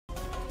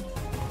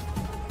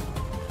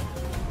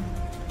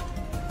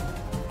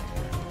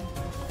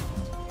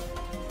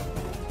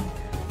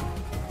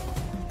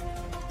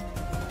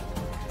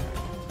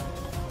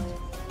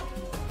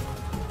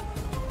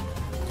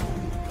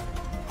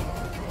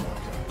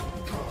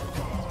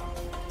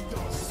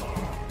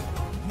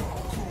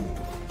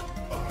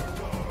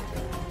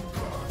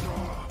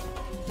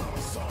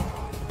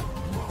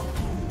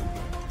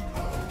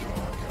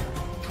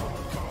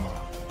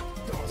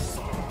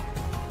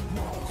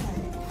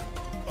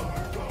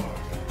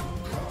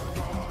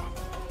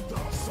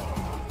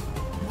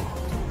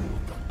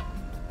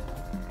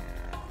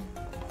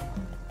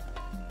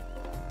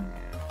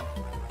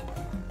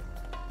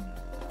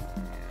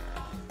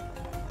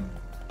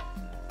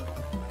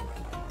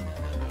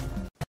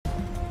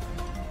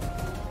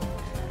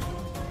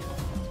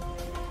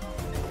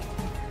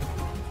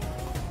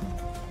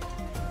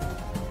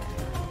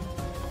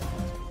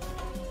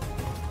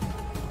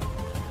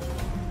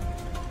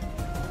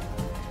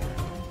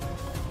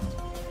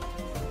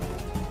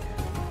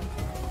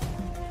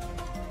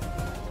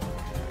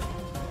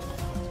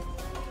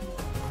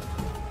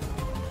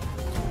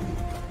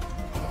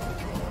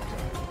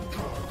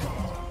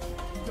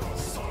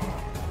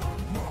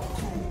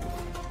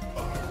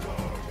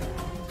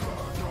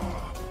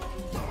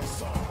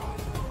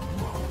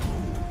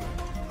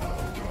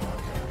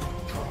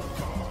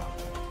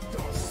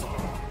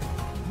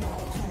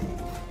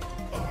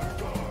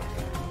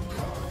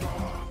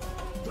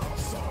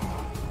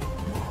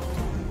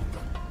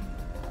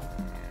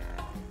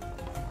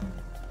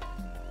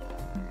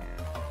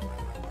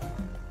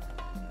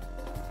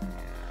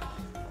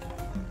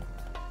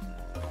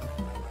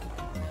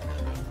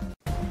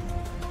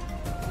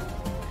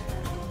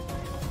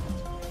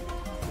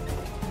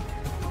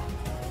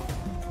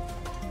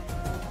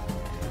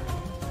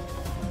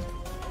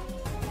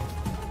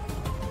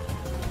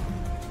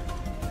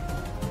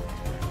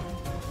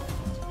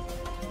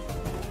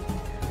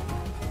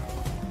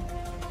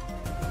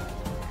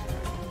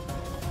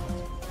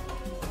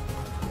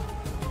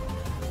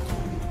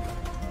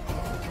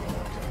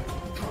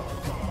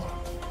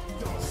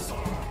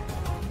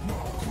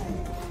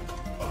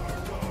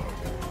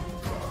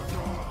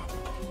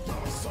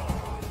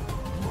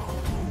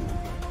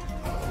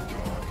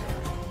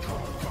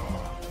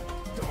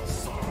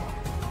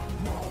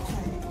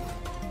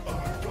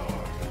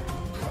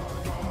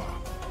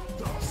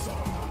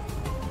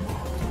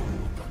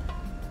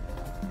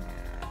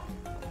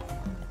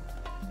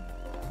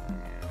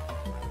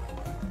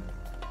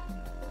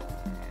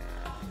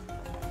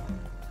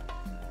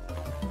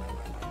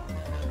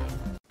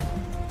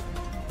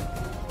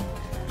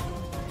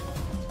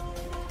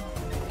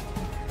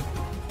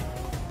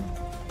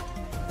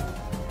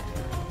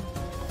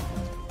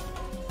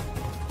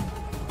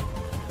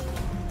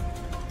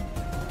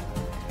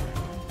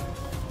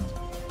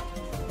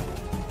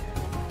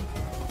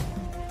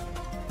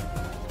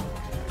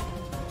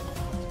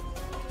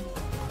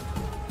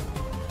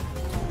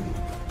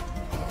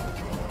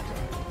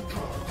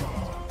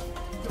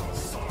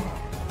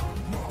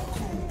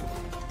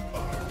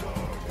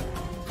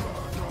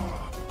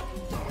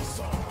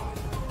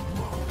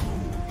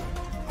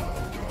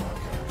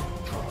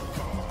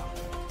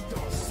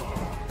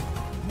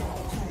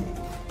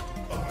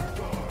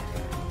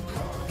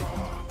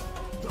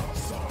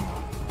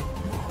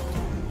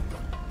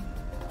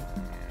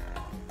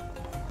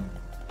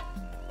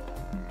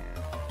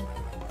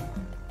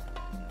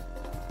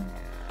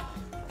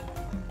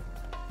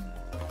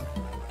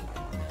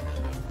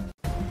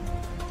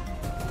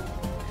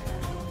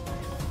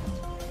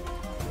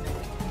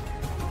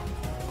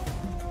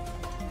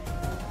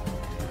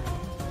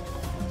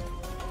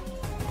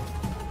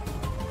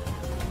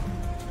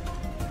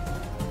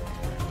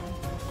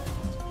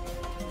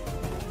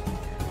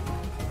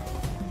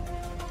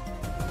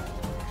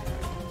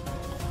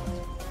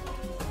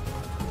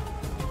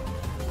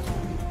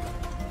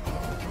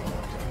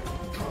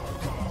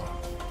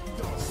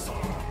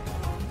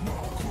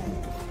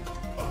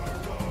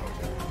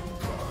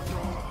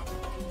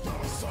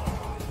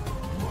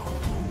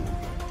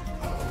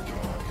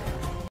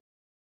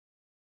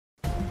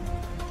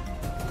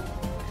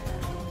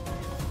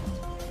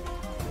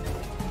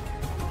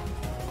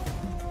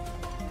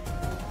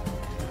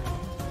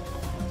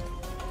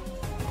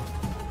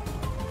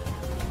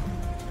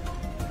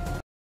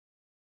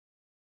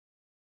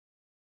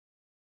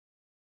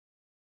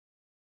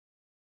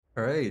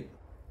All right.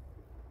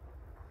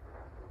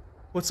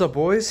 What's up,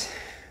 boys?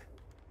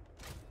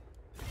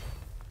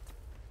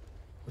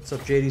 What's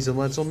up, JDs and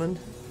Lenzelman?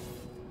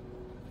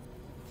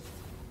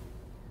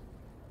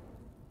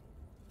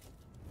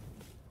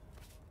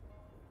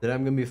 Today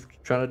I'm gonna be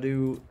trying to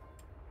do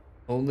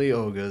only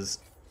Ogres.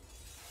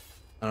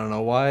 I don't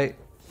know why.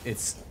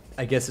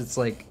 I guess it's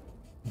like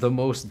the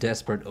most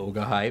desperate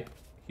Ogre hype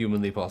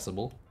humanly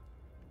possible.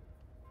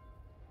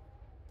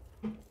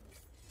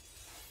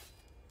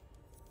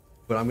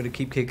 But I'm gonna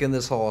keep kicking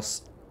this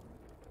horse.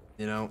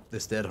 You know,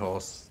 this dead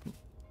horse.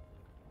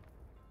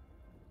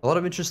 A lot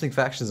of interesting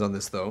factions on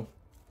this, though.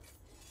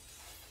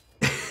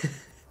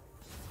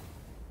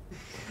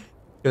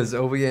 Because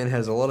OVN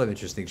has a lot of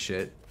interesting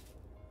shit.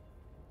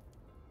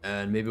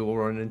 And maybe we'll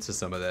run into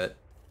some of that.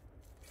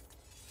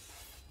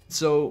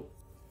 So,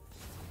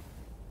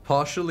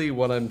 partially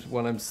what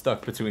I'm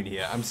stuck between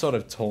here, I'm sort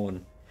of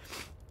torn.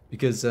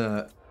 Because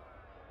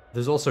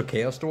there's also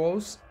Chaos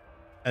Dwarves.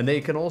 And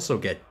they can also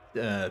get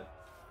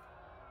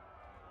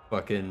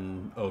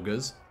fucking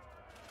ogres.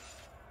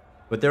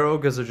 But their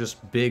ogres are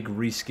just big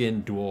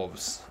reskinned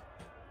dwarves.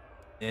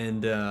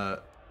 And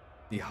the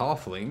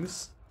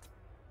halflings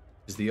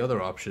is the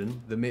other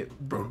option.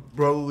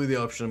 Probably the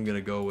option I'm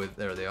gonna go with,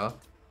 there they are,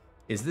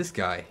 is this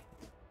guy.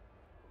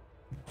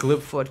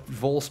 Glibfoot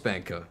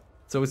Volspanker.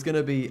 So it's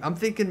gonna be, I'm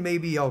thinking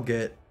maybe I'll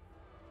get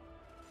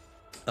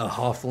a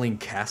halfling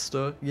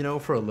caster, you know,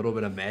 for a little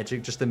bit of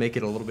magic, just to make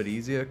it a little bit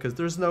easier, because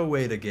there's no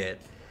way to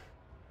get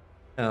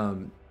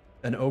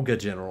an ogre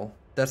general.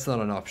 That's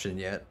not an option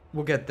yet.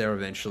 We'll get there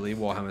eventually.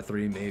 Warhammer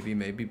 3,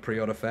 maybe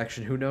pre-order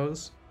faction, who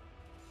knows?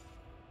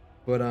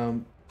 But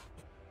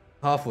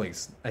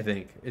halflings, I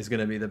think, is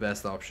gonna be the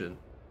best option.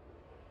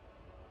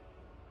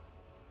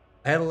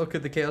 I had a look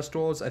at the Chaos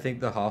Dwarves. I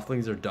think the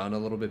halflings are done a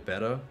little bit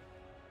better.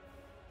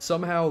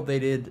 Somehow they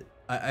did.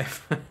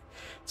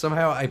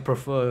 Somehow I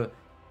prefer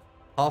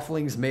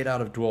halflings made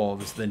out of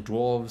dwarves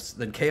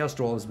than Chaos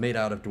Dwarves made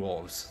out of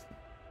dwarves.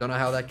 Don't know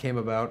how that came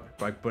about,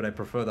 but I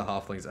prefer the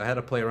halflings. I had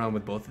to play around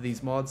with both of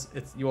these mods.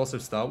 You also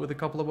start with a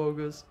couple of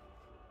ogres,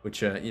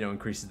 which you know,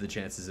 increases the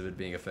chances of it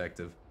being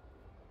effective.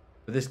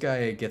 But this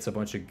guy gets a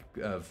bunch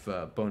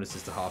of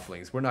bonuses to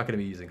halflings. We're not going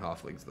to be using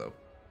halflings though.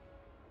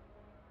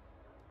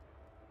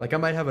 Like, I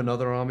might have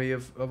another army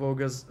of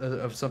ogres,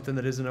 of something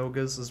that isn't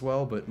ogres as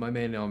well, but my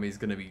main army is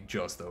going to be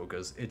just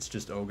ogres. It's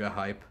just ogre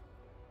hype.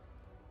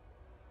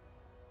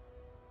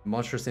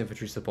 Monstrous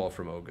infantry support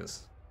from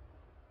ogres.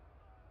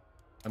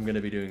 I'm going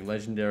to be doing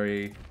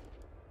legendary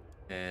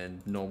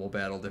and normal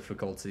battle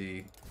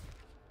difficulty.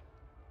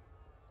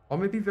 Or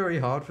maybe very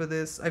hard for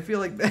this. I feel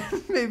like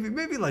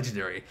maybe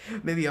legendary.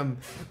 Maybe I'm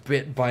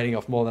biting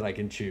off more than I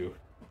can chew.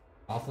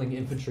 Halfling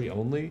infantry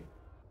only?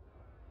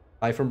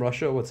 Hi from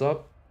Russia, what's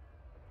up?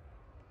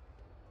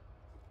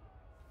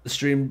 The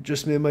stream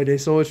just made my day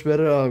so much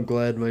better. Oh, I'm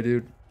glad, my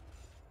dude.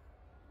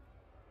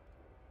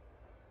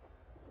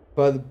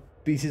 By the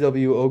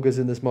BCW, ogres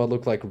in this mod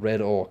look like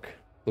red orc.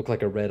 Look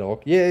like a red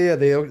orc. Yeah,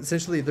 they're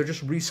just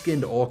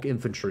reskinned orc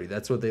infantry.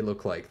 That's what they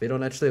look like. They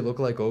don't actually look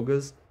like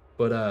ogres,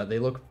 but they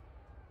look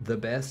the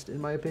best in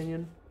my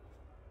opinion.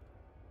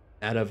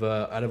 Out of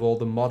all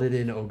the modded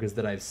in ogres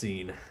that I've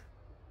seen.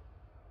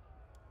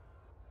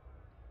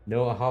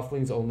 No, a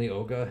halfling's only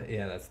ogre.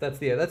 Yeah, that's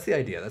the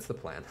idea. That's the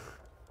plan.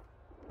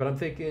 But I'm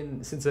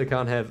thinking, since I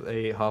can't have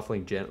a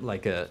halfling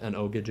an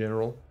ogre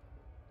general,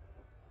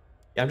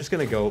 yeah, I'm just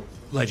gonna go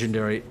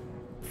legendary.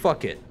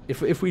 Fuck it.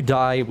 If we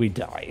die, we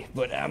die.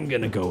 But I'm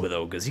gonna go with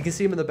ogres. You can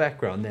see them in the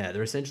background there.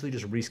 They're essentially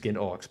just reskinned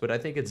orcs, but I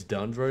think it's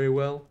done very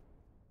well.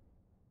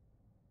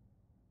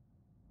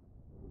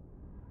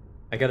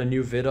 I got a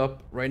new vid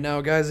up right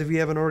now, guys, if you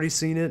haven't already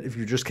seen it. If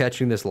you're just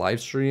catching this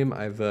live stream,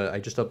 I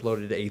just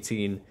uploaded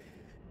 18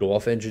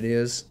 dwarf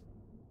engineers.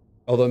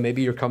 Although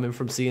maybe you're coming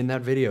from seeing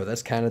that video.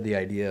 That's kind of the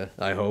idea,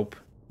 I hope,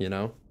 you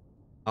know?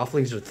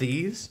 Halflings are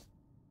thieves?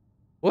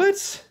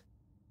 What?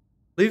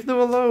 Leave them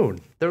alone.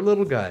 They're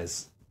little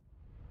guys.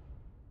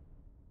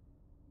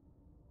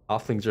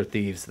 Halflings are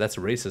thieves. That's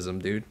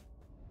racism, dude.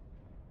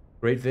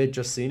 Great vid,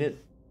 just seen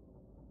it.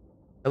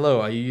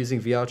 Hello, are you using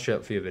VR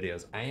chat for your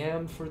videos? I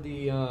am for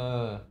the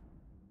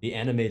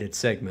animated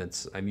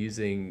segments. I'm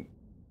using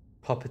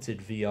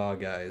puppeted VR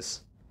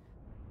guys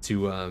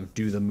to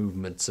do the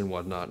movements and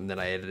whatnot, and then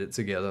I edit it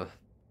together.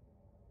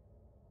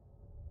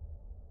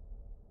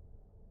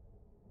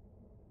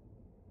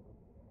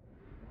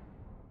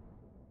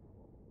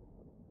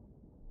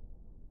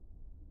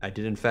 I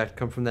did in fact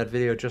come from that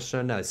video just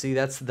now. See,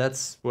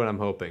 that's what I'm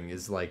hoping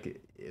is like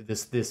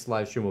this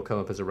live stream will come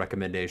up as a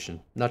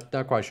recommendation. Not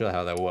quite sure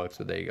how that works,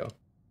 but there you go.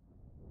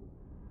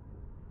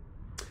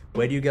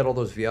 Where do you get all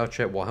those VR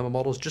chat Warhammer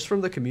models? Just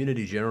from the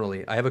community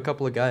generally. I have a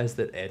couple of guys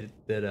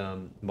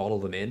that model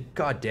them in.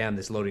 God damn,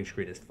 this loading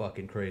screen is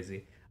fucking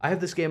crazy. I have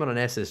this game on an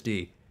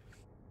SSD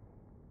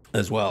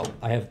as well.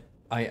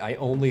 I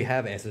only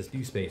have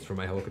SSD space for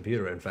my whole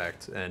computer, in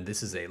fact, and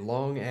this is a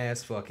long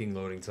ass fucking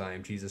loading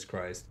time. Jesus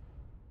Christ.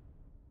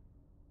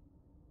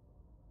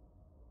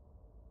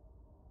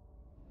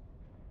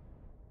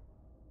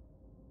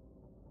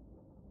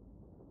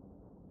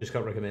 Just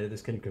got recommended.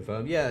 This can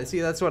confirm. Yeah, see,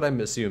 that's what I'm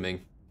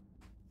assuming.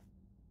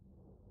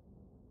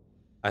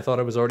 I thought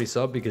I was already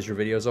subbed because your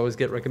videos always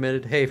get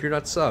recommended. Hey, if you're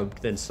not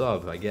subbed, then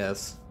sub, I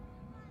guess.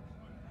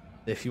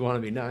 If you want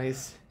to be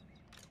nice.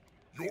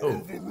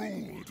 Oh.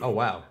 Oh,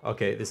 wow.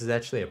 Okay, this is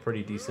actually a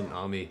pretty decent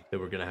army that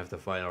we're going to have to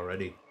fight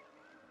already.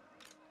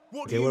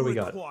 Okay, what do we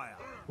got?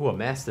 Ooh, a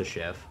Master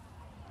Chef.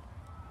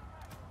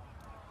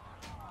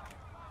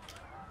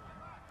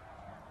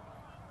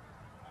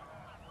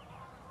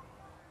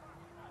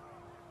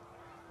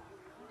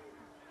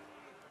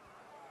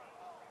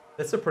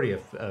 That's a pretty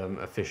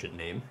efficient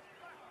name.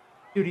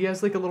 Dude, he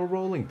has like a little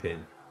rolling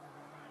pin.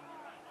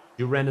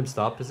 Do random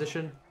stop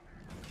position?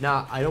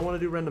 Nah, I don't want to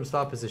do random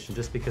stop position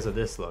just because of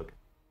this look.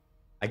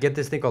 I get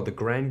this thing called the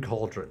Grand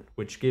Cauldron,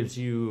 which gives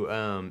you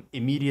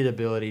immediate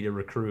ability to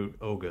recruit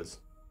ogres.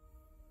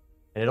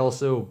 And it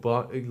also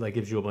like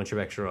gives you a bunch of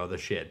extra other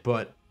shit.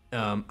 But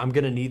I'm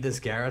gonna need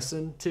this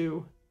garrison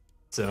too,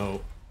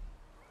 so.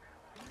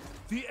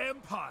 The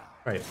Empire.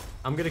 Right,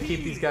 I'm gonna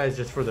keep these guys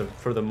just for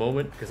the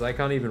moment because I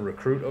can't even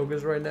recruit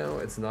ogres right now.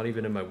 It's not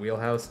even in my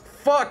wheelhouse.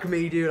 Fuck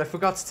me, dude! I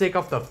forgot to take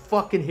off the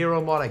fucking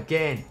hero mod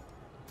again.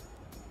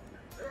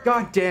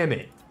 God damn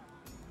it.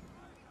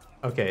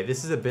 Okay,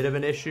 this is a bit of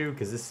an issue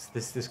because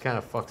this kind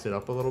of fucks it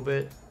up a little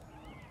bit.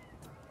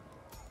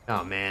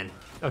 Oh man.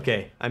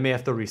 Okay, I may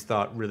have to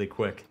restart really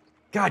quick.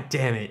 God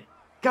damn it.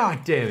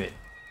 God damn it.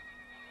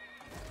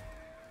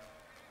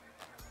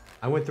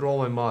 I went through all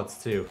my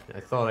mods too. I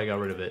thought I got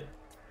rid of it.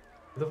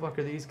 Who the fuck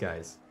are these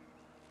guys?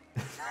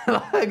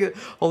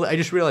 I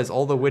just realized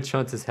all the witch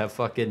hunters have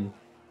fucking...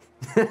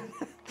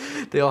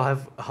 they all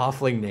have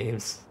halfling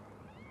names.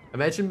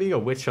 Imagine being a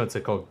witch hunter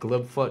called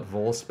Glibfoot,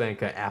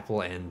 Volspanker,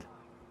 Apple End.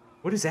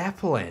 What is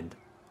Apple End?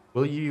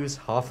 Will you use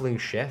halfling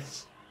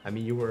chefs? I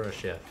mean, you were a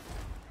chef.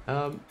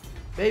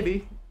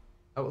 Maybe.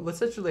 Oh,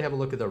 let's actually have a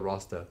look at their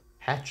roster.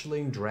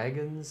 Hatchling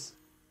dragons,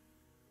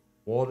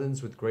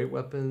 wardens with great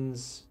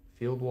weapons,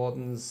 field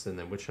wardens, and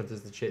then witch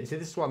hunters. See, this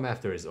is what I'm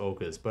after is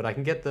ogres, but I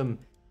can get them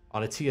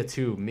on a tier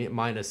 2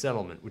 minor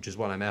settlement, which is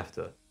what I'm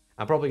after.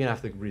 I'm probably gonna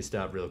have to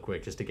restart real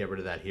quick just to get rid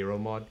of that hero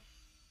mod.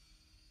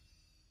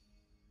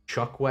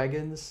 Chuck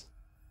wagons,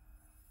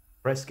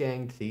 press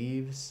gang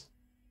thieves,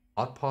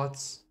 hot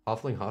pots,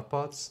 halfling hot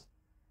pots.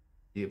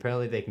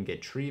 Apparently they can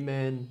get tree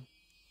men,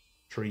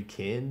 tree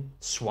kin,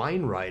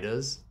 swine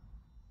riders,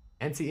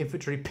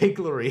 anti-infantry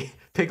pigglery.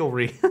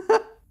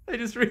 I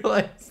just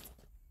realized.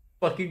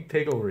 Fucking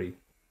pigglery.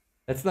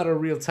 That's not a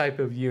real type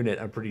of unit,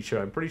 I'm pretty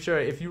sure. I'm pretty sure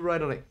if you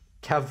ride on a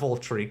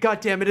cavalry, god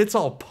damn it, it's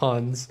all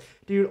puns.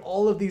 Dude,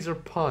 all of these are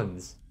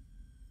puns.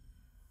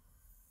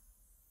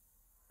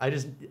 I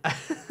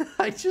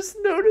just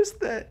noticed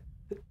that.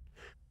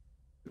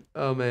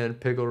 Oh man,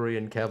 pigglery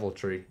and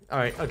cavalry.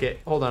 Alright, okay,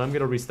 hold on, I'm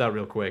gonna restart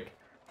real quick.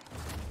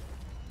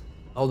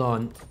 Hold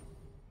on.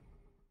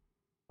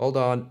 Hold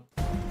on.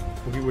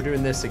 We're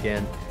doing this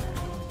again.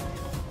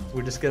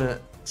 We're just gonna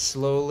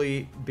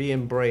slowly be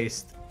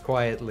embraced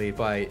quietly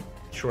by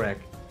Shrek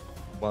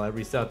while I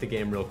restart the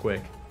game real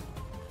quick.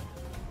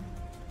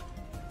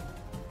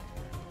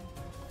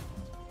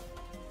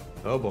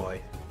 Oh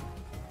boy.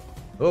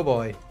 Oh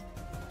boy.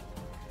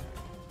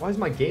 Why is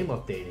my game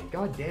updating?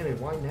 God damn it,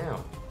 why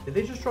now? Did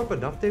they just drop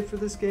an update for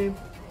this game?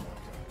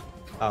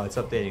 Oh, it's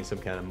updating some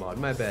kind of mod.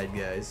 My bad,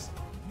 guys.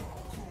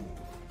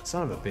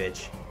 Son of a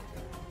bitch.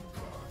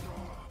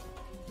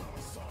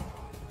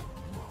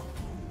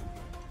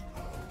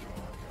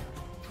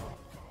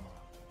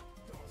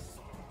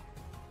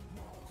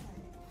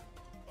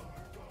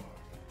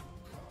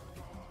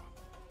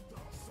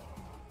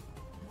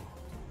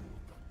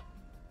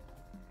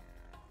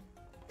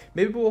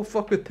 Maybe we'll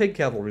fuck with pig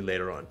cavalry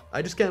later on.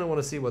 I just kind of want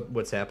to see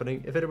what's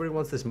happening. If anybody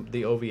wants the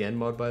OVN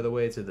mod, by the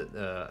way, it's in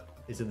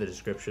the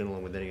description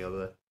along with any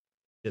other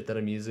shit that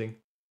I'm using.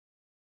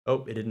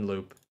 Oh, it didn't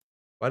loop.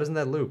 Why doesn't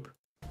that loop?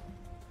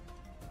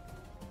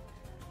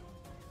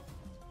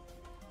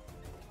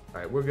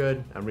 Alright, we're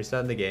good. I'm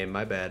restarting the game.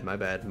 My bad, my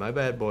bad, my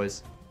bad,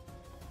 boys.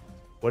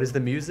 What is the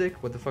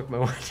music? What the fuck am I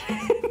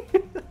watching?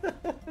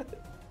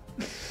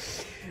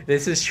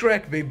 This is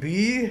Shrek,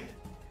 baby!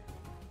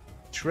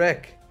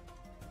 Shrek.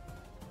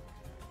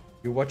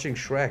 You're watching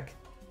Shrek.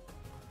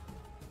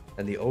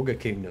 And the Ogre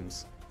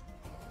Kingdoms.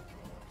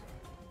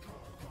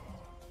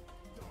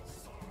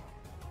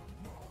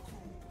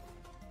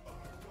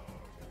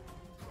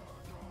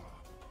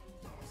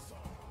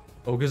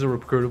 Ogres are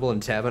recruitable in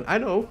Tavern. I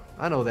know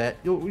that.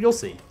 You'll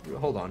see.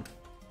 Hold on.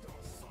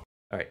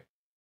 Alright.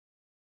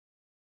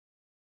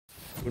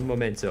 Un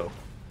momento.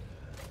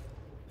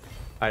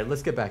 Alright,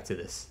 let's get back to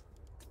this.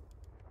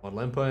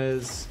 Model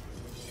Empires.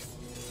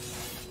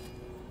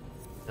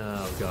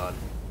 Oh god.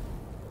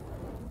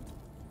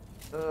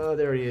 Oh,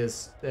 there he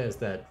is. There's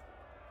that.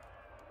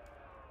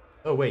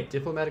 Oh wait,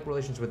 diplomatic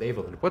relations with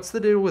Evelyn. What's the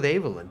deal with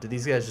Evelyn? Did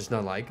these guys just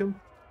not like him?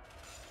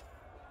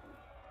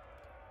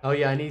 Oh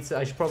yeah,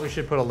 I probably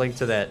should put a link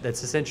to that.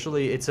 That's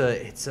essentially, it's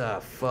a,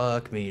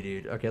 fuck me,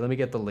 dude. Okay, let me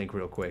get the link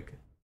real quick.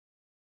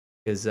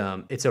 Because,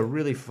 it's a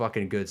really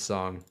fucking good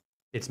song.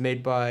 It's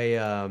made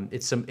by,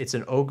 it's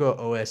an Ogre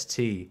OST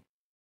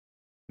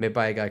Made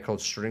by a guy called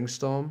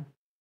Stringstorm.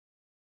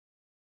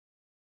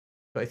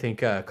 I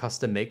think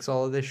custom makes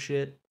all of this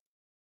shit.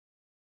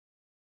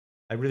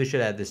 I really should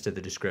add this to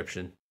the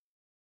description.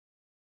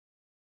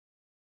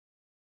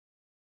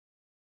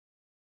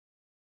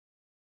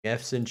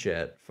 F's in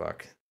chat.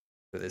 Fuck.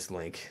 For this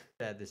link.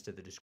 Add this to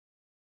the description.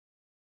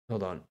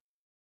 Hold on.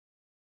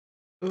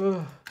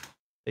 Ugh.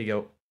 There you go.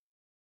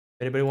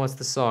 If anybody wants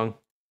the song,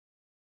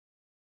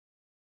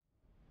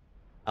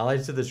 I'll add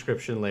it to the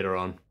description later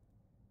on.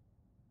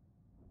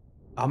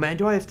 Oh man,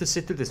 do I have to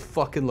sit through this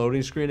fucking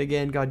loading screen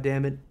again? God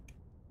damn it.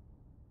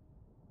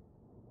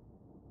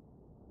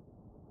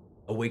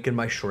 Awaken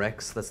My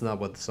Shreks? That's not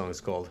what the song is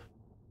called.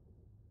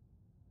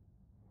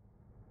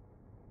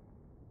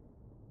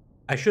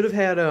 I should have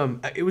had,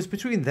 it was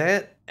between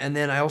that, and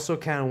then I also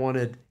kind of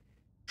wanted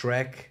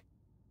Shrek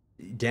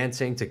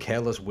dancing to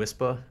Careless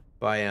Whisper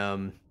by,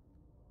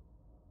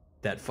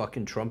 that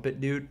fucking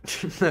trumpet dude.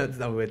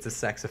 No, it's a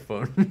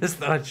saxophone. It's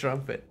not a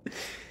trumpet.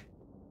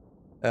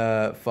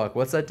 Fuck,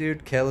 what's that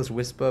dude? Careless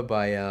Whisper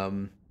by,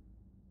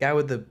 guy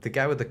with the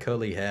guy with the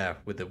curly hair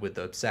with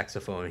the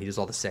saxophone. He does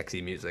all the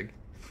sexy music.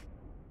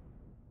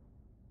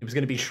 It was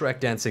gonna be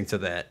Shrek dancing to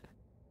that.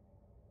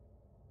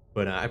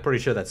 But I'm pretty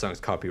sure that song's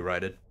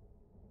copyrighted.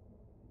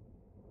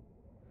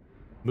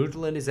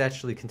 Moodland is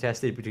actually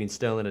contested between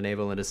Sterling and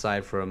Abel, and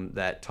aside from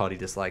that, Toddy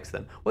dislikes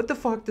them. What the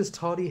fuck does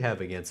Toddy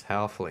have against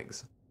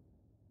Halflings?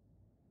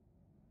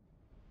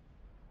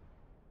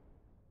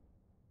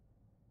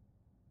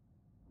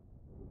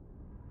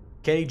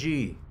 Kenny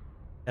G.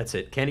 That's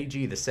it. Kenny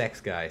G, the sex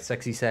guy.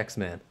 Sexy sex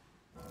man.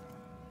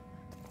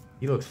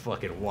 He looks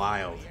fucking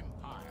wild.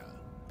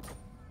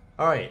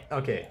 Alright,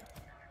 okay.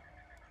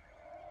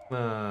 We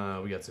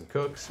got some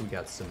cooks. We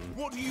got some...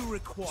 What do you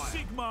require?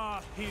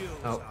 Sigma heals.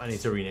 Oh, I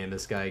need to rename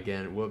this guy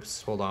again.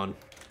 Whoops, hold on.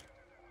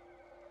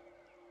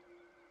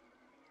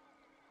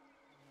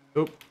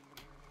 Oop.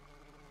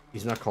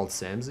 He's not called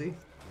Samsey?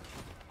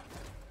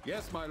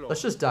 Yes, my lord.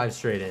 Let's just dive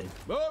straight in.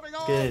 Moving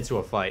on. Get into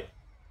a fight.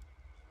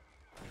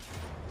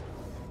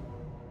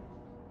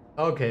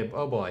 Okay,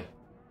 oh boy.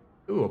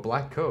 Ooh, a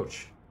black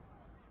coach.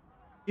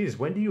 Jeez,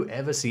 when do you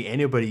ever see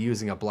anybody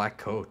using a black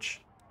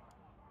coach?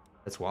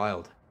 That's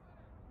wild.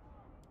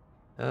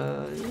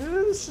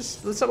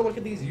 Let's have a look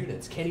at these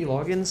units. Kenny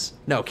Loggins?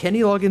 No,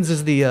 Kenny Loggins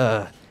is the,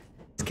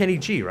 it's Kenny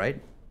G,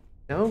 right?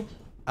 No?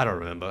 I don't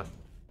remember.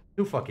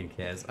 Who fucking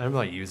cares? I'm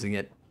not using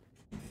it.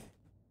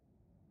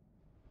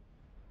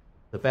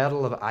 The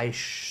Battle of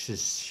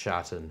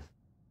Eisschatten.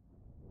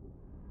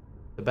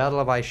 The Battle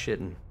of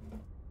Eisschatten.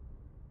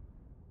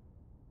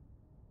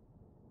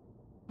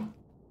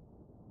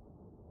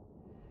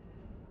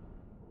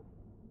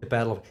 The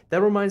Battle of...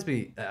 That reminds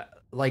me,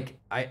 like,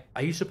 I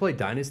used to play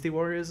Dynasty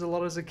Warriors a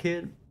lot as a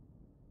kid.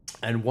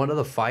 And one of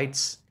the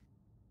fights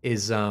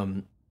is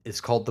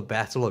called the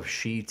Battle of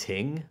Shi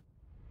Ting.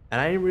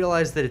 And I didn't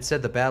realize that it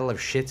said the Battle of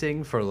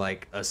Shitting for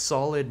like a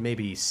solid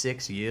maybe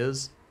 6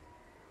 years.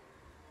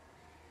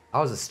 I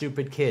was a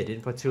stupid kid,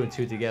 didn't put 2 and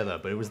 2 together,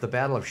 but it was the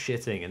Battle of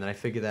Shitting, and then I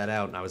figured that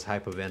out and I was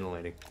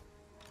hyperventilating.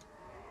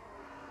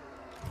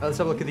 Let's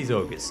have a look at these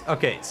ogres.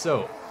 Okay,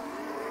 so...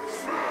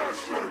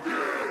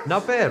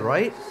 Not bad,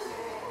 right?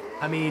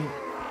 I mean...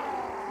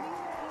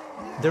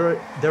 They're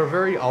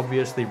very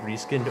obviously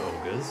reskinned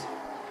ogres.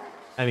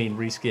 I mean,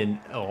 reskinned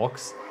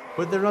orcs.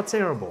 But they're not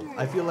terrible.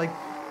 I feel like,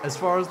 as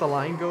far as the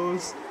line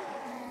goes,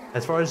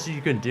 as far as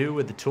you can do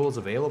with the tools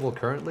available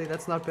currently,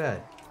 that's not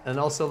bad. And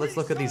also, let's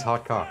look at these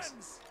hot cocks.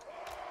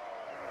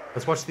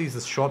 Let's watch these,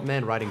 this short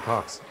man riding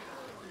cocks.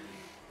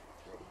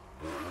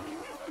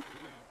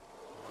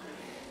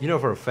 You know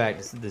for a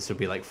fact this would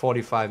be like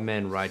 45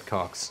 men ride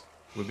cocks.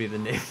 Would be the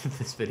name of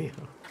this video.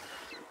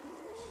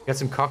 Got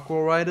some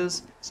cockerel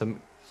riders,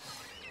 some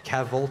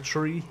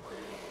cavalry.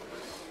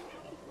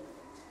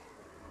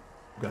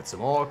 Got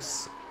some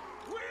orcs.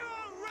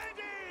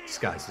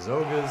 Disguised as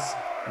ogres.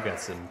 We got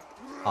some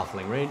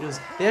halfling rangers.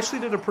 They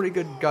actually did a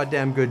pretty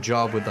goddamn good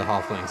job with the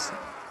halflings.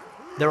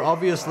 They're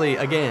obviously,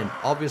 again,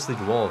 obviously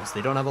dwarves.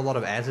 They don't have a lot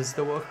of assets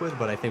to work with,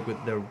 but I think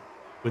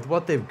with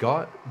what they've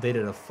got, they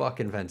did a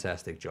fucking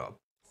fantastic job.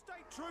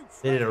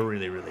 They did a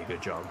really, really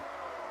good job.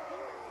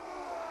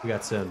 We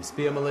got some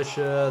spear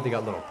militia. They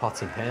got little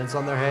pots and pans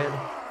on their head.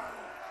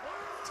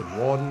 Some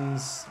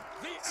wardens.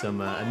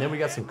 Some, and then we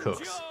got some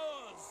cooks.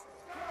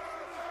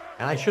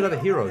 And I should have a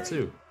hero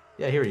too.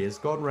 Yeah, here he is,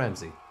 Gordon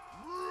Ramsay.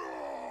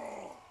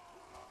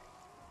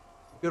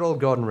 Good old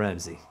Gordon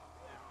Ramsay.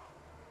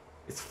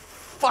 It's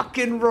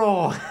fucking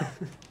raw.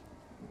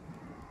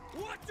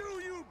 What do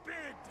you bid?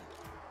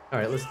 All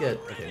right, let's get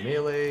okay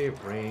melee,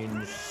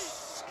 range,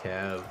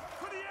 cav,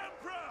 For the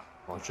Emperor!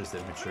 monstrous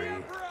infantry.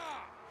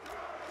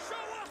 Show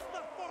us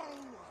the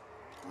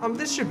foe!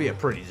 This should be a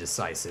pretty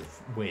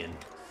decisive win.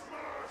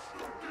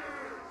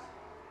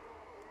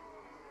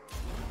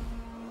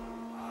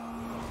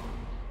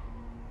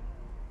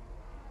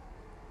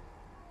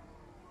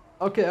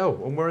 Okay,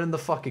 oh, and we're in the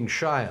fucking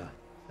Shire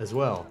as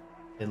well,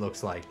 it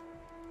looks like.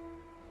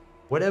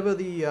 Whatever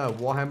the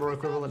Warhammer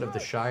equivalent of the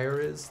Shire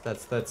is,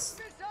 this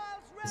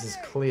is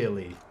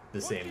clearly the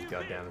same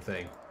goddamn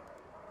thing.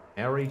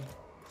 Harry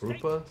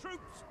Krupa?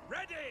 Troops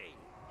ready.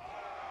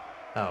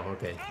 Oh,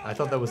 okay. I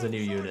thought that was a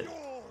new unit.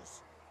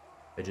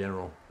 A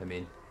general, I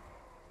mean.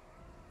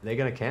 Are they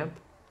gonna camp?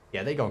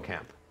 Yeah, they gonna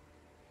camp.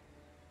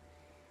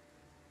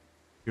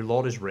 Your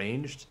lord is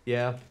ranged?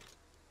 Yeah.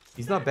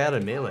 He's not bad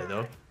at melee,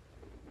 though.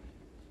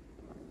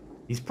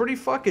 He's pretty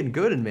fucking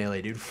good in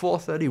melee, dude.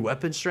 430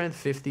 weapon strength,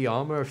 50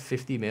 armor,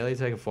 50 melee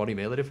attack, and 40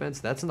 melee defense.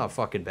 That's not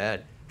fucking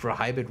bad. For a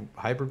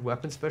hybrid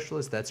weapon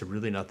specialist, that's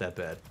really not that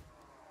bad.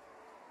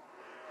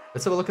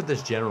 Let's have a look at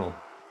this general.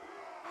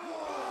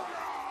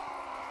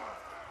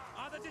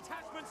 Are the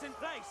detachments in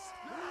place?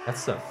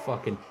 That's a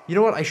fucking... You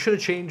know what? I should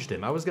have changed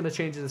him. I was going to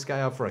change this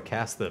guy out for a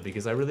caster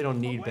because I really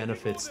don't need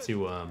benefits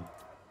to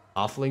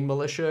Halfling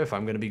militia if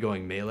I'm going to be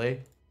going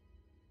melee.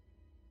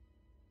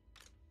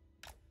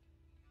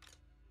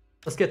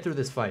 Let's get through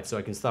this fight so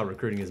I can start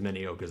recruiting as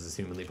many ogres as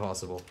humanly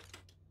possible.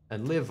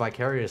 And live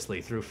vicariously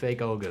through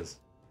fake ogres.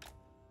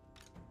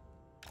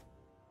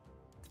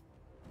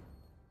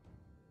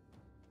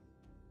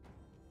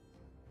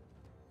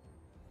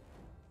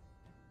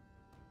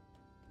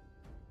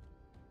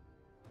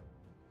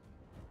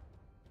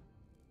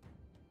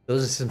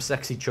 Those are some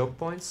sexy choke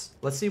points.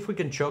 Let's see if we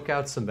can choke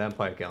out some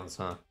vampire counts,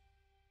 huh?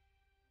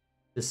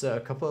 Just a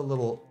couple of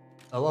little...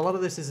 A lot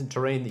of this isn't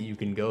terrain that you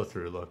can go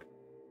through, look.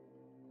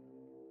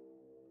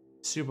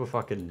 Super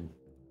fucking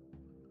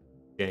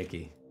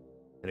janky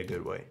in a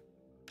good way.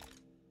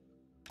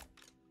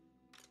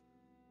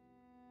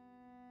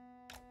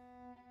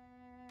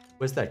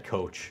 Where's that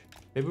coach?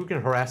 Maybe we can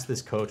harass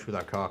this coach with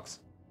our cocks.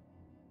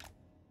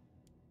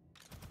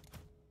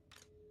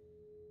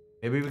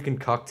 Maybe we can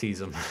cock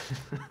tease him.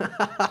 Sorry,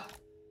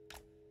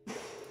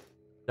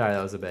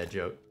 that was a bad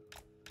joke.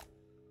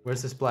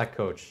 Where's this black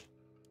coach?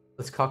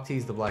 Let's cock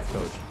tease the black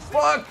coach.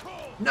 Fuck!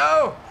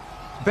 No!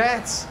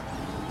 Bats!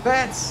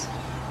 Bats!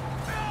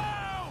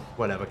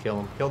 Whatever, kill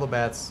him. Kill the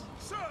bats.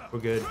 We're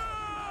good.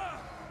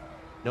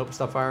 Nope,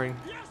 stop firing.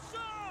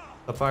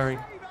 Stop firing.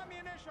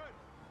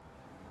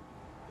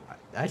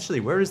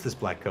 Actually, where is this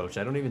black coach?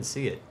 I don't even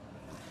see it.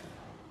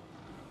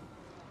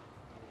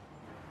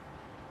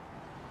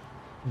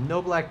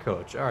 No black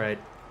coach. Alright.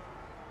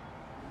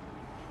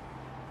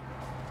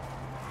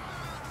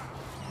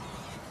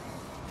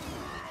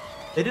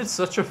 They did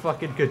such a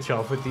fucking good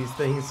job with these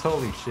things.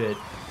 Holy shit.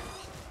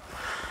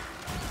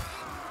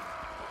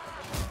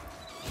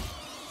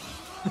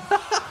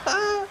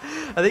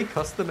 Are they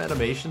custom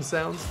animation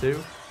sounds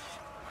too?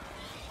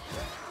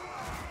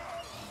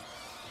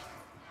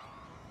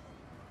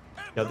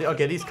 Yeah,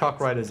 okay, these cock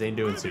riders ain't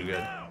doing too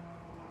good.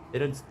 They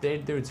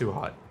ain't doing too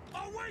hot.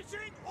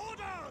 Awaiting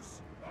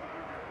orders.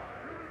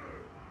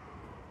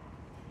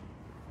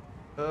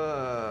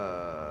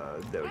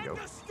 There we go.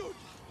 Understood.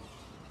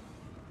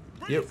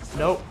 Yep,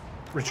 nope.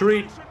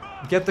 Retreat.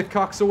 Get the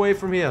cocks away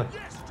from here.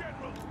 Yes,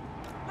 General.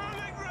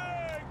 Moving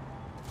ring.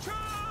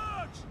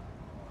 Charge.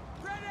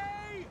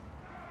 Ready.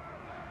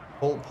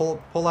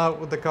 Pull out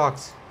with the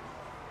cocks.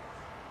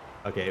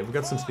 Okay, we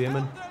got some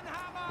spearmen.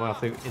 We'll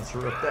have to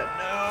interrupt that.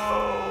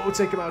 No!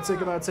 Take him out, take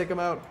him out, take him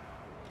out.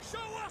 Show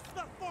us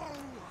the foe.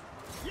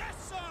 Yes,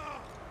 sir.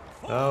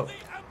 For Oh. the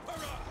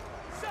Emperor.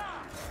 Sir.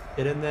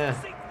 Get in there.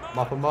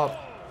 Mop him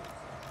up.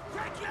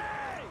 Quickly.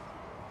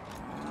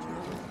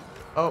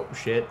 Oh,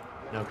 shit.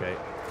 Okay.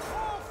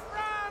 For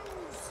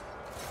France.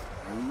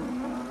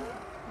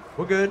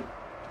 We're good.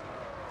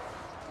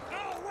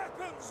 Our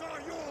weapons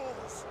are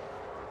yours.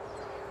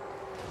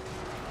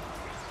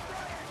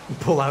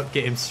 Pull out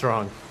game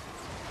strong.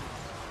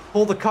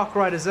 Pull the cock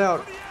riders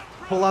out.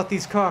 Pull out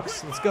these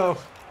cocks. Let's go.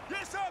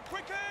 Yes, sir.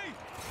 Quickly.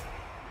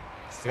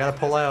 I gotta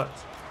pull out.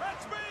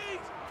 At speed.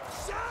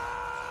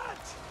 Charge.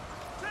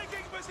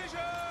 Taking position.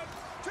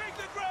 Take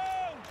the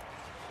ground.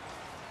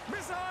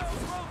 Missiles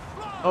will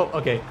fly. Oh,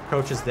 okay.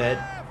 Coach is dead.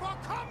 Prepare for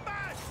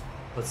combat.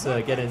 Let's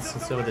get into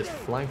some of this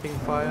flanking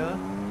fire.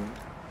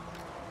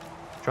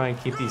 Try and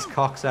keep these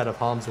cocks out of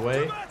harm's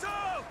way.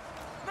 Battle.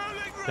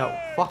 Moving No, ring.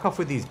 fuck off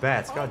with these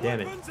bats. God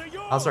damn it.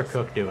 How's our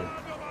cook doing?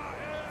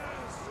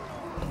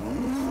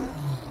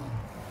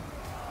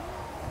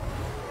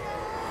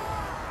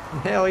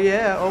 Hell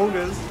yeah,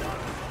 ogres.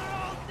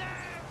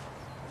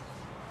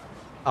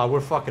 Oh, we're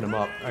fucking them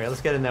up. Alright,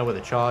 let's get in there with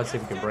a charge, see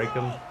if we can break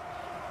them.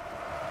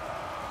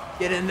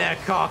 Get in there,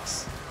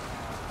 cocks.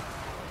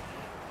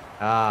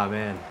 Ah,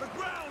 man. The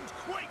ground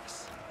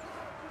quakes.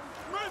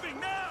 Moving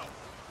now.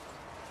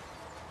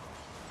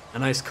 A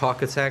nice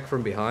cock attack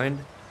from behind.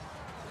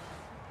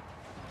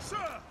 Sir,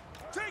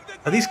 take the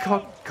Are these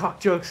ground. cock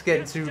jokes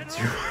getting too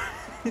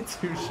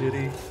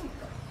shitty?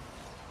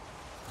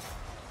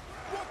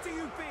 What do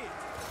you bid?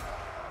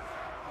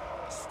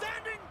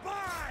 Standing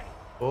by.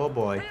 Oh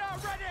boy. We are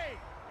ready.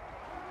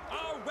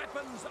 Our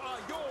weapons are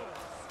yours.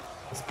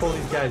 Let's pull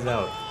these guys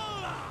out.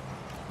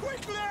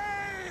 Quickly.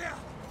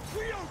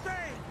 We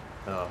obey.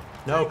 Oh.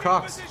 No,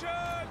 cocks. Position.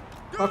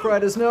 Cock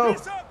riders, no.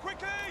 Yes, sir,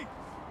 quickly.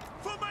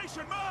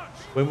 Formation march.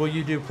 When will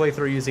you do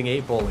playthrough using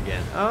 8-ball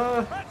again?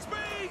 At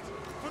speed.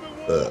 For the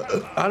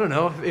war. I don't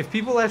know. If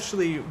people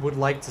actually would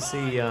like to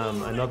see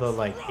another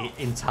like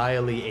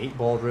entirely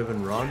 8-ball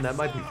driven run, that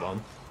might be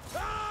fun.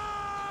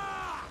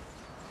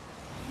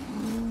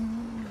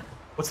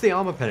 What's the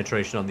armor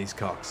penetration on these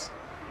cocks?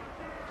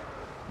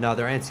 No,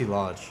 they're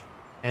anti-large.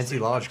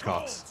 Anti-large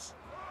cocks.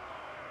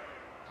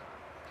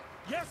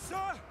 Yes,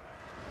 sir.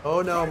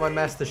 Oh no, my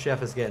Master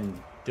Chef is getting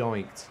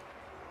doinked.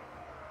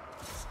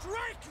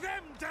 Strike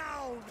them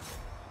down.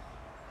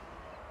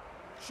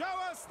 Show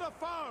us the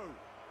foe.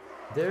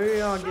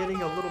 They are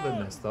getting a little bit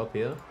messed up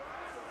here.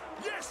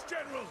 Yes,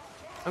 General.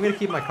 I'm gonna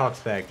keep my cocks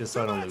back just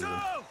so I don't lose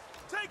them.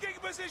 Taking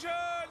position.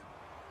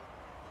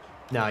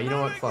 Nah, you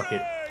know what? Fuck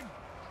it.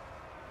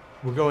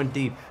 We're going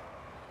deep.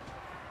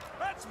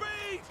 That's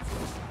me.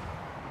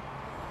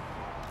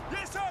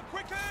 Yes, sir.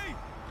 Quickly.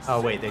 Oh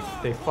wait,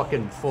 they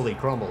fucking fully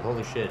crumbled.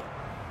 Holy shit.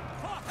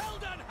 For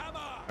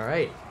Heldenhammer. All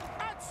right.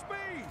 At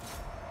speed.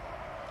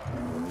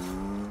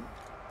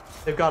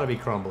 They've got to be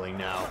crumbling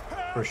now,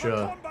 for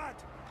sure.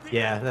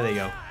 Yeah, there they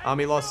go.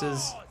 Army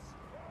losses.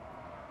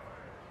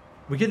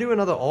 We can do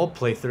another orb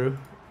playthrough,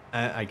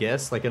 I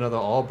guess, like another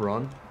orb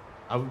run.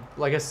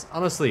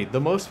 Honestly, the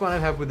most fun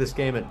I've had with this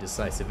game at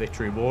Decisive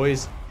Victory,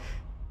 boys.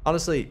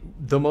 Honestly,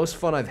 the most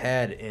fun I've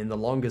had in the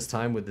longest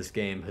time with this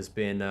game has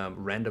been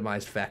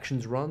randomized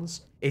factions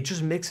runs. It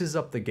just mixes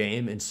up the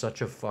game in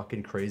such a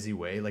fucking crazy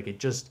way. Like,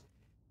 it's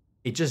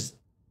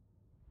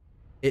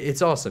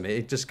awesome.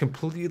 It just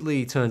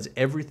completely turns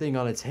everything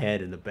on its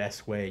head in the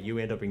best way. You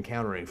end up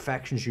encountering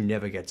factions you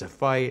never get to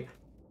fight.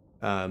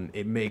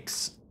 It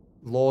makes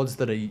lords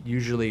that are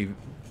usually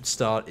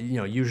start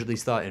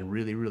in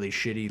really, really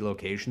shitty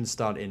locations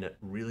start in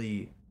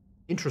really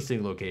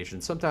interesting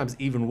locations. Sometimes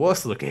even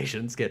worse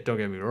locations. Don't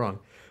get me wrong,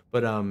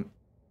 but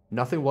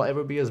nothing will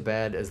ever be as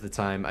bad as the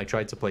time I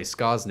tried to play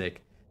Skarsnik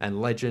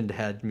and Legend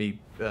had me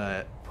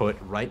put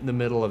right in the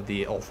middle of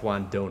the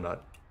Ulthuan donut.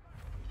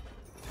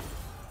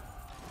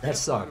 That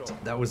sucked.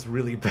 That was a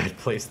really bad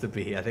place to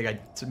be. I think I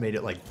made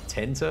it like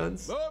 10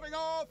 turns. Moving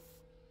off.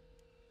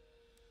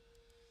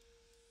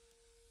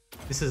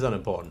 This is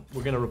unimportant.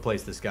 We're gonna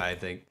replace this guy, I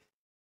think.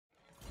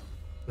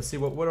 Let's see,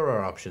 what are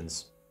our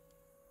options?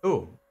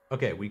 Oh,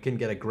 okay, we can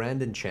get a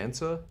Grand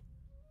Enchanter.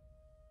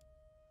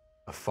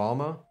 A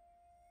Farmer.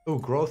 Oh,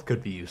 Growth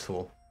could be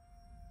useful.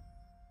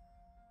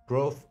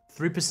 Growth,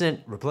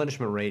 3%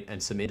 replenishment rate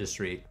and some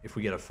industry if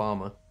we get a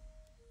Farmer.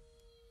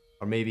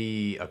 Or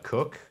maybe a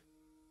Cook.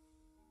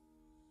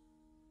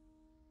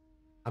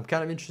 I'm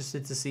kind of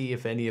interested to see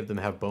if any of them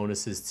have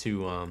bonuses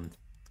to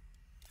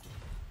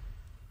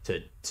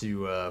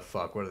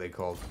fuck, what are they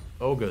called?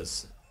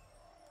 Ogres.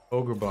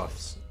 Ogre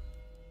buffs.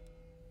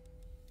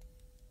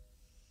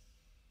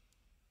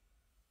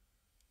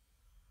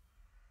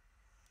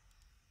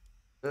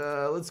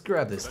 Let's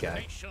grab this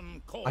guy.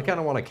 I kind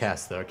of want a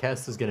caster. A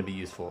caster's gonna be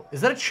useful.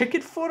 Is that a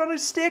chicken foot on a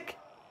stick?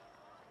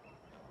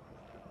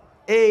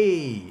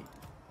 Hey!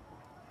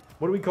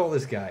 What do we call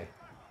this guy?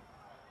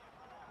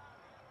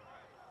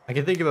 I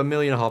can think of a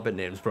million Hobbit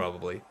names,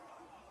 probably.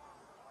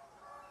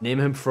 Name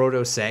him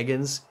Frodo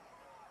Saggins.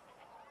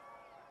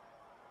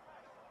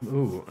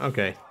 Ooh,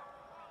 okay.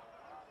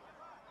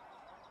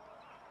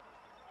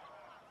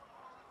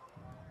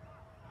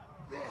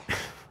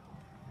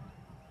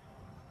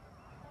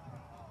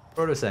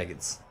 Frodo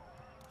Saggins.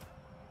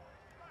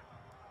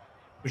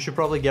 We should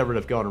probably get rid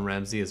of Gordon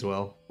Ramsay as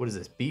well. What is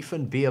this? Beef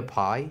and beer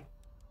pie?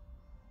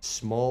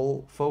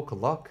 Small folk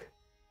luck?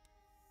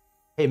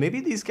 Hey,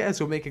 maybe these guys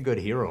will make a good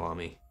hero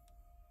army.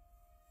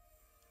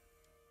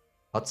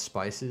 Hot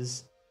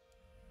spices.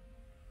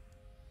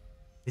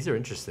 These are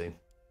interesting.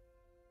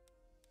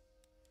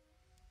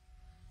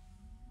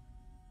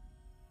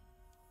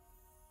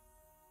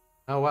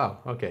 Oh wow,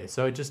 okay,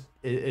 so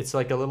it's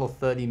like a little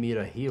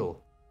 30-meter heal.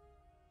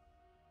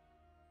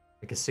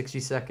 Like a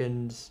 60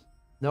 seconds...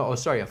 No, oh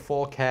sorry, a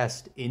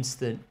 4-cast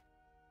instant...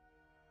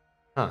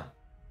 Huh,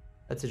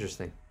 that's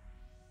interesting.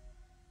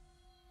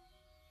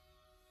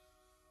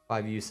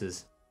 5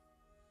 uses.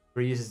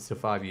 3 uses to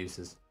 5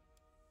 uses.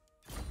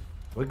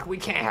 We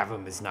can't have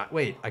him as not...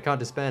 Wait, I can't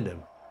disband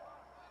him.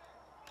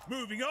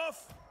 Moving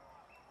off.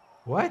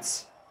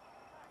 What?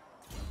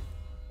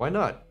 Why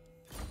not?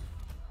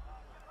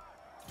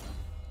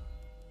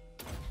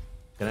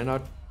 Can I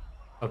not?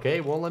 Okay,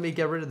 won't let me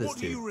get rid of this What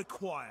do you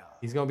require?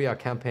 He's gonna be our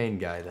campaign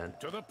guy then.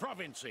 To the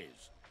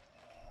provinces.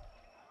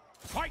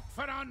 Fight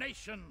for our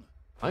nation.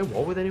 Am I in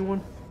war with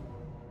anyone?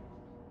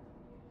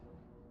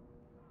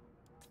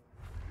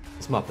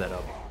 Let's mop that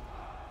up.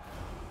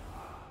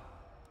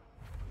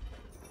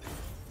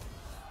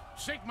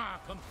 Sigmar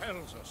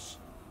compels us.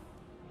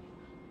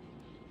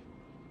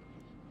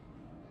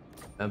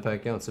 Vampire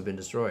accounts have been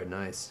destroyed.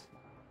 Nice.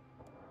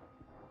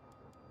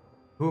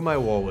 Who am I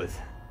at war with?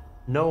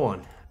 No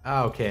one.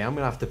 Ah, okay, I'm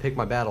gonna have to pick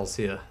my battles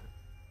here.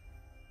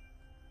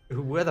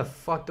 Where the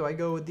fuck do I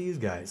go with these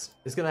guys?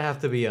 It's gonna have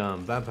to be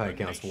Vampire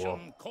Accounts war.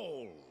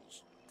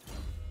 Calls.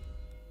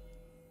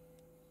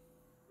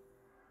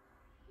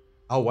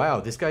 Oh wow,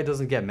 this guy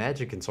doesn't get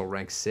magic until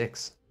rank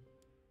 6.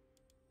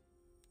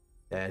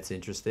 That's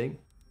interesting.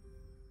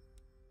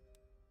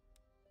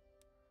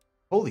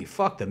 Holy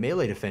fuck, the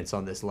melee defense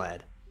on this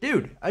lad.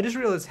 Dude, I just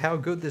realized how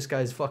good this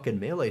guy's fucking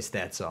melee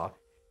stats are.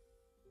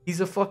 He's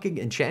a fucking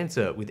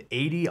enchanter with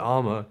 80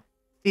 armor,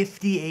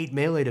 58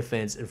 melee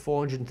defense and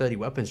 430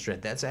 weapon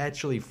strength. That's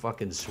actually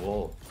fucking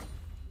swole.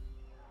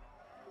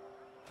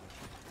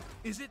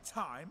 Is it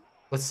time?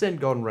 Let's send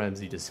Gordon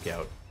Ramsay to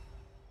scout.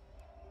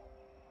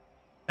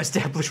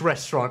 Establish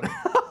restaurant.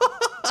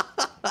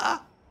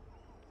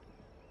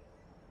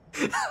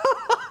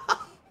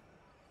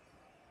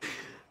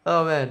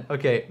 Oh man,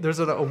 okay. There's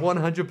a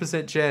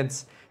 100%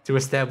 chance to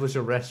establish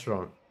a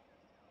restaurant.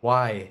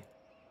 Why?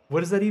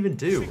 What does that even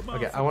do?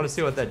 Okay, I want to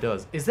see what that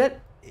does. Is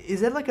that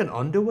like an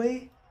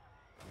underway?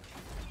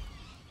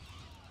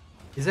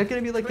 Is that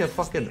gonna be like a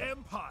fucking...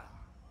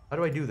 How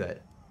do I do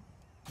that?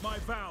 My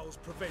vows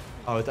prevent me.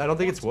 Oh, I don't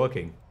think it's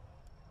working.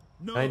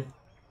 No.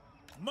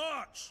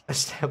 March.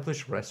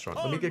 Establish restaurant.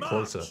 Let me get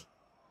closer.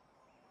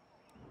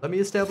 Let me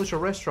establish a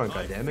restaurant,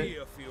 goddammit.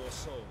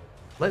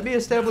 Let me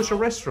establish a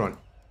restaurant.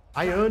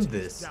 I earned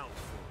this.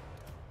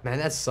 Man,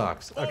 that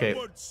sucks. Okay,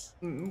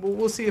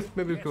 we'll see if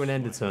maybe we can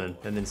end a turn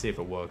and then see if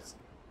it works.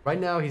 Right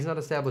now, he's not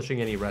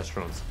establishing any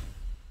restaurants.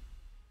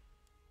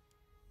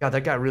 God,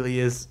 that guy really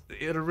is.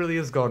 It really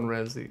is Gordon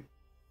Ramsay.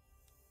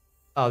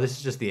 Oh, this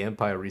is just the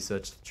Empire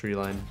research tree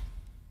line.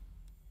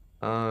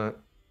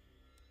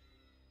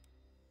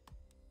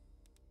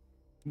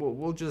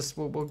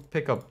 We'll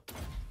pick up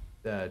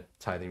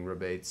tithing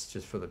rebates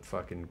just for the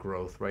fucking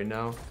growth right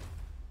now.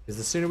 Because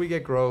the sooner we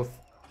get growth,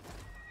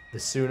 the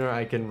sooner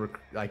I can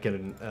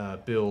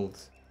build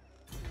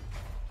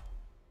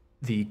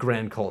the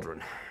Grand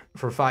Cauldron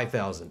for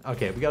 5,000.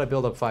 Okay, we gotta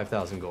build up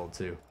 5,000 gold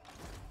too.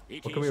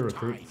 What can we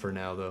recruit for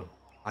now though?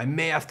 I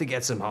may have to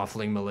get some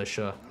Halfling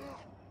militia,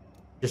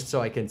 just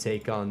so I can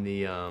take on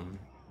the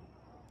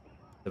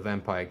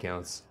vampire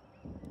accounts.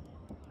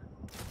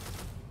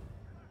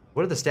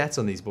 What are the stats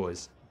on these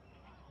boys?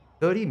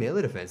 30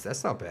 melee defense.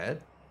 That's not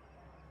bad.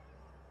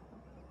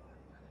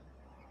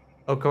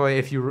 Okay,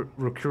 if you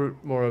recruit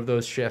more of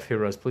those chef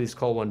heroes, please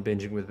call one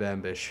binging with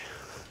Bambish.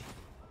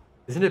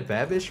 Isn't it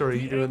Babish, or are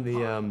you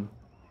doing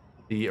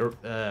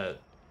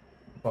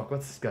fuck,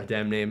 what's this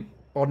goddamn name?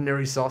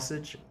 Ordinary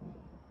sausage?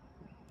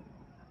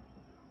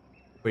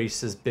 Where he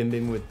says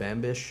bimbing with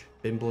Bambish?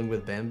 Bimbling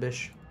with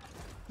Bambish?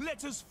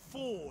 Let us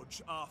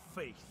forge our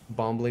faith.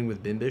 Bombling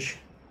with Bimbish?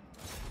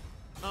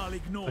 I'll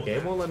ignore Okay,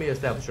 it won't let me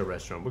establish a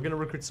restaurant. We're gonna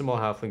recruit some more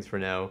halflings for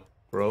now.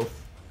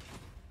 Growth.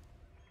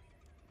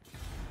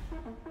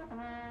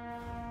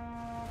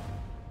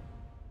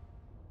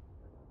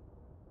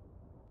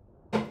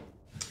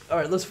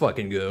 Alright, let's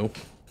fucking go.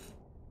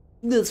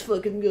 Let's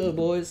fucking go,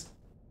 boys.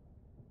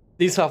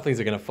 These halflings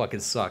are gonna fucking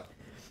suck.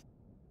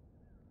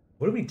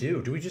 What do we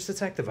do? Do we just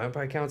attack the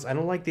vampire counts? I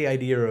don't like the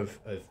idea of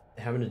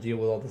having to deal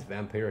with all this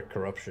vampiric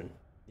corruption,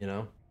 you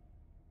know?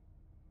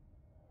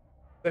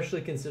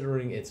 Especially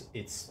considering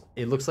it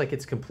looks like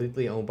it's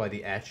completely owned by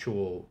the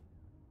actual,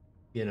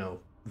 you know,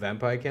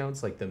 vampire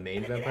counts, like the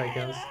main vampire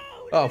counts.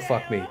 Oh,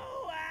 fuck me.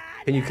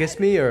 Can you kiss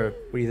me, or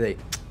what do you think?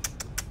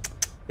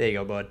 There you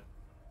go, bud.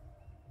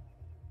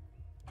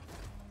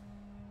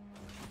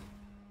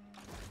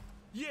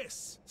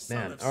 Yes,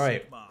 man,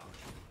 alright.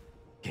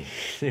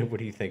 What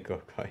do you think,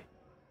 okay?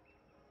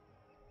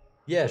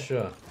 Yeah,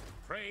 sure.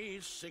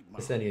 Praise Sigma.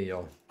 It's any of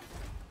y'all.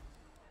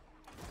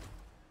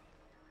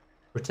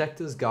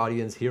 Protectors,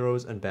 guardians,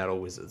 heroes, and battle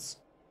wizards.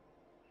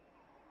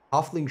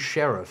 Halfling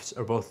sheriffs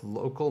are both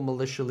local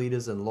militia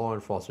leaders and law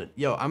enforcement.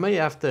 Yo, I might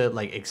have to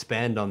like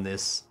expand on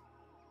this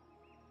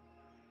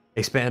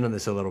a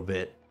little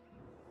bit,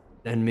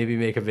 and maybe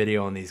make a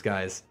video on these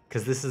guys,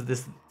 because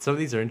some of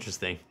these are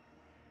interesting.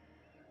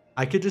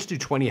 I could just do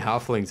 20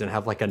 halflings and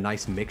have like a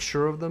nice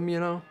mixture of them, you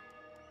know,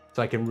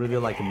 so I can really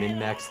like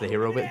min-max the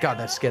hero bit. God,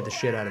 that scared the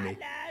shit out of me.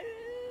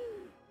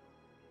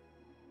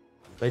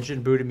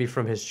 Legend booted me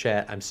from his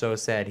chat. I'm so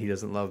sad he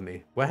doesn't love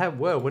me.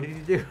 Whoa, what did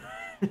you do?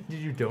 Did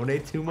you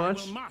donate too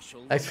much?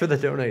 Thanks for the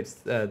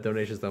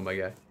donations though, my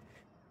guy.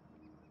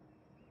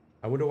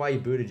 I wonder why he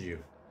booted you.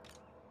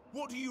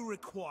 What do you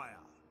require?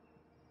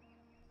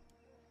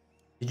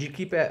 Did you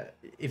keep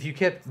if you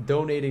kept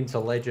donating to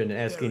Legend and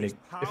asking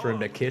for him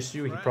to kiss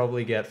you, he'd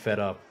probably get fed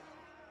up.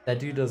 That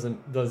dude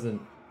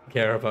doesn't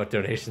care about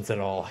donations at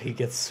all. He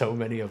gets so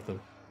many of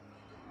them.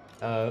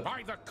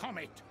 By the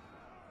comet.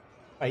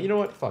 Alright, you know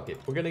what? Fuck it.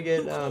 We're gonna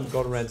get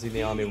Gordon Ramsay in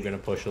the army. We're gonna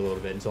push a little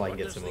bit until I can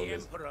get some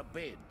ogres.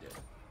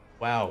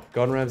 Wow,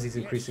 Gordon Ramsay's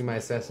increasing my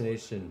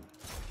assassination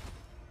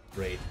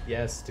rate.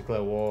 Yes,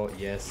 declare war.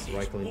 Yes,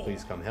 Reichland,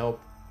 please come help.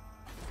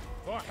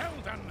 For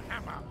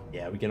Heldenhammer.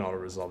 Yeah, we can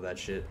auto-resolve that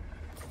shit.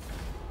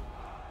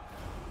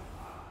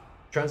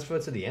 Transfer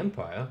to the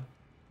Empire?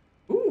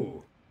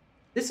 Ooh,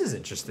 this is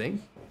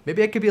interesting.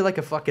 Maybe I could be like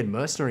a fucking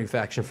mercenary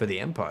faction for the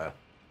Empire.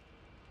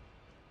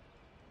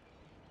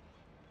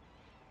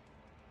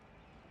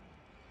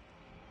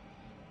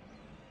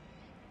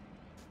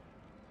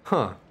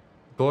 Huh.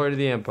 Glory to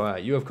the Empire.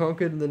 You have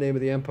conquered in the name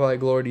of the Empire.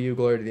 Glory to you,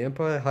 glory to the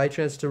Empire. High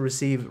chance to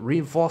receive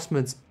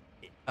reinforcements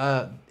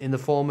in the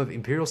form of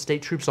Imperial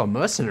state troops or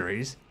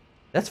mercenaries.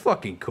 That's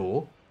fucking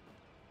cool.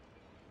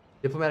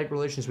 Diplomatic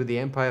relations with the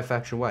Empire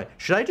faction wide.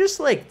 Should I just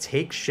like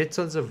take shit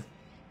tons of...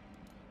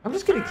 I'm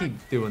just gonna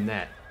keep doing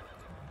that.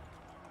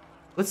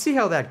 Let's see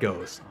how that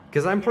goes.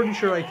 Because I'm pretty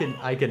sure I can...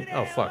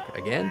 Oh, fuck.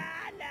 Again?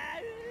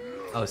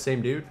 Oh,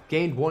 same dude.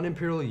 Gained 1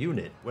 Imperial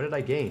unit. What did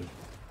I gain?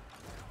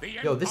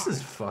 Yo, this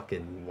is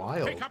fucking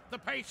wild. Pick up the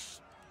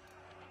pace.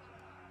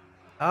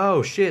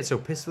 Oh, shit. So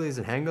pistols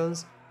and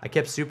handguns? I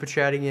kept super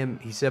chatting him.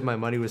 He said my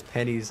money was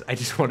pennies. I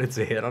just wanted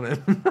to hit on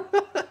him.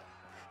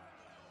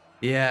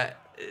 Yeah.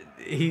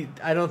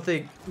 I don't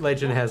think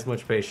Legend has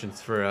much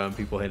patience for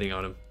people hitting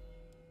on him.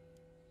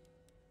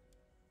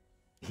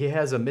 He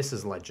has a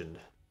Mrs. Legend.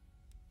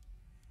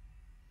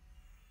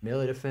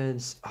 Melee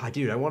defense. Ah,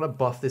 dude, I want to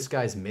buff this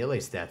guy's melee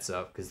stats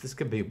up, because this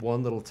could be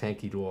one little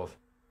tanky dwarf.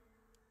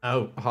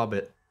 Oh,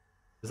 Hobbit.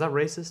 Is that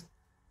racist?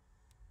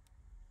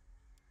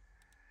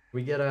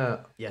 We get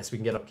a... Yes, we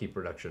can get upkeep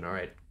reduction.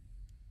 Alright.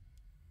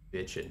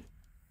 Bitchin'.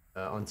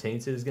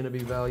 Untainted is going to be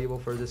valuable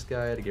for this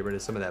guy to get rid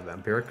of some of that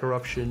vampiric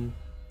corruption.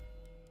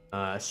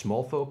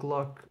 Small folk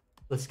luck.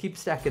 Let's keep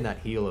stacking that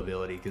heal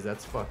ability, because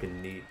that's fucking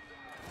neat.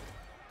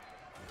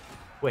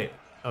 Wait.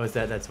 Oh, is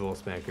that's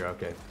Volspanker.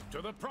 Okay.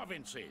 To the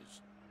provinces.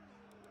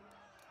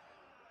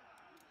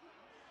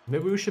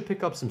 Maybe we should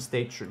pick up some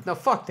state troops. No,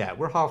 fuck that.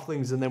 We're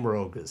Halflings and then we're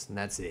Ogres, and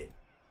that's it.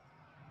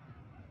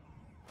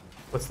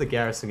 What's the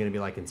garrison going to be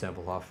like in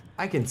Templehof?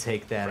 I can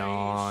take that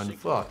on.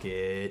 Fuck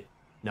it.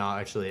 No,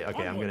 actually,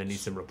 okay, I'm going to need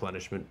some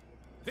replenishment.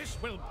 This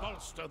will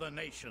bolster the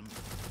nation.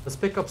 Let's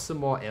pick up some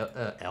more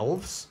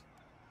elves.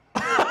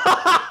 What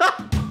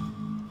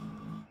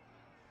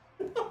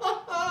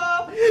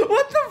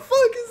the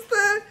fuck is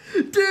that?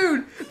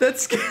 Dude, that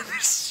scared the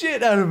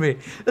shit out of me.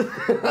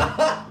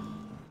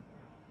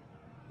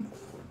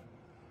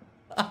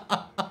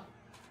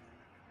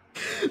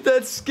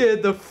 That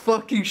scared the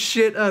fucking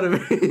shit out of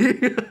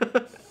me.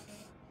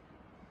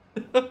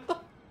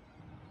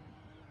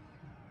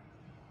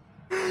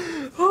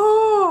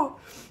 Oh,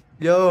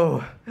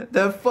 yo,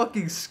 that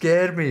fucking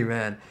scared me,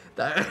 man.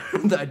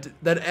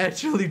 That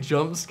actually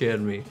jump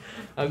scared me.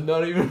 I'm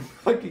not even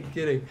fucking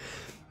kidding.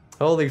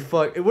 Holy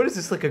fuck. What is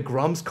this, like a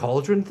Grum's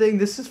Cauldron thing?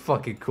 This is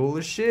fucking cool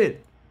as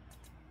shit.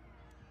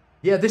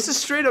 Yeah, this is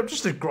straight up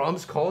just a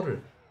Grum's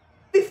Cauldron.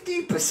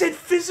 15%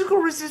 physical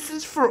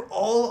resistance for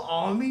all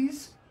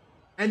armies?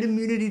 And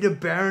immunity to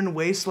barren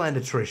wasteland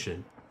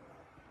attrition.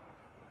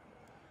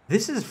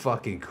 This is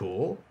fucking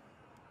cool.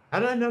 How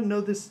did I not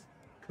know this?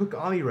 Cook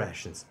army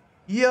rations.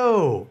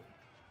 Yo!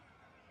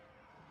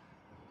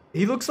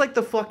 He looks like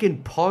the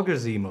fucking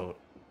Poggers emote.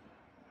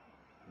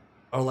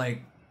 Or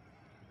like...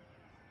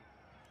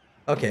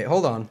 Okay,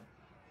 hold on.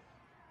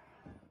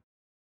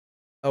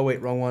 Oh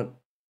wait, wrong one.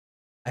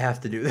 I have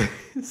to do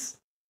this.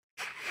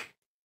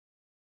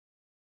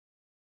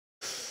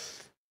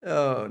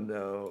 Oh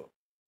no.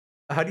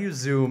 How do you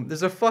zoom?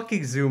 There's a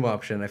fucking zoom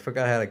option. I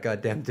forgot how to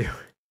goddamn do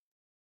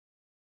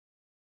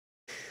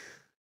it.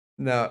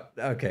 No,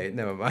 okay,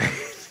 never mind.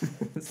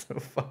 It's so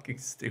fucking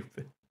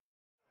stupid.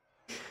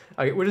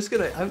 Okay, we're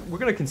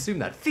gonna consume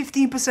that.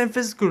 15%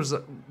 physical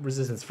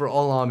resistance for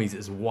all armies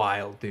is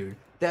wild, dude.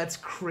 That's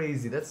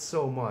crazy. That's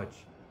so much.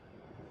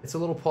 It's a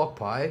little pork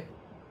pie.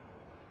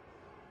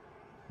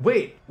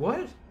 Wait,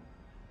 what?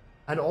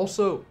 And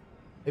also,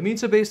 it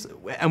means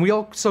and we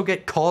also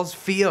get cause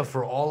fear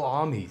for all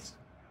armies.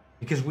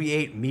 Because we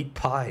ate meat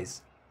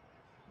pies.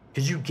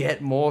 Could you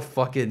get more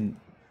fucking...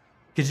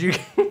 Could you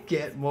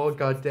get more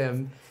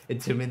goddamn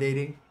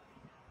intimidating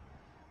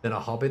than a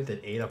hobbit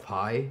that ate a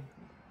pie?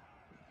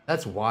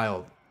 That's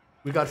wild.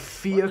 We got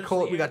fear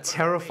cult. We got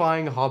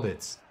terrifying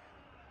hobbits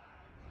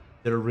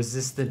that are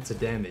resistant to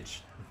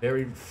damage.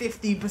 Very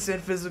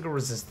 50% physical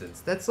resistance.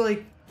 That's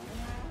like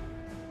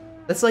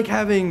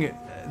having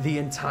the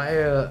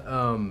entire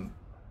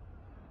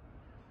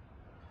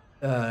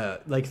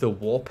like the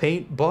war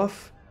paint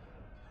buff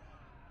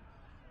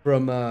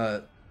from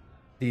the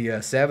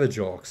Savage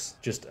Orcs.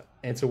 Just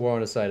enter war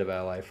on the side of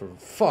ally for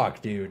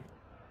fuck, dude.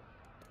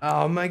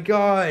 Oh my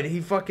god, he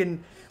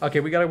fucking...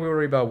 Okay, we gotta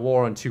worry about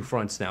war on 2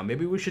 fronts now.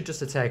 Maybe we should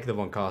just attack the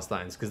Von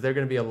Carsteins, because they're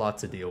gonna be a lot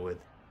to deal with.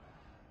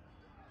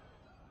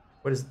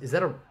 What is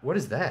that a... What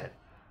is that?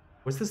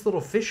 What's this little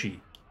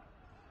fishy?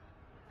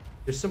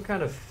 There's some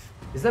kind of...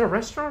 Is that a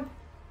restaurant?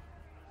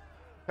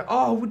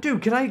 Oh,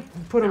 dude, can I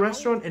put a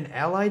restaurant in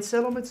allied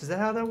settlements? Is that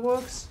how that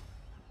works?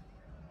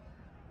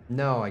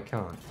 No, I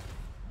can't.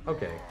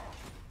 Okay.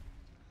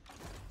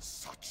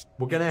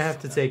 We're gonna have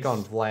to take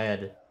on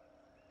Vlad.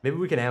 Maybe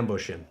we can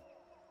ambush him.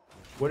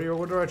 What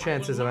are our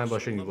chances of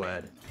ambushing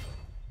Vlad?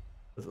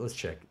 Let's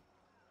check.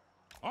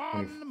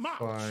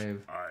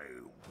 25. I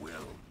will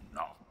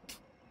not.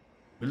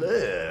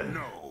 Bleh.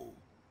 No.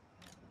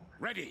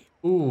 Ready.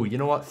 Ooh, you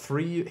know what?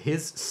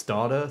 His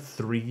starter,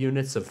 3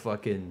 units of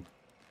fucking...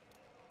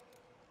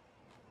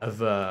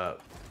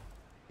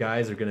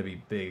 guys are gonna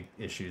be big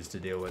issues to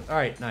deal with.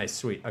 Alright, nice,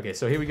 sweet. Okay,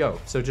 so here we go.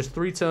 So just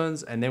 3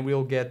 turns, and then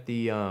we'll get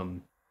the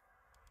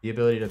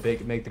ability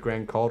to make the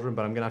Grand Cauldron,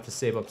 but I'm gonna have to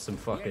save up some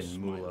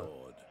fucking moolah.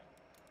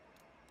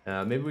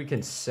 Maybe we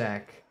can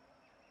sack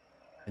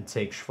and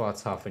take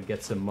Schwarzhof and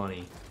get some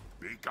money.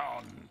 Be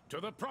gone to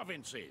the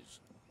provinces.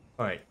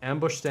 Alright,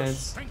 ambush stance.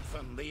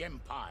 Strengthen the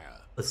empire.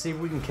 Let's see if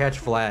we can catch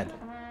Vlad.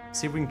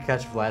 See if we can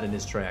catch Vlad in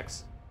his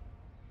tracks.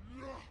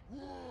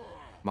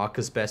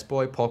 Marcus Best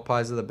Boy, pork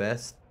pies are the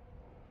best.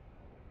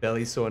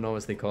 Belly so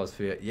enormous they cause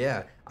fear.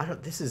 Yeah, I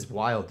don't. This is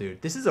wild,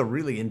 dude. This is a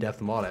really in-depth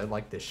mod. I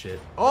like this shit.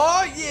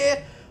 Oh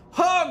yeah,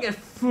 hug it.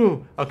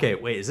 Okay,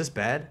 wait, is this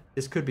bad?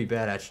 This could be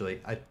bad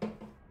actually.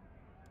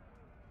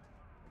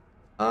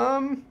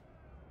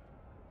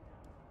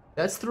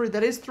 That's three.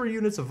 That is 3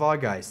 units of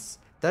Vargeists.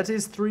 That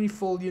is 3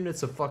 full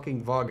units of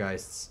fucking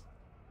Vargeists.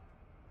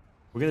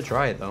 We're gonna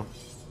try it though.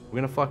 We're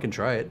gonna fucking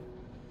try it.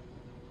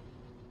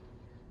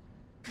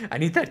 I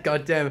need that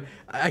goddamn.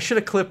 I should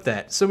have clipped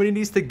that. Somebody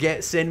needs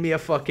to send me a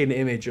fucking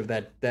image of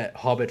that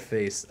Hobbit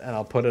face, and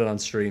I'll put it on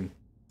stream.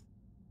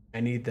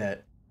 I need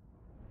that.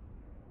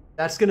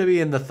 That's gonna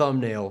be in the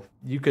thumbnail.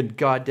 You can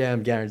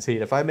goddamn guarantee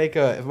it. If I make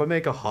a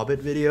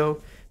Hobbit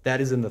video, that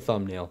is in the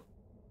thumbnail.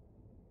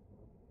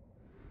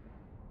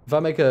 If I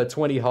make a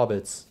 20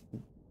 Halflings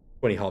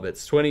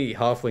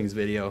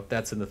video,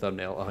 that's in the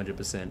thumbnail,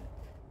 100%.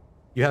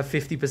 You have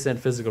 50%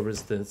 physical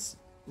resistance,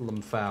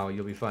 Limfow,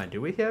 you'll be fine.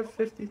 Do we have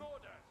 15%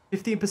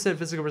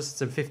 physical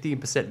resistance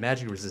and 15%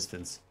 magic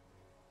resistance?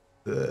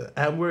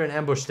 And we're in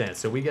ambush stance,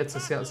 so we get to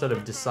sort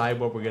of decide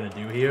what we're gonna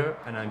do here,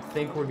 and I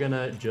think we're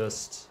gonna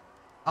just...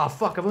 Oh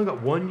fuck, I've only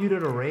got 1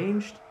 unit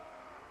arranged?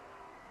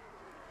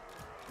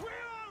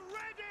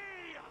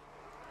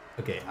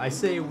 Okay, I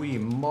say we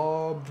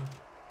mob...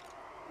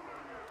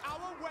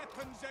 Our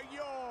weapons are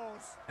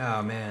yours.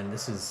 Oh man,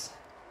 this is...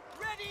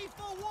 Ready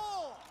for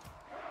war.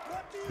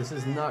 This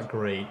is not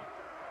great.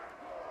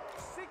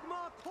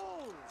 Sigmar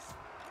calls.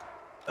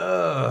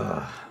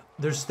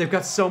 They've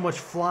got so much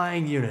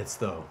flying units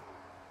though.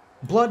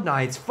 Blood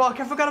Knights, fuck!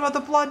 I forgot about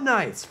the Blood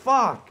Knights.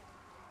 Fuck.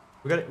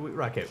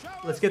 Okay,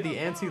 let's get the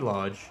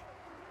anti-lodge.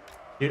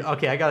 Dude,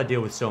 okay, I gotta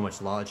deal with so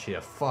much lodge here.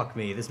 Fuck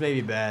me, this may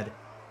be bad.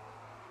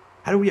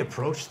 How do we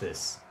approach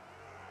this?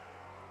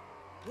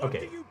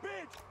 Okay.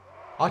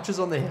 Archers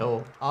on the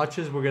hill.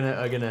 Archers are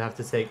gonna have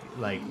to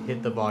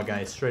hit the bar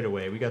guys straight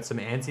away. We got some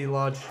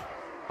anti-lodge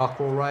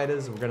Huckle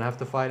Riders we're gonna have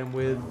to fight them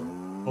with.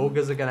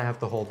 Ogres are gonna have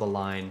to hold the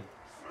line.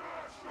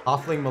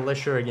 Halfling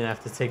Militia are gonna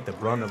have to take the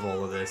brunt of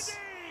all of this.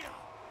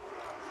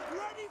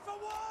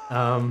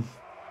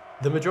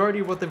 The majority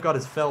of what they've got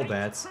is fell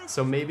bats,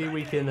 so maybe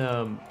we can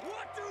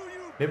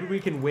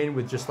win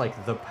with just like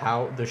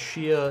the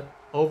sheer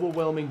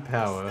overwhelming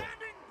power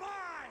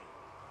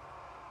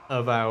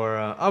of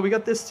our oh, we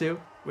got this too.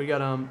 We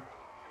got a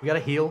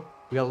heal.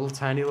 We got a little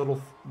tiny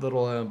little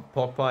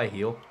pork pie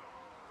heal.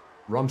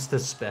 Rumster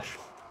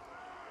special.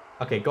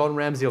 Okay, Gordon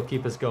Ramsay will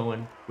keep us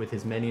going with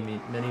his many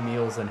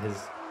meals and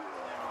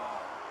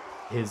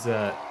his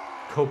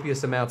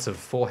copious amounts of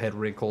forehead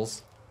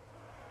wrinkles.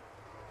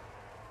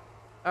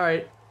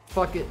 Alright,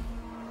 fuck it.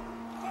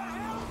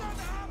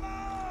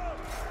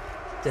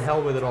 To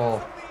hell with it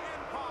all.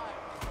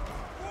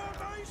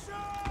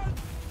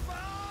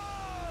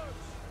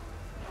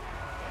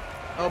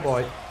 Oh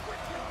boy.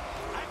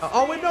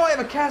 Oh wait, no, I have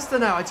a caster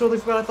now. I totally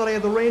forgot. I thought I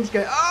had the range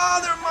guy. Oh,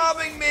 they're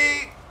mobbing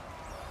me.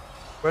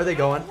 Where are they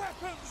going?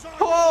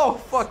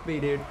 Oh, fuck me,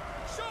 dude.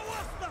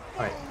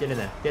 Alright, get in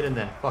there. Get in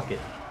there. Fuck it.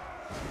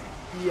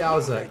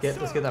 Yowza.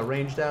 Let's get that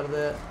ranged out of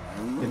there.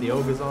 Get the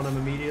ogres on him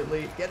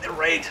immediately. Get the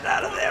ranged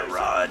out of there.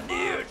 Run,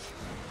 dude.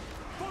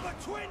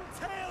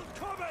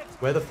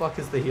 Where the fuck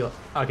is the heal?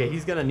 Okay,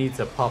 he's gonna need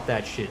to pop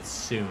that shit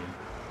soon.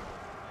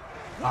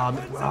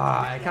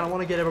 I kind of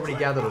want to get everybody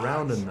gathered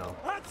around him, though.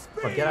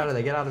 But get out of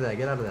there, get out of there,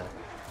 get out of there.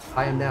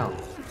 Tie him down.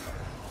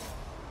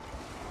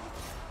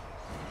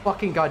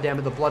 Fucking goddamn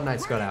it, the Blood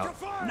Knights got out.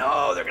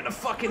 No, they're gonna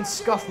fucking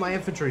scuff my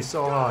infantry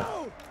so hard.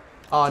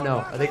 Oh no,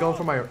 are they going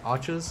for my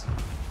archers?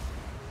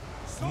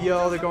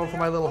 Yo, they're going for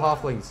my little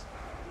halflings.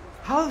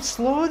 How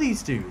slow are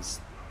these dudes?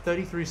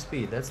 33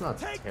 speed, that's not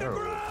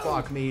terrible.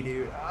 Fuck me,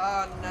 dude.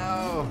 Oh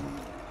no.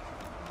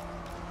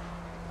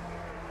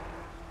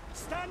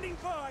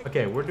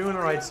 Okay, we're doing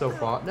alright so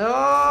far.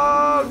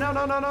 No! No,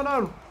 no, no, no,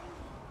 no!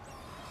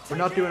 We're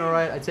not doing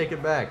alright. I take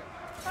it back.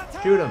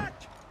 Shoot him.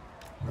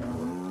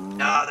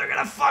 No, they're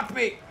gonna fuck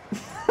me!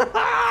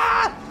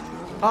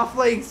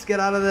 Halflings, get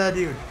out of there,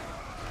 dude.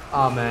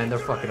 Oh man, they're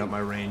fucking up my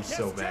range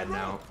so bad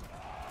now.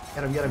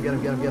 Get him, get him, get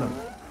him, get him, get him.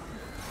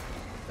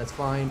 That's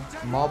fine.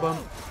 Mob him.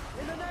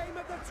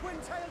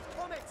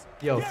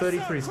 Yo,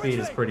 33 speed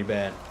is pretty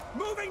bad.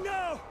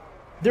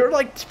 They're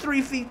like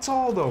 3 feet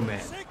tall though,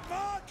 man.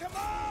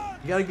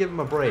 You gotta give him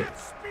a break.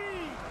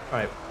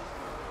 Alright.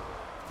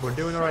 We're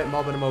doing alright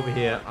mobbing him over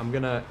here. I'm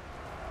gonna...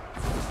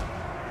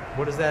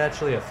 What does that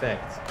actually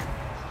affect?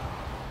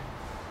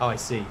 Oh, I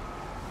see.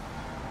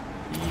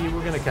 Yeah,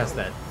 we're gonna cast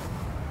that.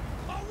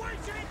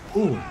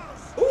 Ooh.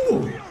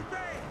 Ooh!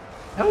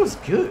 That was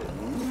good.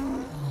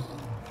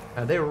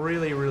 They're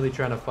really, really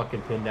trying to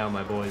fucking pin down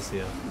my boys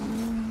here.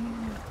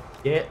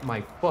 Get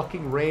my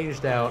fucking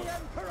ranged out.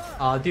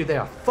 Dude, they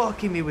are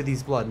fucking me with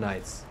these Blood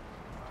Knights.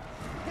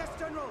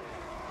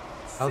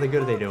 How good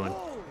are they doing?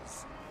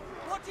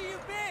 What do you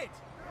bid?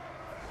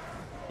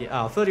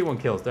 Yeah, 31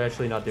 kills. They're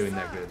actually not doing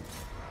that good.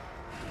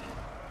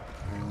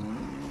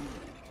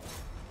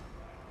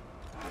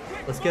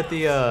 Let's get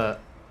the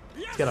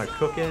let's get our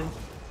cook in.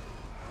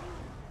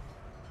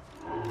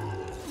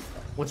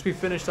 Once we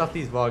finished off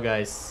these Var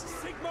guys,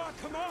 Sigmar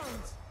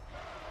commands.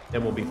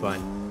 then we'll be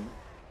fine.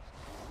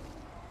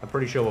 I'm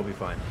pretty sure we'll be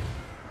fine.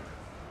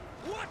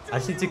 What do I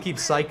just need to keep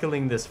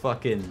cycling this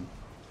fucking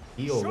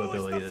heal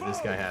ability that this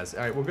guy has.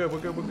 Alright, we're good, we're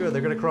good, we're good.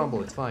 They're gonna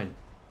crumble, it's fine.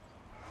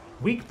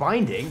 Weak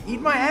binding?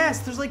 Eat my ass!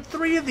 There's like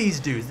 3 of these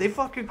dudes. They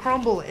fucking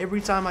crumble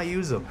every time I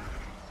use them.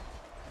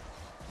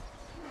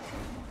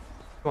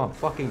 Come on,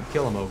 fucking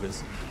kill them,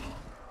 Ogres.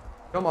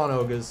 Come on,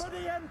 Ogres. for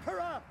the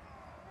Emperor?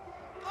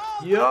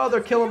 Yo,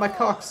 they're killing my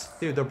cocks.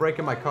 Dude, they're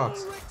breaking my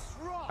cocks.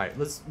 Alright,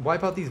 let's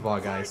wipe out these Var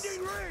guys.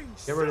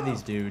 Get rid of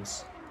these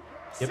dudes.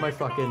 Get my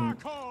fucking...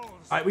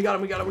 Alright, we got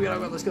him, we got him, we got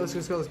him. Let's go, let's go,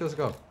 let's go, let's go, let's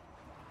go.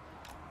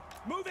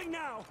 Moving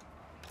now.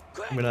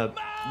 I'm gonna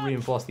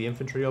reinforce the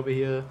infantry over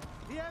here.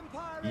 The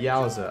Empire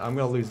Yowza, I'm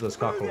gonna lose those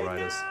cockle Moving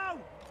riders. now.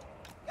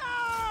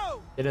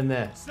 Go! Get in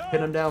there.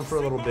 Pin them down for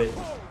a little Sigmar bit.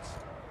 calls.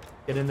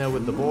 Get in there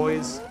with the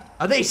boys.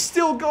 Are they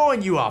still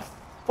going? You are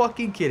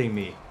fucking kidding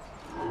me.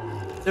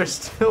 They're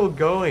still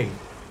going.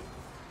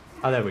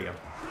 Oh, there we go.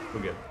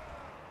 We're good.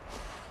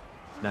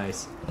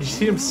 Nice. Did you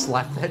see him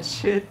slap that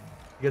shit?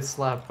 He gets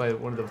slapped by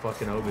one of the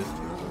fucking ogres.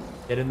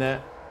 Get in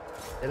there.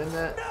 Get in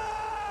there.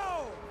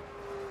 No!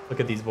 Look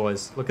at these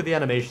boys. Look at the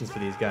animations for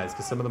these guys,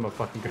 because some of them are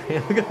fucking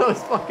great. Look at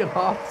those fucking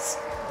hops.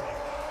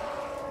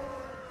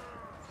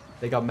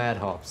 They got mad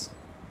hops.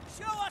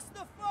 Show us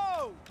the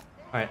foe.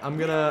 Alright, I'm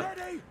gonna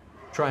Ready?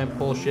 try and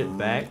pull shit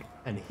back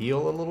and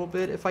heal a little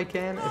bit if I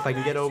can. If I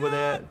can get over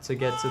there to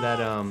get to that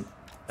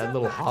that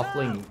little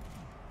halfling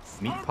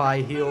meat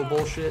pie heal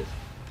bullshit.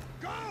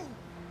 Go!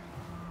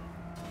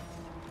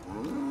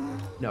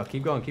 No,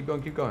 keep going, keep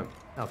going, keep going.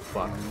 Oh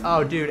fuck.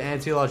 Oh dude,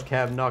 anti-large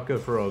cav not good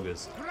for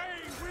ogres.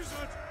 Brave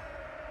wizard.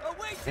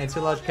 Awaiting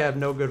Anti-large orders. cav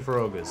no good for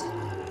ogres.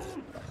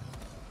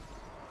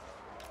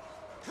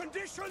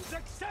 Conditions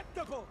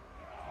acceptable.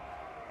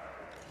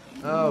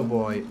 Oh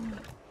boy.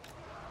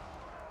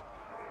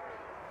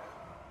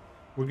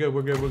 We're good,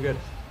 we're good, we're good.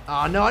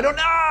 Oh no, I don't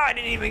know! I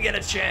didn't even get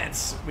a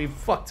chance! We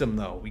fucked him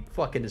though. We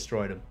fucking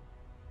destroyed him.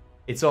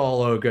 It's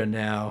all ogre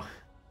now.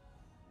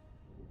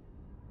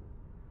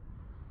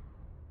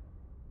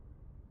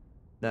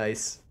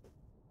 Nice.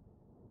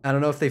 I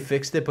don't know if they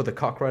fixed it, but the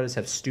cockriders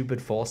have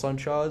stupid force on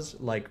charge,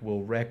 like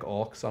will wreck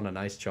orcs on a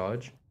nice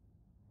charge.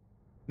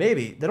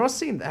 Maybe. They don't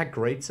seem that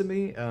great to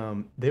me.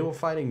 They were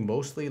fighting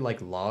mostly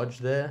like large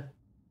there,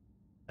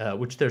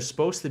 which they're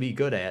supposed to be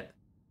good at.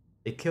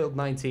 They killed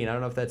 19. I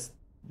don't know if that's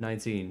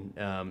 19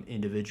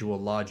 individual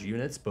large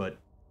units, but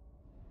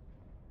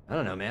I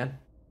don't know, man.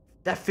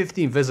 That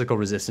 15 physical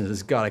resistance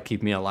has got to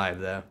keep me alive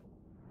there.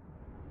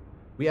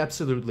 We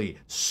absolutely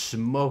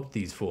smoked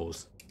these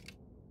fools.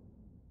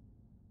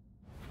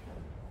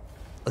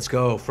 Let's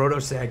go,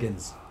 Frodo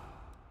Saggins.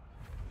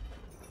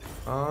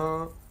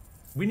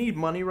 We need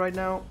money right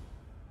now,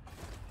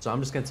 so I'm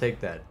just gonna take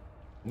that.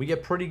 We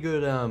get pretty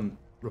good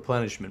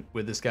replenishment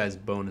with this guy's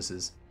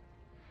bonuses.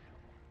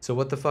 So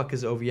what the fuck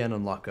is OVN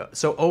unlock up?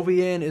 So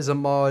OVN is a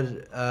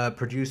mod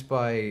produced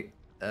by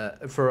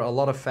for a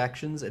lot of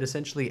factions. It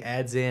essentially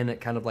adds in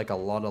kind of like a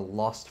lot of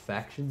lost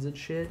factions and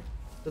shit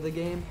to the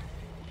game.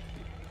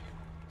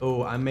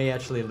 Oh, I may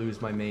actually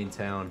lose my main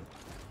town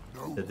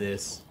to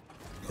this.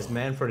 Because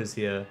Manfred is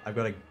here. I've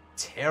got a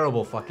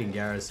terrible fucking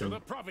garrison.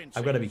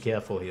 I've got to be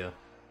careful here.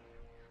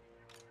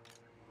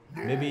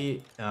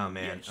 Maybe... Oh,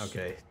 man.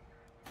 Okay.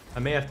 I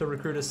may have to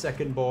recruit a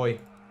second boy.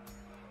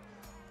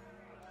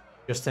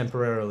 Just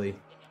temporarily.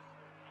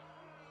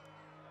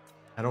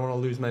 I don't want to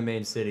lose my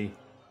main city.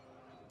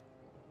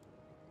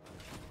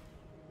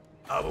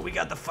 Oh, but we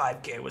got the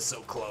 5k. We're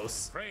so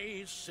close.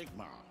 Praise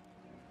Sigmar.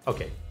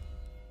 Okay.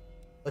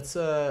 Let's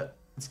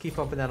keep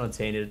pumping that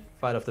Untainted.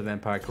 Fight off the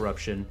Vampire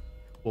Corruption.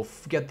 We'll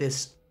get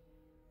this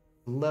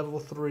level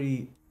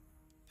 3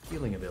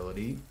 healing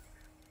ability.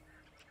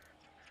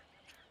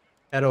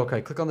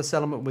 Okay, click on the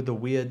settlement with the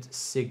weird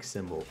sig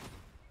symbol.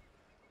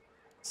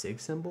 Sig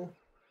symbol?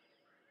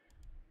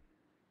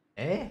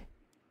 Eh?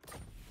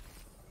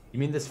 You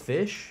mean this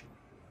fish?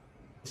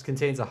 This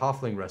contains a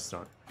halfling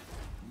restaurant.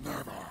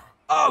 Never.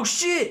 Oh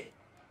shit!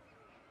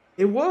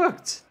 It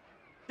worked!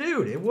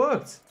 Dude, it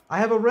worked! I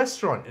have a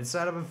restaurant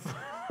inside of a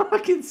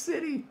fucking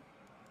city!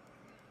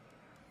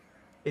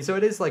 So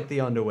it is like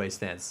the underway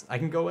stance. I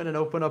can go in and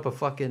open up a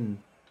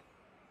fucking...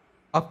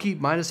 Upkeep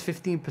minus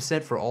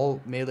 15% for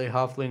all melee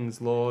halflings,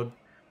 lord.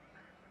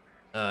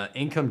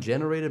 Income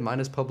generated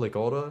minus public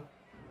order.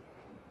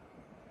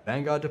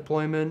 Vanguard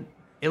deployment.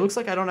 It looks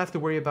like I don't have to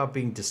worry about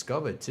being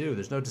discovered too.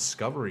 There's no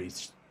discovery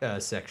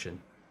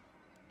section.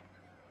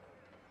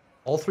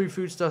 All 3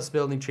 foodstuffs,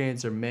 building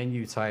chains, or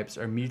menu types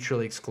are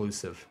mutually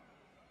exclusive.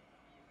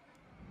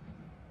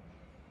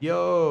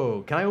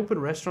 Yo, can I open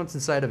restaurants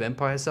inside of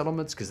Empire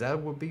settlements? Because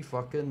that would be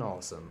fucking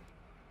awesome.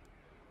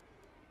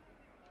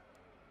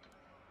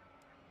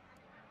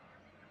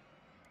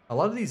 A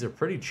lot of these are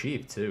pretty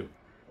cheap, too.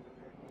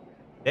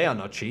 They are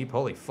not cheap.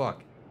 Holy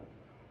fuck.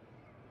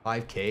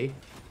 5k?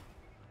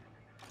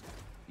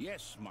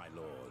 Yes, my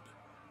lord.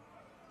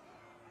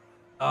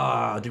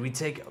 Ah, do we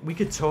take... We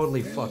could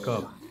totally fuck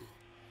up.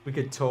 We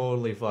could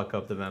totally fuck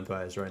up the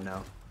vampires right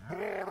now.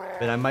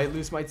 Then I might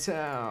lose my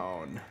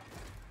town.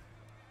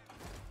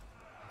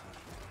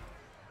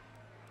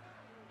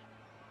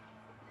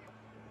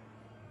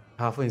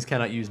 Halflings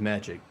cannot use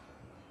magic.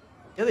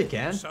 Yeah, they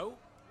can. So?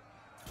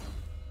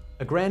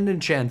 A grand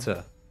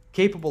enchanter,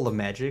 capable of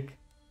magic,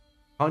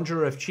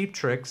 conjurer of cheap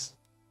tricks,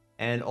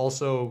 and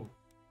also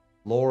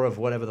lore of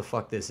whatever the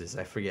fuck this is.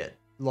 I forget.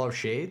 Lore of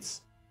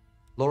Shades?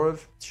 Lore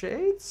of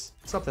Shades?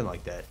 Something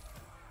like that.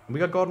 And we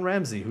got Gordon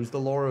Ramsay, who's the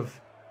lore of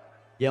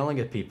yelling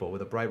at people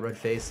with a bright red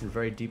face and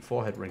very deep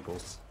forehead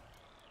wrinkles.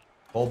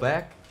 Fall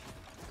back.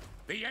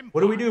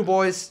 What do we do,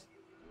 boys?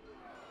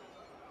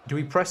 Do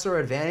we press our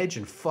advantage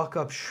and fuck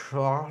up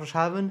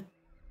Haven?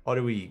 Or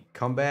do we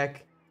come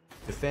back,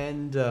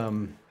 defend,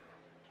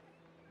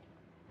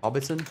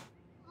 Hobbiton?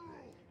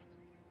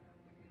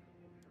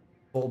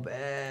 Fall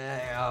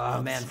back.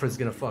 Oh, Manfred's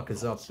gonna fuck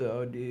us up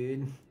though,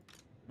 dude.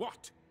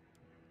 What?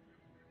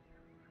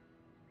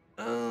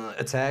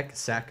 Attack,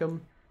 sack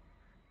him.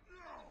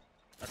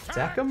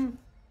 Attack him?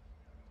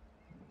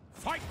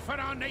 Fight for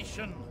our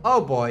nation.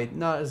 Oh boy,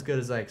 not as good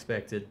as I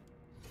expected.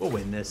 We'll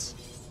win this.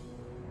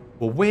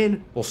 We'll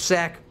win, we'll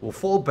sack, we'll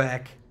fall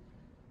back,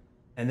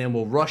 and then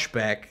we'll rush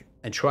back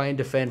and try and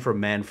defend from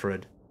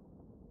Manfred.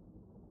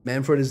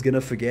 Manfred is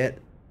gonna forget.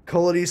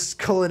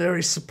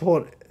 Culinary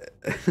support.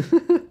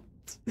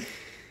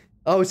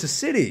 Oh, it's a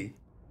city.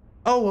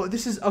 Oh, well,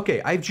 this is...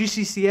 Okay, I have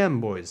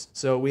GCCM, boys.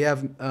 So we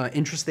have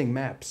interesting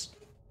maps.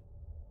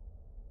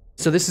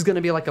 So this is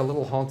gonna be like a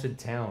little haunted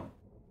town.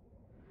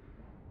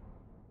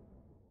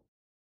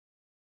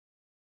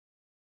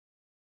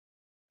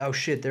 Oh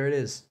shit, there it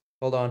is.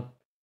 Hold on.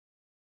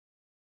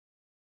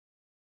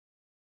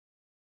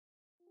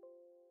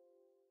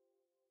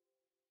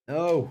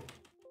 No.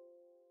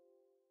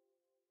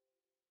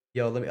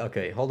 Yo, let me...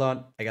 Okay, hold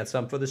on. I got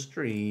something for the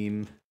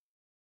stream.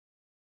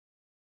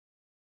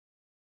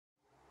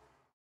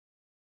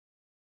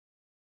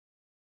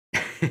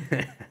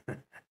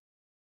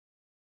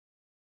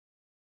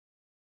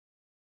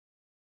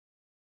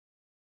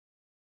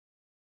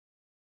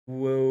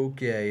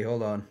 Okay,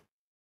 hold on.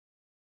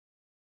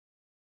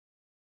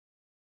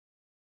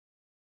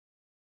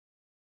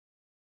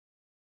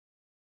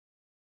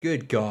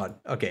 Good God.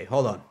 Okay,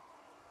 hold on.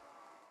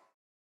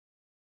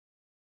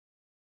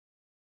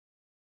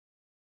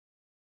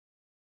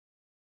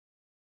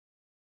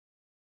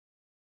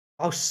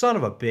 Oh, son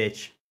of a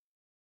bitch.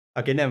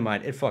 Okay, never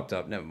mind. It fucked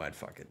up. Never mind.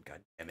 Fuck it. God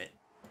damn it.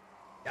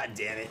 God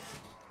damn it.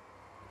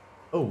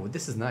 Oh,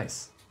 this is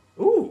nice.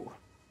 Ooh.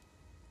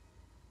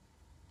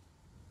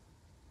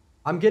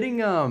 I'm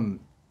getting,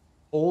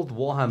 old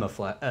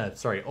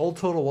Warhammer old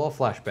Total War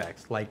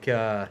flashbacks. Like,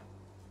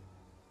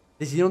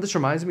 this, you know what this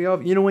reminds me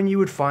of? You know when you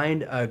would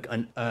find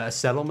a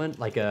settlement,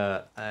 like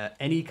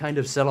any kind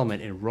of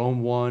settlement in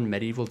Rome 1,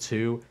 Medieval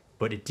 2,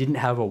 but it didn't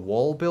have a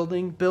wall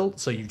building built,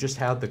 so you just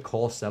had the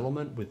core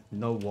settlement with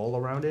no wall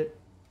around it.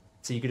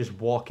 So you could just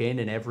walk in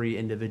every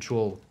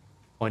individual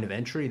point of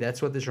entry.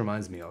 That's what this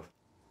reminds me of.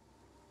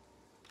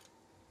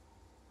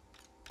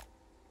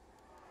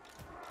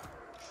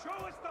 Show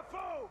us the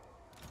foe!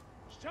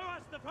 Show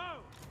us the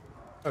foe!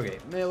 Okay,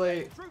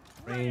 melee,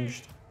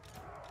 ranged,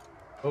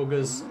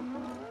 ogres,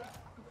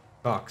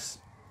 Cox.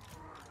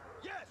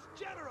 Yes,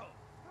 General!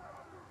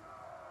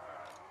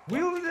 We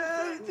don't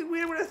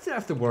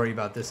have to worry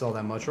about this all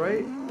that much,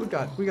 right? We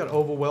got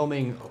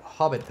overwhelming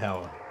hobbit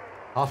power,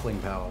 halfling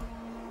power.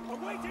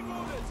 Awaiting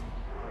orders!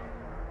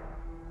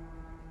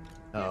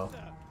 Oh,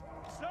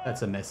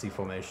 that's a messy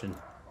formation.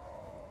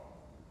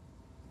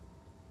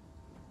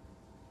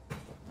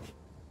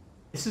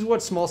 This is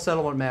what small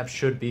settlement maps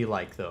should be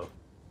like, though.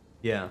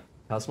 Yeah,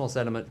 how small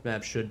settlement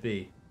maps should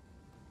be.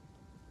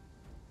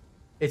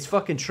 It's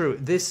fucking true.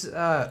 This,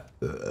 I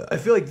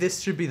feel like this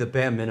should be the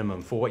bare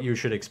minimum for what you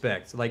should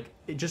expect. Like,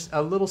 just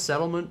a little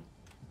settlement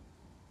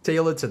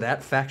tailored to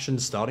that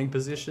faction's starting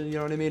position, you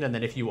know what I mean? And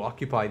then if you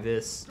occupy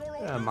this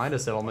minor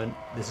settlement,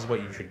 this is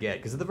what you should get.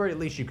 Because at the very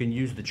least, you can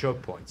use the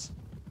choke points.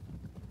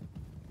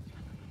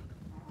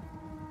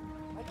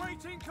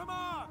 Awaiting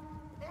command!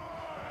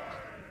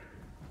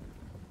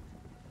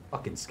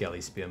 Fucking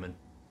Skelly Spearman.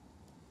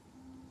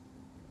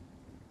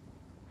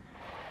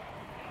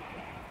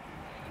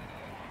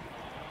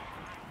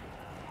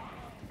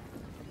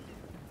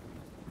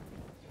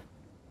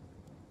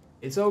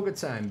 It's ogre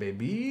time,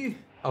 baby.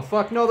 Oh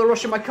fuck, no, they're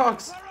rushing my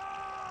cocks.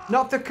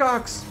 Not the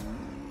cocks.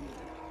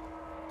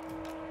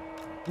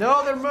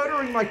 No, they're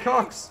murdering my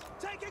cocks.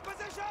 Taking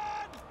position!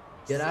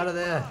 Get out of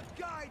there.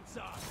 Guides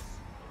us.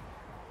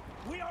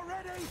 We are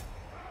ready.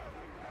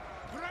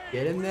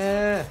 Get in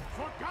there.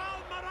 For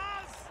Karl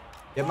Marx!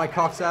 Get my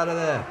cocks out of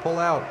there. Pull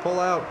out, pull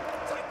out.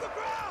 Take the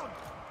ground!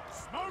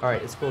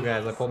 Alright, it's cool,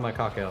 guys. I pulled my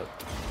cock out.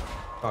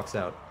 Cock's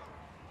out.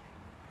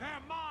 Their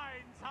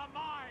minds are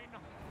mine.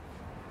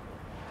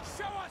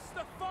 Show us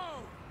the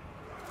foe.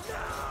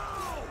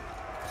 Now!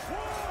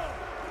 War!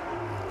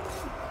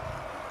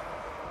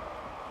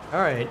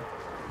 Alright.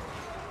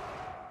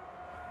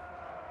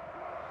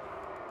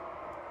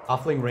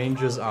 Halfling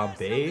Rangers are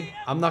Bay.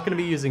 I'm not going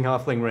to be using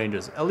Halfling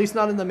Rangers. At least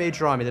not in the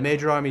Major Army. The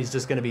Major Army is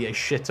just going to be a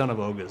shit ton of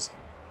ogres.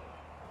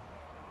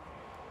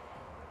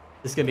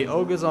 This is gonna be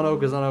ogres on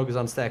ogres on ogres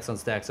on stacks on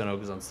stacks on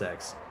ogres on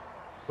stacks.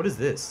 What is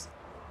this?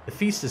 The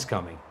feast is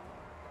coming.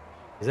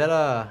 Is that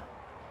a...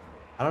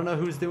 I don't know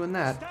who's doing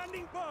that.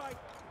 Standing by.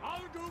 I'll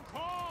do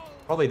call.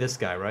 Probably this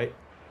guy, right?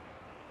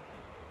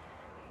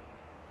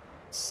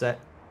 Set.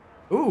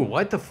 Ooh,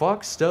 what the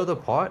fuck? Stir the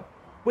pot?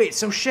 Wait,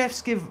 so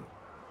chefs give...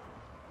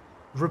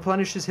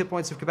 Replenishes hit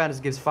points of commanders,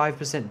 gives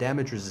 5%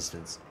 damage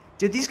resistance.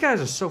 Dude, these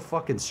guys are so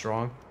fucking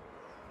strong.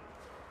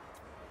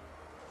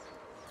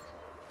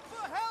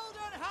 For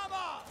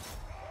Heldenhammer!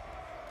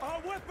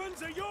 Our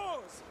weapons are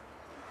yours!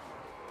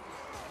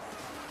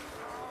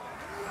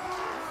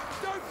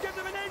 Don't give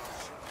them an inch!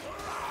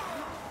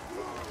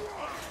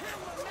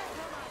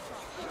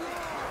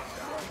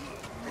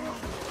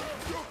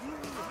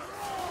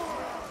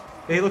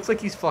 He looks like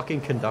he's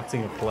fucking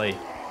conducting a play.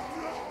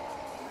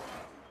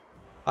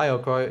 Hi,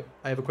 Okoi.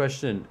 I have a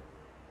question.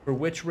 For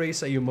which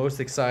race are you most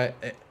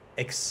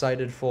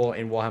excited for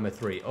in Warhammer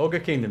 3? Ogre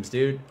Kingdoms,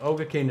 dude.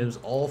 Ogre Kingdoms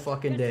all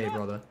fucking day,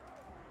 brother.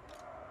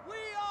 We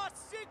are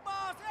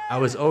Sigmar's I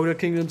was Ogre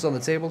Kingdoms on the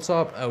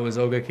tabletop. I was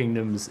Ogre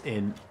Kingdoms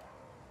in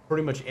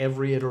pretty much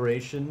every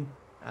iteration.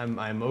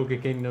 I'm Ogre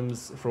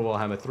Kingdoms for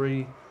Warhammer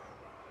 3.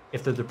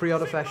 If they're the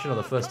pre-order faction or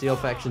the first deal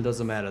faction,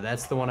 doesn't matter.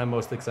 That's the one I'm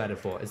most excited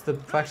for. It's the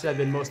faction I've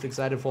been most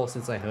excited for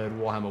since I heard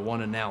Warhammer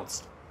 1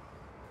 announced.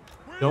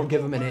 Don't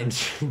give him an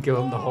inch. Give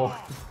him the whole...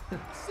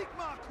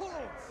 Sigmar calls!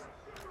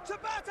 To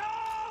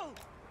battle!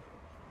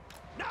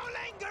 No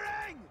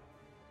lingering!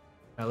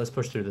 Alright, let's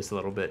push through this a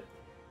little bit.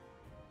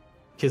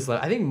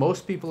 Kislev. I think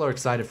most people are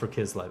excited for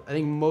Kislev. I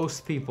think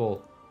most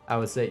people, I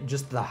would say,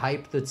 just the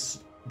hype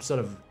that's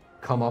sort of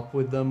come up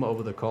with them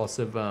over the course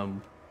of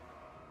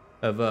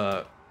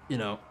you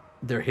know,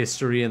 their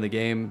history in the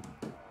game,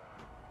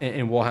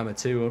 in Warhammer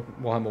 2,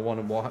 Warhammer 1,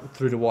 and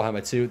through to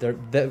Warhammer 2.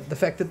 The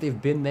fact that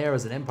they've been there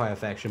as an Empire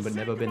faction but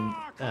never been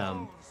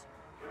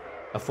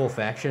a full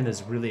faction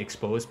has really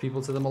exposed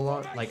people to them a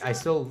lot. Like, I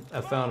still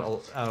have found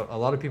a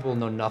lot of people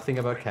know nothing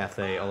about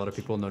Cathay. A lot of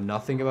people know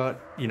nothing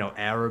about, you know,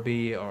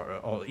 Araby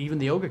or even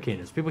the Ogre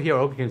Kingdoms. People hear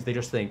Ogre Kingdoms, they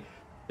just think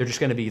they're just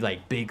going to be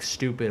like big,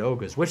 stupid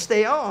ogres, which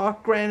they are.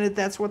 Granted,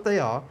 that's what they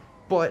are.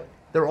 But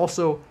they're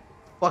also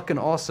fucking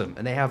awesome,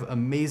 and they have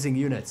amazing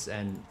units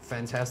and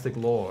fantastic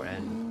lore,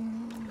 and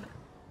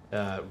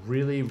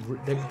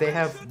they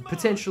have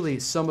potentially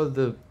some of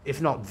the,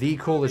 if not the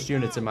coolest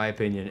units in my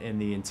opinion, in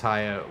the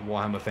entire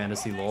Warhammer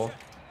Fantasy lore,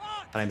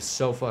 and I'm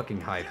so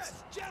fucking hyped.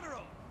 Yes,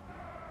 General!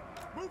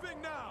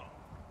 Moving now!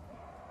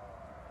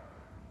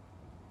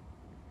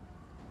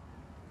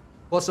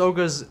 Plus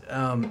ogres,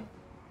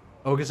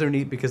 ogres are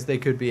neat because they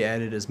could be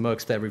added as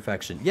mercs to every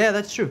faction. Yeah,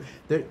 that's true.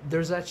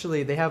 There's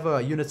actually, they have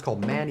units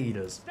called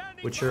man-eaters,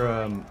 which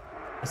are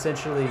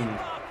essentially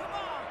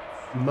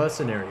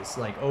mercenaries,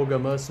 like ogre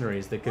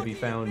mercenaries that could be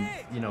found,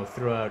 you know,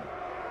 throughout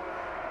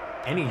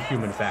any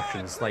human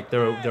factions. Like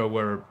there's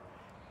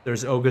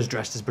ogres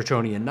dressed as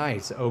Bretonian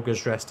knights,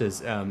 ogres dressed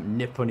as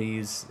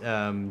Nipponese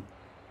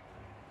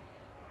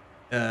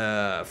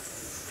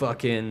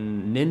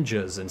fucking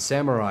ninjas and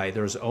samurai.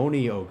 There's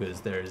Oni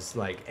ogres, there's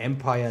like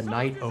Empire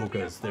knight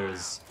ogres,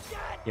 there's,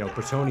 you know,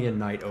 Bretonian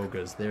knight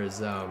ogres, there's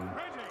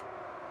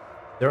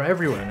they're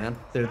everywhere, man.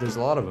 There's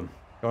a lot of them.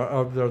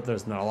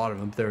 There's not a lot of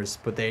them.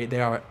 But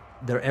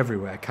they're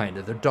everywhere, kind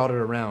of. They're dotted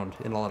around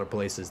in a lot of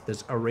places.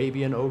 There's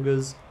Arabian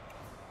ogres.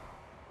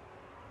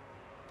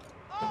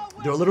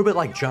 They're a little bit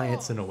like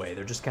giants in a way.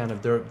 They're just kind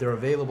of they're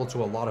available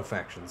to a lot of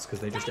factions because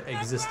they just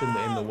exist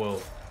in the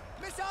world.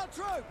 Missile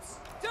troops!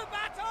 To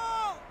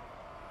battle!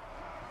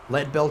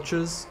 Lead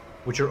belchers,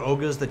 which are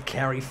ogres that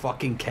carry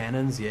fucking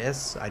cannons.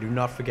 Yes, I do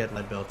not forget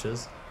lead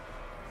belchers.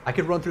 I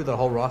could run through the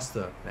whole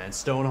roster, man.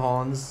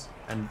 Stonehorns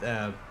and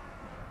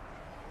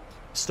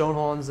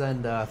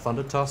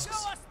Thunder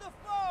Tusks.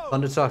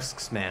 Thunder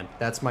Tusks, man,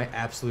 that's my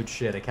absolute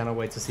shit. I cannot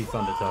wait to see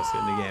Thunder Tusk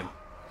in the game.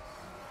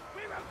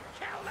 We will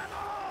kill them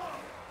all!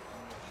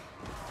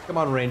 Come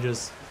on,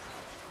 Rangers.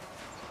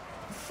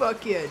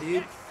 Fuck yeah,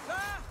 dude. Sir,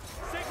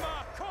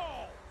 Sigmar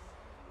call!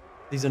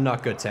 These are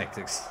not good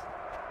tactics.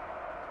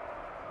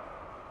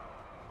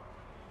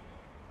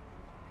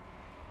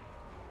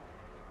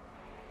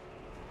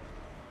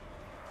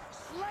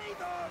 Slay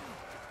them!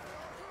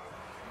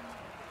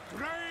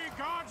 Grey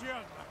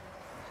Guardian!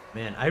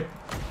 Man,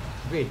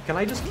 wait, can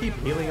I just keep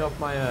healing up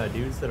my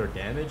dudes that are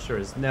damaged, or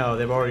is... No,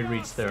 they've already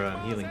reached their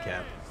healing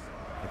cap,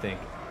 I think.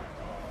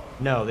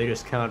 No, they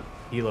just can't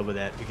heal over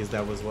that because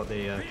that was what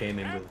they came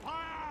in with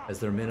as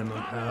their minimum.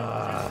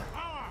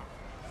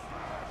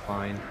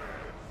 Fine.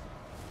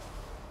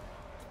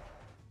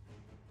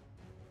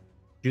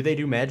 Do they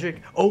do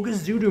magic?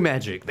 Ogres do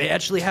magic. They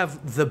actually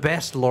have the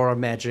best lore of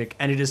magic,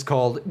 and it is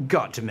called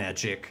gut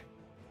magic.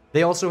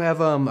 They also have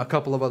a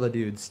couple of other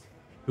dudes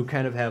who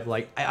kind of have,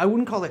 like, I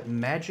wouldn't call it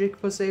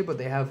magic per se, but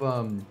they have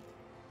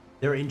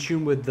they're in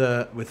tune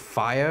with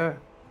fire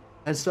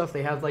and stuff.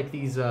 They have like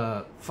these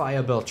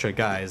fire belcher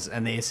guys,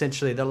 and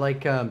they're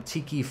like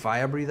tiki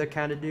fire breather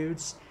kind of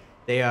dudes.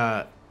 They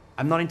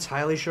I'm not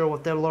entirely sure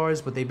what their lore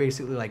is, but they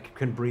basically like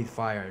can breathe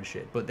fire and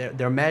shit. But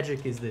their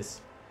magic is this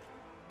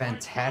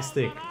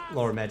fantastic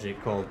lore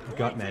magic called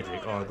gut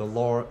magic, or the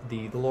lore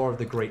of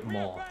the Great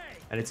Maw,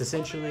 and it's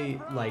essentially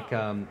like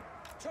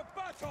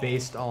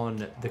based on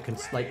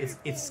the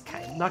it's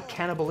not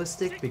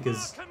cannibalistic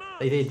because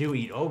they do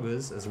eat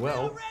ogres as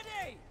well,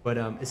 but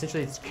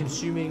essentially it's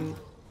consuming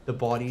the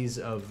bodies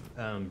of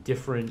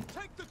different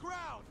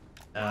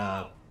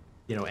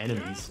you know,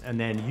 enemies, and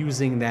then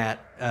using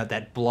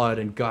that blood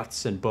and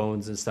guts and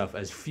bones and stuff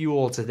as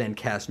fuel to then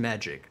cast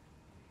magic.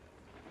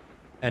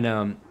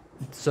 And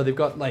so they've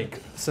got like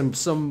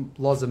some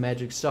laws of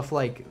magic stuff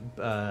like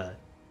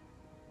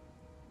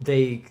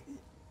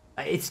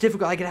it's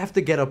difficult. I have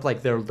to get up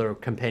like their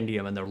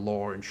compendium and their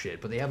lore and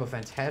shit, but they have a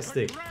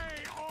fantastic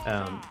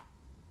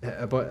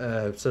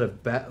sort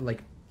of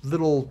like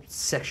little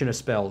section of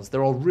spells.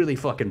 They're all really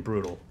fucking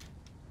brutal.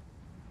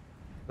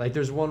 Like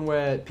there's one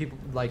where people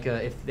like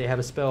if they have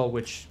a spell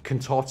which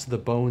contorts the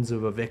bones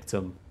of a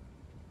victim,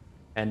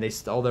 and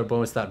all their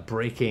bones start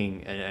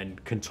breaking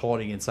and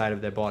contorting inside of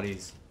their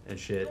bodies and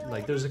shit.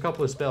 Like there's a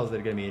couple of spells that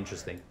are gonna be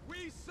interesting.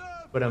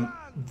 But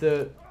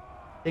the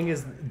thing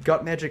is,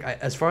 gut magic,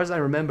 as far as I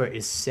remember,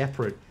 is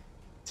separate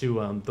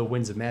to the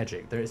winds of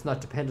magic. It's not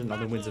dependent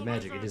on the winds of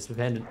magic. It is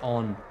dependent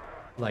on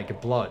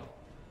like blood,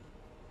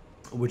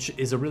 which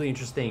is a really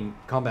interesting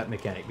combat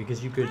mechanic,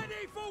 because you could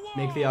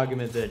make the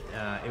argument that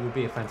it would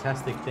be a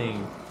fantastic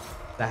thing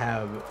to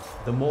have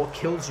the more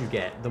kills you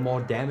get, the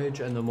more damage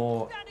and the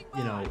more,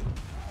 you know,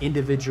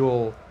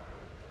 individual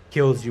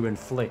kills you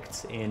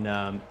inflict in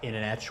an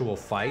actual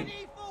fight,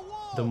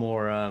 the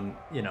more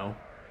you know,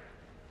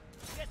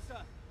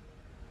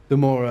 the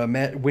more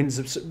winds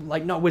of,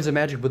 like, not winds of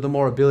magic, but the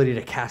more ability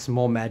to cast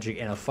more magic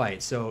in a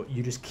fight. So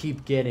you just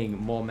keep getting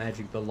more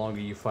magic the longer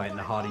you fight, and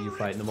the harder you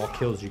fight, and the more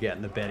kills you get,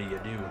 and the better you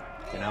do,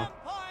 you know?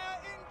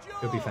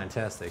 It would be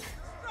fantastic.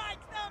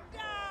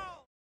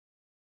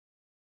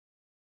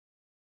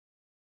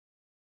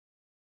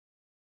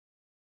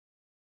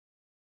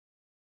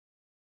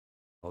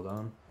 Hold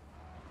on.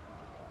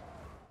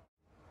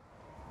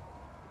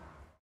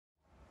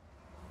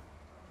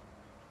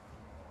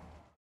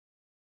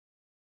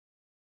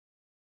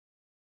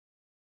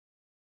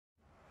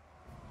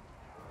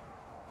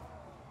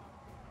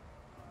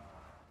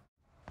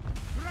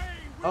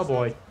 Oh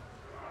boy.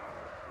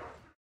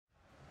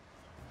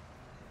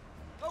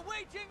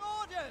 Awaiting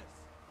orders.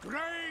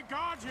 Grey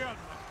Guardian.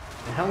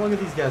 And how long are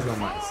these guys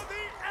gonna last? For the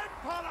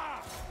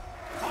Emperor.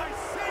 I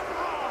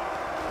signal.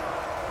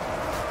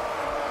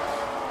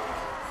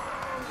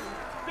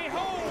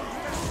 Behold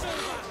the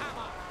silver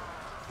hammer.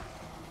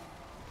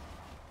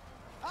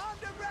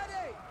 Armed and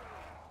ready.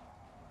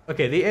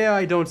 Okay, the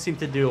AI don't seem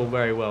to do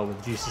very well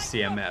with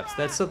GCCM maps.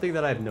 That's something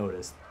that I've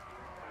noticed.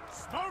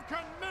 Smoke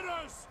and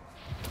mirrors.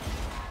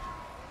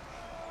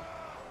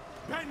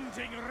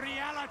 Bending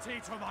reality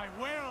to my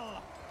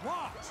will.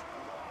 What?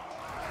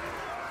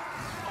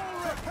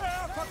 All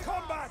prepare for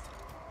combat.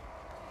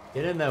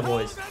 Get in there,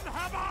 boys. Golden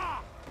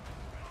hammer.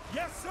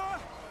 Yes, sir.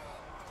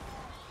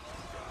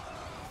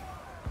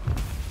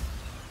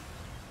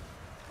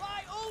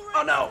 By Ulrich.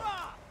 Oh no!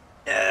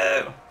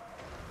 No!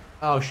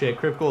 Oh shit,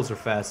 crit goals are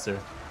faster.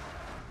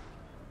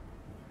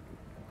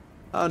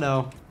 Oh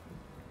no.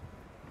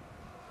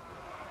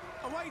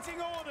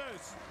 Awaiting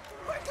orders.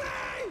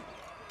 Quickly!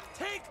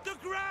 Take the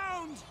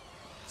ground!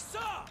 Sir!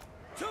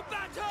 To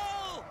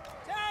battle!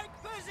 Take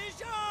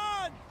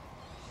position!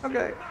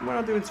 Okay, we're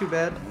not doing too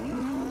bad.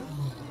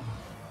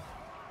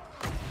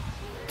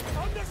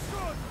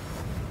 Understood!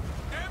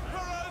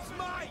 Emperor's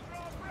might!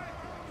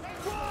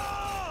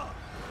 War!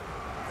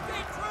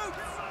 State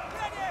troops,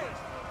 ready!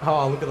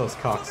 Oh, look at those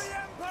To cocks. the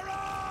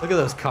Emperor! Look at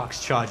those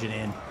cocks charging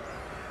in.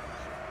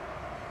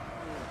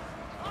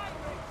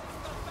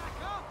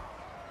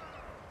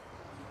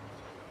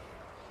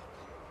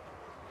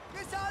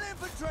 Missile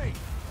infantry!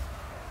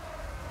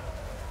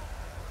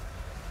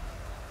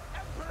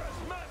 Emperor's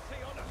mercy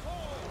on us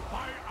all!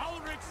 By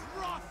Ulrich's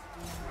wrath.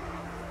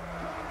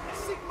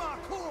 Sigma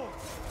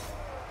course!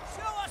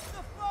 Show us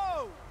the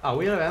foe! Oh,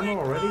 we have ammo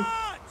already?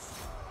 March!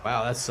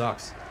 Wow, that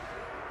sucks.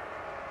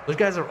 Those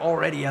guys are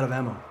already out of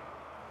ammo.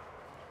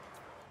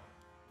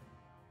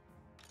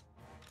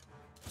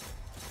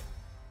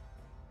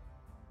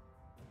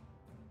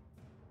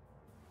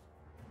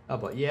 Oh,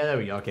 but yeah, there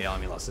we go. Okay,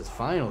 enemy losses.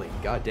 Finally.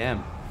 God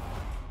damn.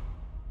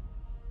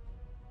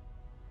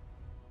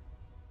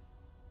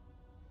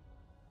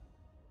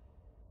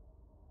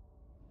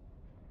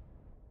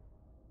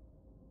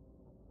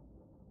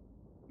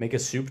 Make a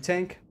soup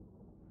tank?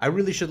 I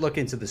really should look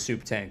into the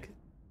soup tank.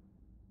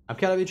 I'm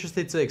kind of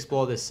interested to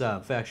explore this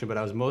faction, but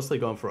I was mostly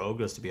going for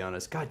ogres, to be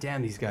honest. God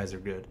damn, these guys are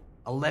good.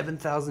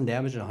 11,000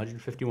 damage and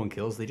 151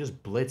 kills. They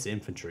just blitz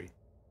infantry.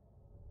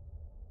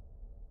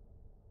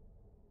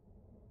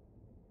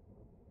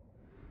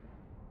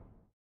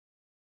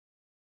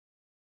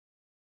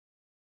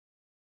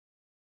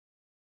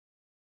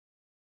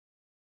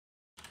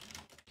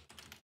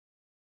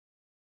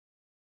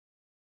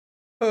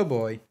 Oh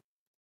boy.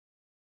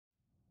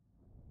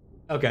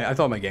 Okay, I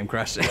thought my game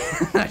crashed.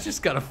 I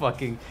just got a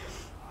fucking...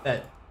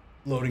 that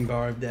loading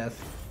bar of death.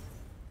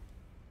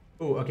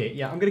 Oh, okay,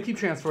 yeah, I'm gonna keep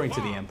transferring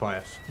to the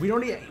Empire. We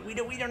don't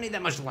need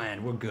that much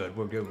land. We're good.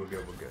 We're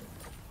good.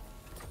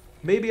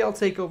 Maybe I'll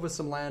take over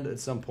some land at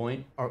some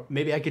point, or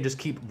maybe I could just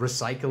keep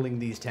recycling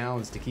these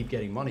towns to keep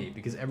getting money,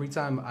 because every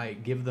time I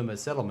give them a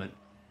settlement,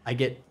 I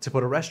get to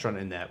put a restaurant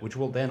in that, which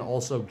will then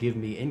also give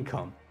me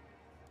income.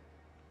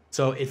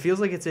 So it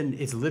feels like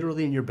it's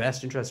literally in your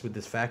best interest with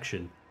this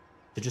faction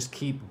to just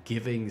keep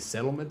giving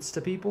settlements to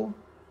people,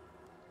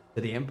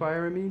 to the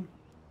Empire, I mean.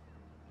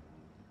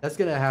 That's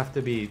gonna have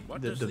to be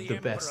the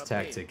best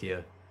tactic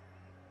here.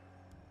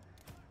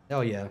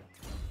 Hell yeah.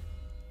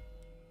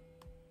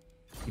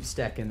 Keep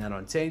stacking that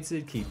on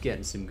Tainted, keep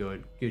getting some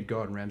good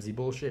Gordon Ramsay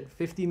bullshit.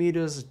 50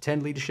 meters,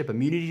 10 leadership,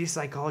 immunity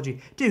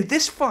psychology. Dude,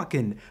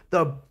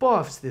 the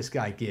buffs this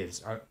guy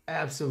gives are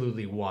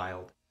absolutely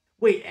wild.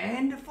 Wait,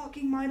 and a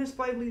fucking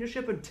 -5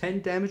 leadership and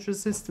 10 damage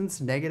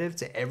resistance negative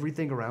to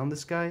everything around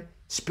this guy?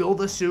 Spill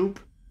the soup?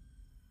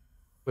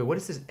 Wait, what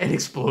is this? An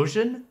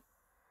explosion?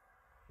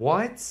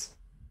 What?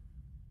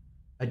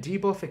 A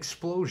debuff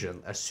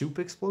explosion? A soup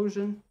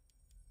explosion?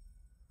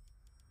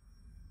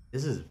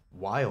 This is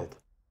wild.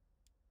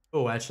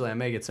 Oh, actually, I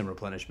may get some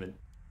replenishment.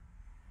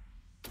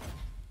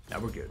 Now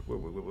we're good. We're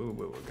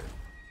good.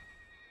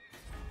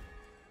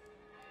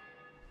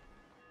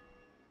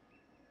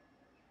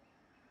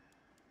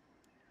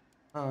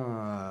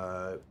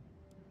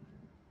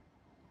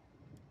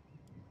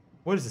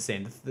 What is it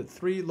saying? The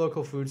 3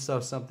 local food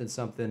stuff,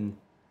 something.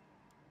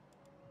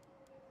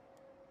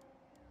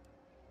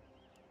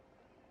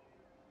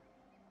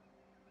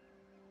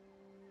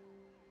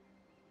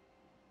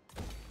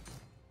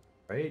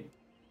 Right?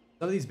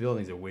 Some of these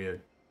buildings are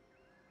weird.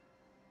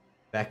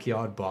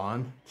 Backyard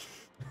barn.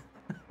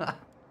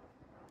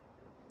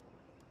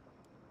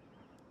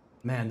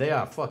 Man, they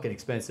are fucking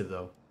expensive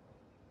though.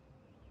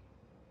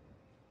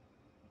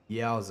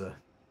 Yowza.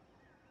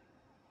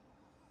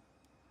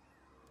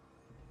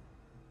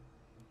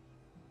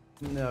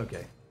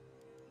 Okay.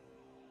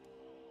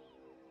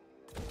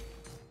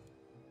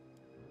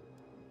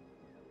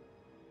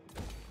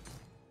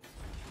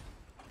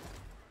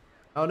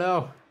 Oh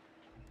no.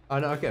 Oh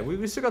no, okay,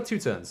 we still got 2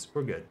 turns.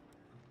 We're good.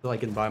 So I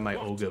can buy my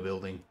Ogre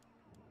building.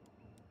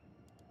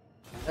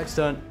 Next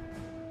turn.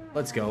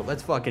 Let's go.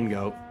 Let's fucking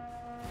go.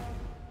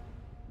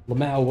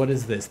 Lamau, what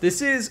is this?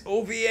 This is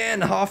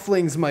OVN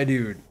Halflings, my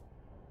dude.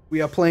 We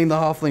are playing the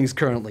Halflings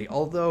currently.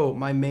 Although,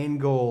 my main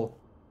goal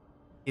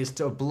is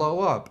to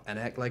blow up and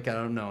act like I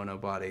don't know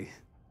nobody.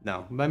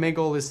 No, my main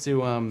goal is to,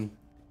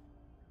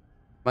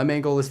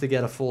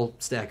 get a full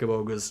stack of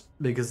Ogres,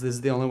 because this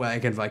is the only way I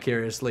can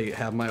vicariously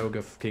have my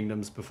Ogre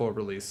Kingdoms before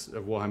release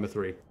of Warhammer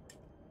 3.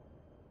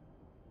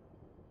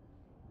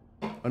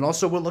 And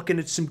also, we're looking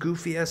at some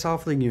goofy-ass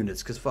Halfling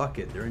units, because fuck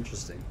it, they're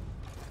interesting.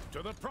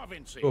 To the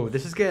provinces. Oh,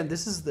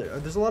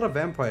 there's a lot of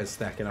vampires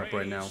stacking up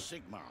right now.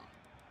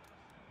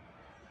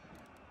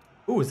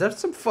 Oh, is that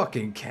some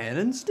fucking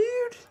cannons,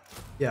 dude?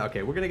 Yeah,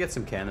 okay, we're gonna get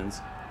some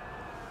cannons.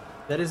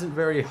 That isn't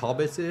very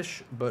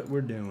Hobbit-ish, but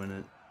we're doing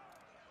it.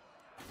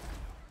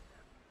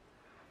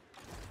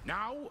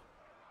 Now,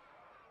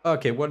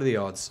 okay, what are the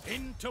odds?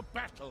 into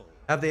battle.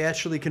 Have they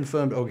actually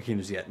confirmed Ogre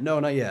Kingdoms yet? No,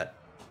 not yet.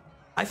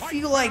 I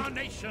feel like...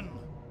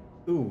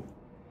 Ooh.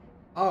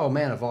 Oh,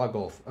 man, a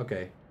Vargolf.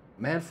 Okay.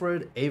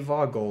 Manfred, a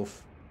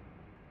Vargolf.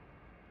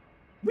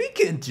 We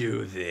can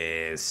do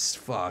this.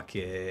 Fuck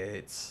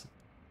it.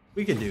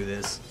 We can do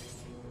this.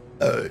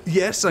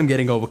 Yes, I'm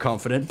getting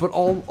overconfident, but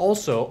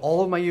also,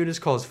 all of my units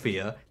cause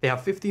fear. They have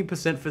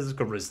 15%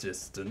 physical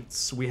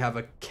resistance. We have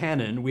a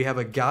cannon. We have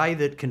a guy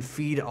that can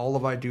feed all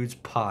of our dudes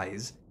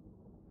pies.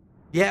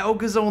 Yeah,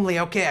 ogres only.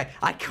 Okay,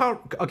 I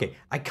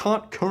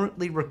can't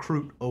currently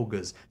recruit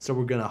ogres, so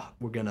we're gonna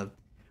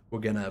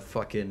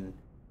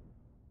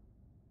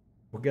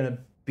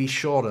be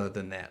shorter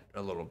than that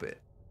a little bit.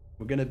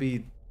 We're gonna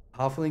be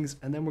halflings,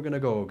 and then we're gonna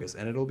go ogres,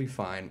 and it'll be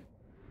fine.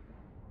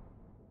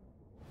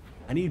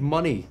 I need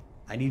money.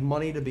 I need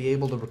money to be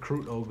able to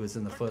recruit ogres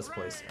in the first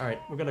place. Alright,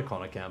 we're gonna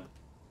corner camp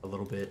a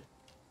little bit.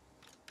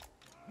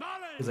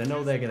 Because I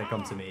know they're gonna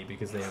come to me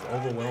because they have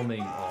overwhelming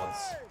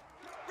odds.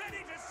 Ready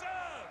to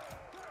serve.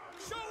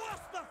 Show us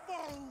the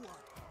foe.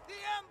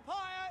 The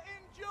Empire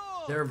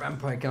endures. They're a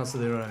vampire council,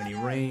 they don't have any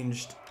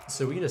ranged.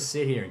 So we're gonna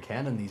sit here and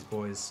cannon these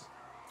boys.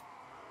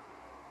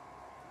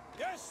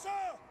 Yes,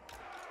 sir.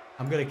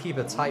 I'm gonna keep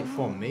a tight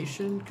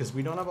formation because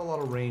we don't have a lot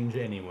of range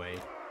anyway.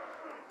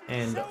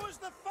 And Show us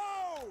the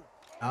foe.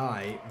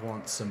 I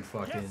want some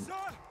fucking... Yes, sir.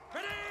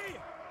 Ready.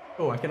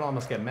 Oh, I can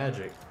almost get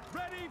magic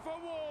Ready for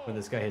war. when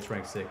this guy hits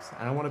rank 6.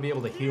 And I want to be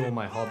able to heal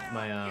my Endures.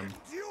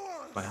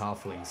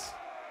 halflings.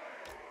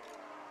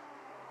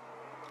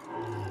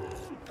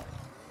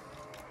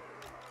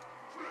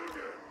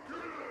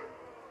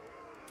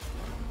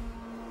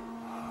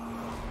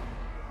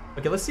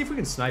 Okay, let's see if we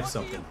can snipe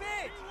something.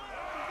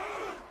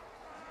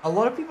 A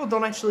lot of people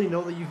don't actually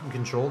know that you can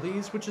control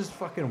these, which is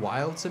fucking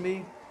wild to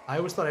me. I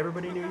always thought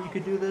everybody knew you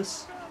could do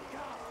this.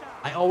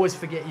 I always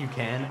forget you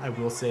can, I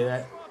will say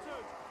that.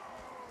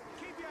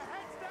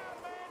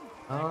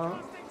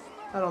 I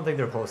don't think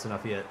they're close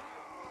enough yet.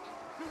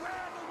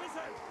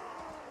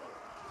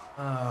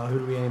 Who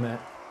do we aim at?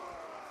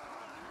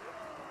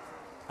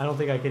 I don't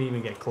think I can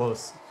even get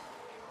close.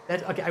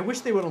 Okay, I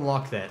wish they would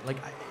unlock that. Like,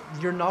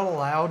 you're not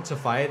allowed to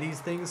fire these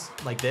things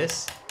like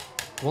this.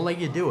 Won't let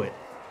you do it.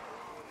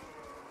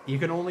 You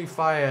can only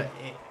fire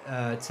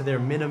to their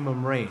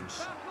minimum range,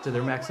 to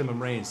their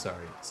maximum range,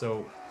 sorry.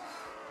 So,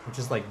 which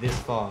is like this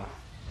far,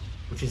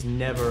 which is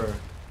never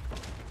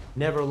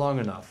long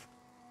enough.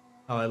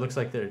 Oh, it looks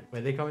like are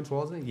they coming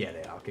towards me? Yeah,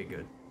 they are. Okay,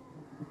 good.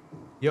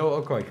 Yo,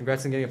 okay,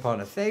 congrats on getting a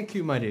partner. Thank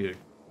you, my dude.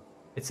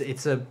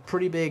 It's a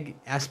pretty big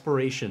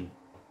aspiration.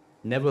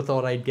 Never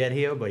thought I'd get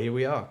here, but here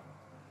we are.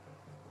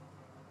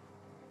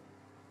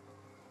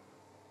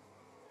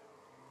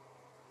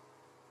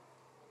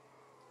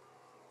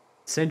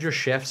 Send your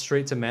chef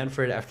straight to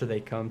Manfred after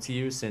they come to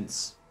you,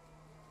 since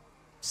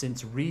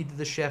read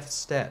the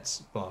chef's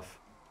stats buff.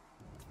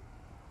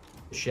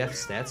 The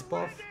chef's stats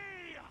buff?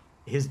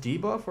 His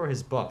debuff or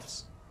his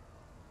buffs?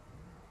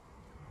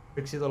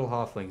 Tricksy little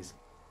halflings.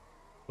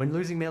 When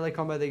losing melee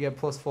combat, they get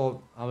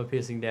 +4 armor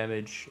piercing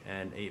damage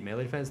and 8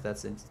 melee defense.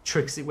 That's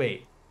Tricksy.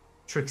 Wait.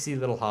 Tricksy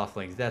little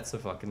halflings. That's a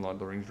fucking Lord of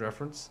the Rings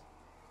reference.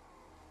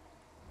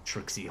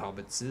 Tricksy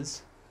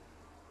hobbitses.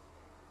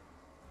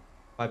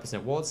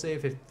 5% ward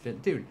save.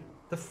 50%. Dude,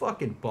 the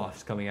fucking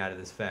buffs coming out of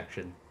this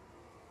faction.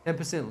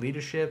 10%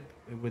 leadership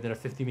within a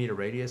 50-meter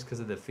radius because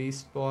of the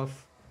feast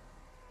buff.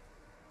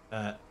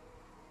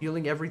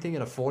 Healing everything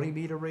in a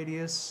 40-meter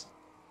radius.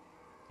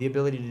 The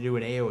ability to do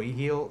an AoE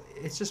heal.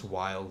 It's just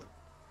wild.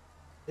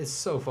 It's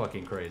so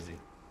fucking crazy.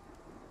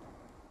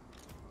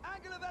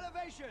 Angle of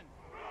elevation.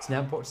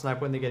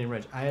 Snipe when they get in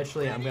range. I'm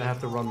gonna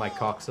have to run my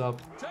cocks up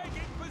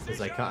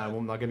because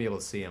I'm not gonna be able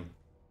to see him.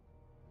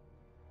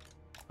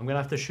 I'm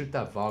gonna have to shoot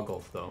that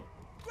Vargulf though.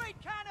 Great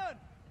cannon.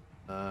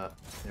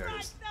 There it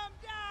is. Them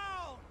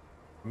down.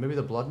 Maybe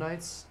the Blood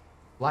Knights?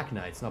 Black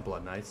Knights, not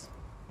Blood Knights.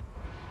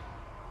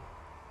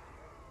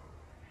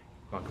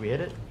 Come on, can we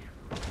hit it?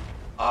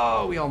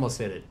 Oh, we almost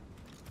hit it.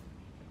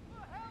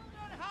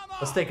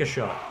 Let's take a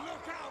shot.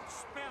 Look out,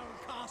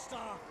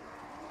 spellcaster.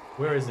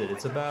 Where is it?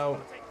 It's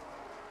about...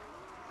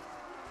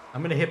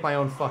 I'm gonna hit my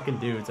own fucking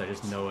dudes, I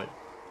just know it.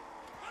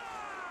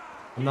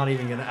 I'm not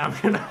even gonna... I'm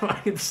gonna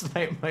fucking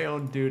snipe my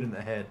own dude in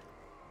the head.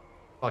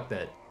 Fuck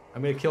that.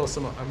 I'm gonna kill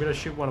some... I'm gonna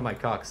shoot one of my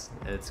cocks,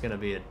 and it's gonna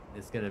be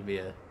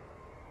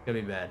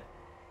bad.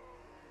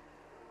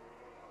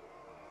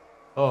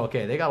 Oh,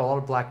 okay, they got a lot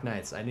of Black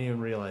Knights. I didn't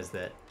even realize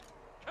that.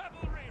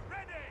 Cavalry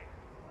ready.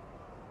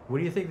 What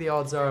do you think the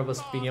odds are of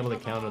us being able to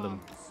counter them?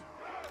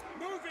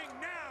 Moving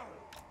now.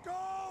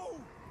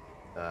 Go.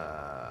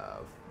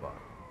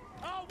 Fuck.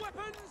 Our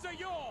weapons are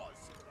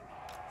yours.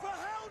 For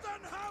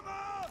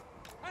Heldenhammer.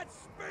 At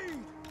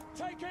speed.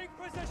 Taking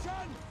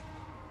position.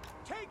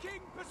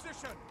 Taking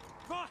position.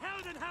 For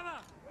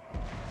Heldenhammer.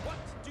 What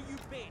do you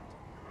bid?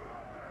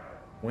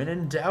 When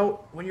in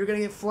doubt, when you're gonna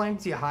get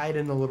flanked, you hide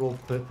in the little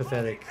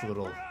pathetic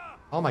little...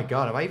 Oh my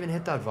god, have I even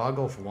hit that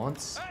Vargulf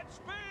once? At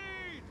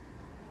speed.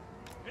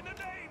 In the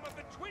name of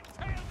the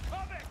twin-tailed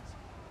comet.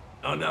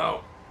 Oh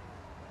no.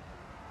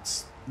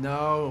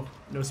 No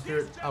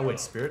spirit... Oh wait,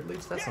 Spirit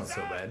Leech? That's not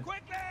so bad.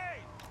 Quickly.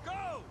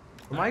 Go.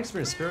 From my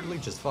experience, Spirit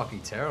Leech is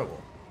fucking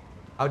terrible.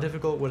 How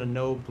difficult would a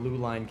no blue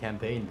line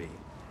campaign be?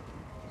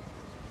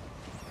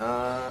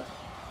 Not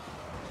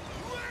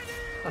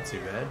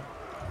too bad.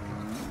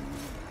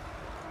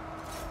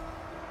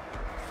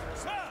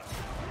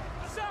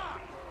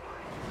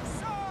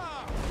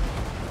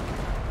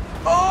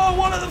 Oh,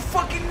 one of the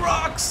fucking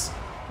rocks!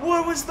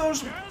 What was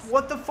those?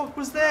 What the fuck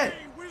was that?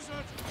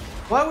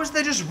 Why was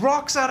there just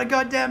rocks out of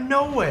goddamn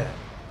nowhere?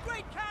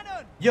 Great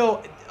cannon.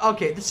 Yo,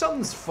 okay,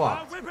 something's Our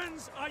fucked.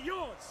 weapons are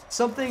yours.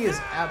 Something is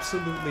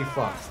absolutely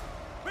fucked.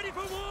 Ready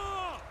for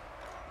war.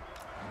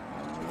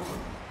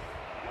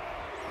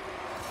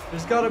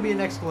 There's gotta be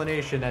an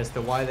explanation as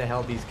to why the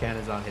hell these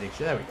cannons aren't hitting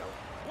shit. There we go.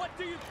 What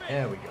do you think?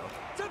 There we go.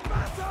 To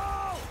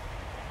battle!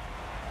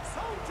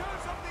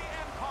 Soldiers of the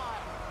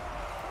Empire!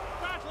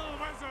 Battle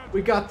wizard!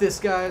 We got this,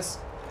 guys.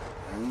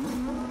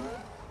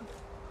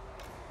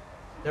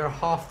 They're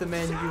half the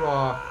men you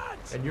are,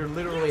 and you're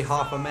literally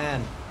half a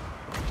man.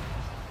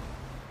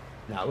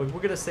 Now we're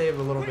gonna save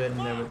a little bit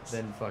and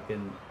then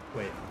fucking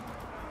wait.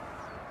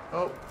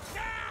 Oh,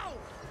 Now!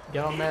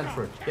 get on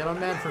Manfred. Get on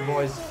Manfred,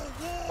 boys.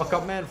 Fuck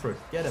up Manfred.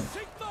 Get him.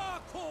 Sigmar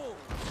call!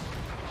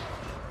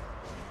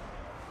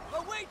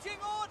 Awaiting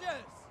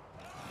orders!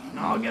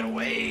 No, get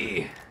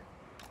away.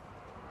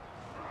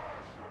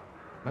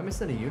 Am I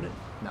missing a unit?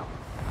 No.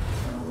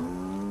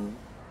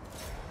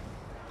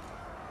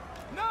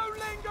 No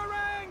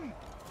lingering!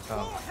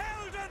 Oh. For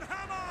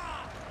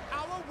Heldenhammer!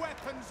 Our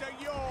weapons are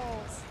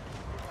yours!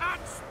 At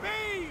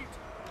speed!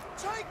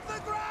 Take the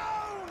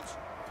ground!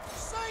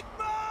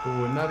 Sigmar!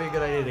 Ooh, it might be a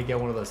good idea to get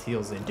one of those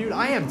heals in. Dude,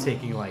 I am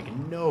taking like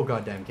no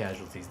goddamn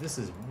casualties. This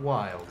is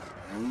wild.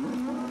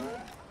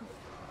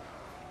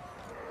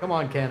 Come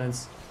on,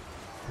 cannons.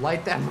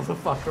 Light that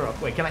motherfucker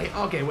up. Wait, can I?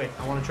 Okay, wait.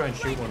 I want to try and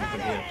shoot one from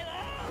here.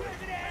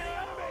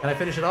 Can I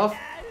finish it off?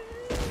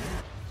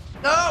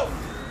 No!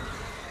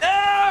 No!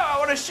 I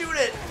want to shoot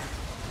it!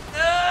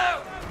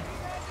 No!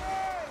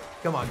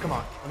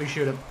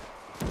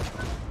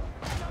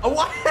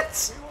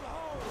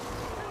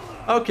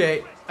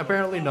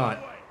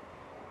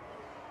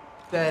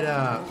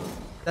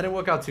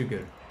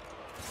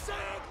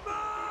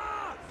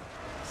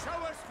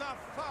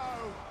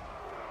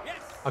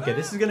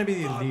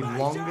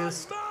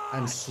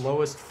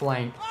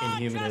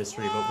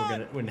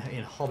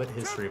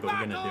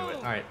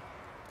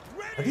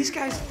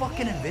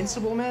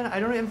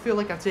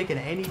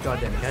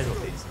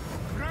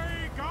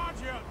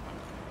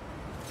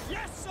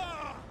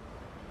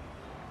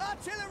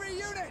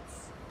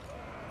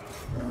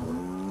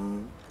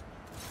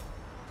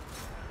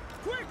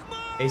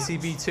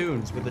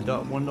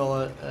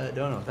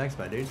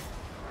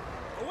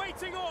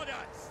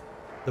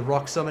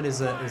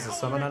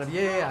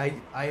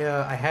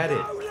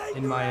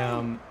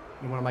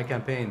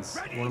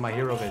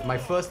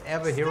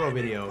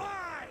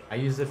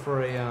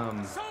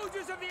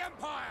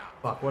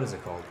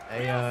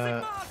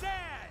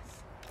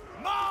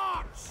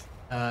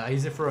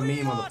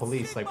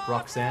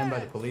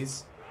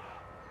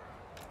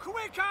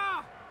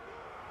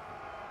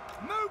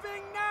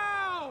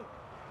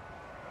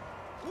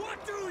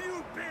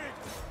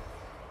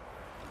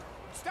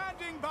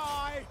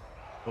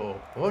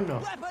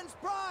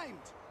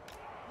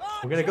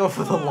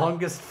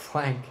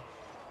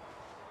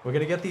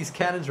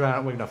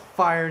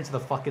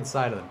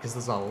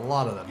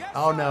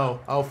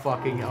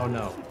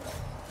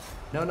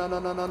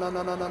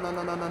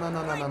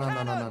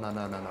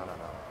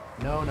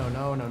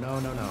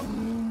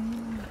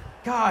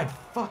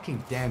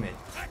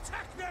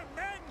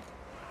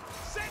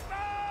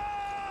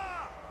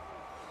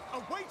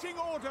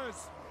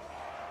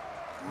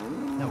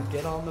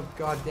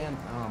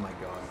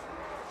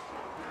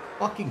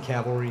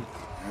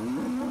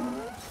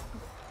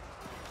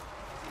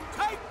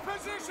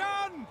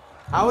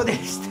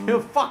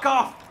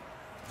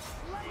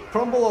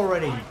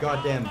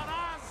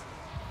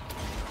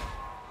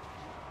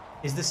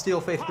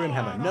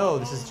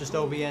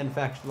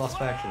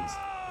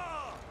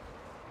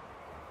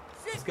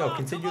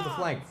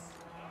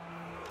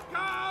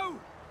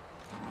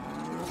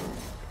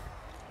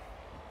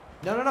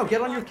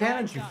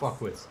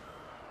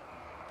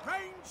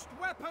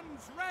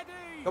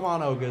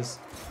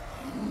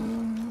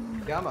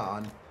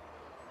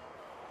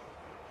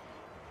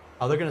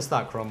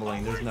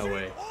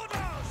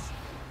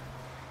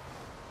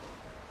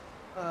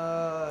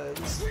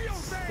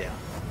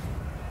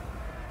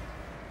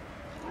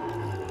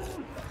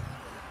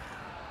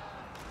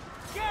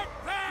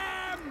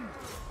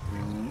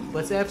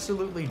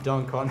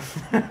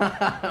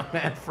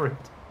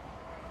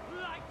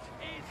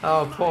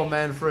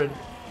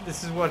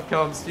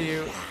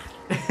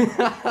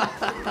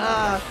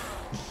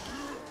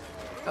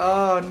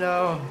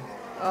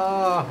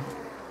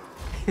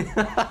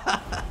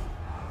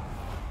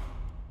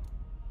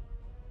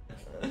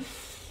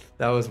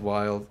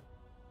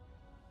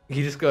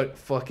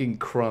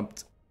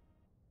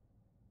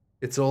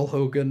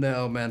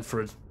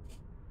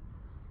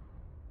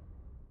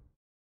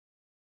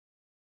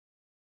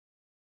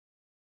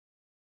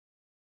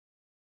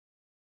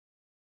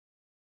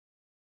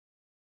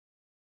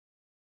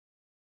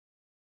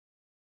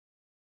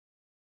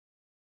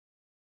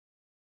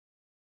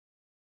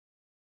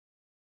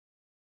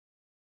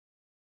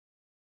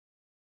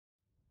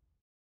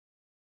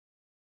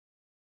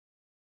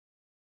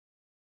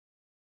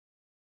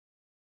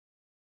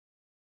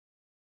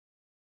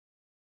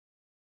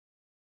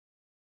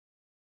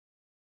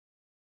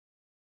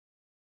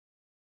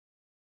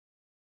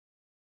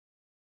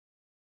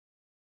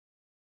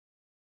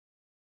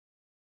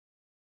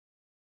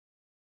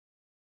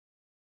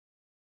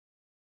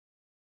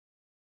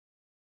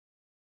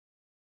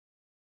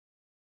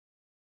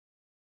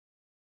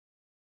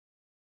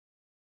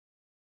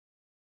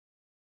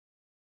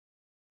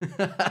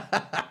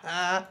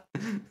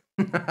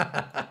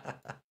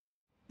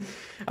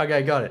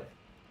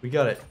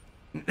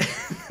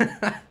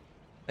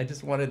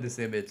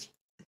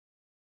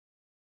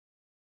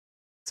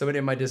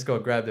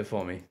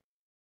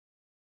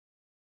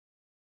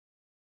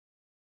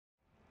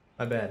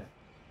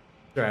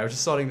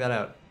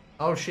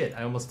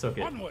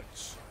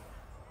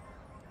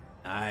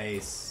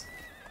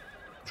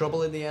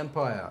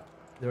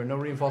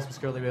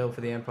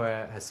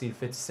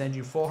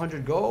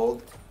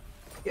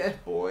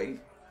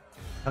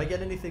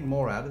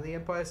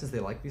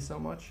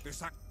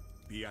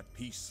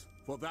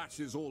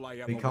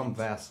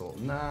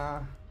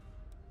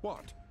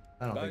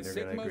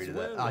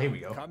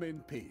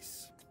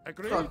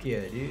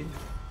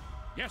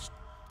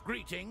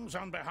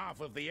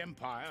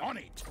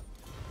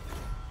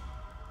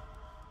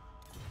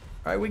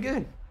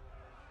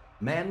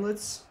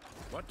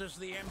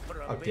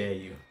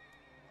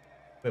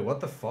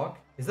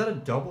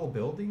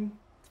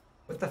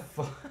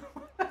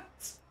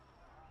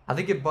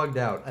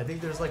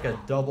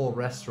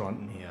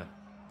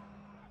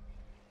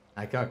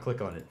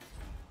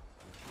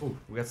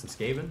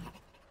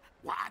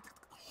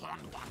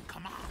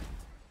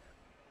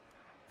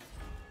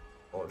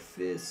 Lord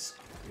Fisk.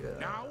 Yeah.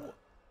 Now.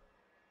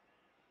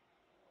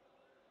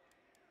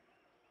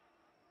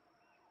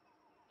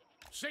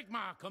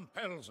 Sigmar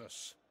compels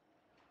us.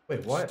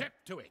 Wait, what? Step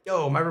to it.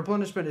 Yo, my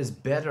replenishment is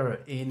better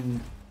in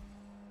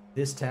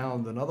this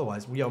town than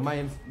otherwise. Yo,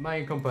 my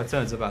income per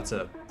turn's about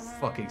to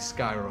fucking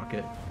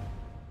skyrocket.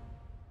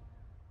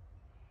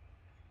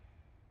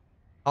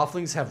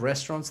 Halflings have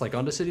restaurants like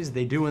Undercities.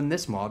 They do in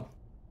this mod.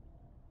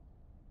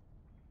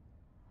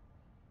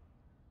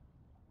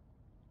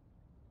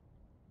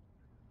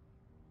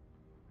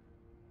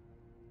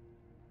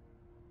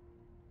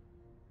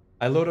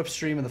 I load up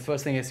stream and the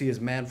first thing I see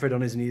is Manfred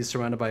on his knees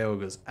surrounded by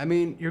ogres. I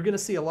mean, you're gonna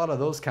see a lot of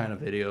those kind of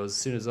videos as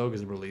soon as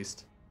ogres are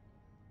released.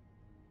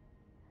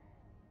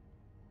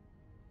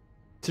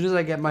 As soon as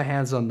I get my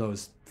hands on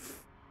those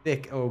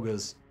thick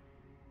ogres.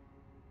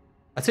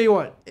 I tell you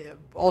what,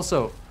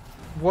 also,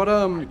 what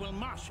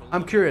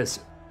I'm curious,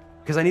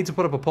 because I need to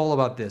put up a poll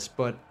about this,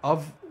 but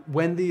of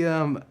when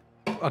the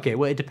okay,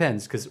 well it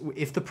depends, because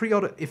if the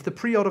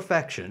pre-order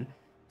faction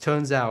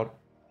turns out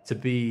to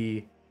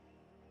be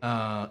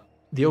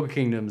the Ogre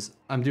Kingdoms,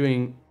 I'm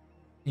doing,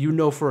 you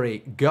know for a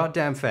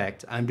goddamn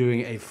fact, I'm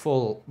doing a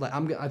full, like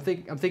I'm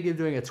thinking of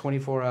doing a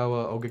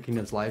 24-hour Ogre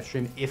Kingdoms live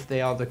stream if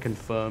they are the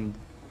confirmed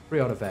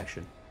pre-order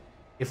faction.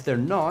 If they're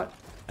not,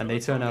 and they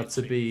turn out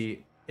to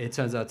be, it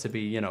turns out to be,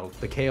 you know,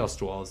 the Chaos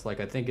Dwells, like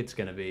I think it's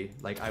gonna be,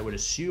 like I would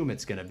assume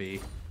it's gonna be,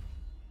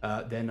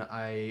 then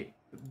I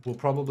will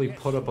probably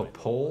put up a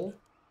poll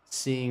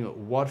seeing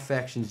what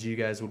factions you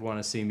guys would want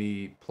to see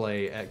me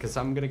play, because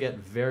I'm going to get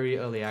very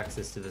early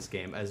access to this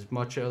game, as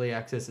much early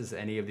access as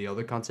any of the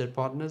other content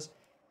partners.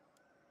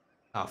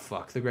 Oh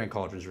fuck, the Grand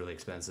Cauldron's really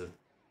expensive.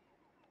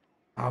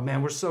 Oh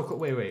man, we're so close.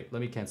 Wait,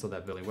 let me cancel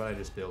that building. What did I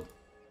just build?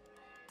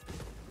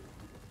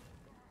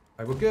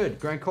 Alright, we're good.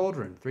 Grand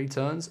Cauldron, 3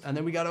 turns, and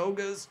then we got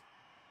ogres.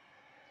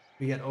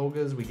 We get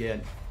ogres, we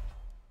get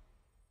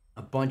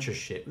a bunch of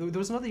shit. There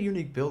was another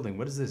unique building.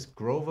 What is this?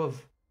 Grove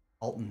of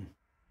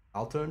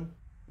Altern?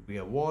 We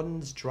got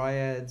Wardens,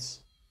 Dryads,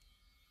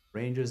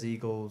 Rangers,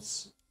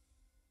 Eagles,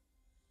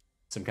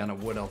 some kind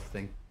of wood elf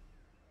thing.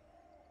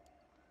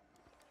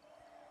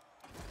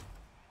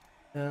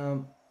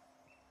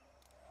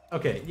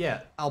 Okay,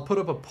 yeah, I'll put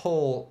up a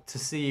poll to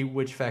see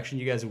which faction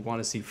you guys would want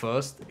to see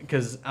first,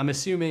 because I'm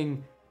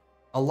assuming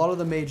a lot of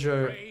the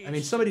major, I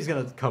mean, somebody's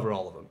going to cover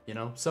all of them, you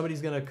know?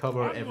 Somebody's going to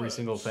cover every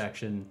single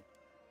faction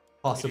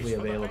possibly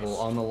available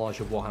on the launch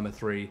of Warhammer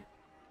 3.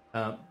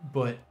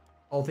 But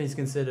all things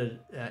considered,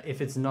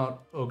 if it's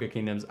not Ogre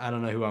Kingdoms, I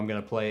don't know who I'm going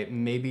to play.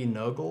 Maybe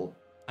Nurgle.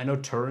 I know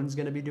Turin's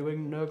going to be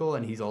doing Nurgle,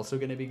 and he's also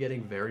going to be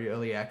getting very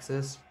early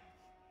access.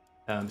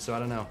 So I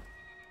don't know.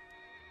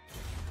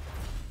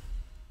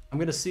 I'm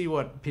going to see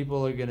what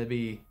people are going to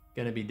be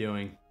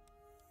doing.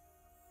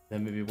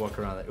 Then maybe walk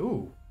around that.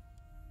 Ooh.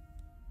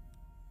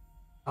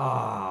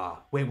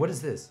 Ah, wait, what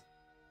is this?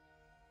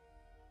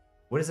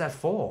 What is that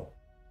for?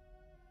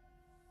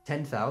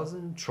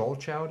 10,000 Troll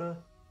Chowder?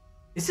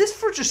 Is this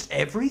for just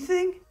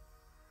everything?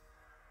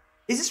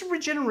 Is this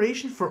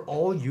regeneration for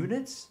all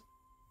units?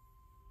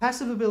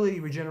 Passive ability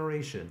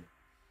regeneration.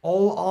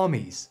 All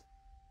armies.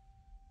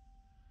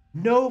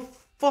 No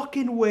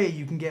fucking way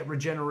you can get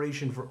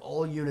regeneration for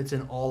all units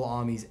in all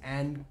armies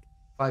and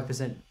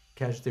 5%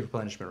 casualty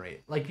replenishment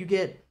rate. Like, you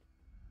get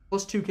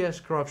 +2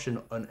 cast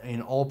corruption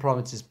in all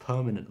provinces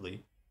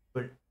permanently.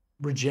 But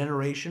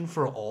regeneration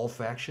for all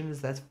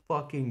factions? That's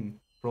fucking...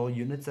 For all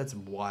units? That's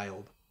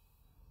wild.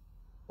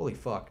 Holy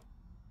fuck.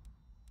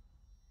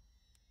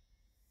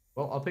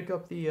 Well, I'll pick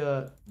up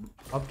the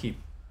upkeep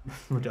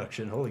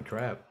reduction. Holy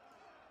crap.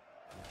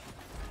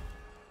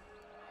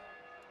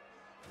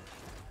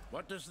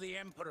 What does the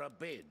Emperor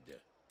bid?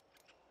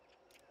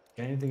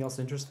 Got anything else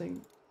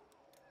interesting?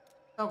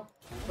 Oh,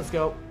 let's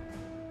go.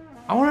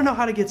 I want to know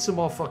how to get some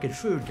more fucking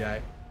food,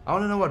 guy. I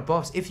want to know what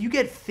buffs. If you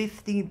get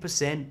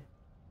 15%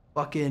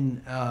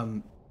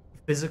 fucking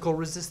physical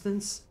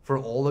resistance for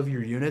all of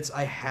your units,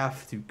 I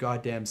have to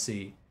goddamn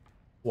see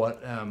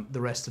what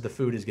the rest of the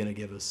food is gonna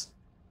give us.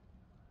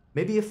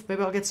 Maybe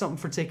I'll get something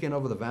for taking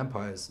over the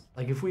vampires.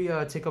 Like if we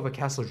take over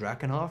Castle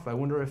Drakenhof, I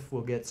wonder if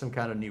we'll get some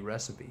kind of new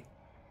recipe.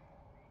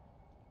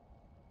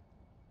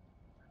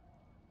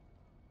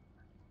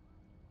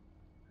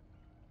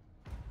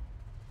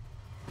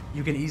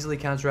 You can easily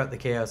counteract the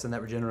chaos, and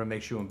that regenerate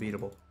makes you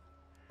unbeatable.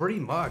 Pretty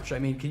much. I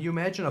mean, can you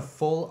imagine a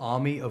full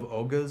army of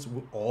ogres,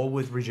 all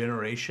with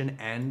regeneration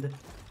and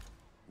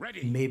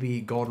maybe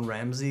Gordon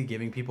Ramsay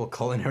giving people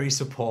culinary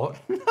support?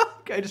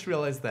 I just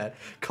realized that.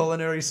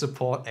 Culinary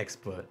support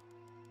expert.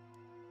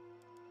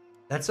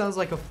 That sounds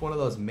like one of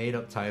those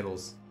made-up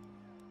titles.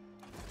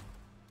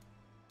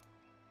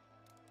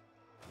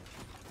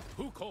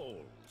 Who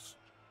calls?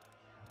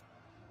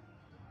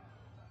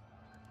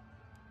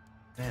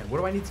 Man, what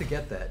do I need to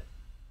get that?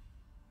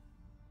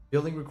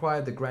 Building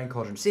required the Grand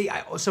Cauldron. See,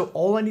 so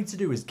all I need to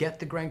do is get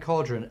the Grand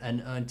Cauldron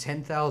and earn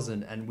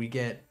 10,000, and we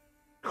get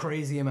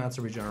crazy amounts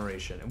of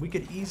regeneration. And we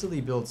could easily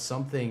build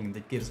something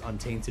that gives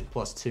Untainted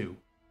 +2,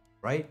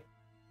 right?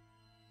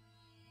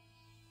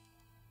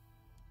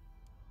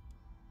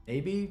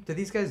 Maybe? Do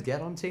these guys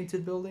get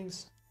untainted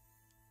buildings?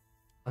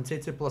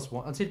 Untainted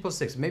 +1, untainted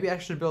 +6. Maybe I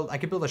should build, I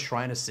could build a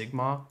Shrine of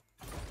Sigmar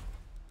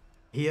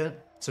here.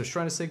 So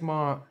Shrine of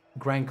Sigmar,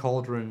 Grand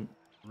Cauldron,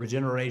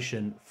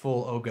 Regeneration,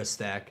 full Ogre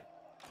stack.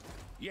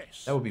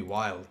 Yes. That would be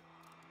wild.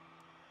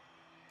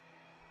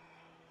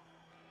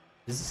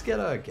 Does this get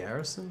a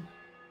garrison?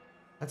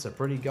 That's a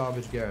pretty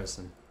garbage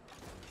garrison.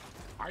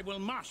 I will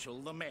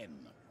marshal the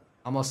men.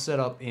 I'm gonna set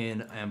up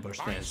in ambush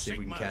stance, see if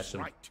we can Sigma's catch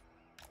them. right.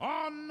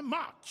 On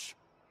march.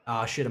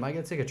 Ah, shit, am I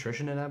gonna take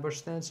attrition in ambush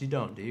stance? You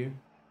don't, do you?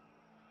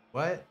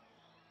 What?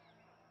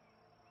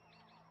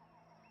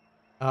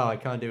 Oh, I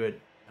can't do it.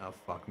 Oh,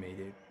 fuck me,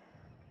 dude.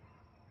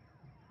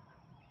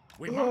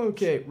 We march.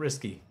 Okay,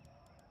 risky.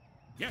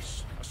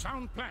 Yes, a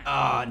sound plan.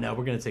 Ah, no,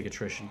 we're gonna take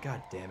attrition.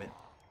 God damn it.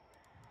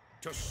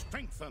 To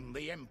strengthen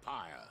the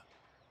Empire.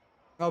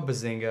 Oh,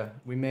 bazinga.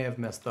 We may have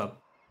messed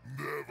up.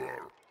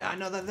 Never. Ah,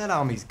 no, that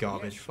army's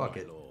garbage. Yes, Fuck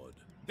my it. lord.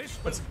 This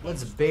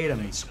Let's bait him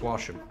and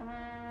squash him.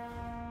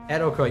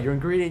 Add Oka, your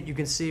ingredient, you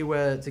can see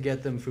where to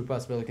get them. Food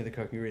possibility in the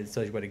cooking ingredients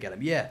tells you where to get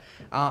them. Yeah.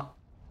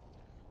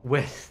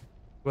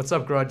 What's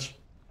up, Grudge?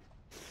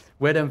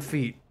 Where them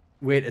feet?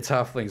 Wait, it's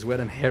halflings. Where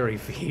them hairy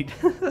feet?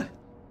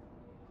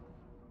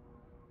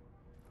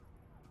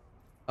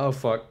 Oh,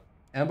 fuck.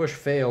 Ambush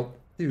failed.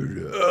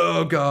 Dude,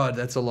 oh god,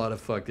 that's a lot of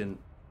fucking...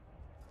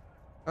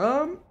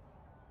 I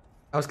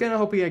was kinda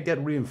hoping I'd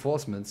get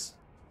reinforcements.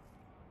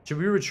 Should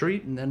we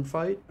retreat and then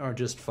fight? Or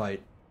just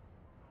fight?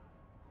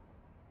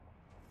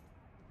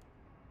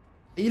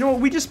 You know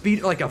what, we just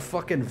beat like a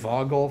fucking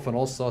Vargolf and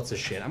all sorts of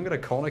shit. I'm gonna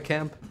corner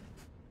camp.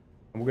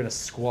 And we're gonna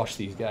squash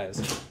these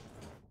guys.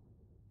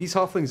 These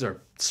halflings are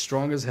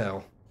strong as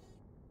hell.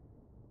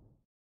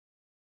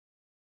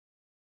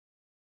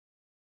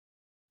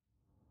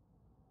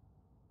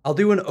 I'll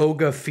do an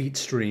Ogre feet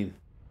stream.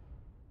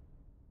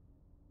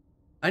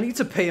 I need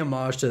to pay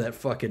homage to that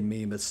fucking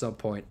meme at some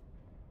point.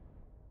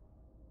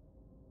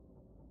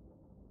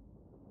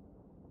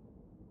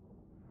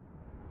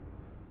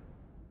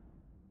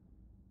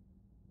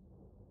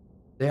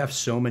 They have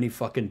so many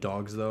fucking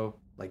dogs though.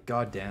 Like,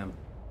 goddamn.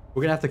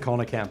 We're gonna have to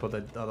corner camp with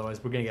it,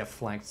 otherwise we're gonna get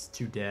flanked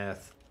to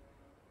death.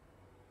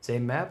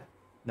 Same map?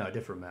 No,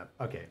 different map.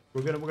 Okay,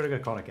 we're gonna go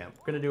corner camp.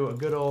 We're gonna do a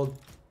good old...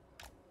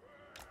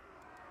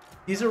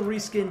 These are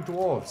reskinned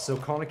dwarves, so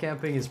corner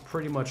camping is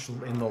pretty much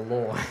in the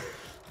lore.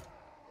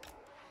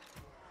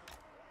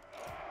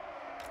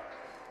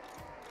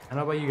 I don't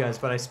know about you guys,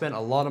 but I spent a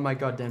lot of my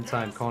goddamn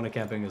time corner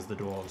camping as the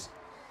dwarves.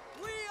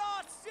 We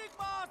are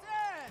Sigmar's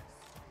heirs!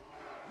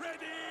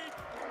 ready.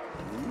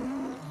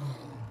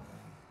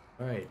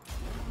 Alright.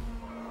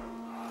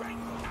 Great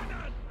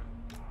cannon.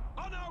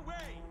 On our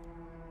way.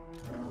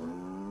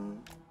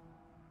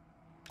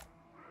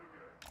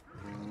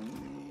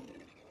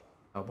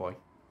 Oh boy.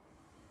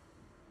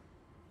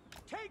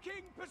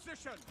 Taking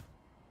position.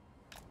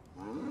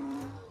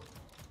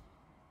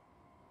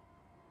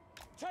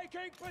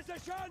 Taking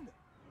position.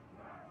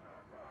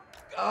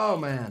 Oh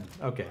man.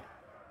 Okay.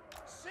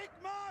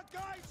 Sigmar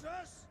guides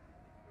us.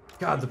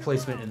 God, the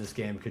placement in this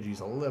game could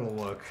use a little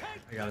work,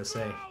 I gotta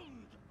say.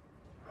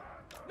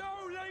 No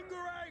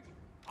lingering.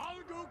 I'll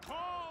do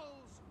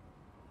calls.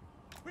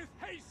 With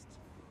haste.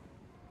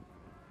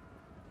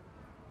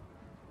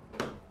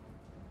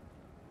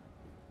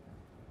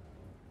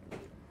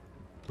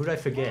 Who'd I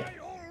forget?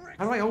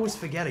 How do I always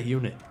forget a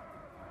unit?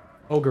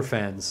 Ogre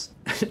fans.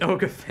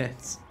 Ogre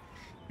fans.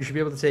 You should be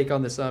able to take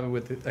on this army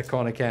with a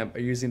corner camp or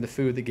using the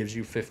food that gives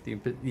you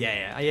 15...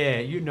 Yeah,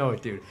 you know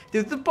it, dude.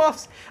 Dude, the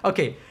buffs...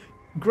 Okay,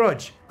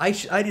 Grudge, I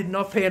did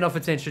not pay enough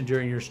attention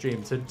during your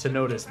stream to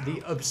notice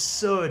the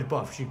absurd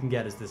buffs you can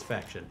get as this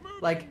faction.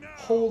 Like,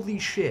 holy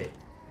shit.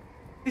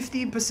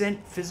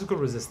 15% physical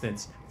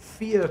resistance,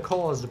 fear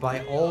caused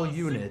by all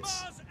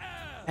units.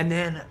 And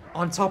then,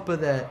 on top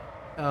of that,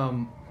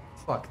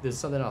 fuck, there's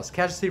something else.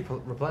 Casualty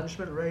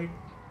replenishment rate.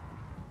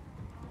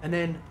 And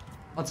then,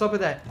 on top of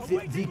that,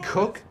 the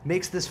cook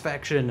makes this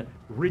faction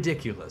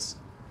ridiculous.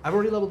 I've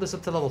already leveled this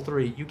up to level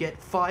 3. You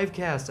get 5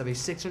 casts of a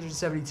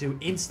 672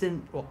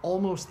 instant, or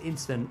almost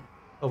instant,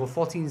 over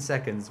 14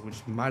 seconds,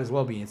 which might as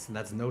well be instant.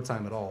 That's no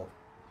time at all.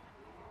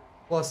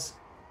 Plus,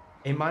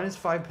 a minus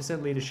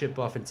 5% leadership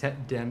buff and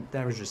 10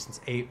 damage resistance.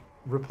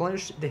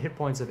 Replenish the hit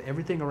points of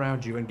everything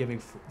around you and giving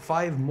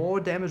 5 more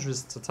damage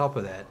resistance on top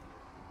of that.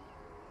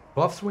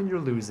 Buffs when you're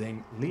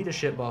losing,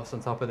 leadership buffs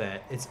on top of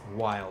that. It's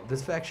wild.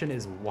 This faction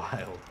is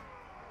wild.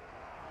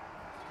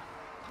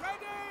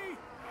 Ready!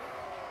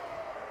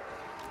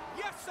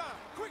 Yes, sir!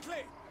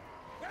 Quickly!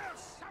 Are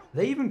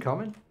they even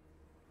coming?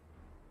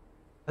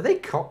 Are they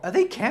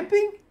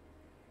camping?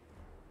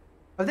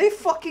 Are they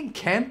fucking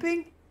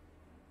camping?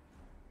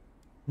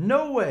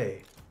 No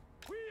way.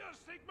 We are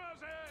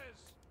Sigmar's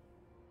heirs.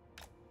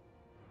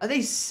 Are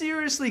they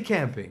seriously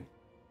camping?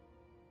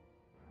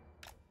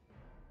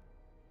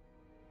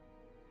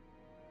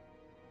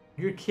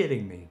 You're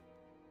kidding me.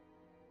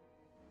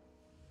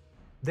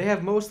 They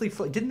have mostly...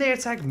 Didn't they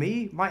attack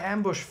me? My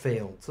ambush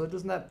failed. So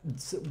doesn't that...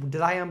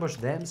 Did I ambush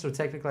them? So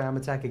technically I'm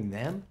attacking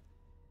them?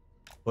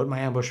 But my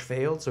ambush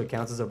failed, so it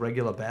counts as a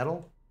regular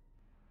battle?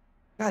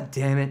 God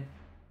damn it.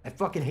 I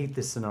fucking hate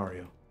this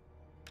scenario.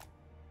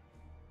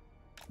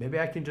 Maybe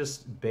I can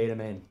just bait him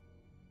in.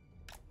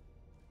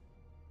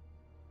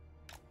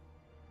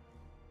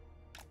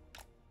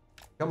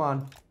 Come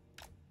on.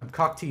 I'm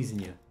cock teasing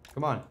you.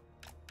 Come on.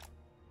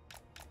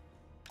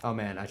 Oh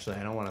man, actually,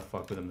 I don't want to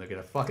fuck with them. They're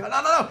gonna fuck. No,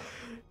 no, no!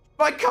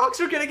 My cocks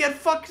are gonna get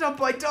fucked up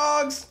by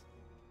dogs!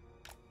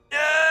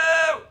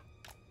 No!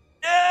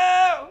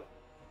 No!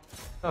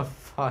 Oh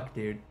fuck,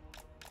 dude.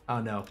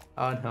 Oh no.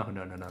 Oh no,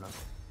 no, no, no, no.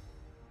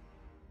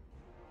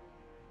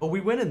 Oh, we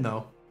winning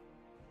though.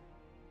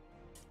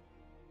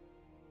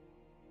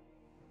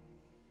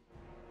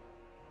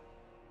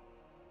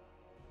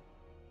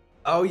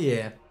 Oh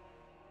yeah.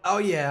 Oh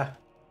yeah.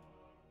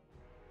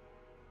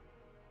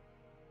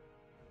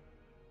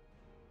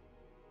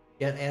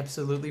 Get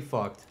absolutely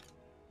fucked.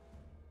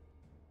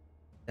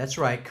 That's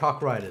right,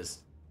 cock riders.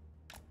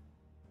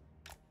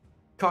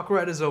 Cock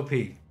riders OP.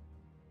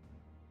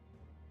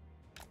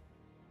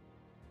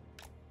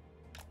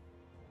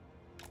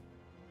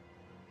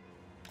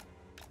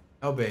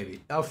 Oh baby.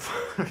 Oh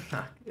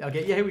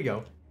okay, yeah, here we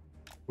go.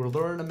 We're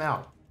luring them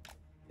out.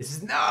 This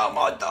is no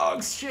more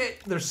dogs.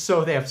 Shit.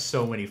 They have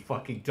so many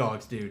fucking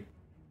dogs, dude.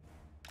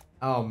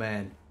 Oh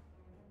man.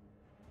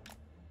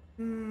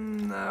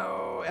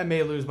 No. I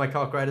may lose my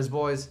cock riders,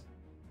 boys.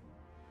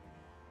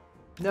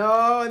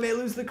 No, I may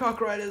lose the cock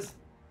riders.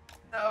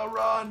 No,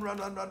 run, run,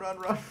 run, run, run,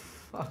 run.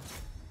 Fuck.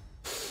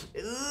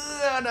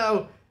 Oh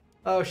no.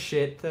 Oh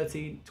shit.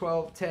 13,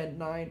 12, 10,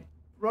 9.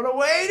 Run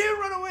away, dude,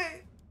 run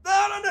away.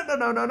 No, no, no,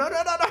 no, no, no, no,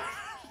 no, no, no.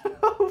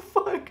 Oh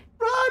fuck.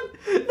 Run.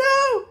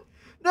 No.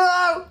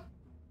 No.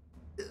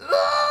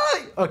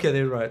 Okay,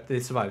 they're right. They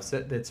survived.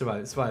 They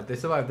survived. They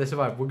survived. They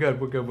survived. We're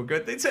good. We're good. We're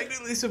good. They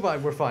technically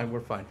survived. We're fine.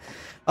 We're fine.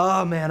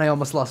 Oh man, I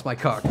almost lost my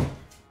cock.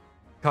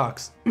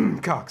 Cocks.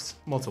 Cocks.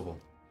 Multiple.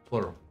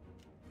 Plural.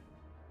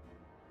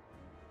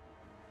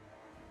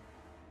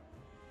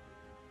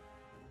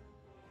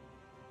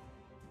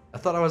 I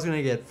thought I was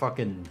gonna get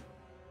fucking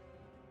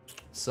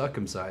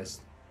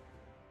circumcised.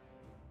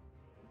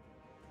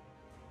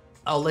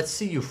 Oh, let's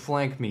see you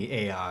flank me,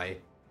 AI.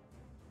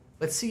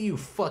 Let's see you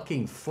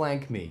fucking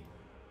flank me.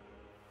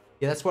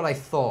 Yeah, that's what I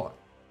thought.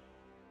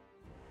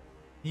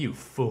 You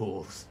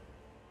fools.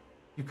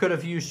 You could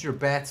have used your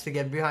bats to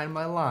get behind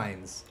my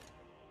lines.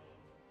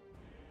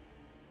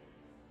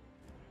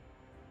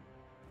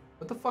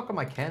 What the fuck are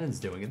my cannons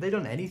doing? Have they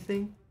done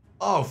anything?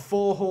 Oh,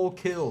 4 whole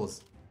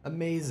kills.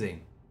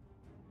 Amazing.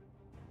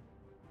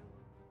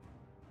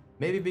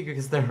 Maybe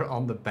because they're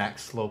on the back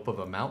slope of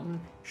a mountain.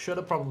 Should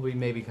have probably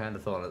maybe kind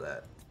of thought of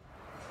that.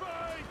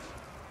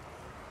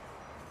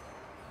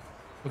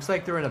 Looks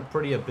like they're in a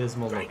pretty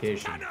abysmal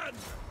location.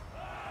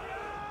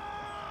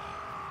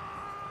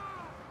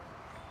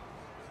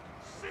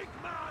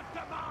 Sigma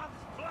demands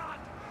blood.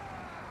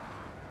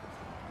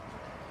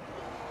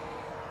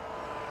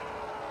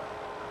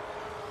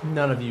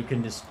 None of you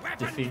can just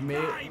defeat me,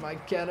 my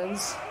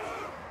cannons.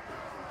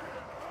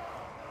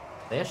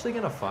 They actually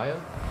gonna fire?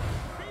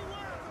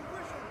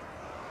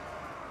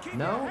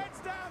 No?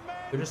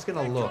 They're just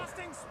gonna look.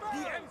 The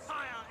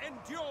Empire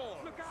endures.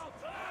 Look out!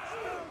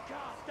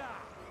 Spellcaster!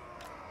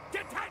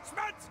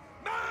 Detachment,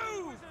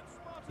 move!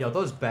 Yo,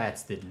 those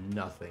bats did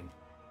nothing.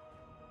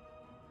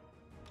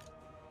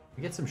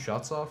 We get some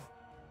shots off.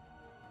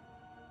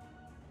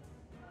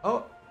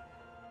 Oh!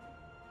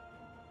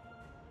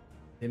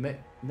 They may...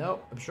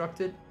 No,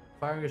 obstructed.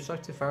 Firing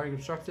obstructed, firing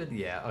obstructed.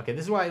 Yeah, okay,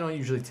 this is why I don't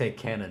usually take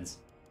cannons.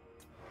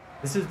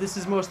 This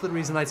is most of the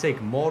reason I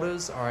take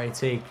mortars or I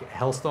take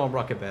Hellstorm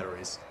rocket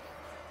batteries.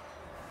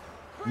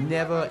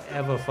 Never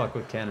ever fuck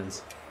with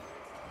cannons.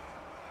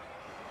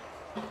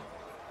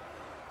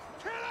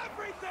 Kill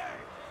everything!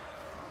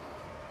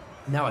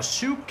 Now a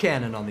soup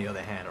cannon on the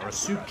other hand, or a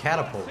soup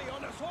catapult.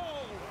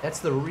 That's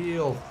the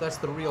real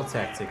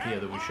tactic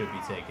here that we should be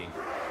taking.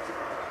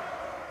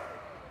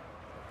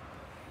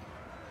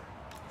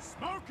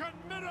 Smoke and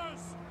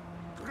mirrors!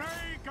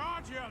 Grey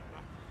Guardian!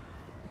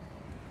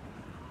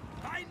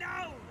 By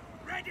now!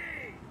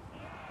 Ready!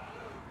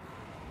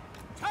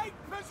 Take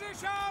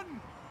position!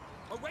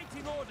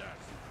 Awaiting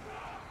orders!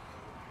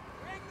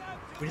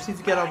 We just need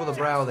to get over the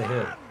brow of the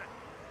hill.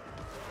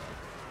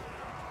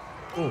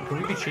 Oh,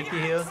 can we be cheeky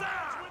here?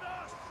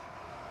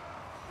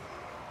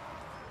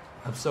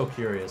 I'm so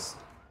curious.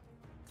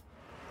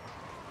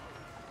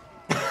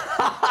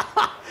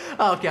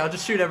 Okay, I'll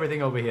just shoot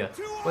everything over here.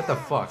 What the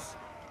fuck?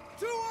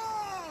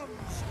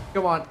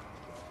 Come on.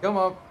 Come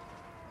on.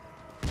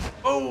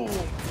 Oh!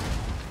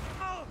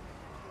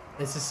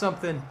 This is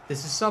something.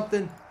 This is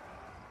something.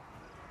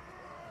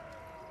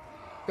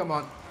 Come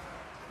on.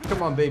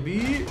 Come on,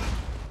 baby.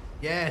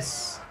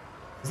 Yes.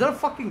 Is that a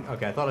fucking...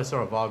 Okay, I thought I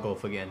saw a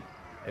Vargolf again.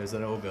 It was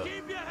an ogre.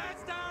 Keep your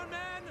heads down,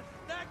 men!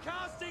 They're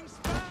casting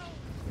spells!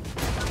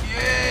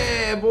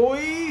 Yeah,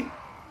 boy!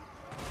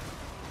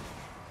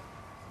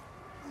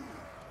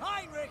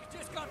 Heinrich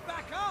just got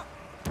back up!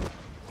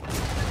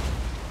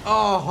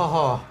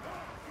 Oh.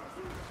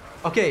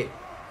 Okay.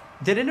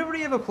 Did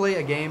anybody ever play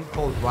a game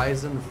called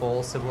Rise and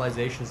Fall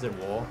Civilizations at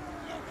War?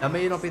 That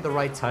may not be the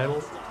right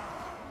title,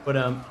 But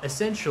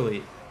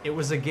essentially, it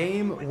was a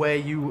game where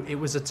it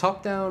was a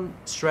top-down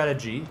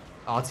strategy,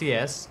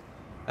 RTS,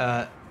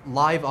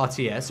 live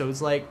RTS. So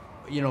it's like,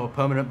 you know, a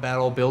permanent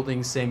battle,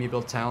 buildings,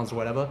 semi-built towns,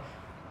 whatever.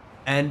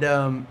 And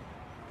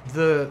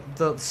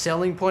the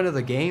selling point of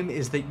the game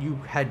is that you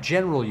had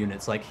general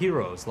units like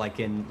heroes, like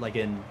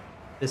in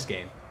this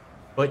game,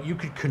 but you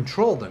could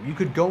control them. You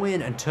could go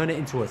in and turn it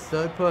into a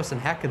third-person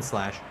hack and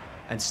slash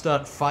and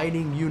start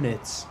fighting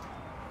units.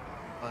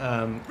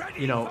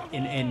 You know,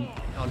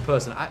 on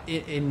person,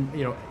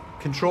 you know,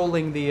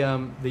 controlling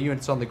the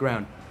units on the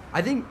ground.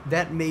 I think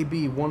that may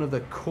be one of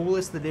the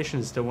coolest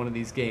additions to one of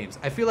these games.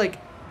 I feel like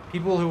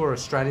people who are a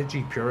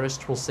strategy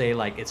purist will say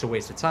like it's a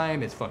waste of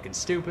time, it's fucking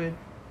stupid.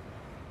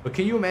 But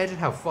can you imagine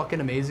how fucking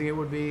amazing it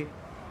would be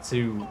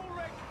to,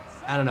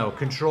 I don't know,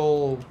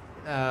 control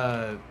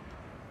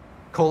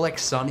Collect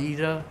Sun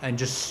Eater and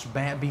just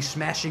be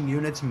smashing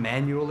units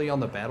manually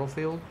on the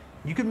battlefield?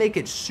 You could make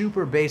it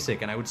super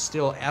basic and I would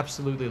still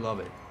absolutely love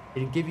it.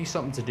 It'd give you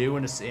something to do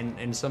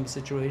in some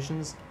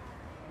situations.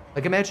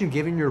 Like imagine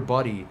giving your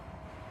buddy,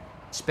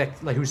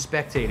 who's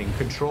spectating,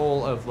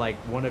 control of like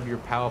one of your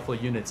powerful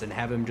units and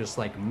have him just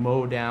like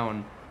mow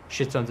down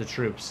shit tons of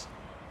troops.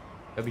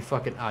 That'd be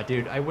fucking... Ah,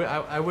 dude, I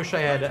wish I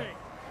had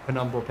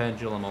Penumbral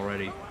Pendulum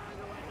already.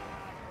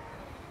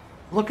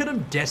 Look at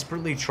him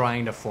desperately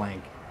trying to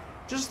flank.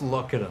 Just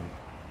look at him.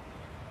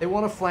 They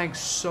want to flank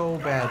so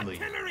badly.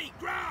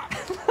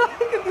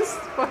 Look at this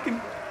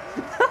fucking...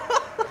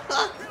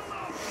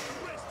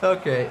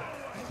 Okay.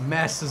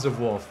 Masters of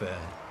Warfare.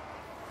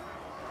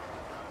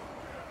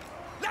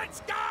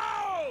 Let's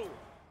go!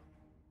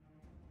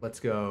 Let's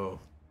go.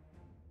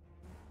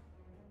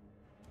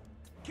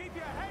 Keep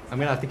your heads I'm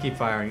gonna have to keep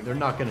firing. They're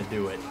not gonna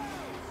do it.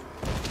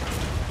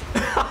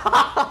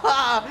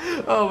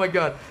 Oh my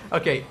god.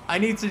 Okay, I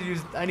need to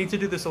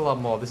do this a lot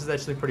more. This is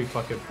actually pretty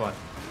fucking fun.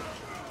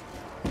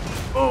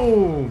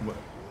 Boom!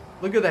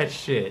 Look at that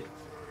shit.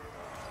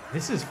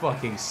 This is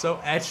fucking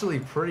actually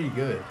pretty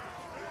good.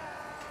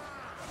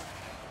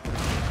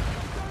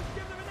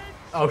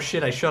 Oh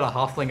shit, I shot a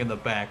halfling in the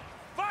back.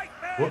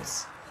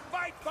 Whoops.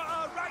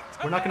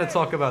 We're not gonna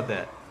talk about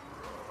that.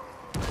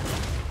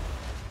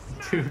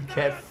 Dude,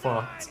 get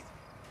fucked.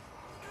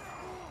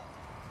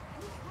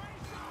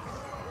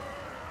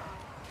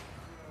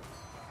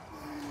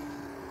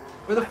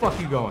 Where the fuck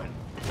you going?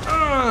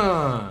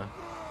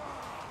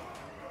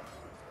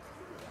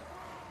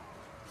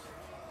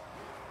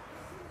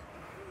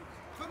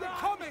 for the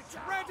comets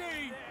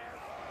ready.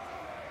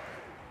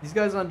 These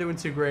guys aren't doing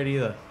too great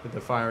either with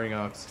the firing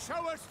arcs.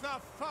 Show us the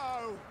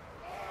foe.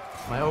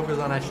 My ogres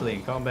aren't actually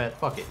in combat.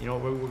 Fuck it. You know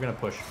what? We're gonna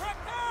push.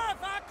 Prepare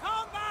for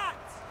combat.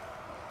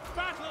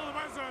 Battle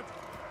wizard!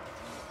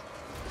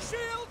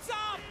 Shields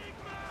up.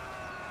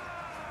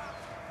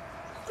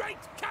 Great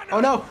cannon!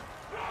 Oh no!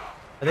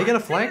 Are they gonna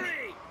flank?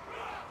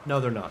 No,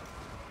 they're not.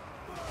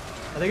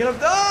 Are they gonna...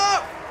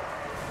 Oh!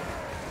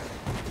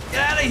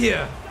 Get out of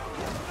here!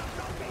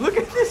 Look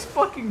at this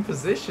fucking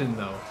position,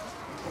 though.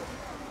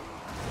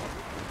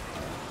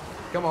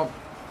 Come on.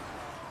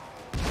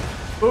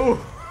 Ooh.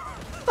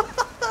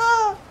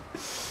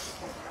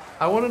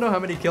 I want to know how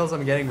many kills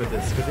I'm getting with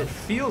this, because it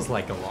feels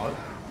like a lot.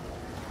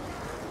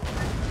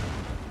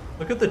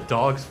 Look at the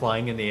dogs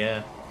flying in the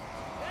air.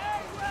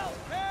 They will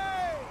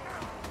pay.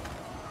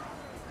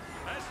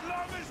 As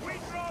long as we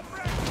draw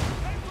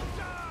breath, they will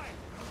die!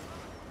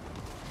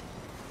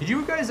 Did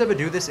you guys ever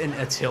do this in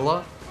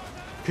Attila?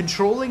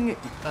 Controlling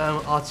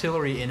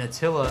artillery in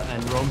Attila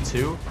and Rome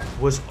 2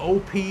 was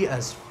OP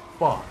as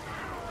fuck.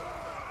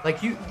 Like,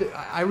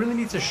 I really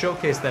need to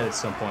showcase that at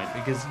some point,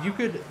 because you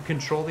could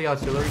control the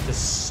artillery to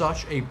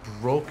such a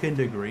broken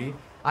degree.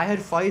 I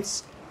had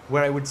fights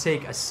where I would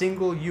take a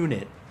single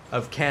unit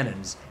of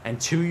cannons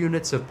and 2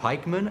 units of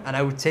pikemen, and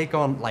I would take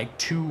on, like,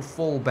 2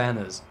 full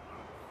banners.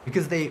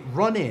 Because they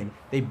run in,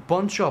 they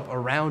bunch up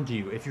around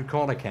you if you're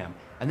corner cam,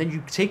 and then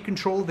you take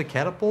control of the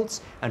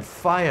catapults and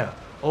fire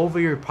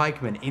over your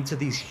pikemen into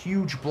these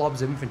huge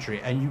blobs of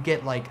infantry, and you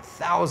get, like,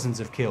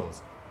 thousands of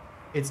kills.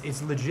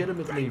 It's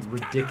legitimately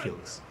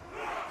ridiculous.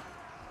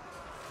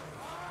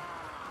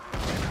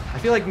 I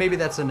feel like maybe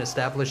that's an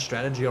established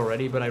strategy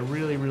already, but I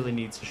really, really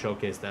need to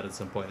showcase that at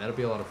some point. That'd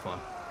be a lot of fun.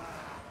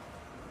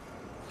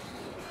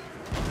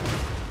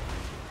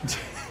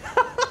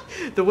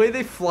 The way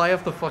they fly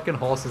off the fucking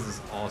horses is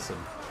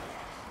awesome.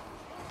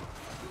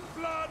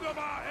 Blood of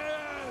our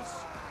heirs!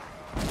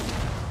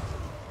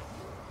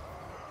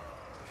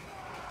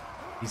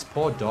 These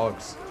poor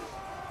dogs.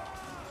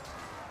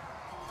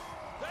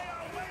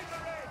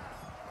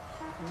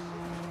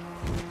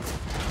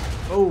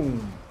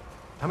 Boom.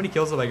 How many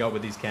kills have I got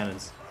with these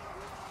cannons?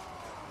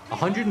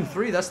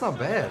 103, that's not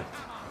bad.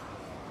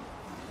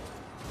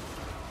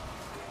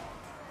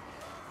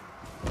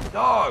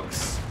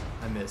 Dogs!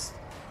 I missed.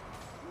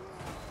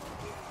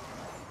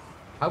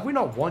 Have we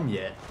not won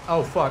yet?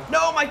 Oh fuck.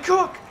 No, my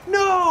cook!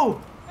 No!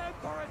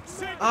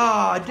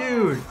 Ah,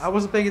 dude. I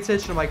wasn't paying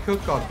attention to my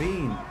cook got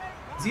beamed.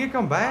 Is he gonna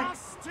come back?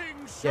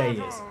 Yeah,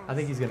 he is. I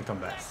think he's gonna come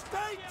back.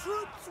 Stay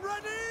troops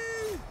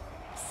ready.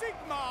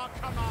 Sigma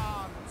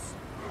commands.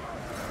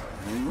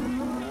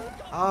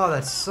 Oh,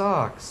 that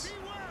sucks.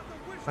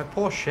 My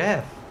poor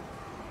chef.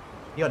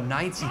 He got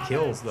 90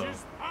 kills though.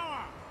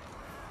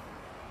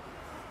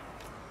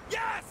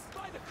 Yes!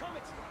 By the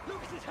comet!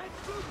 Lucas's head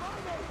through by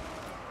me!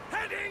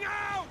 Heading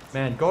out!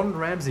 Man, Gordon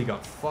Ramsay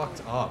got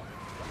fucked up.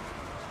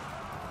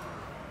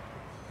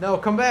 No,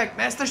 come back,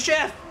 Master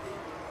Chef!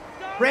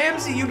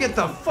 Ramsay, you get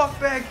the fuck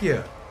back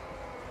here!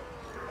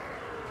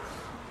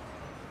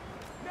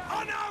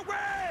 On our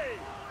way!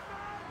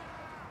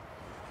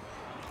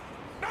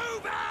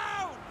 Move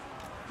out!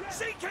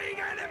 Seeking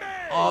enemy!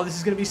 Oh, this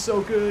is gonna be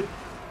so good.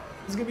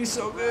 This is gonna be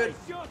so good.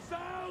 Brace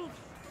yourselves!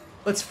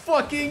 Let's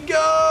fucking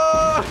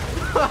go!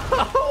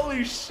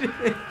 Holy shit!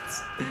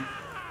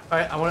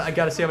 Alright, I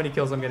gotta see how many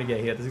kills I'm gonna get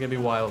here. This is gonna be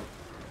wild.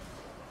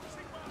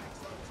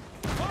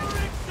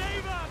 Hooveric,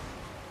 save us!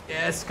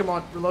 Yes, come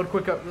on. Reload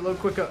quicker. Reload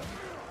quicker.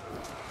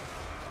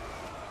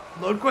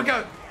 Load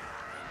quicker.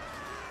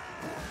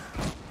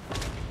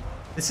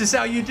 This is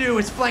how you do.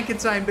 It's flanking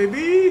time,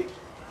 baby.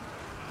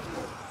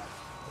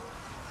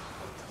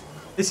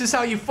 This is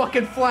how you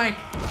fucking flank.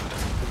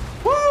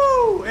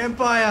 Woo!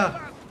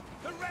 Empire.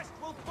 The rest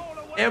will fall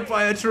away!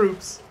 Empire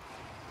troops.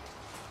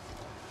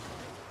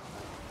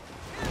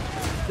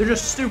 They're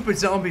just stupid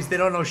zombies. They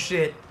don't know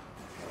shit.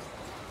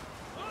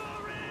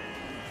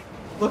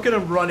 Look at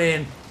them run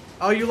in.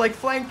 Oh, you like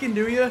flanking,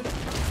 do you?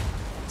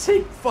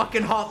 Take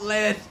fucking hot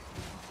lead.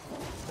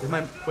 Is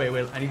my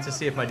wait, I need to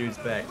see if my dude's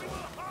back.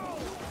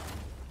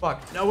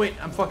 Fuck. No, wait,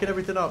 I'm fucking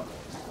everything up.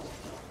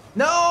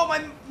 No,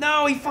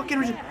 he fucking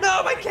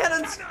no, my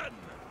cannons.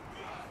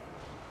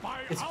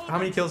 How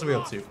many kills are we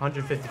up to?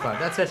 155.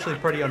 That's actually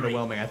pretty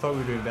underwhelming. I thought we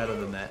were doing better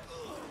than that.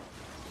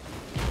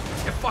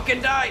 You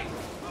fucking die.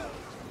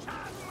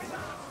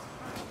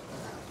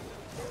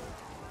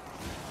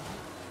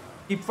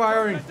 Keep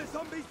firing. Let the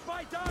zombies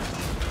fight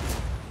us!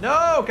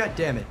 No, god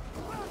damn it.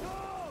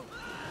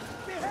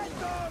 Behead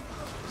them!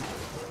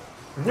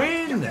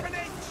 Win! Give an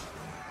inch!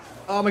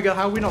 Oh my god,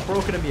 how have we not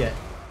broken him yet?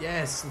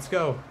 Yes, let's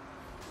go.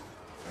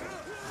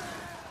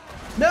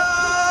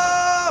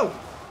 No!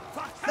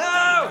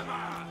 No!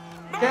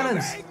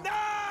 Cannons! Moving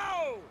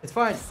now! It's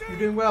fine, you're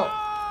doing well.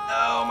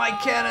 No, my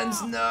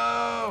cannons,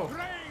 no!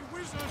 Grey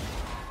wizard.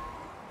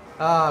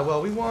 Ah,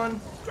 well, we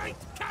won. Great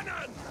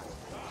cannon!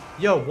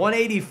 Yo,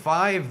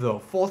 185 though,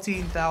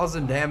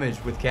 14,000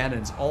 damage with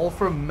cannons, all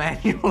from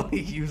manually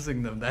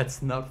using them.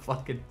 That's not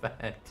fucking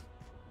bad.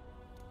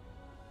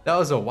 That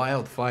was a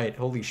wild fight,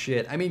 holy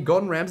shit. I mean,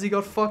 Gordon Ramsay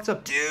got fucked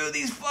up. Dude,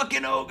 these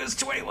fucking ogres,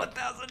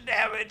 21,000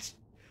 damage.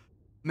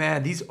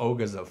 Man, these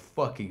ogres are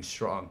fucking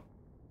strong.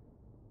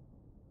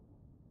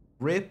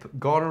 Rip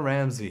Gordon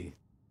Ramsay.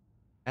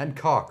 And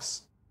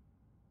Cox.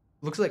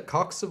 Looks like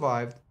Cox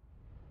survived.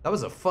 That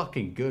was a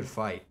fucking good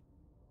fight.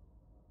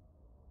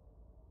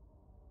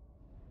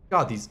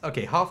 God, these...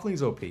 Okay,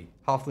 Halflings OP.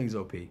 Halflings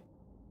OP.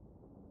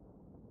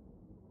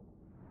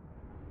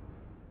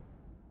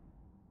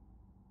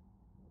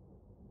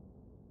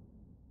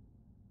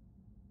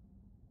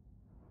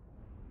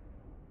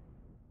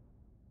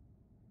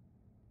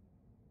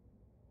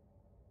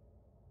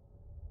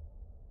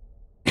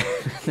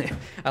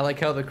 I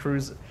like how the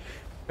crews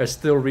are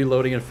still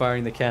reloading and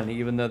firing the cannon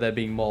even though they're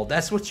being mauled.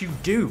 That's what you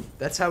do.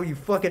 That's how you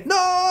fucking...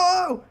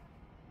 No!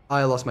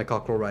 I lost my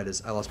cockerel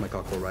riders. I lost my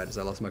cockerel riders.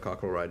 I lost my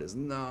cockerel riders.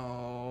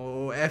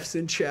 No. F's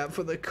in chat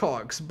for the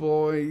Cox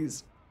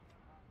boys.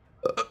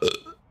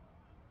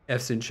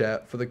 F's in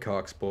chat for the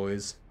Cox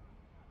boys.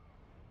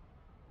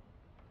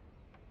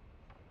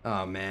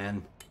 Oh,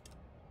 man.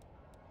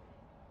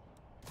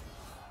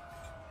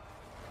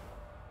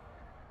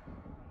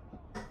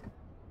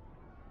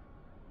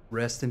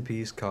 Rest in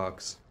peace,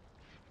 Cox.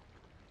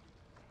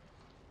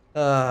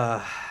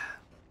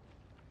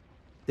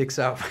 Dicks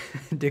out.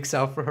 Dicks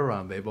out for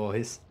Harambe,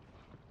 boys.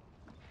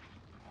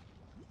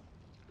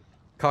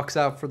 Cox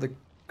out for the...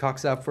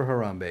 Cox out for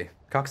Harambe.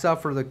 Cox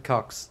out for the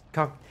Cox.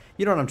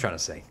 You know what I'm trying to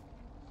say.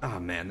 Oh,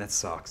 man, that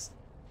sucks.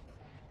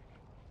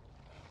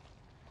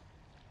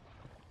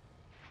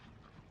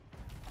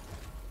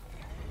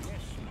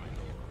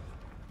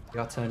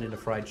 Got turned into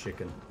fried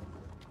chicken.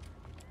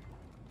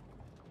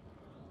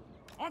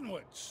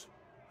 Onwards.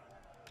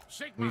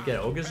 Sigma We get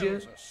ogres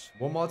compels yet? us.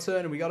 One more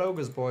turn and we got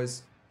ogres,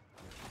 boys.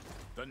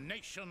 The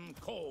nation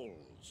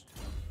calls.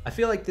 I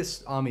feel like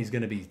this army is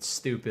gonna be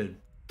stupid,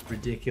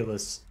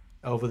 ridiculous,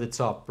 over the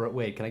top. But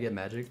wait, can I get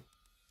magic?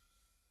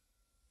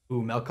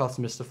 Ooh, Melkoth's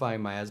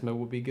mystifying miasma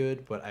would be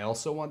good, but I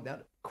also want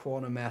that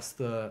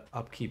Quartermaster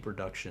upkeep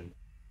reduction.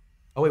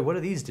 Oh wait, what do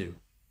these do?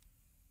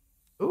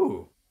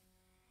 Ooh,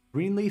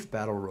 Greenleaf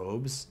battle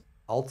robes.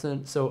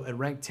 Alton. So at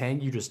rank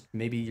 10, you just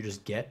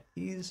get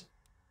these.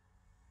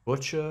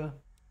 Butcher.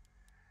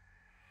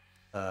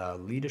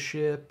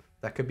 Leadership.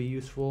 That could be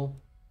useful.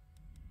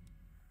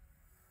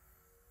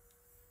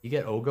 You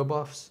get ogre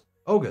buffs?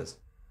 Ogres.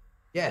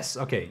 Yes,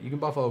 okay. You can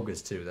buff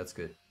ogres too. That's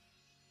good.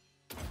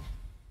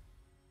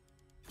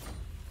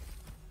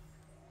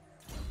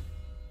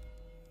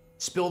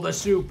 Spill the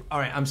soup.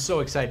 Alright, I'm so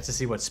excited to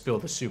see what Spill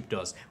the Soup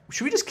does.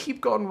 Should we just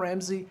keep Gordon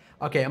Ramsay?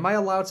 Okay, am I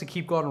allowed to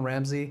keep Gordon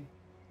Ramsay?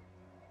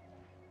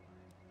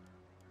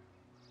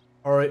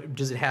 Or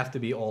does it have to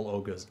be all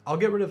ogres? I'll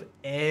get rid of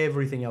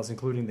everything else,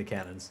 including the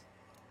cannons.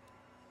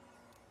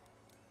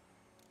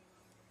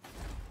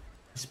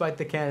 Despite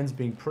the cannons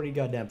being pretty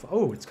goddamn...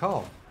 Oh, it's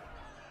Karl.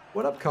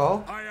 What up,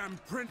 Karl? I am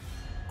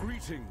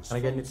Greetings. Can I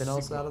get anything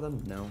else out of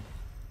them? No.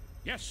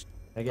 Yes.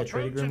 Can I get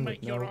trade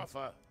agreement? No.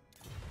 Offer.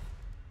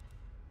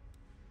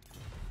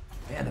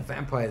 Man, the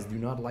vampires do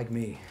not like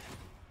me.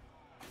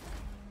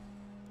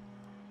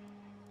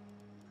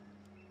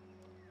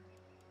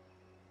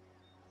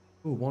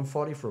 Ooh,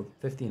 140 for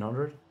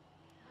 1500.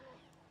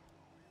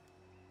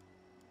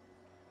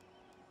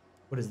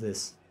 What is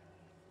this?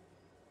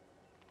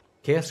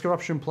 Chaos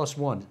Corruption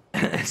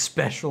 +1.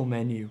 Special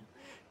menu.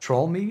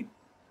 Troll meat?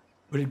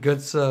 But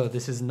good sir,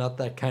 this is not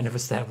that kind of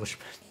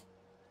establishment.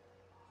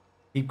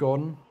 Keep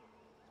Gordon.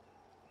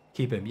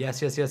 Keep him.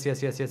 Yes, yes, yes,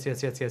 yes, yes, yes,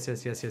 yes, yes, yes,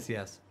 yes, yes, yes,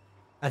 yes.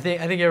 I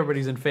think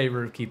everybody's in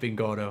favor of keeping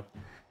Gordo.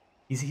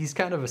 He's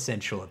kind of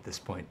essential at this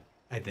point,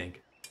 I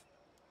think.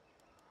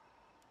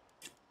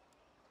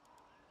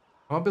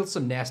 I want to build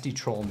some nasty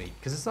troll meat,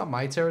 because it's not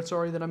my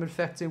territory that I'm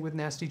infecting with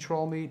nasty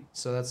troll meat,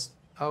 so that's...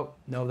 Oh,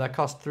 no, that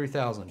cost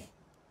 3,000.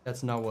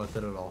 That's not worth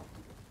it at all.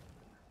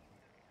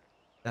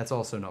 That's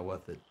also not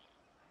worth it.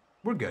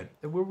 We're good.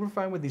 We're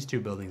fine with these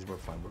two buildings. We're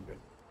fine. We're good.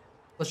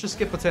 Let's just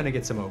skip pretend to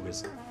get some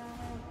ogres.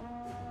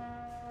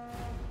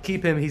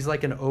 Keep him. He's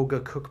like an ogre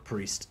cook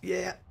priest.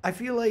 Yeah, I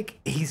feel like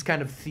he's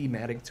kind of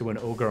thematic to an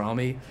ogre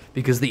army,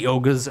 because the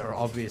ogres are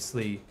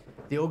obviously...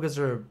 The ogres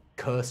are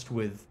cursed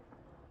with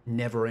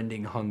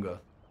never-ending hunger.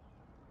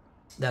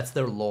 That's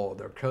their law.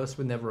 They're cursed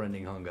with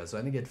never-ending hunger, so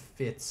I think it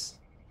fits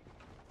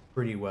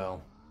pretty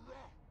well.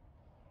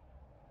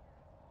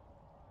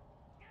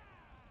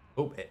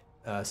 Oh,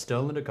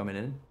 Sterling are coming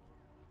in.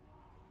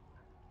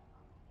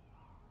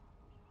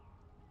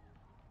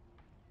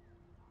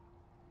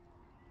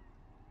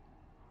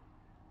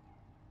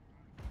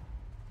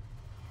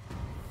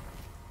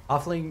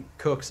 Halfling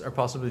cooks are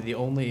possibly the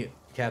only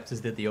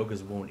captives that the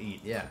ogres won't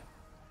eat. Yeah.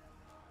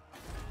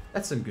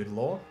 That's some good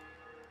lore.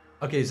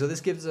 Okay, so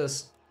this gives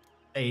us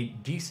a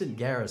decent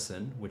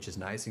garrison, which is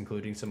nice,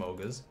 including some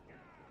ogres.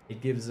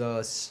 It gives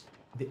us...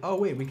 Oh,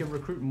 wait, we can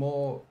recruit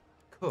more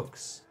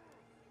cooks.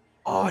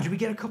 Oh, did we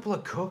get a couple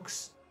of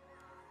cooks?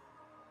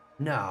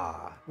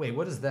 Nah. Wait,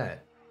 what is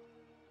that?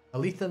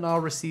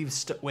 Alethanar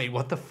receives... Wait,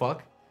 what the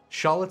fuck?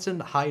 Charlatan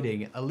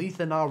hiding.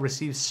 Alethanar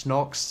receives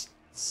stalk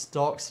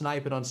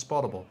snipe and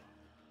unspottable.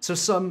 So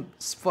some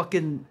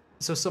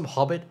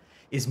hobbit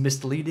is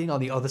misleading on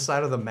the other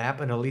side of the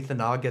map and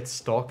Alethanar gets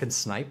stalk and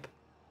snipe?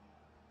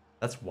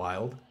 That's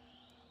wild.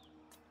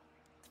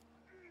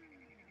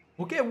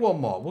 We'll get one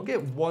more. We'll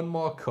get one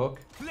more cook.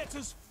 Let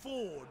us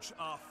forge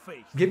our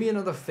faith. Give me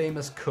another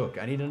famous cook.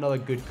 I need another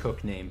good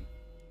cook name.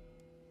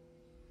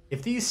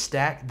 If these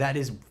stack, that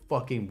is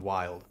fucking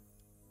wild.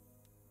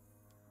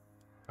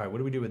 Alright, what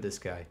do we do with this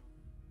guy?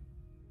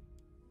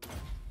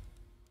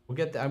 We'll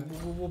get the...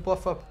 We'll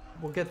buff up...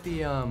 We'll get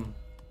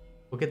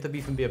the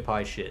beef and beer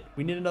pie shit.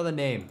 We need another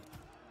name.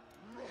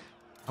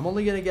 I'm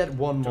only gonna get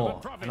one more,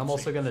 and I'm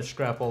also gonna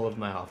scrap all of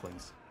my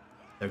halflings.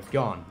 They're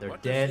gone. They're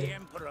dead.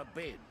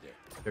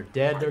 They're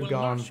dead. They're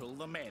gone.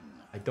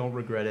 I don't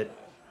regret it.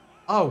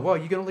 Oh, well,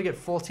 you can only get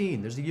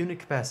 14. There's a unit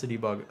capacity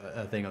bug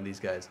thing on these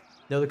guys.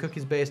 No, the cook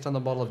is based on the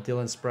model of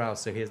Dylan Sprouse,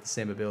 so he has the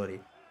same ability.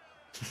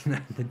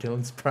 The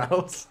Dylan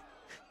Sprouse?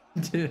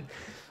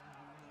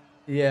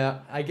 Yeah,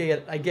 I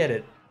get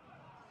it.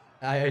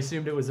 I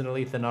assumed it was an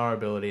Alethanar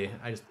ability.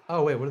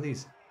 Oh wait, what are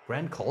these?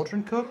 Grand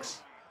Cauldron cooks?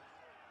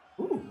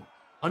 Ooh,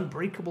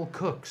 unbreakable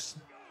cooks.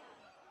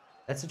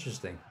 That's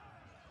interesting.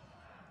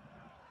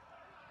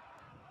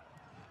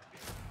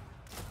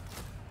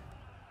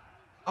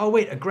 Oh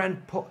wait, a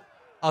grand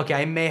okay,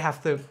 I may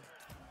have to...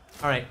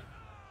 Alright.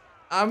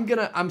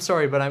 I'm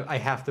sorry, but I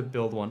have to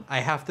build one. I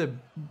have to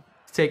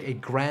take a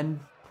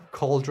Grand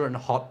Cauldron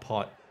hot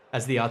pot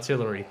as the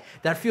artillery.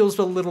 That feels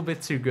a little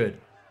bit too good.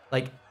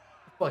 Like,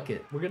 fuck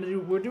it. We're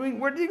doing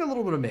a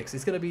little bit of mix.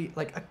 It's gonna be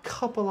like a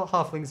couple of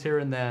halflings here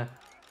and there.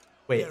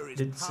 Wait,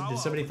 did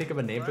somebody think of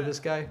a name for this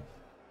guy?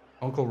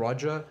 Uncle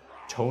Roger?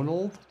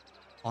 Tonald?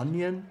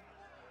 Onion?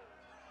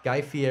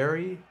 Guy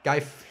Fieri?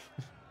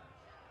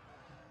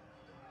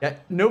 Yeah,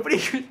 nobody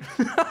could...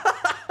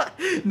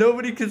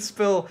 Nobody could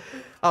spell...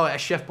 Oh,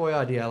 Chef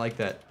Boyardee, I like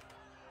that.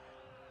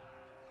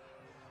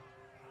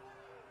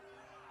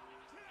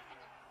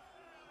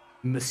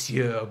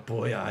 Monsieur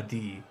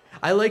Boyardee.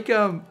 I like,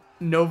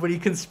 nobody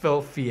can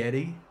spell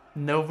Fieri.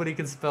 Nobody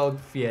can spell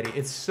Fieri.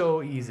 It's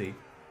so easy.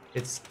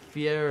 It's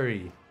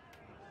Fieri.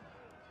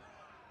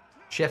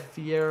 Chef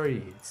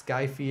Fieri. It's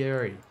Guy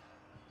Fieri.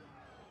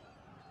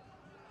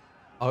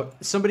 Oh,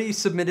 somebody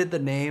submitted the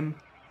name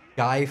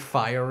Guy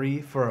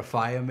Fiery for a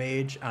fire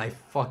mage, and I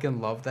fucking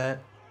love that.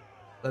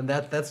 And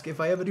that's if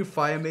I ever do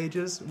fire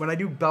mages, when I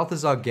do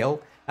Balthazar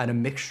Gelt and a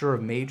mixture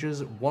of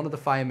mages, one of the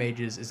fire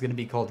mages is gonna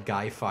be called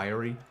Guy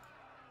Fiery,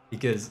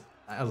 because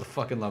I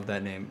fucking love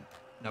that name.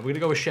 Now we're gonna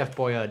go with Chef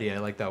Boyardee. I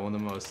like that one the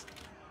most.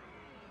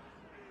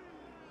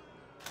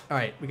 All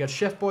right, we got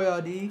Chef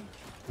Boyardee,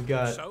 we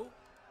got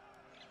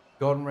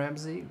Gordon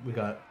Ramsay, we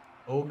got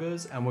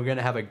ogres, and we're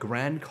gonna have a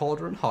Grand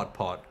Cauldron hot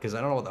pot, because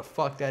I don't know what the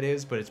fuck that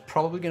is, but it's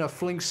probably gonna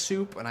fling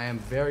soup, and I am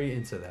very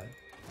into that.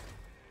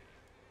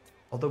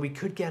 Although we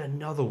could get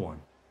another one.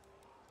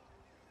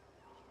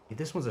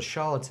 This one's a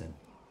charlatan.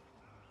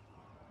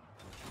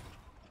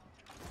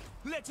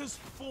 Let us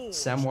forge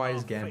Samwise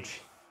our Gamgee.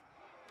 faith.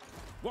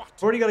 What?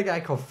 We've already got a guy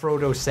called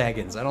Frodo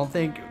Saggins. I don't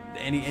think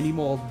any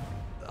more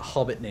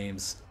Hobbit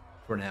names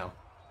for now.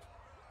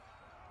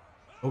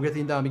 Ogre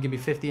Themed Army, give me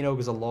 15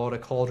 ogres, a lord, a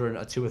cauldron,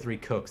 a 2 or 3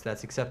 cooks.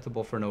 That's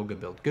acceptable for an ogre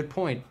build. Good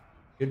point.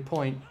 Good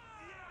point.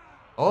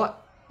 Oh,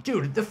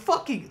 dude, the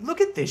fucking...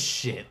 Look at this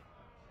shit.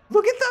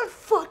 Look at that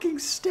fucking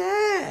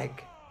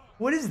stack.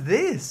 What is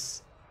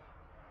this?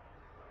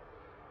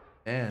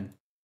 Man,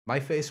 my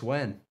face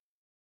went.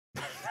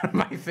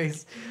 my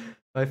face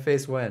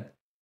went.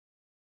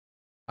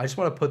 I just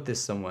want to put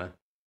this somewhere.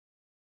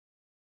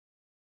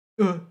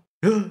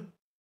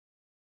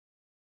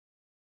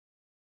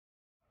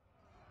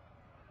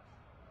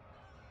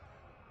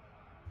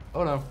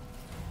 Oh no.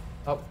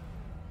 Oh,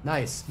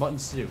 nice. Mutton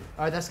stew.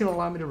 Alright, that's going to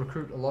allow me to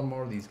recruit a lot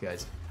more of these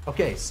guys.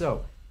 Okay,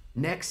 so,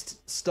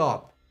 next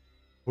stop.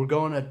 We're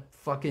going to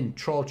fucking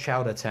Troll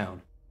Chowder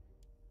Town.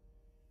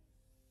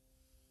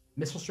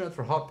 Missile strength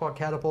for hot pot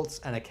catapults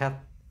and a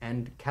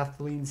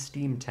Kathleen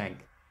steam tank.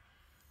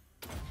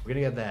 We're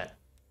going to get that.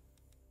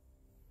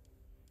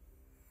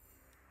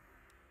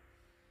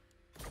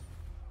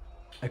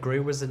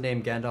 Agree was the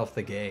name Gandalf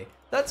the Gay.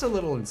 That's a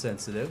little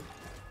insensitive.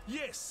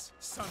 Yes,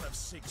 son of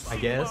Sigmar. I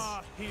guess.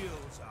 Sigmar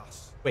heals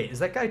us. Wait, is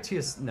that guy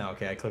TS? No,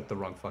 okay, I clicked the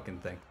wrong fucking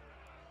thing.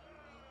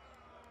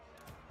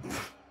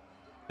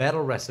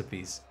 Battle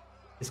recipes.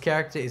 This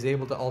character is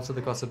able to alter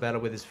the course of battle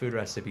with his food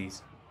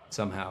recipes,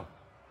 somehow.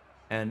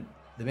 And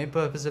the main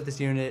purpose of this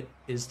unit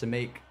is to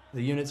make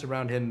the units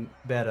around him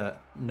better,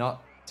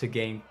 not to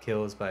gain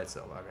kills by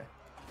itself. Okay.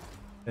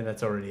 And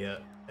that's already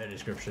a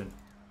description.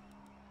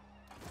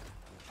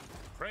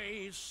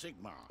 Praise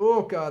Sigmar.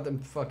 Oh god, I'm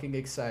fucking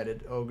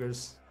excited,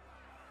 ogres.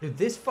 Dude,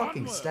 this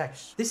fucking stack,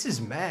 this is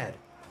mad.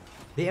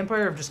 The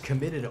Empire have just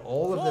committed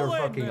all of their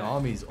fucking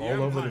armies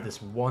all over to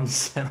this one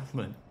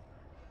settlement.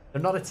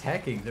 They're not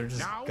attacking, they're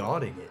just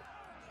guarding it.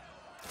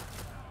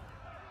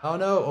 Oh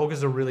no,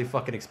 ogres are really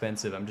fucking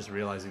expensive, I'm just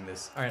realizing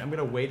this. Alright, I'm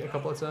gonna wait a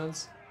couple of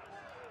turns,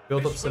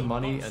 build up some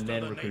money, and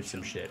then recruit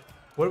some shit.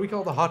 What do we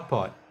call the hot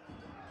pot?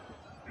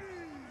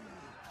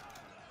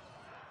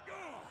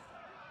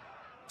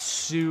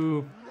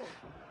 Super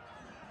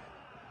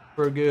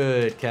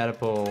good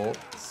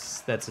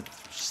catapults. That's a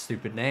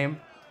stupid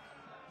name.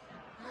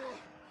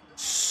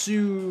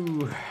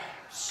 Super.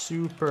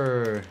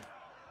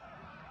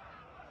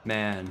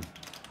 Man.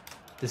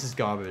 This is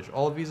garbage.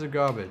 All of these are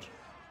garbage.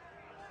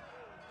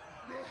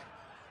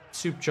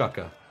 Soup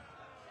Chucker.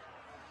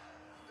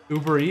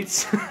 Uber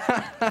Eats.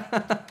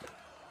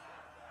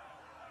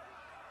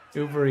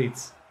 Uber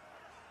Eats.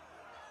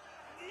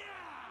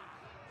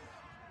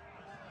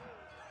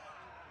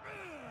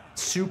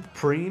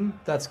 Supreme?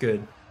 That's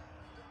good.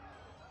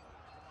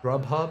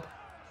 Grubhub?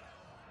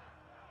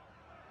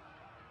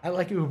 I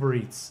like Uber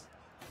Eats.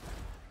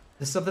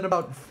 There's something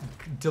about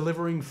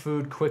delivering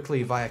food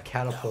quickly via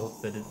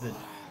catapult that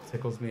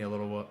tickles me a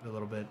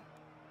little bit.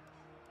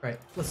 Right,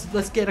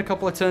 let's get a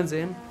couple of turns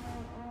in.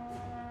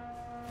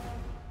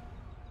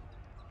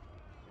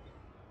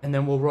 And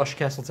then we'll rush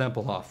Castle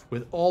Temple off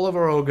with all of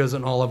our ogres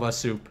and all of our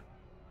soup.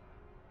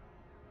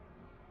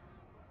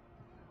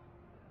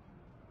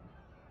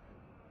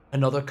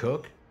 Another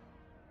cook?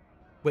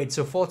 Wait,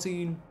 so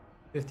 14,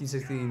 15,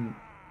 16...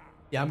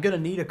 Yeah, I'm gonna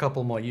need a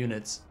couple more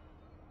units.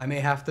 I may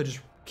have to just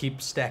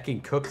keep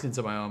stacking cooks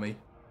into my army.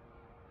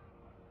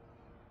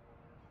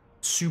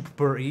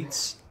 Super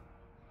Eats.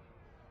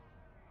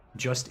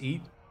 Just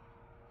eat.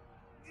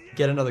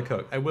 Get another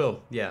cook. I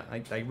will. Yeah,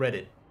 I read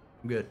it.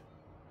 I'm good.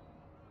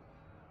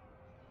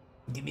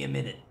 Give me a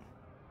minute.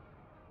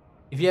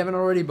 If you haven't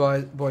already,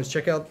 boys,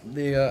 check out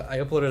the... I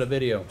uploaded a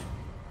video.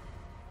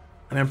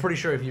 I mean, I'm pretty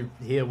sure if you're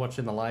here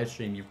watching the live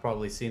stream, you've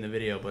probably seen the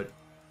video, but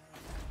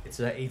it's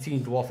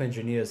 18 Dwarf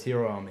Engineers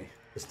Hero Army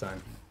this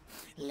time.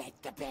 Let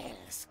the bell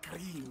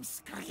scream,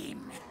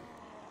 scream.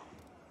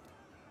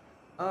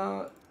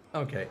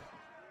 Okay.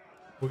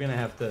 We're gonna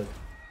have to...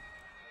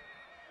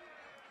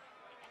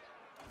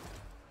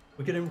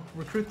 We can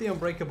recruit the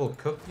Unbreakable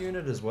Cook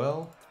unit as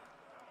well.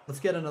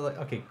 Let's get another...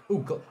 Okay.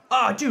 Ooh,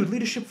 ah, dude,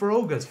 leadership for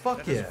ogres.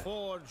 Fuck yeah. Let us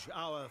forge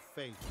our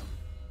faith.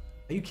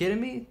 Are you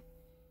kidding me?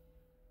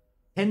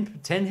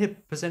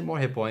 10% more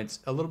hit points.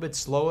 A little bit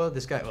slower.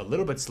 This guy, a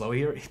little bit slow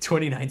here.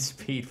 29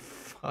 speed.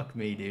 Fuck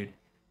me, dude.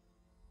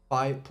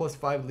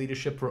 5+5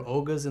 leadership for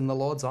ogres in the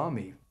Lord's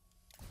army.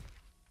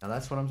 Now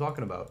that's what I'm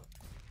talking about.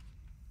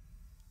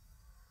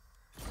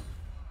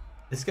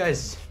 This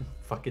guy's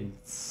fucking...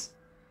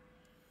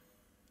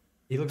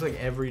 He looks like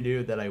every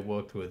dude that I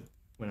worked with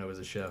when I was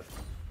a chef.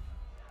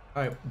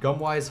 Alright,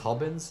 Gumwise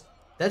Hobbins.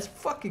 That's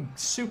fucking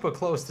super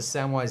close to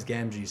Samwise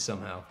Gamgee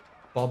somehow.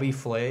 Bobby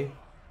Flay.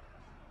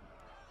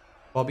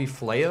 Bobby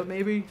Flaya,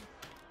 maybe?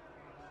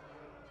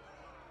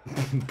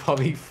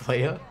 Bobby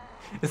Flaya?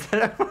 Is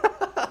that...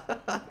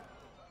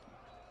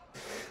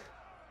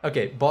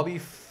 Okay, Bobby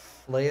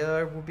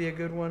Flair would be a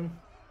good one,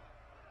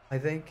 I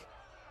think.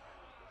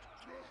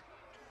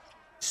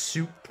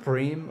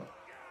 Supreme,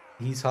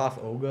 he's half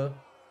ogre.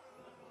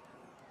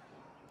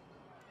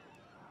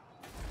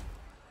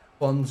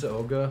 Fun's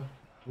ogre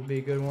would be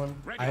a good one.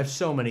 I have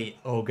so many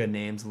ogre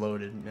names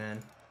loaded,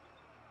 man.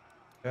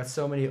 I got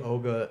so many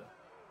ogre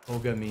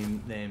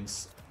meme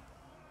names.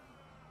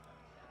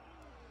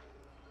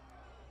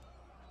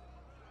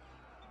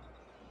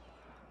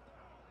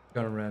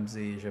 Gonna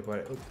Ramsey,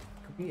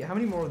 how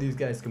many more of these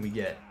guys can we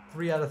get?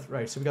 3 out of 3.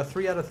 Right, so we got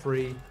 3 out of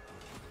 3.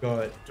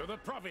 Got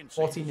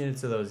 14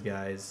 units of those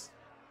guys.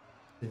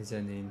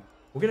 17.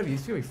 We're gonna be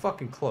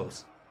fucking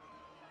close.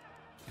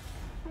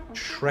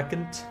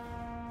 Shrekant.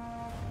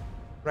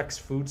 Rex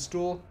Food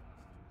Stool.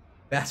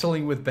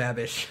 Battling with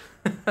Babish.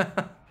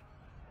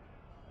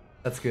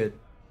 That's good.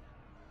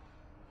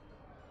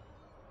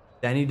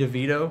 Danny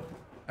DeVito.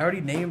 I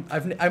already named.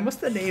 I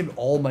must have named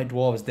all my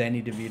dwarves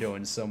Danny DeVito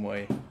in some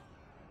way.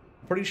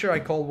 I'm pretty sure I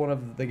called one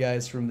of the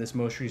guys from this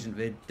most recent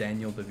vid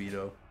Daniel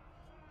DeVito.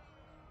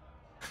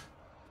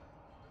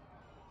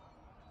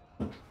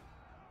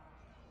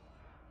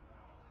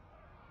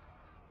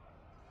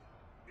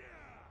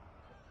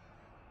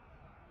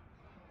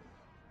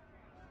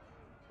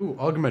 Ooh,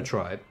 Ogma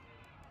Tribe.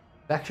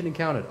 Faction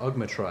encountered,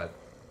 Ogma Tribe.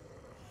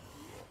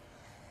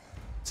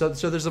 So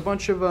there's a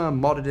bunch of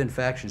modded in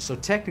factions. So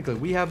technically,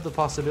 we have the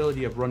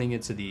possibility of running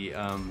into the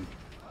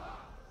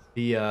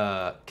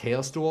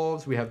Chaos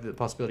Dwarves. We have the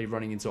possibility of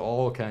running into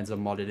all kinds of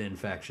modded in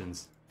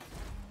factions.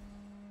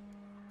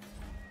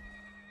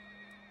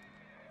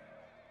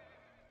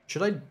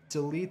 Should I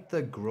delete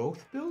the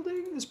growth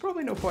building? There's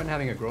probably no point in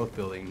having a growth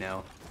building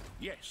now.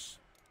 Yes.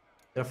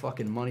 Got a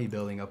fucking money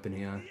building up in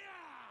here.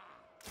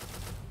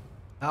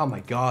 Oh my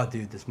god,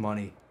 dude, this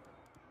money.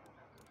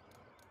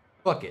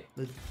 Fuck it.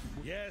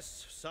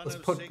 Let's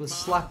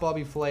slap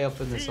Bobby Flay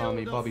up in this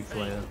army. Bobby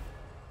Flay.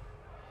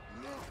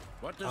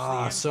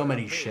 Ah, so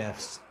many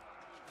chefs.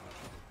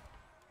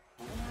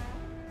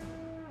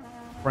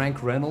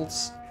 Frank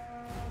Reynolds.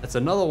 That's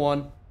another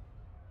one.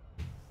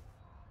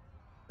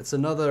 That's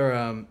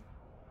another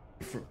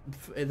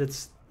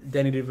that's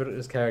Danny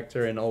DeVito's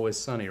character in Always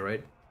Sunny,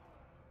 right?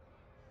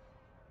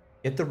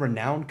 Get the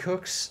Renown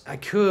cooks? I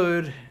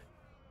could.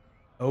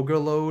 Ogre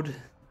load.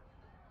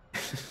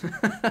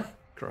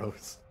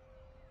 Gross.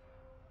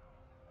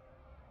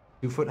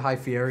 2-foot high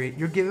Fieri.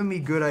 You're giving me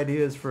good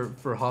ideas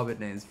for Hobbit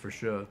names for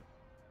sure.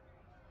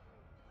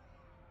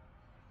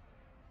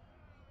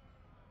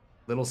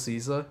 Little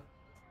Caesar.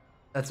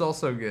 That's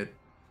also good.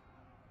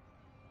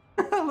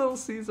 Little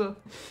Caesar.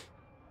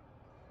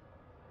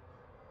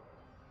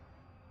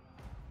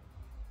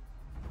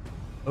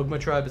 Ogma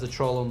Tribe is a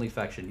troll-only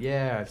faction.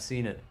 Yeah, I've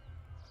seen it.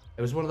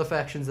 It was one of the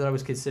factions that I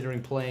was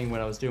considering playing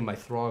when I was doing my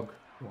Throg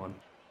one.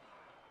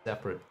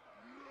 Separate.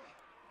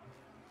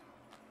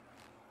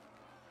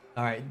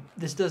 Alright,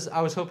 this does...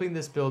 I was hoping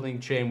this building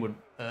chain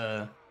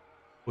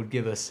would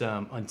give us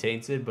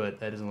Untainted, but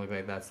that doesn't look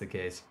like that's the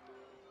case.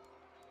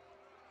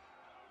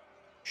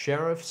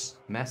 Sheriffs,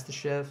 Master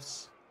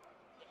Chefs,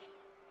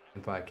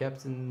 Empire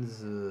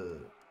Captains...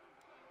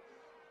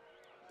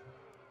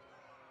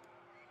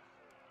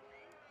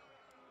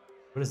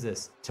 What is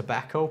this?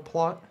 Tobacco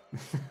plot?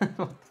 What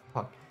the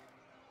fuck?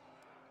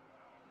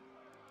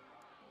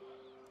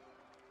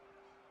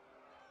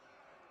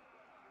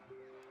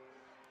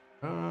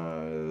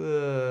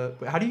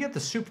 How do you get the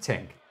soup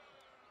tank?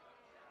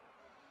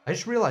 I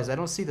just realized I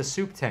don't see the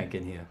soup tank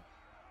in here.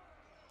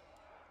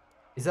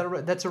 Is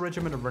that that's a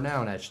regiment of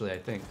renown, actually, I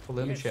think. Well,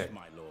 let me check.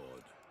 My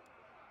lord.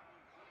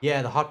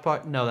 Yeah, the hot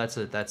pot. No, that's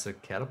a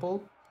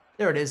catapult.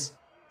 There it is.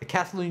 The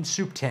Kathleen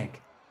soup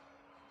tank.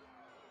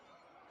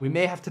 We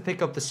may have to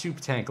pick up the soup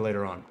tank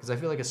later on, because I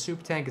feel like a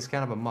soup tank is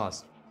kind of a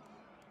must.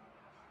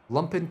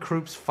 Lumpen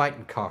Kroops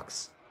Fighting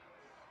Cocks.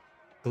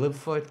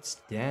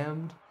 Glibfoot's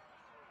Damned.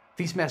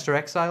 Feastmaster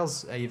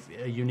Exiles, a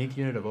unique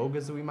unit of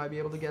ogres that we might be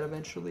able to get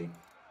eventually.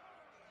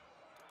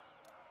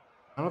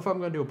 I don't know if I'm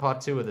going to do a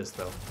part 2 of this,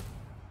 though.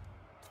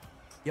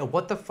 Yo,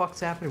 what the fuck's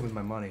happening with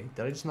my money?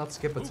 Did I just not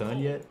skip a turn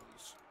yet?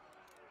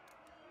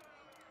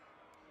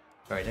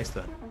 Alright, next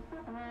turn.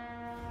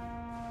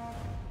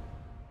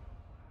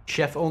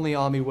 Chef only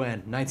army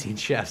when 19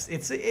 chefs.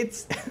 It's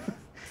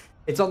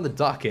it's on the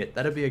docket.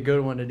 That'd be a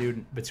good one to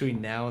do between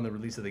now and the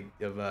release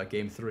of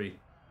game 3.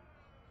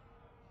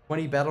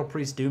 20 battle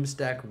priest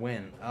doomstack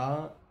win.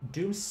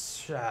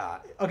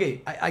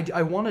 Okay,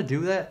 I want to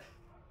do that.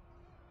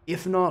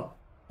 If not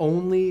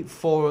only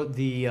for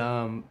the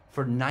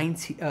for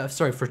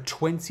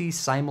 20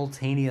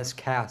 simultaneous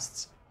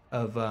casts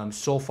of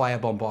Soulfire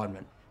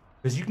Bombardment,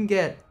 because you can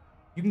get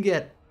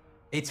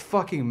it's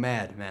fucking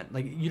mad, man.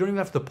 Like, you don't even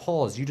have to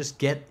pause. You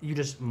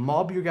just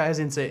mob your guys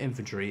into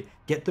infantry,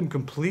 get them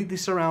completely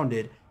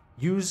surrounded,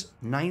 use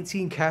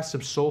 19 casts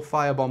of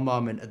Soulfire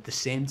Bombardment at the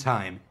same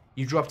time.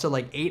 You drop to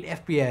like 8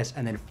 FPS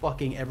and then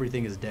fucking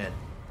everything is dead.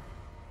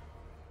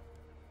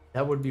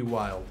 That would be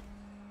wild.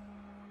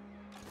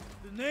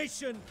 The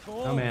nation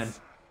calls. Oh man.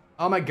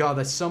 Oh my god,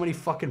 that's so many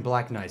fucking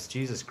Black Knights.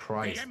 Jesus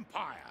Christ. The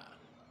Empire.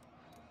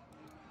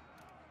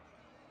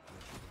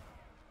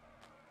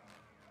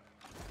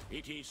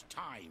 It is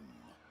time.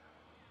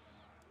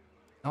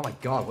 Oh my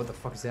god, what the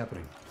fuck is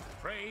happening?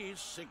 Praise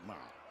Sigma.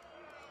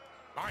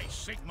 By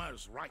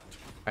Sigma's right.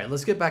 Alright,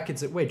 let's get back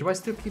into... Wait, do I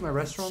still keep my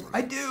restaurant?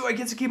 I do! I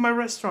get to keep my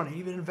restaurant,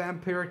 even in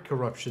vampiric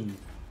corruption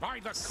By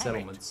the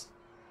settlements.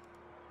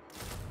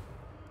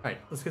 Alright,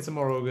 let's get some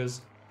more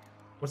ogres.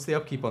 What's the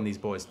upkeep on these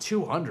boys?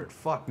 200,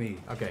 fuck me.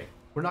 Okay,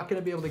 we're not going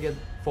to be able to get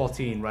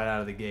 14 right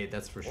out of the gate,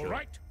 that's for sure.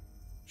 Alright.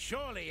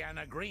 Surely an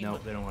agreement. No,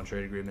 they don't want a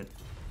trade agreement.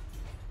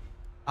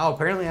 Oh,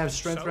 apparently I have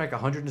strength rank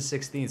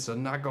 116, so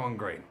not going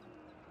great.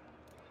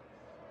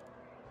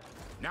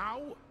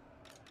 Now,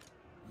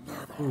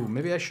 Ooh,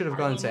 maybe I should have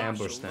gone into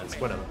ambush stance.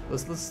 Whatever.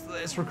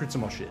 Let's recruit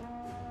some more shit.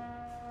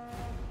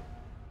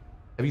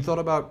 Have you thought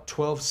about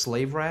 12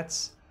 slave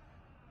rats?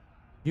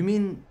 You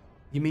mean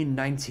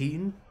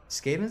 19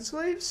 Skaven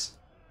slaves?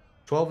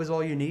 12 is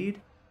all you need?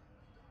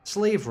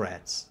 Slave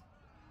rats.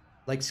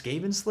 Like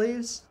Skaven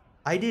slaves?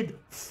 I did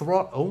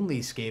Throt only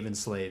Skaven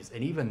slaves,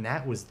 and even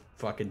that was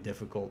fucking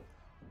difficult.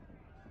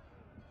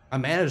 I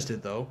managed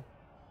it though.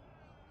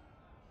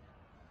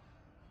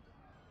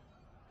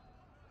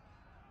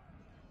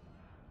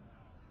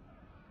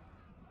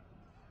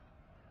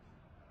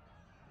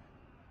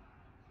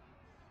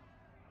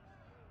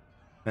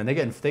 Man,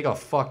 they got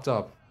fucked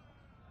up.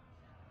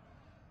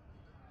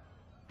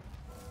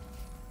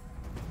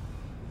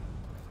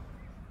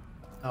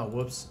 Oh,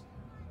 whoops.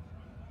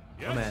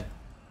 yes. Oh man.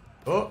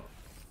 Oh.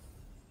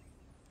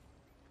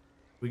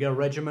 We got a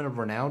Regiment of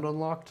Renown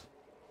unlocked.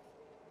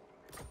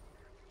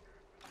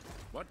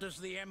 What does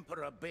the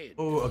Emperor bid?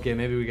 Oh, okay,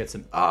 maybe we get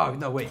some... Oh,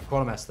 no, wait.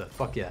 Quartermaster.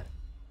 Fuck yeah.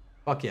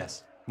 Fuck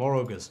yes. More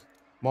ogres.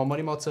 More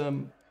money, more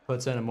term per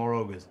turn, and more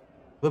ogres.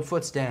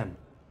 Libfoot's down.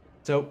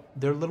 So,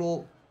 they're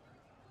little...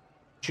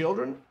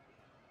 children?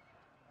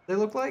 They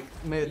look like?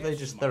 Maybe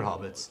they're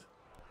hobbits.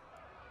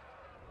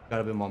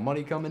 Got a bit more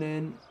money coming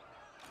in.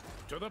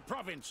 To the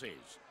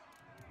provinces.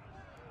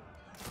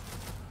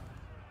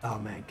 Oh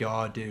my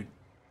god, dude.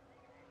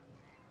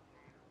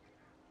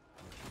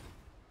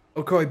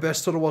 Okay,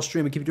 best Total War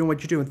streamer. Keep doing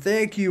what you're doing.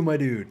 Thank you, my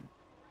dude.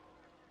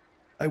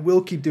 I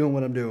will keep doing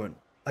what I'm doing.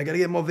 I gotta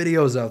get more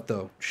videos out,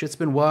 though. Shit's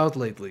been wild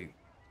lately.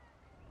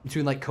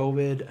 Between, like,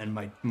 COVID and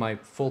my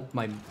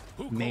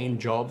main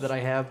job that I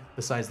have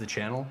besides the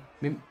channel.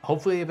 I mean,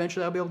 hopefully,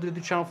 eventually, I'll be able to do the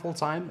channel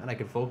full-time, and I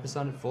can focus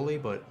on it fully,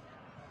 but...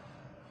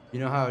 you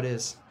know how it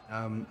is.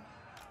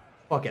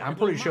 Fuck it. I'm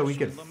pretty sure we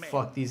could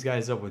fuck these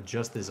guys up with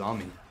just this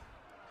army.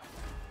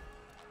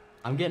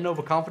 I'm getting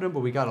overconfident, but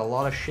we got a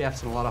lot of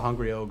chefs and a lot of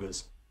hungry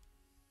ogres.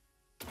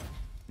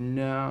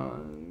 No.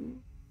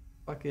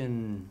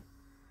 Fucking...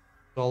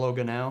 all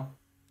ogre now.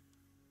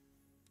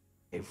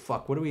 Hey,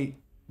 fuck. What do we...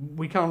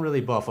 we can't really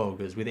buff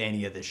ogres with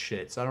any of this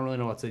shit, so I don't really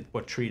know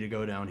what tree to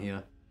go down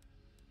here.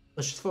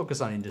 Let's just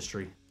focus on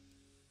industry.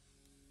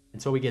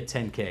 Until we get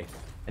 10k.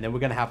 And then we're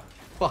gonna have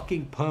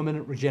fucking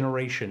permanent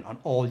regeneration on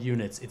all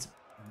units. It's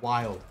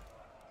wild.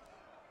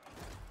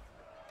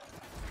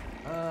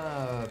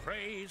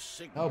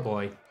 Oh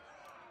boy.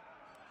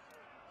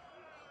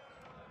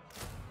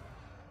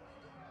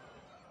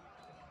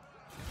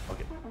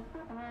 Okay.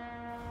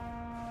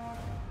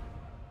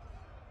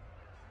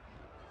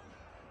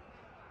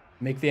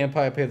 Make the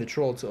Empire pay the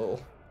troll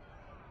toll.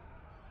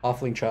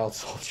 Halfling child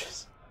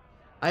soldiers.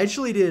 I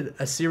actually did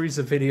a series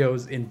of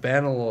videos in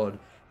Bannerlord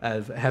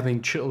of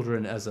having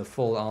children as a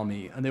full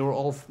army, and they were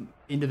all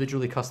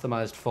individually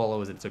customized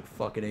follows. It took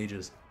fucking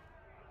ages.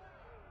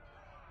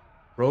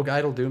 Rogue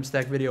Idol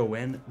Doomstack video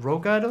when?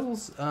 Rogue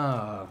Idols?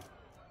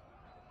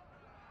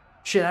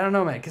 Shit, I don't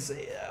know, man, because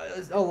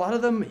a lot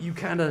of them, you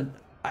kind of...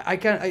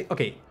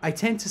 okay, I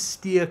tend to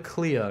steer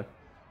clear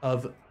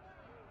of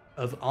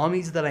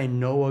armies that I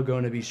know are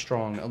going to be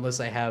strong unless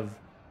I have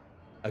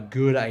a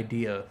good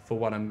idea for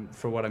what I'm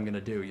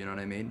gonna do, you know what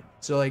I mean?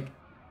 So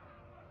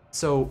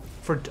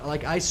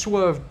I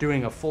swerved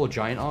doing a full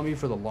giant army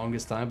for the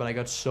longest time, but I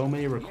got so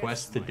many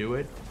requests to do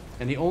it,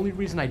 and the only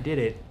reason I did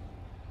it,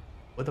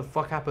 what the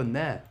fuck happened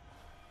there?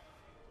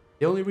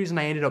 The only reason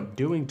I ended up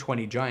doing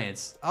 20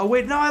 giants. Oh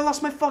wait, no, I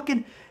lost my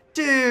fucking...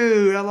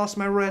 Dude, I lost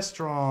my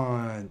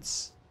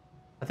restaurants.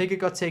 I think it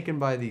got taken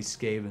by these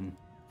Skaven.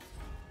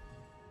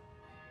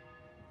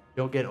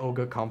 Don't get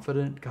ogre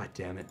confident? God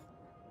damn it.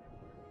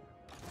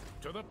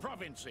 To the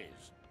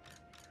provinces.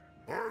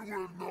 I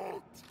will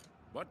not.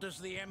 What does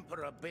the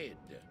Emperor bid?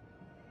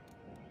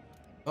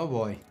 Oh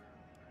boy.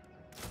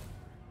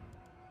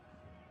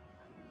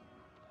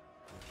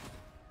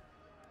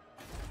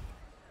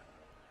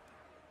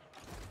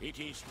 It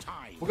is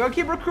time. We're gonna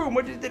keep recruiting.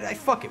 What did I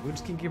fuck it? We're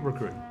just gonna keep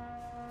recruiting.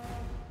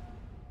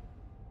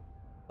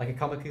 Like a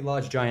comically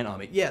large giant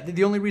army. Yeah,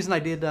 the only reason I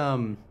did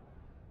the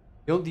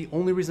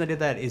only reason I did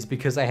that is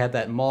because I had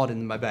that mod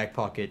in my back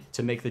pocket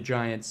to make the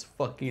giants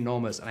fucking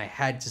enormous, and I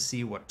had to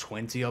see what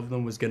 20 of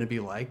them was gonna be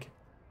like,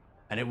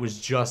 and it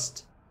was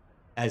just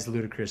as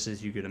ludicrous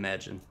as you could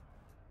imagine.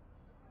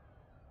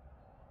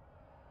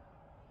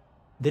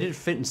 They didn't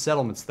fit in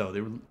settlements though.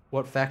 They were,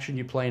 what faction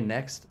you playing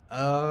next?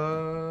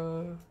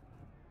 I'm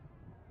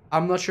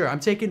not sure. I'm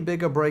taking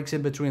bigger breaks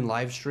in between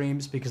live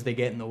streams because they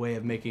get in the way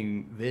of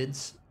making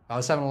vids. I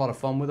was having a lot of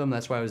fun with them.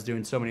 That's why I was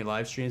doing so many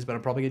live streams, but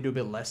I'm probably gonna do a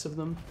bit less of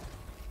them.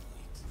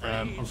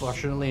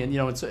 Unfortunately, and you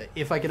know,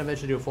 if I can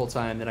eventually do it full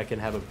time, then I can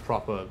have a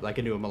proper, I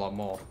can do them a lot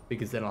more,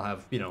 because then I'll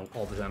have, you know,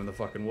 all the time in the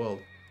fucking world.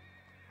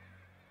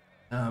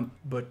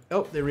 But,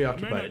 oh, they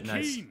reoccupied it,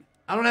 nice.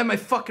 I don't have my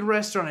fucking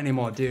restaurant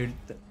anymore, dude.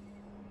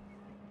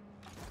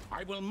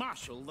 I will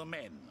marshal the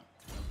men.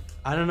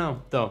 I don't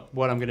know, though,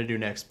 what I'm gonna do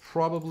next.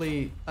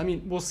 Probably, I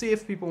mean, we'll see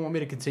if people want me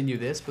to continue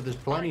this, but there's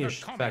plenty of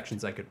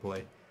factions I could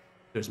play.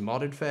 There's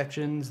modded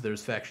factions,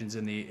 there's factions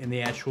in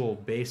the actual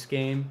base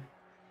game.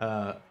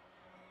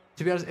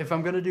 To be honest, if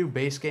I'm gonna do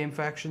base game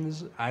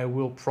factions, I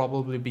will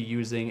probably be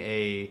using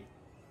a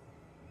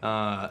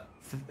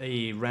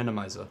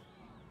randomizer.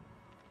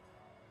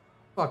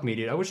 Fuck me,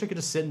 dude. I wish I could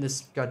just sit in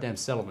this goddamn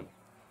settlement.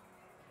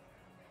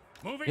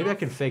 Maybe I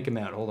can fake him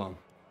out. Hold on.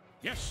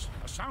 Yes,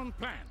 a sound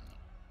plan.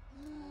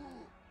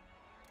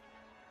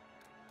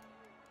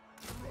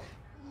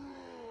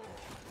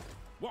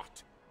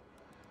 What?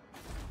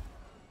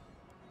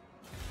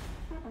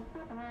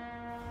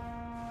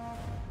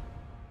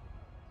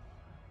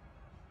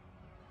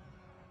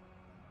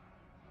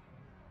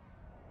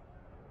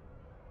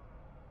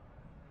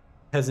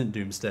 Peasant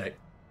Doomstack.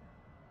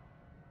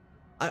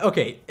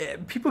 Okay,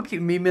 people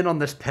keep memeing on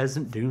this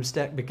Peasant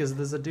Doomstack because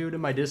there's a dude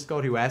in my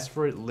Discord who asks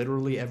for it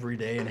literally every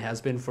day and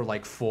has been for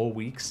like 4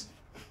 weeks.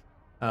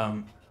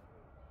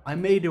 I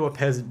may do a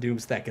Peasant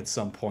Doomstack at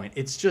some point.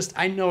 It's just,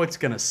 I know it's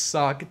gonna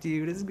suck,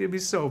 dude. It's gonna be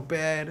so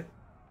bad.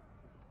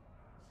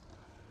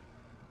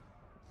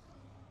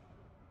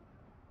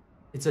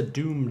 It's a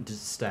doomed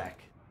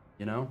stack,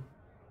 you know?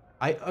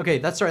 Okay,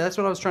 that's right. That's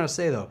what I was trying to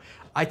say, though.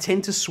 I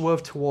tend to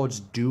swerve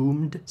towards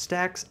doomed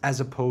stacks as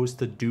opposed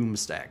to doom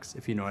stacks,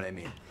 if you know what I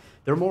mean.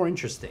 They're more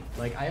interesting.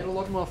 Like, I had a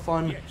lot more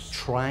fun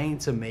trying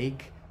to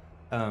make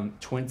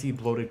 20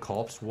 bloated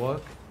corpse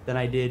work than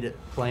I did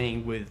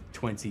playing with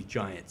 20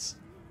 giants.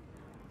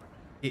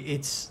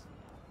 It's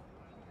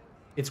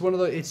one of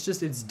the.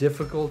 It's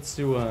difficult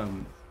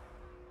to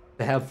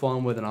have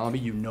fun with an army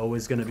you know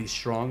is going to be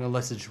strong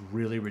unless it's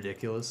really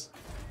ridiculous.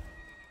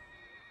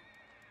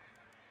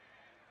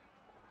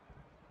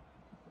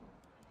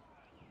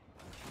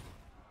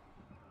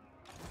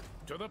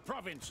 To the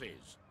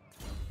provinces.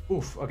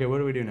 Oof. Okay, what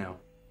do we do now?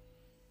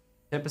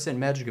 10%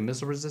 magic and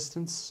missile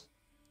resistance.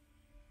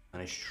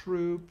 Nice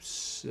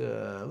troops.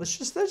 Let's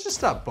just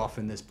stop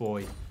buffing this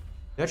boy.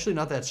 They're actually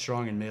not that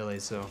strong in melee,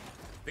 so.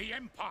 The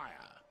Empire.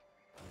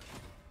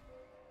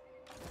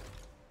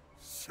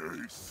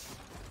 Chase.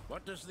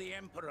 What does the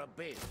Emperor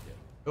bid?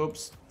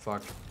 Oops.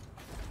 Fuck.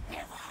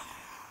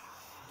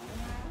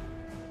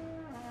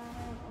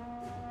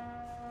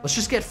 Let's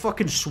just get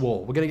fucking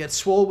swole. We're gonna get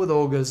swole with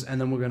ogres, and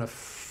then we're gonna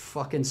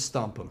fucking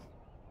stomp them.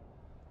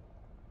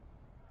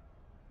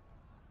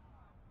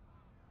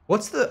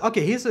 What's the...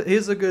 Okay, here's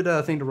a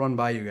good thing to run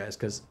by you guys,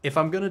 because if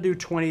I'm gonna do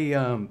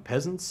 20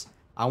 peasants,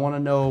 I want to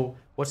know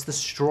what's the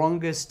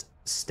strongest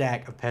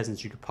stack of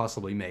peasants you could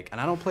possibly make. And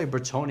I don't play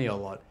Bretonia a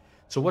lot,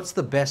 so what's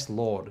the best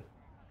lord?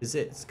 Is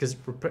it... Because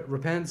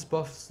Repentance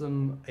buffs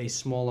them a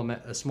small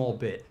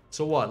bit.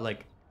 So what,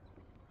 like...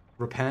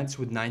 Repents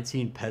with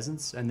 19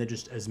 peasants, and they're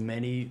just as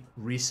many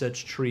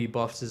research tree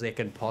buffs as they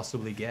can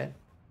possibly get?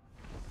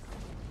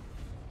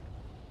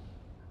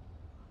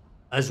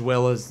 As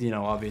well as, you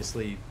know,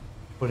 obviously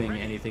putting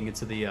anything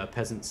into the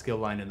peasant skill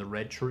line in the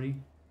red tree.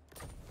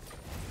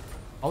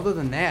 Other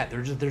than that,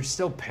 they're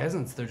still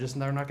peasants.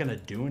 They're not gonna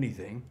do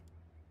anything.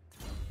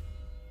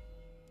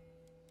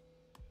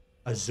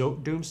 A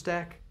Zote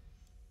Doomstack?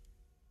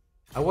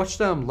 I watched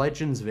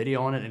Legends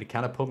video on it and it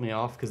kind of put me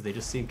off because they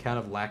just seem kind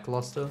of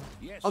lackluster.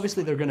 Yes.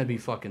 Obviously they're gonna be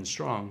fucking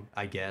strong,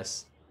 I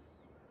guess.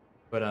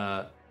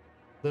 But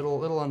little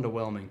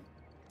underwhelming.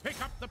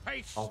 Pick up the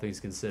pace. All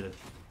things considered.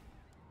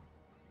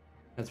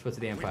 Let's put to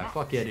the Empire.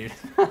 Fuck yeah, dude.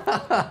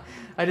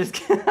 I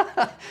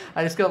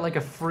just got like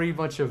a free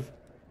bunch of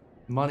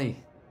money.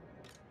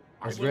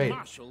 That's great.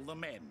 Marshal the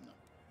men.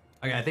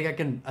 Okay,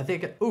 I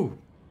think ooh.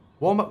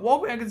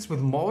 War wagons with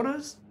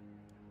mortars?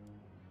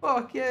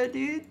 Fuck yeah,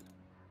 dude.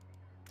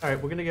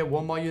 Alright, we're gonna get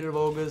one more unit of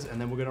ogres and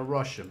then we're gonna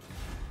rush them.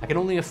 I can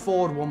only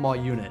afford one more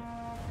unit.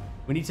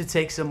 We need to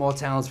take some more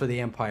towns for the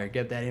Empire.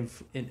 Get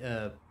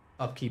that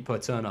upkeep per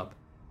turn up.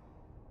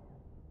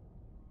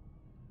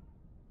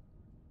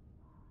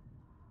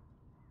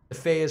 The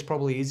Fae is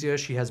probably easier.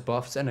 She has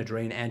buffs and a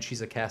drain, and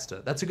she's a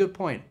caster. That's a good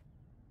point.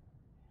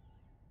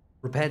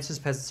 Repentance's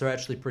peasants are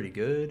actually pretty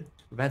good.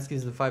 Repentance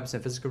gives them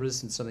 5% physical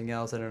resistance, something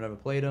else. I don't ever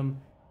played them.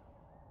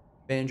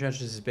 Bane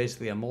Trenches is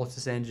basically a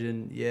Mortis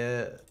engine.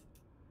 Yeah.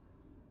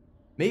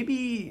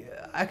 Maybe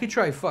I could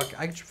try fuck.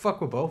 I could fuck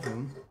with both of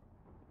them.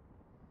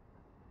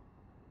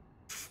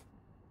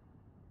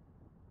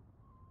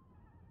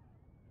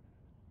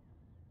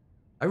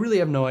 I really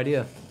have no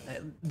idea.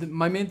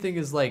 My main thing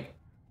is like,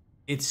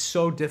 it's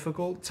so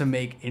difficult to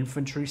make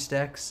infantry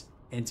stacks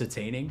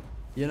entertaining,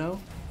 you know?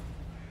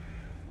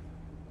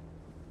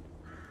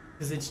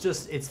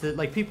 Because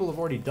like people have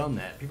already done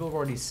that. People have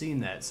already seen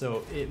that,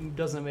 so it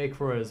doesn't make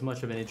for as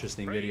much of an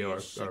interesting video or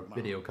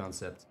video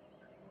concept.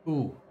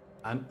 Ooh,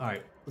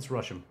 alright, let's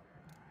rush him.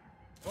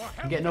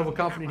 I'm getting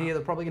overconfident here.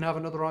 They're probably gonna have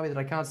another army that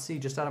I can't see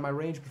just out of my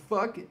range, but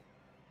fuck it.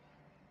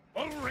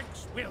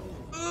 Ulrich's will.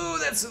 Ooh,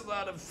 that's a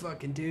lot of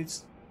fucking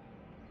dudes.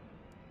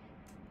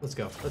 Let's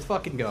go. Let's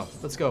fucking go.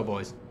 Let's go,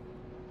 boys.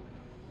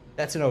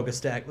 That's an ogre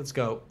stack. Let's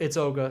go. It's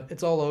ogre.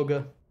 It's all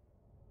ogre.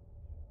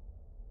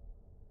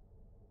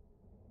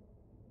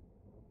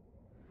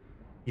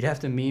 You'd have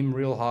to meme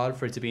real hard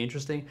for it to be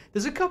interesting.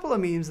 There's a couple of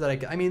memes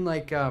that I mean,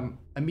 like,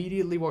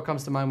 immediately what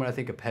comes to mind when I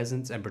think of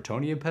peasants and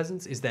Bretonian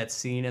peasants is that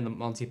scene in the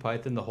Monty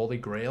Python, The Holy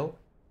Grail,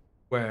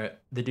 where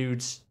the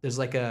dudes, there's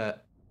like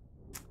a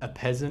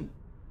peasant,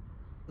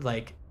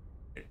 like,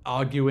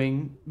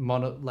 arguing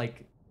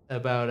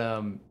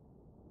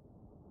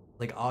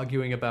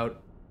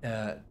about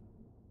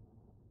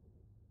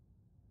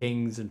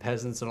kings and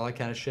peasants and all that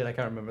kind of shit. I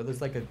can't remember.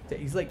 There's like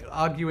he's like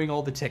arguing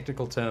all the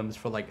technical terms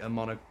for like a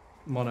monocart.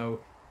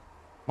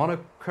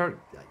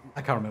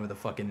 I can't remember the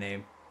fucking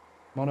name.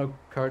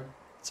 Monocart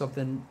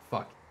something.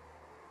 Fuck.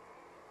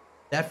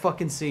 That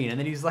fucking scene, and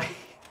then he's like,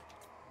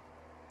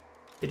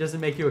 it doesn't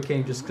make you a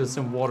king just because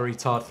some watery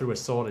tart threw a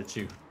sword at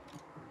you.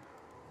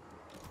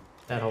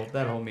 That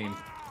whole meme.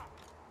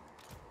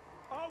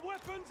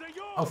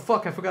 Oh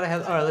fuck, I forgot I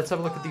had. Alright, let's have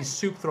a look at these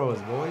soup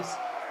throwers, boys.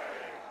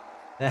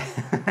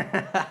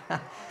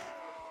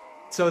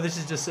 So this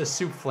is just a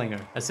soup flinger,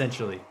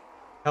 essentially.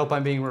 Help,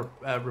 I'm being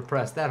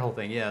repressed. That whole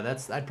thing, yeah,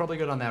 I'd probably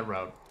go down that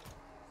route.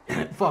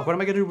 Fuck, what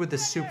am I gonna do with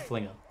this soup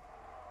flinger?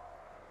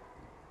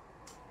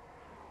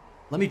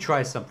 Let me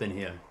try something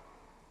here.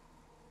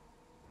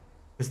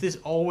 Because this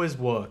always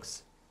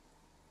works.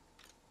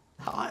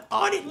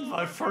 I didn't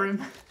vote for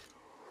him.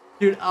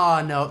 Dude,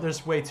 no,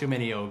 there's way too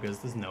many ogres.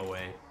 There's no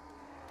way.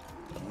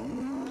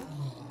 Can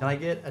I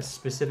get a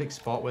specific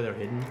spot where they're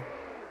hidden?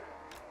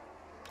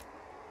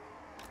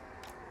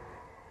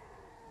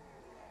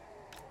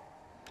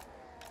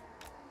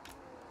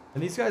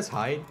 Can these guys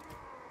hide?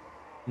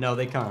 No,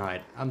 they can't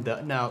hide. I'm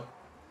done. Now,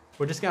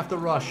 we're just gonna have to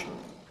rush.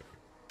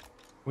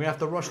 We're gonna have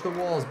to rush the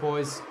walls,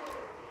 boys.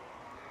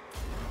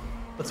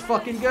 Let's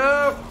fucking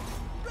go!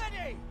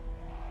 Ready!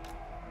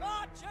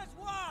 Archers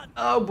one!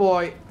 Oh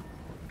boy.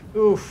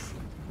 Oof.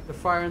 They're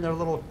firing their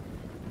little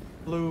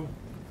blue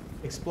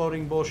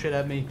exploding bullshit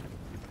at me.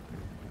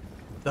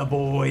 The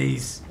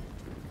boys.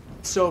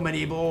 So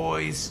many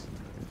boys.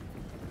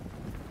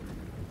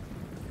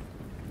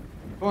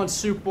 Come on,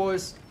 soup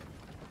boys.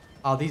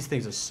 Oh, these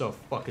things are so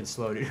fucking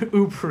slow, dude.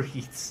 Uber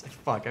Eats.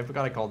 Fuck, I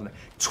forgot I called them that.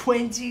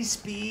 20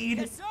 speed?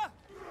 Yes, sir.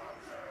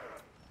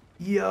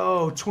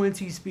 Yo,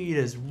 20 speed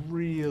is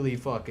really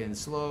fucking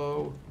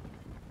slow.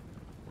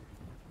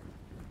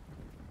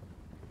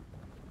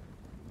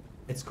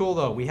 It's cool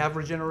though, we have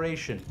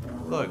regeneration.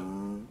 Look,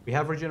 we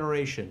have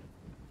regeneration.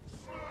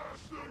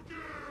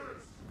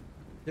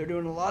 They're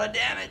doing a lot of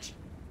damage.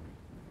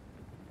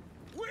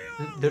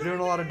 They're doing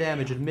a lot of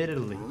damage,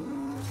 admittedly.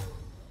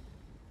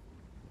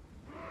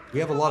 We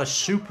have a lot of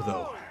soup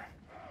though.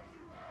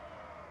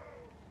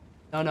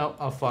 No, no,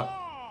 oh fuck.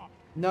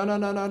 No, no,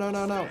 no, no, no,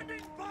 no, no.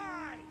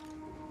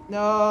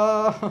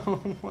 No,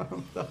 one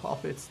of the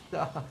hobbits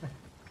died.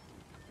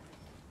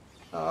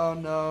 Oh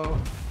no.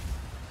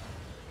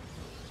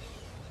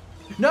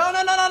 No,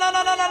 no, no, no, no,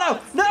 no, no, no,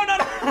 no, no, no, no,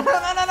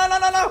 no, no, no, no,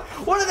 no, no.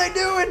 What are they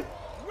doing?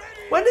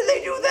 When did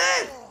they do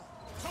that?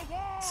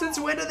 Since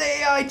when did the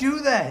AI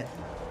do that?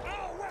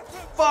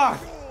 Fuck.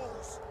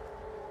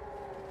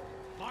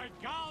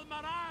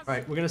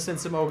 Alright, we're gonna send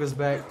some ogres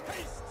back.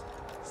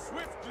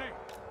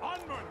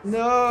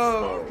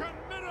 No!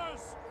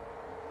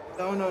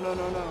 No, no, no,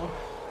 no, no.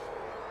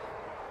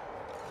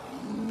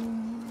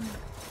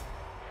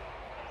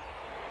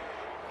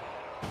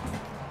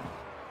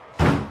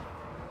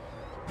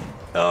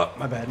 Oh,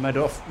 my bad. My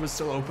door was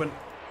still open.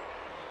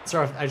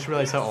 Sorry, I just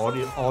realized how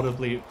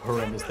audibly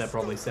horrendous that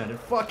probably sounded.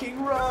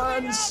 Fucking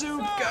run!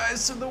 Soup,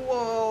 guys, to the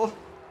wall!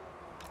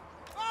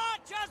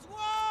 Archers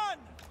one!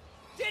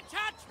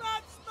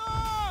 Detachments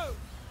move!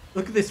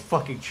 Look at this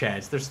fucking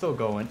chance. They're still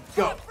going.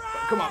 Go!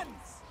 Come on!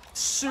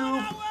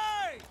 Soup!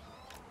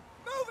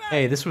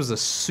 Hey, this was a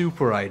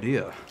super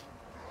idea.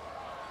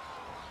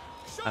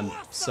 I'm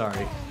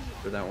sorry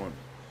for that one.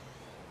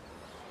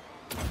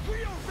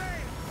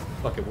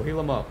 Fuck it, we'll heal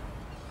him up.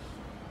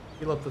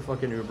 Heal up the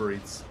fucking Uber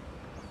Eats.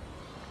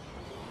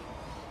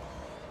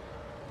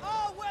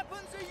 Our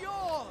weapons are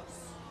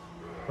yours!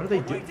 What do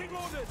they do?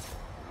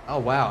 Oh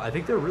wow, I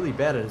think they're really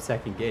bad at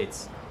attacking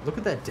gates. Look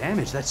at that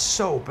damage, that's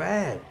so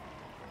bad.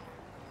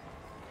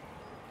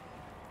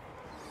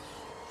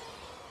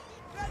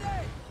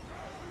 Ready!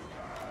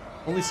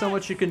 Only so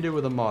much you can do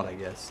with a mod, I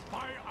guess.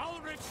 Let's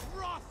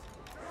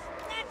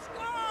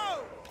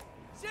go!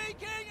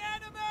 Seeking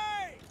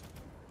enemy!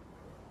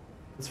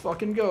 Let's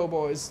fucking go,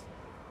 boys.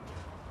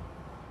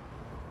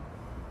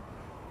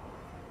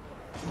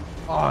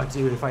 Oh,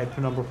 dude, if I had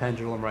Penumbra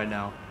Pendulum right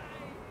now.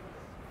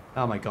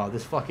 Oh my god,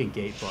 this fucking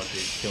gate bug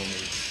did kill me.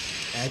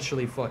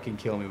 Actually fucking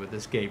kill me with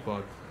this gate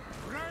bug.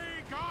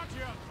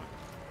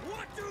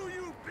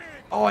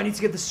 Oh, I need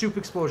to get the soup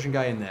explosion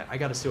guy in there. I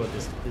gotta see what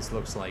this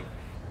looks like.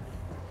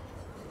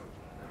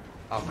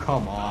 Oh,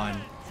 come on.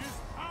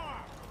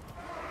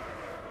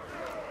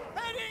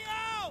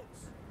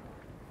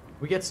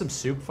 We get some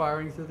soup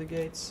firing through the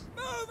gates.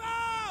 Move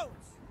out!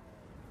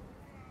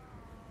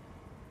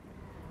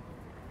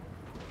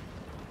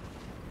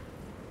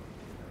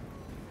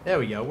 There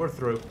we go, we're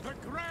through. The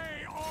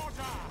Grey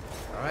Order!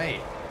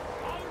 Alright.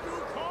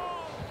 Undo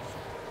calls!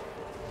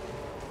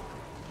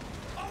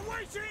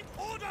 Awaiting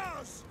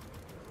orders!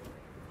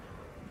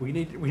 We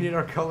need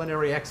our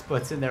culinary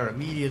experts in there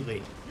immediately.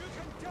 You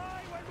can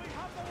die when we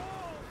have the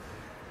wall!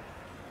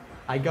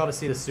 I gotta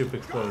see the soup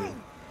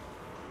explosion.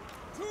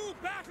 To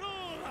battle!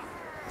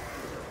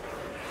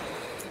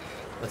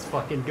 Let's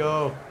fucking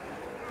go.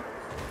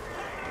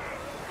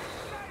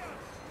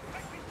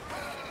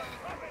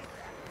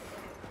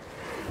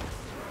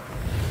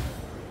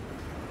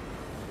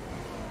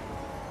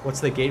 What's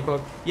the gate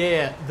bug?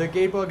 Yeah, the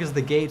gate bug is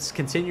the gates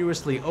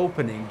continuously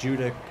opening due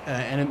to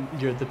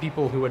the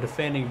people who are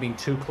defending being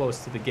too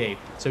close to the gate.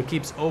 So it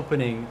keeps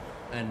opening,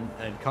 and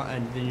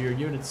then your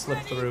units slip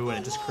through, and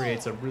it just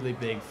creates a really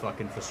big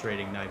fucking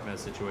frustrating nightmare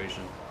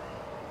situation.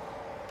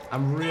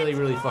 I'm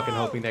really fucking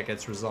hoping that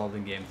gets resolved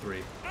in Game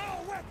 3.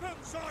 Our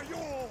weapons are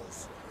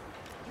yours!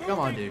 Come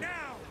on, Moving dude.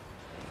 now.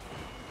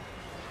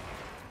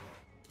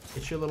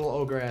 Get your little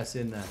ogre ass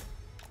in there.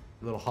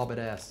 Little hobbit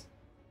ass.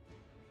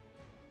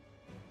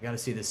 I gotta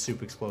see this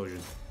soup explosion.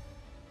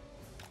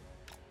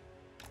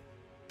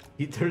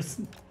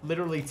 There's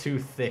literally too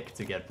thick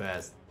to get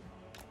past.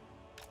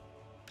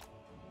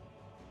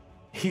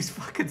 He's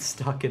fucking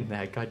stuck in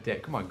that. God damn.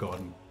 Come on,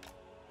 Gordon.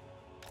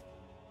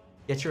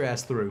 Get your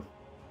ass through.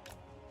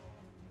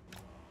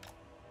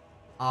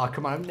 Ah,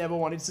 come on. I've never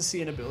wanted to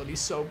see an ability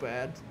so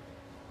bad.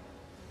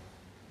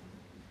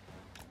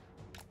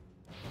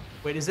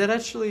 Wait, is that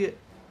actually...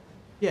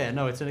 Yeah,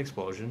 no, it's an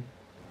explosion.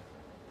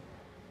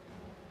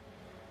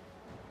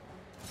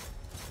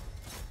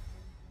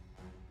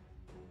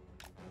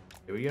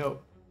 Here we go.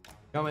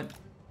 Coming.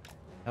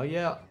 Hell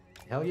yeah.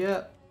 Hell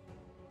yeah.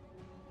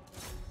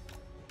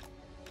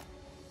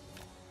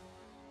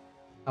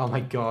 Oh my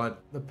god.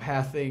 The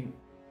pathing.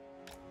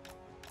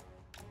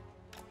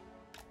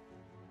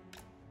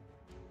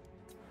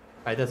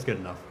 Alright, that's good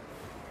enough.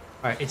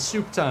 Alright, it's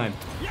soup time.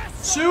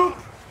 Yes, Soup!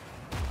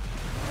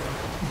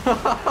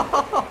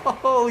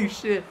 Holy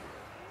shit.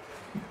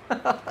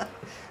 That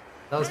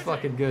was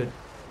fucking good.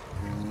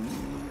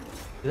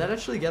 Did that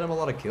actually get him a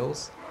lot of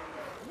kills?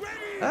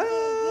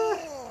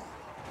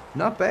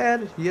 Not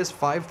bad. He has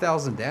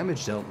 5,000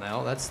 damage dealt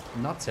now. That's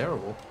not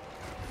terrible.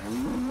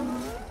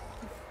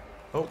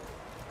 Oh,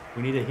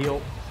 we need a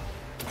heal.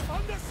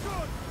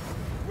 Understood!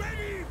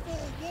 Ready for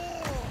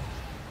war!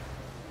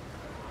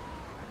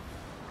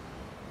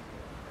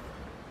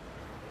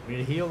 We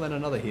need a heal and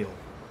another heal.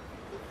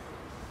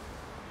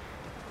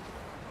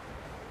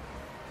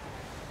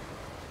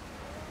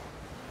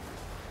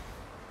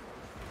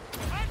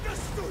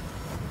 Understood!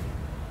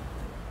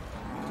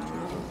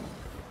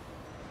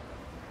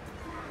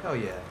 Hell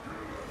yeah.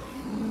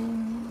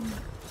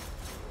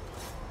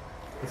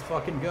 Let's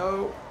fucking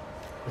go.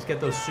 Let's get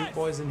those soup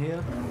boys in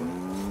here.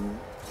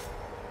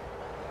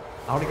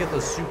 I want to get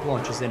those soup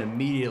launches in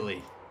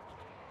immediately.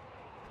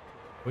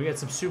 We get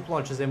some soup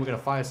launches in, we're gonna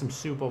fire some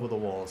soup over the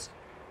walls.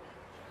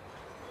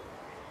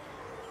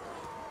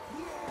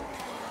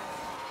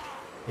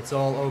 It's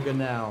all ogre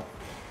now.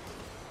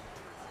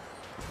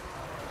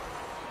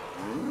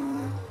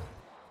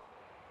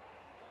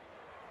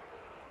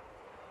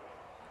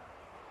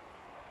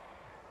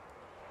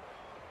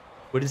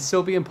 Would it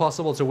still be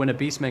impossible to win a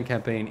Beastman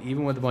campaign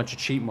even with a bunch of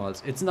cheat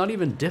mods? It's not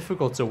even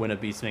difficult to win a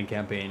Beastman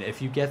campaign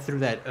if you get through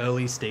that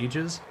early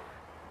stages.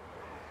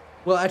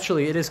 Well,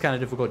 actually, it is kind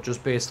of difficult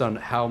just based on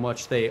how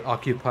much they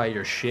occupy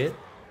your shit.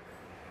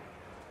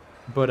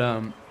 But,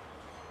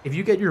 if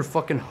you get your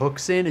fucking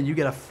hooks in and you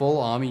get a full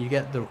army, you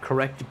get the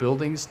correct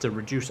buildings to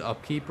reduce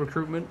upkeep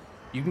recruitment,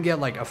 you can get,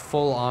 like, a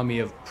full army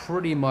of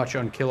pretty much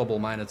unkillable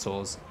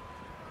Minotaurs.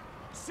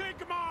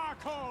 Sigmar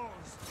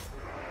calls!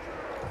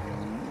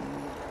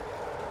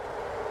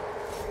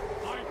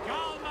 By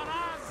Karl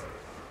Marx!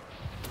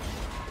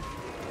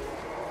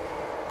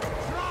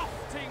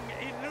 Drafting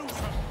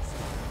illusions!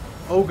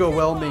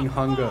 Overwhelming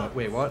hunger.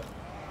 Wait, what?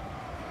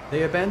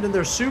 They abandoned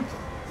their soup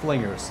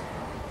flingers.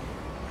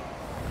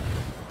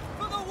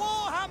 For the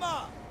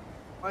Warhammer!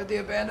 Why'd they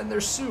abandon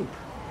their soup?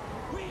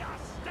 We are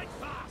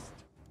steadfast!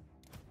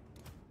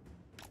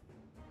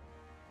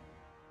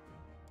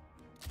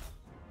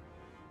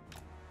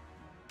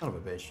 Son of a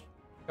bitch.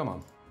 Come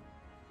on.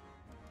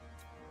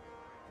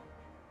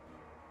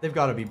 They've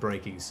got to be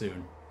breaking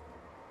soon.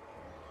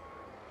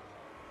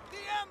 The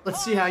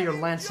Let's see how your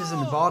Empire lance is isn't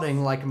yours!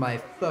 botting like my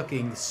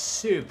fucking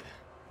soup.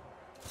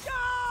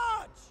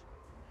 Charge!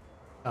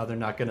 Oh, they're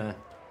not gonna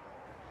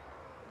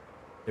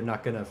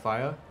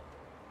fire?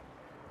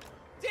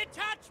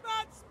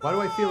 Detachments! Why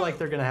do I feel like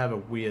they're gonna have a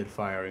weird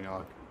firing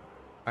arc?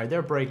 Alright,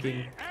 they're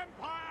breaking,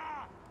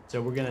 Empire!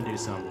 so we're gonna do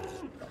some.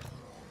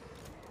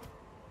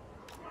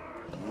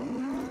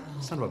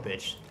 Son of a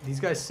bitch. These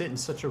guys sit in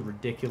such a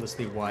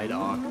ridiculously wide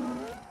arc.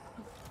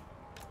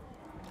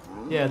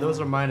 Yeah, those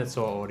are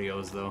Minotaur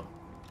audios, though.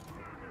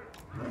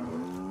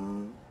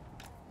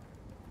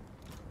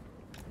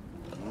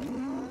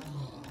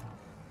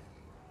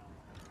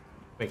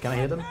 Wait, can I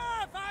hit them?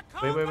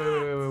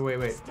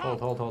 Wait.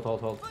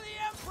 Hold.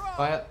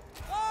 Fire.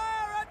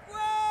 Fire at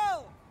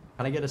will!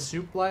 Can I get a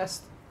soup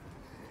blast?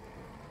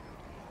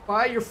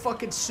 Fire your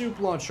fucking soup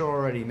launcher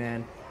already,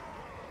 man.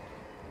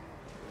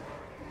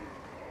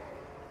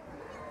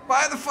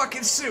 Fire the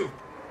fucking soup!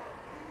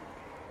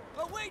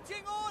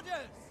 Awaiting orders!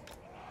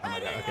 Oh my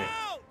god, Heading okay.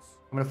 out!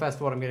 I'm gonna fast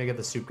forward, I'm gonna get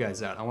the soup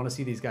guys out. I wanna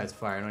see these guys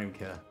fire, I don't even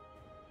care.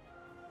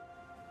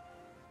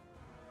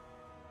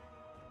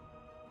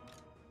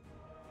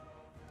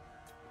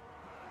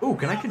 Ooh,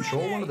 can I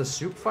control one of the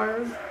soup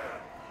fires?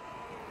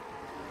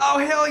 Oh,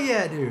 hell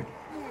yeah, dude!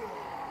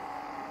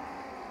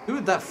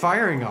 Dude, that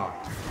firing off.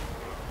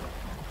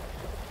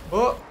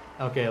 Oh,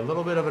 okay, a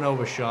little bit of an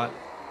overshot.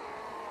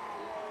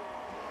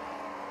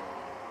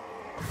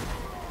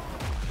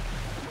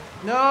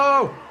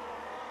 No!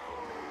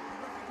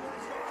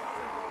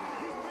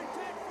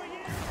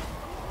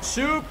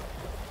 Soup!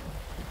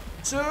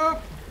 Soup!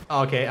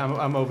 Okay,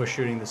 I'm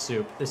overshooting the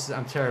soup.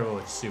 I'm terrible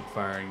at soup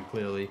firing,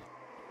 clearly.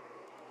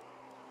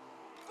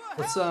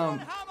 Let's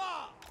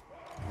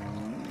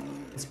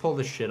pull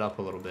this shit up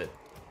a little bit.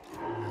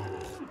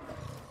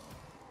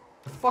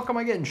 The fuck am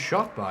I getting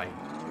shot by?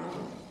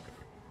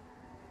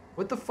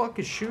 What the fuck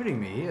is shooting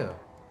me here?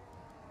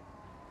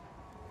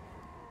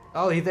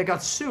 Oh, they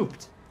got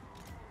souped.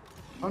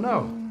 Oh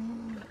no.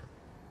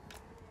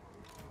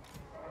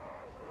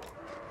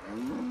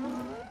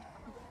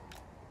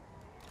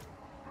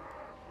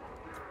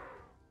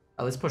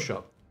 Oh, let's push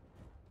up.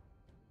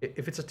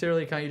 If it's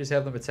artillery, can't you just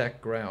have them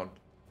attack ground?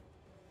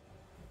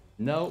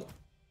 No.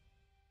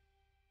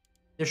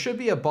 There should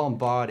be a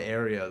bombard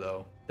area,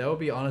 though. That would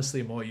be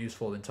honestly more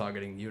useful than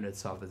targeting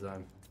units half the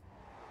time.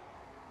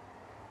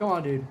 Come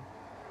on, dude.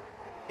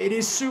 It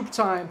is soup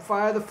time.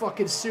 Fire the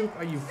fucking soup.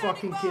 Are you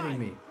fucking kidding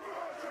me?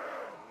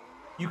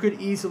 You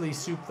could easily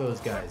soup those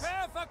guys.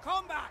 Prepare for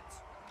combat!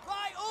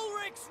 By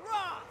Ulrich's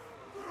wrath!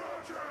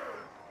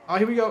 Oh,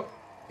 here we go.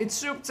 It's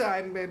soup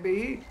time,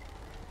 baby.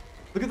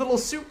 Look at the little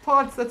soup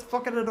pots. That's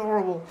fucking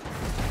adorable.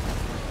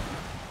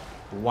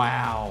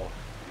 Wow.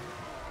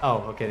 Oh,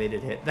 okay, they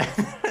did hit.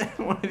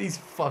 One of these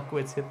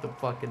fuckwits hit the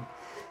fucking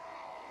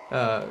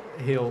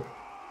hill.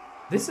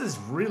 This is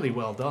really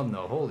well done,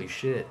 though. Holy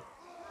shit.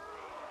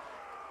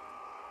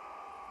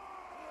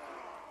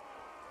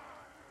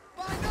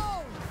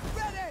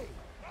 Ready!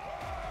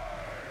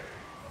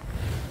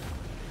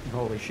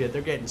 Holy shit,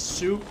 they're getting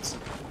souped.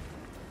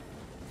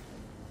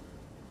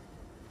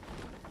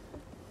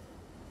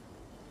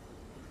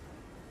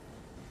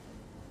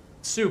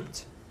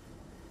 Souped.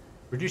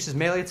 Reduces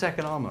melee attack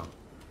and armor.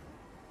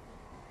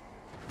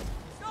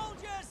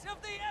 Soldiers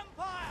of the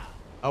Empire!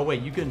 Oh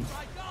wait, you can...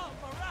 By Karl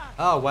Marx!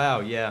 Oh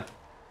wow, yeah.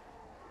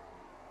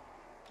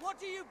 What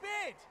do you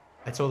bid?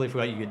 I totally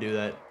forgot you could do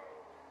that.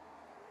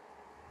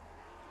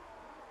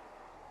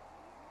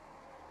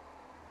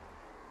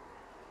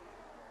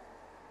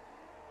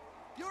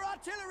 Your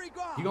artillery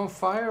ground! You gonna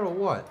fire or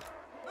what?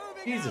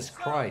 Moving Jesus out,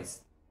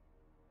 Christ.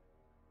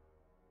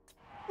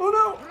 Oh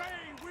no!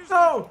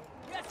 No!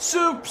 Yes,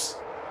 Soups!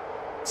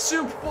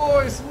 Soup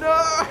boys,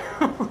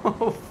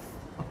 no!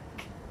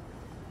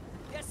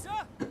 yes,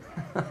 sir!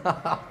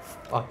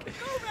 Fuck.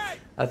 Moving!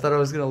 I thought I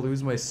was gonna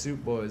lose my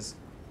soup boys.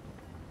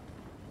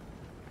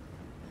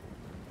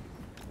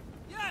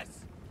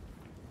 Yes!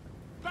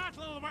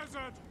 Battle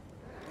wizard!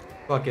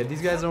 Fuck it,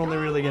 these guys are only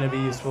really gonna be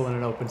useful in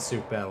an open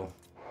soup battle.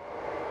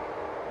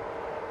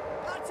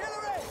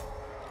 Artillery!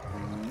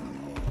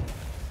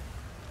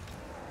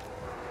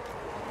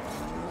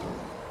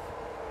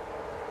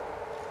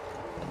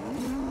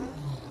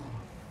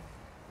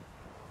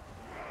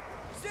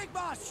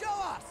 Sigma, show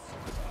us!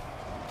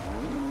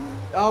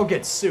 I'll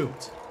get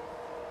souped.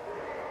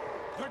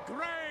 The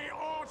Grey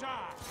Order!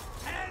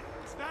 End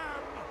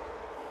them!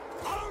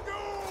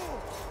 Ogu!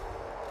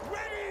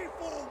 Ready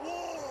for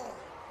war!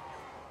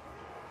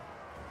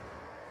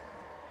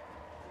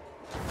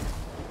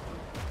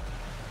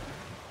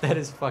 That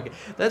is fucking...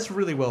 That's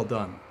really well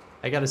done.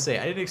 I gotta say,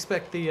 I didn't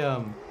expect the,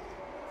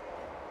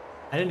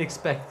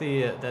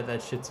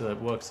 that shit to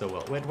work so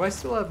well. Wait, do I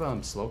still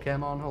have, slow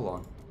cam on? Hold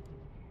on.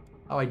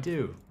 Oh, I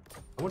do.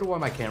 I wonder why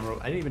my camera...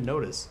 I didn't even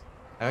notice.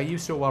 I got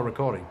used to it while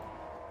recording.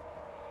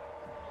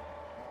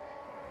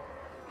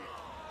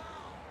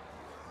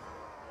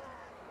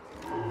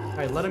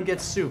 Alright, let him get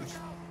souped.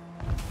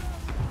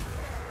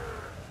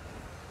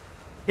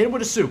 Hit him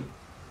with a soup.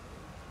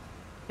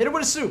 Hit him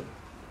with a soup.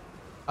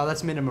 Oh,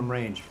 that's minimum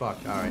range. Fuck.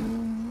 Alright.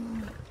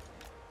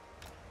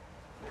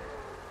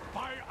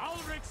 By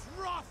Ulrich's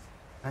wrath!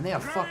 And they are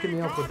fucking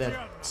me up with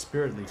that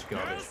spirit leech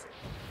garbage.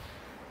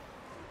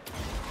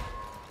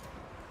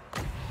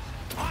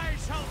 I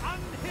shall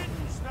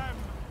unhinge them!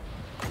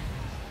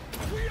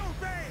 We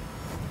obey!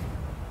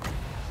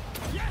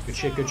 Yes, Good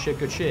shit, good shit,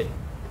 good shit.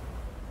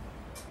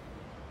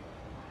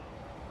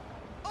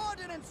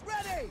 Ordnance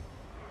ready!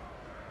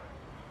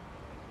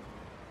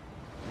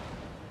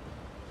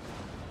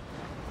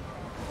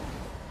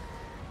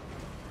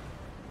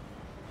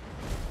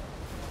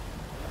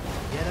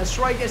 Yeah, that's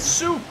right, get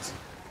souped!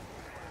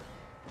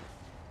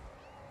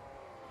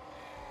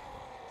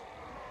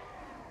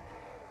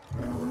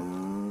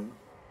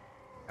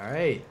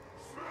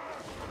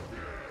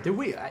 Did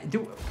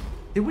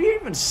we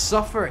even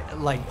suffer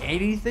like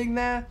anything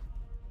there?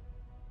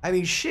 I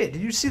mean, shit.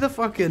 Did you see the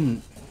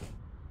fucking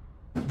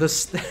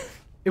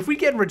if we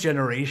get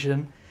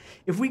regeneration,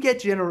 if we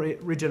get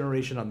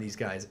regeneration on these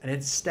guys and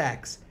it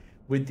stacks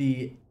with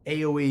the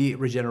AoE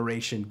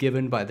regeneration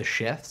given by the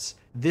chefs,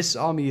 this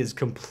army is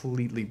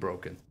completely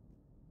broken.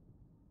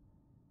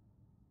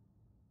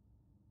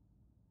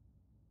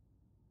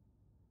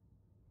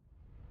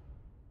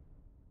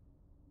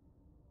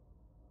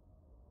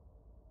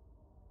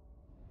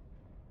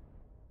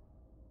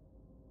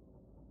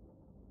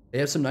 They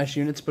have some nice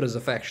units, but as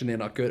a faction, they're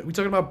not good. Are we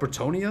talking about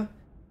Bretonia?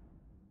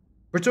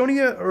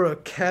 Bretonia are a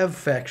cav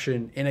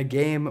faction in a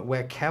game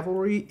where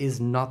cavalry is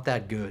not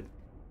that good.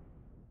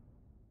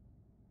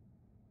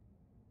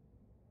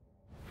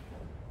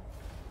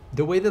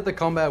 The way that the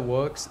combat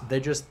works, they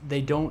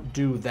don't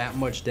do that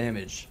much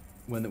damage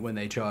when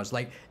they charge.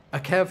 Like a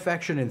cav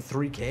faction in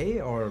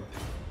 3K or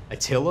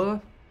Attila,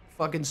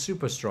 fucking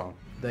super strong.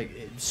 Like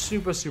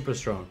super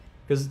strong.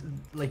 Because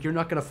like you're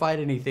not gonna fight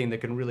anything that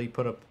can really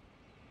put up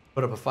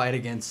a fight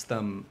against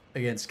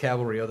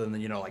cavalry other than,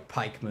 you know, like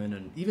pikemen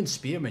and even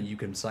spearmen you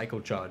can cycle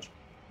charge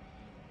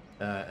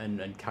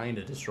and kind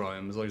of destroy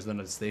them as long as they're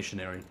not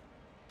stationary.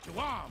 To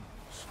arms.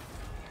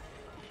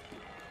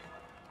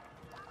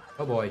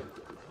 Oh boy.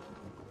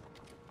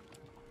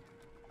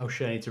 Oh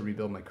shit, I need to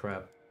rebuild my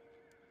crap.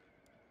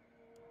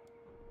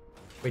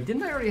 Wait,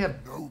 didn't I already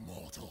have... No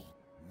mortal.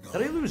 No.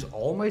 Did I lose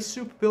all my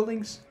soup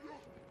buildings?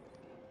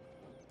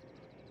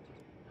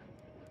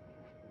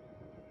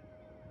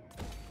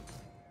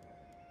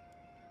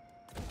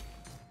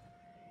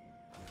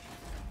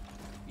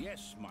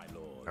 Yes, my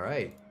lord. All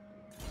right.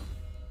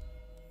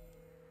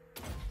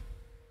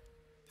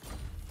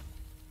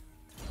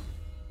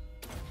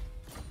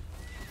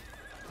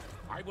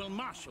 I will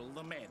marshal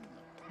the men.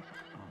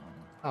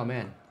 Oh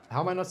man,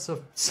 how am I not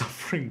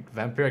suffering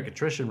vampiric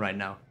attrition right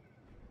now?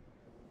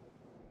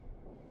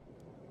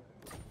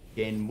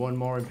 Gain one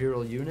more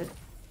Imperial unit.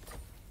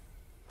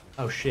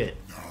 Oh shit.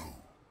 No.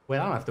 Wait,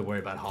 I don't have to worry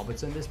about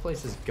hobbits in this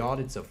place. Is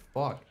guarded as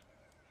fuck.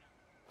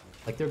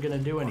 Like they're gonna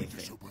do Right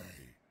anything. away.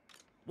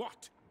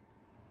 What?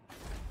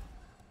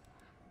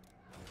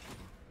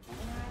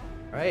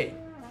 Right.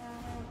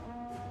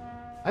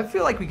 I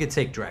feel like we could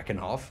take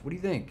Drakenhof. What do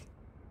you think?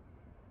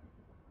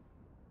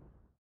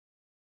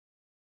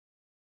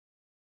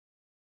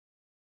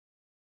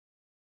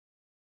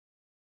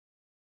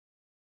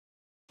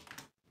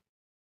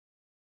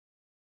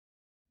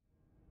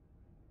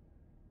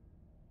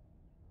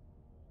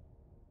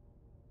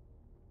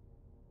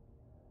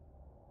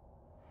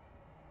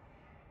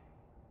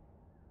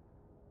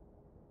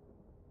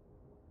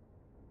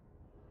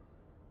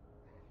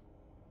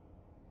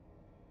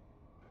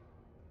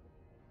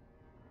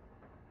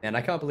 Man,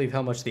 I can't believe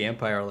how much the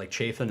Empire are like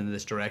chafing in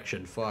this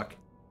direction. Fuck.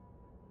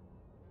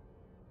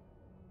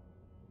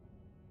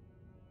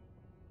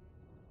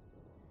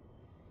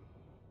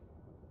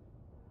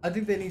 I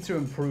think they need to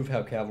improve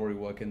how cavalry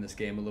work in this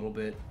game a little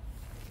bit.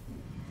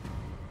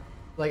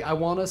 Like, I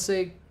want to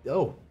say...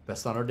 Oh,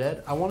 best on our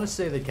dead. I want to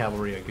say that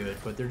cavalry are good,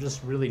 but they're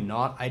just really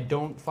not. I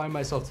don't find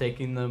myself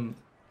taking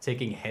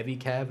heavy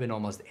cav in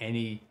almost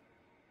any...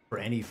 For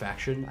any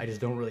faction. I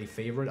just don't really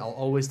favor it. I'll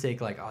always take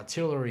like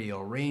artillery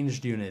or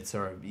ranged units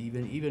or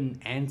even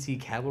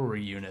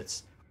anti-cavalry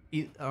units.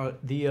 The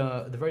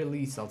very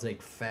least, I'll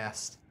take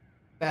fast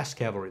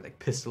cavalry like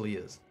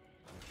Pistoliers.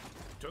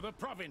 To the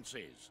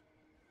provinces.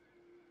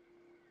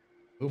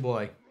 Oh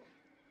boy.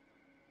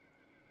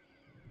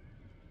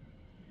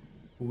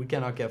 We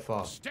cannot get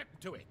far. Step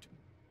to it.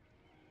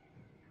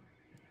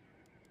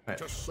 All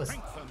To right,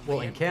 strengthen we'll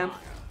the encamp,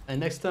 Empire. and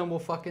next time we'll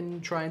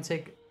fucking try and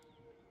take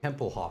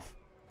Tempelhof.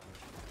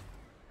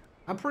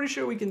 I'm pretty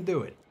sure we can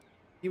do it.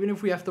 Even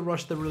if we have to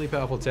rush the really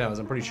powerful towers,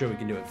 I'm pretty sure we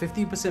can do it.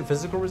 15%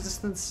 physical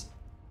resistance?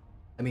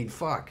 I mean,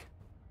 fuck.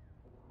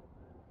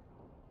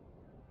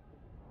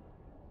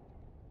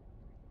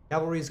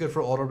 Cavalry is good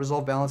for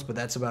auto-resolve balance, but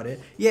that's about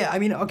it. Yeah, I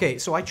mean, okay,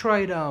 so I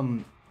tried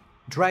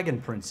Dragon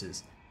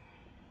Princes,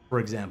 for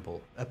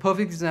example. A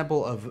perfect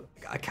example of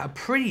a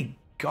pretty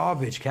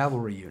garbage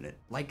cavalry unit.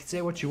 Like,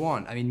 say what you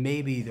want. I mean,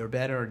 maybe they're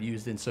better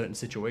used in certain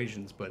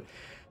situations, but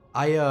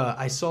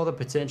I saw the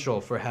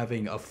potential for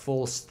having a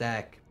full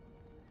stack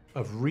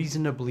of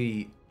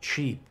reasonably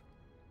cheap,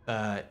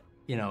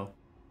 you know,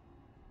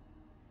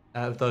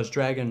 of those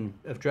dragon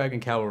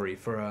cavalry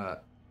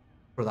for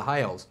the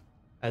High Elves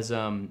as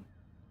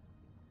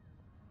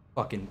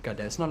fucking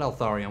goddamn. It's not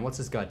Altharion. What's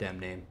his goddamn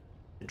name?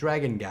 The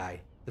dragon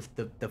guy.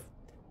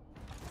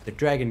 The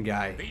dragon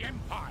guy. The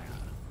Empire.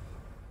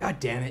 God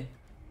damn it.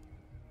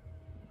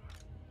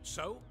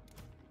 So?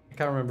 I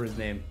can't remember his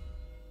name.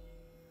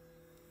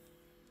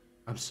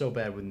 I'm so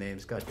bad with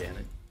names. God damn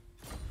it.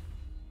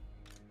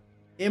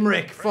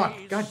 Imric. Fuck.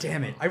 God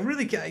damn it. I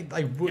really can't.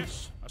 I would.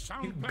 Yes, a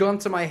sound You'd plan. gone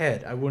to my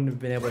head. I wouldn't have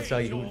been able to tell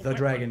you Raise who the your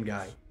dragon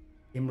guy.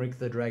 weapons. Imric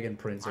the Dragon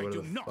Prince, or I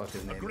whatever do the not fuck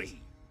his name is.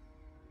 agree.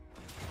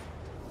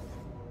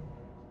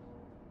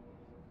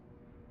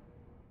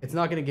 It's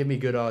not gonna give me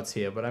good odds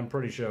here, but I'm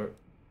pretty sure.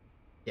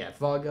 Yeah,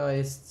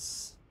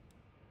 Vargeists.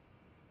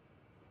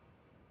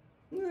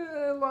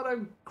 A lot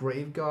of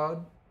grave guard.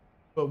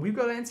 But we've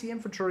got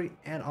anti-infantry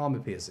and armor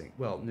piercing.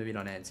 Well, maybe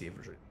not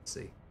anti-infantry. Let's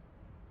see.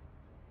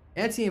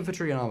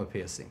 Anti-infantry and armor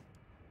piercing.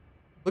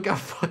 Look how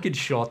fucking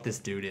short this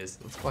dude is.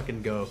 Let's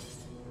fucking go.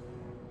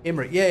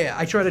 Imric. Yeah,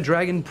 I tried a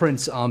Dragon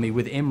Prince army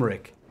with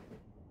Imric.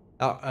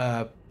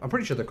 I'm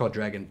pretty sure they're called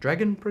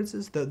Dragon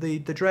Princes? The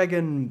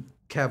Dragon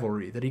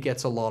Cavalry that he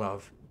gets a lot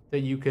of. That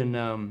you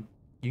can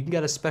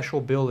get a special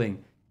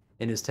building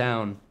in his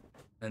town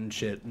and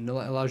shit. And it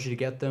allows you to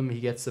get them. He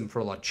gets them for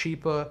a lot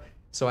cheaper.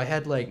 So I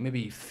had like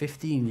maybe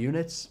 15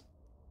 units.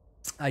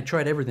 I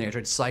tried everything. I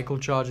tried cycle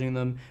charging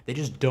them. They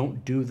just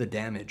don't do the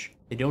damage.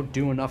 They don't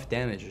do enough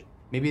damage.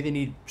 Maybe they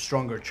need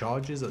stronger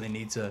charges, or they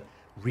need to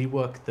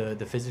rework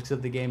the physics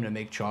of the game to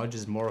make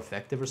charges more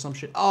effective or some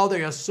shit. Oh,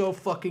 they are so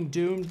fucking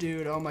doomed,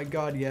 dude. Oh my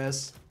god,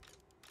 yes.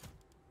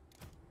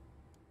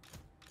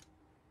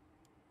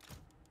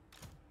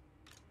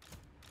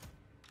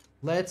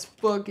 Let's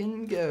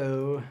fucking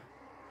go.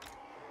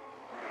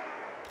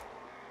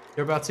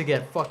 They're about to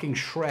get fucking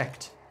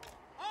Shrek'd.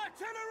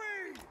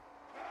 Artillery!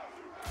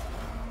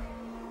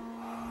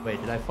 Wait,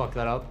 did I fuck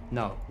that up?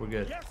 No, we're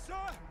good. Yes, sir.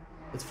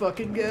 Let's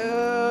fucking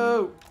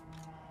go!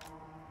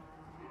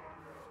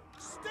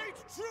 State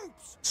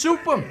troops!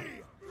 Soup them!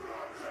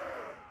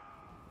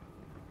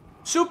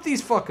 Soup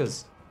these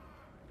fuckers!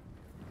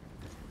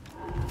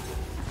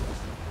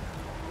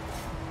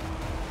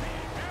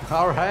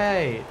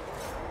 Alright!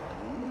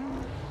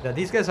 Yeah,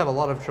 these guys have a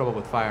lot of trouble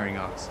with firing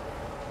arcs.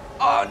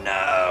 Oh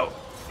no!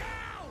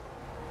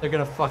 They're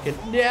gonna fucking...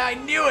 Yeah, I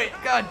knew it!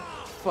 God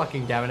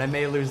fucking damn it, I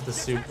may lose the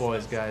soup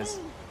boys, guys.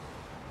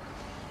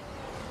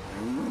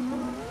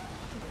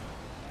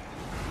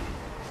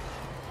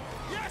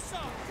 Yes, sir!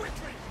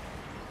 Quickly!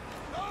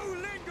 No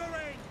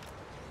lingering!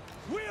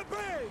 We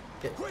obey!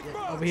 Get Quick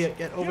march! over here,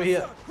 get over Yes,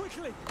 here. Sir.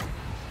 Quickly!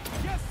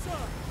 Yes, sir!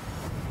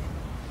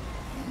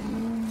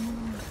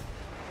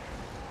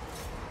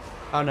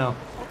 Oh no.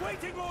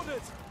 Awaiting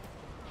orders!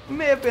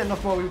 May have been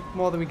enough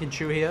more than we can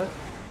chew here.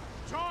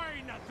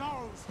 Join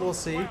those who We'll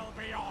see. will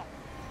be off.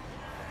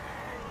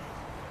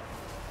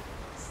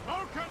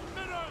 Smoke and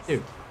mirrors!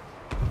 Dude.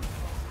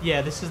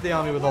 Yeah, this is the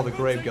army with all the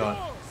grave guard.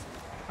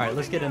 Alright,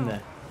 let's get in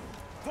there.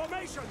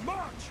 Formation,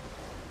 march!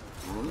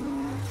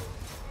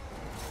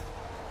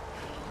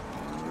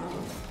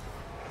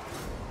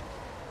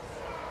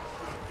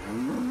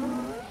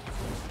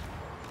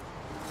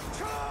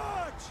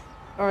 Charge!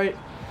 Alright.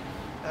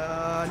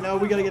 No,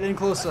 we gotta get in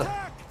closer.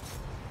 Attack!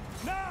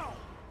 Now!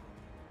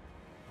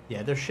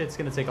 Yeah, their shit's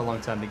gonna take a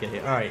long time to get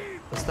here. Alright,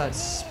 let's start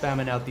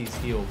spamming out these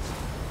heals.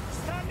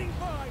 Standing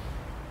by!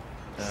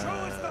 Show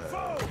us the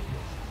foe!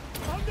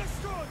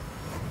 Understood!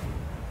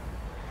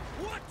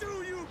 What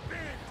do you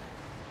bid?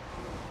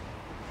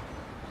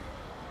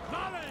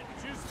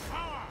 Knowledge is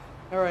power!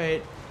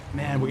 Alright.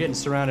 Man, we're getting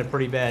surrounded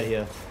pretty bad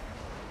here.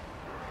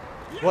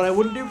 What I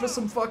wouldn't do for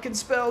some fucking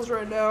spells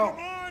right now.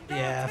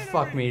 Yeah,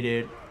 fuck me,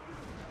 dude.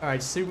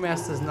 Alright, Soup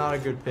Master's not a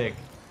good pick.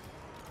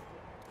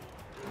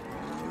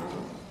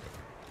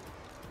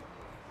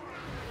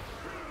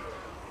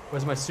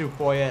 Where's my soup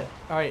boy at?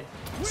 Alright,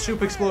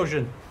 soup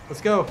explosion.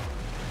 Let's go.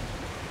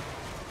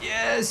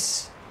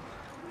 Yes!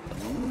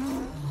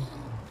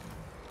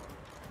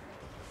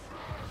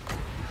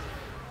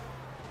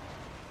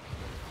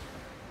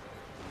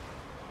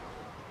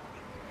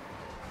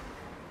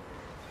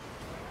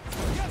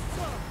 Yes,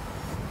 sir!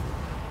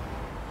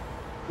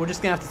 We're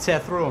just gonna have to tear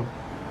through them.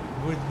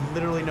 With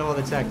literally no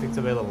other tactics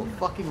available.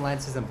 Fucking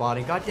lances and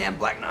body. Goddamn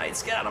Black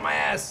Knights, get out of my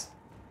ass!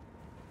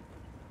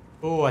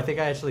 Oh, I think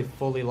I actually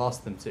fully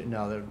lost them too.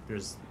 No,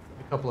 there's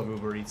a couple of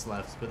Uber Eats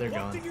left, but they're What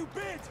gone. do you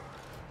bid?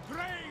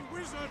 Grey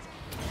wizard!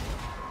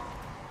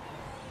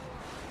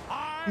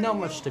 Not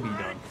much to be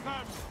done.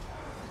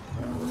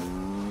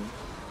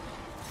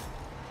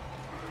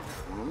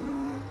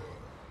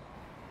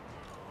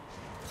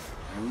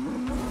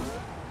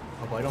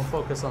 Oh boy, don't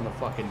focus on the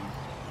fucking...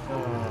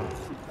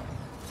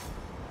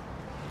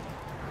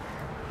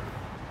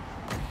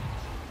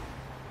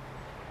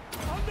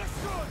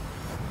 Understood!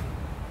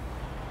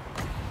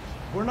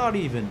 We're not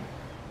even...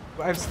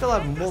 I still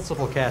have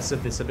multiple casts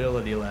of this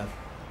ability left.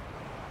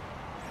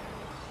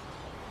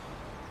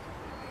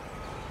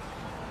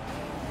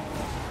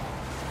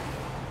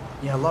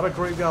 Yeah, a lot of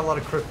graveyard, a lot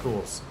of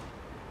criticals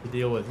to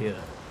deal with here.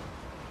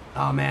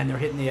 Oh man, they're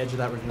hitting the edge of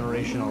that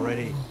regeneration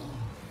already.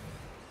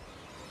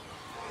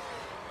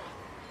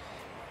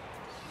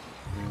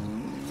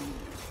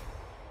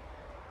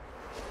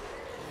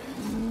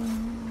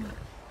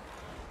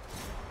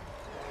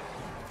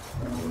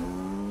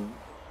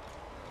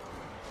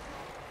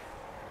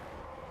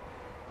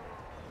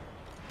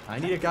 I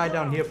need a guy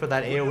down here for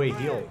that AoE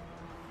heal.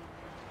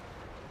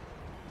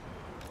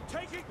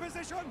 Taking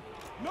position!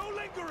 No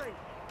lingering!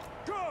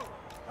 Go!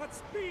 At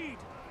speed!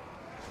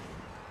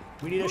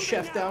 We need a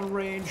chef down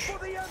range. For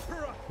the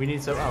Emperor! We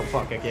need to... Oh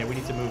fuck, okay, we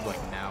need to move like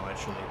now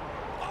actually.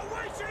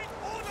 Awaiting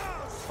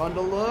orders!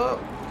 Bundle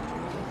up!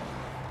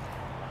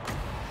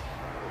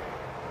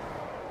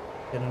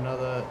 Get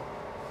another...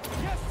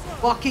 Yes, sir!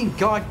 Fucking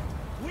god!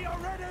 We are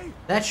ready!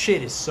 That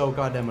shit is so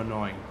goddamn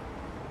annoying.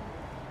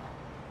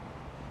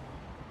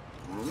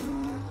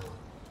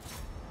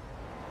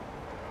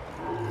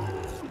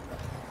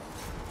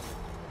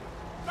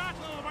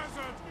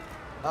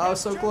 Oh,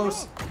 so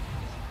close.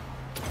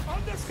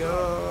 Let's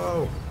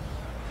go.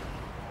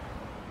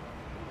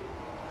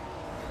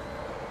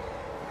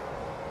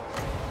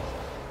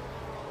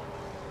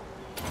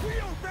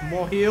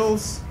 More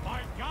heals.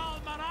 By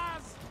Karl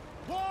Marx,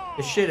 war!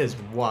 This shit is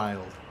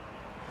wild.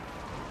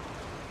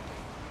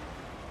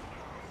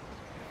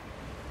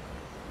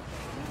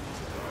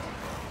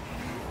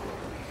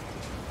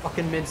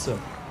 Fucking mince him.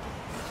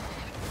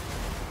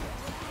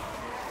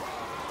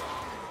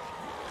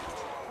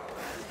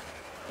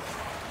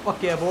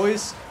 Fuck yeah,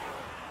 boys.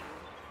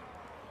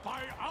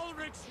 By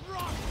Ulrich's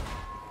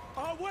wrath,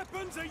 our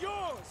weapons are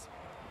yours.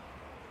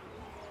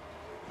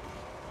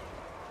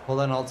 Hold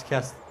on, I'll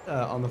cast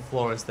on the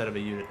floor instead of a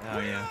unit. Oh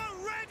yeah.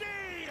 Are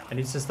ready! I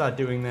need to start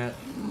doing that.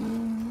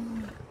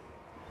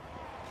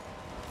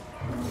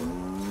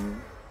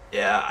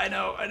 Yeah, I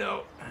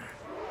know.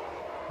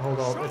 Hold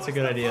on, that's a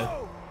good idea.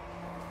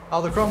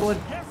 Oh, they're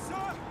crumbling. Yes,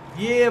 sir.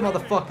 Yeah,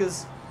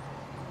 motherfuckers.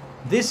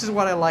 This is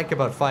what I like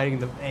about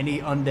fighting any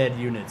undead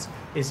units.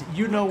 Is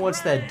you know once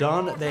they're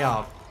done, they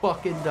are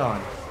fucking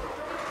done.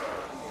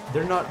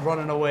 They're not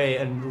running away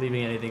and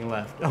leaving anything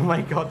left. Oh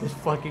my god, this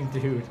fucking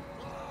dude.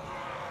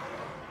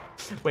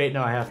 Wait,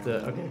 no, I have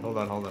to. Okay, hold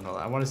on.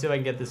 I want to see if I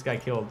can get this guy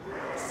killed.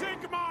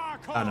 Sigma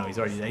Oh no, he's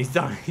already dead. He's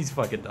done. He's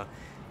fucking done.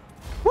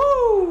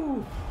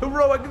 Woo!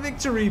 Heroic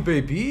victory,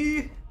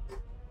 baby!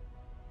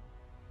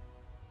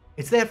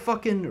 It's that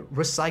fucking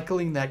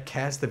recycling that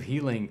cast of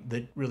healing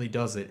that really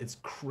does it. It's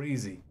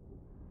crazy.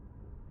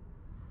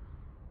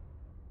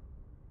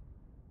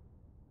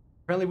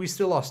 Apparently we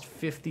still lost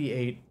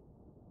 58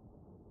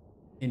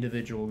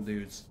 individual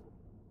dudes.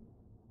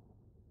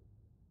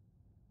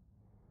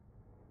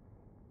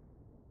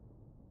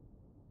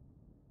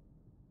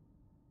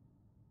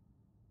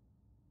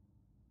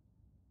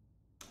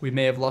 We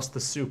may have lost the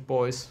soup,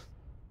 boys.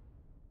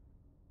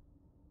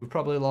 We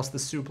probably lost the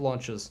soup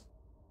launches.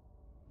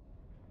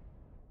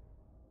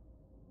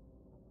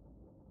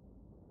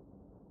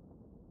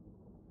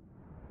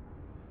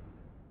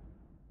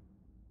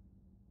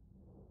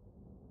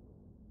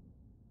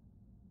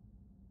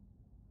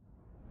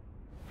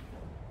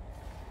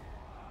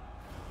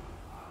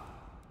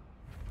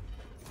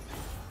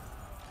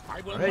 I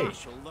will Hey.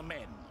 marshal the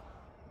men.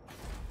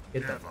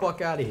 Get the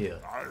fuck out of here.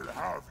 I'll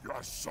have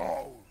your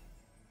soul.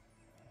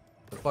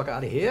 The fuck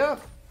out of here.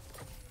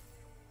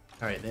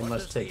 Alright, they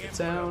must take the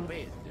town.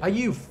 Are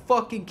you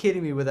fucking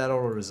kidding me with that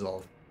auto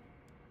resolve?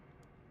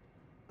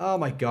 Oh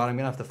my god, I'm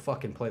gonna have to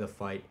fucking play the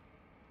fight.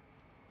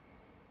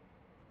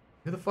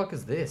 Who the fuck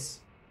is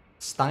this?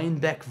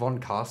 Steinbeck von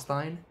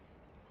Karstein?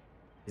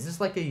 Is this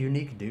like a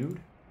unique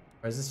dude?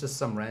 Or is this just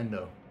some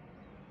rando?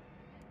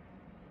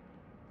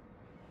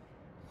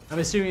 I'm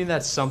assuming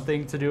that's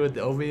something to do with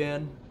the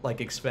OVN,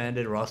 like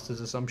expanded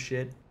rosters or some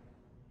shit.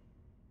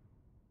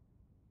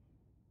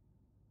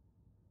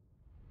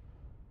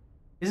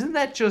 Isn't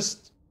that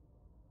just...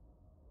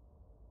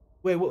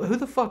 Wait, who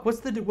the fuck?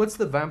 What's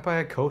the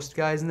Vampire Coast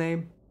guy's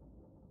name?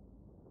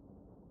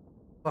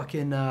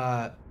 Fucking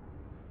the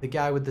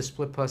guy with the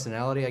split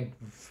personality.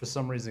 For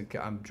some reason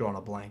I'm drawing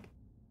a blank.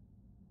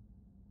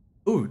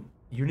 Ooh,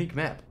 unique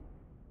map.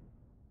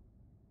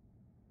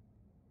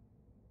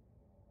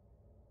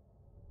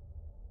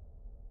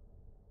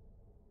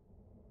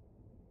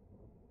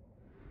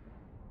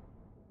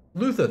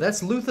 Luther,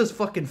 that's Luther's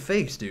fucking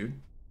face, dude.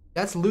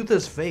 That's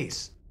Luther's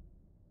face.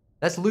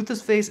 That's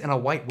Luther's face and a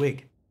white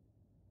wig.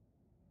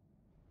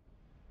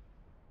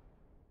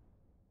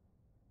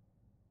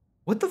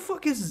 What the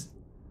fuck is...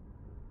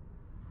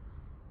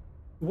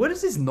 What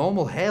is his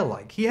normal hair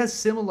like? He has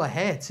similar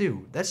hair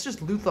too. That's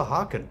just Luther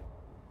Harkin.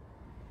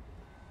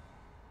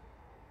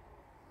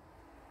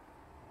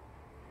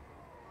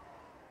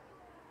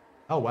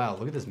 Oh wow,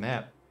 look at this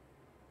map.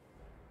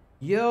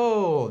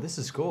 Yo, this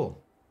is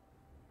cool.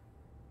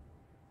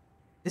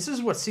 This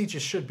is what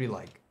sieges should be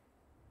like.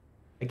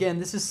 Again,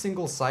 this is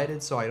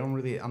single-sided, so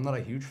I'm not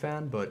a huge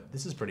fan, but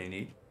this is pretty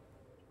neat.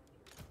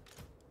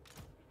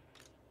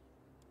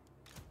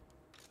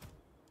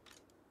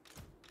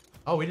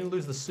 Oh, we didn't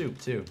lose the soup,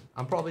 too.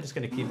 I'm probably just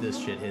gonna keep this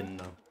shit hidden,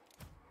 though.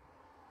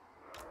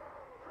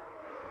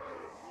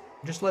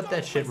 Just let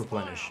that shit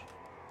replenish.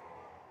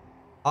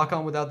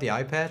 Hakon without the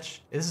eye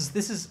patch?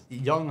 This is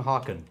young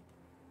Hakon.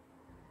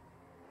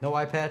 No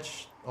eye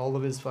patch, all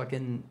of his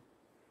fucking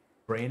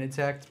brain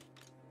intact,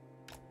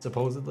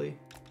 supposedly.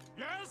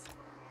 Yes?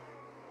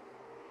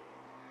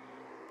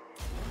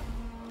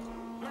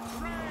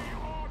 Betray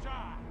order!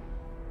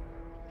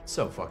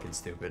 So fucking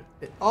stupid.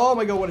 Oh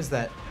my god, what is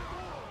that?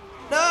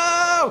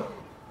 No!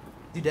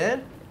 Is he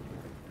dead?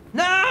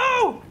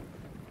 No!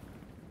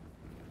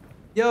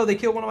 Yo, they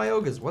killed one of my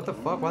ogres. What the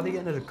fuck? Why are they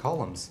getting into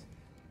columns?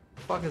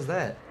 The fuck is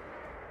that?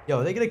 Yo,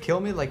 are they gonna kill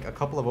me like a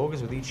couple of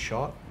ogres with each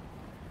shot?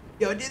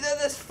 Yo, dude,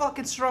 that's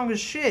fucking strong as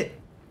shit.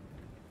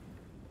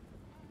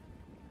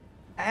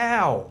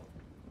 Ow.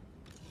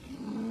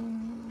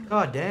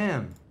 God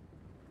damn.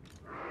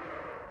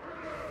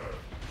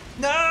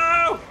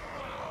 No!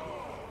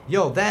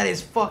 Yo, that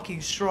is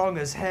fucking strong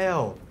as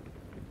hell.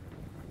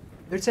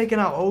 They're taking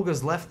out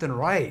ogres left and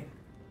right.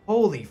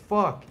 Holy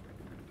fuck.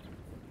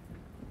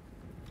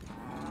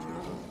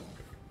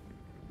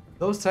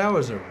 Those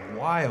towers are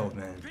wild,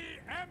 man. The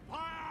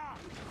Empire!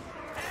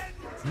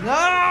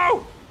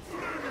 No!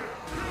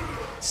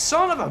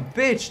 Son of a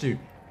bitch, dude.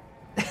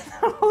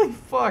 Holy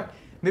fuck.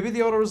 Maybe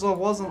the auto-resolve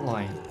wasn't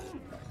lying.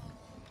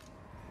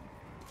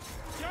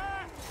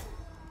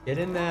 Get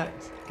in there.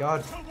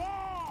 God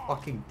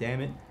fucking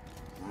damn it.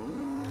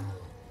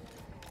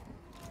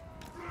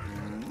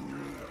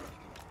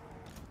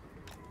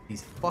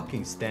 These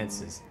fucking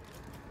stances.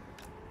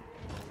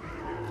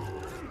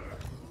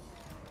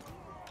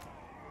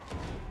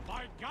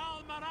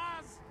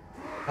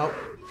 Oh,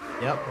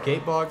 yep,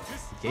 gate bog.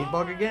 Gate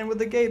bog again with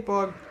the gate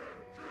bog.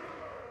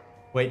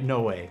 Wait,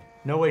 no way.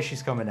 No way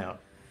she's coming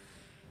out.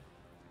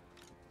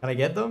 Can I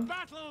get them?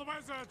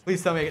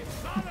 Please tell me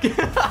I get...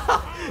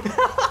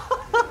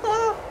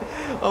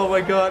 Oh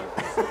my god.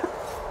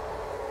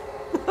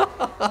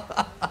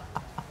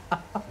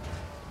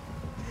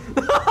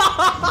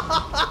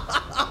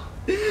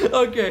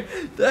 Okay.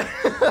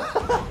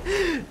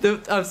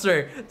 I'm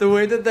sorry. The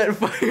way that that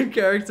fucking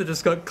character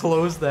just got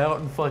closed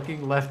out and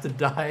fucking left to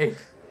die.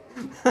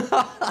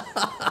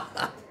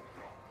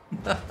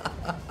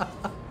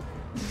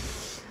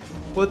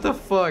 What the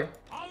fuck?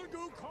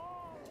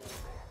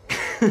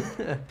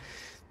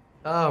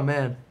 Oh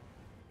man.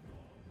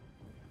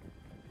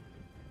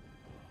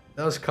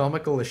 That was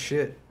comical as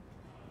shit.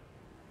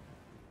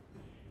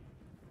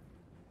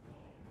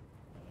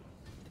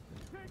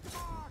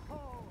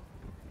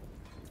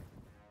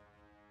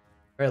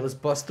 Alright, let's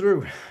bust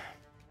through.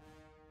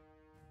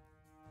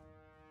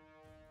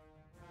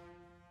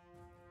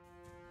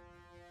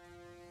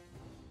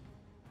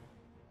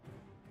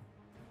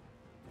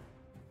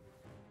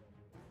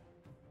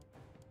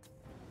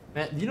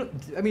 Man, you know,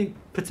 I mean,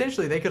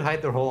 potentially they could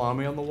hide their whole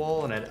army on the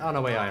wall, and oh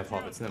no, wait, I have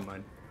hobbits, never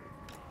mind.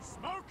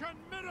 Smoke and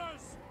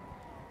mirrors!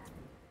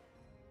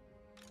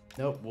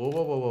 Nope, whoa,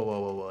 whoa, whoa, whoa, whoa,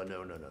 whoa, whoa,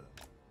 no, no, no.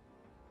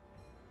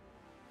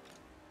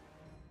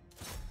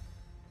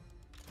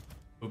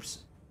 Oops.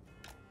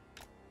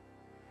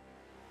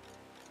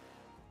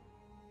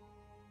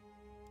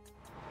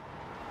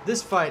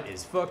 This fight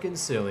is fucking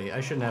silly.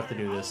 I shouldn't have to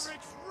do this.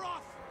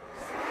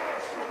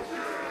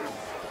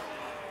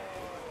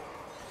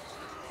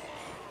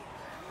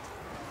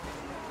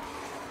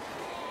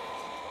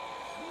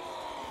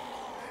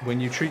 When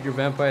you treat your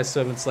vampire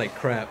servants like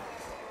crap,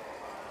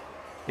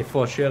 they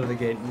force you out of the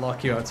gate and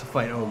lock you out to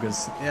fight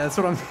ogres. Yeah, that's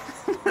what I'm.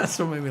 That's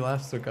what made me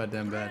laugh so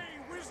goddamn bad.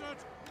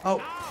 Oh,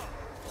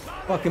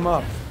 fuck him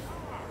up.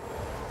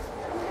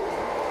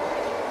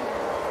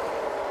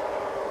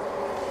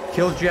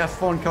 Kill Jeff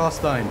von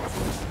Carstein.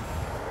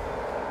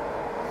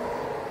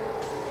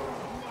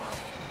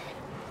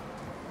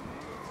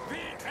 The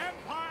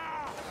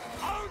Empire!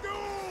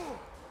 Aldu!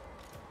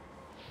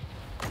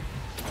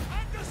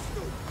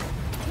 Understood!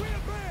 We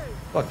obey!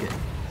 Fuck it.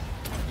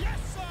 Yes,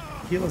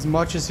 sir! Heal as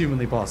much as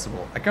humanly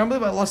possible. I can't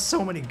believe I lost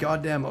so many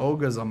goddamn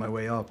ogres on my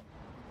way up.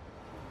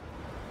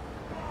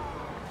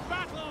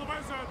 Battle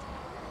wizard!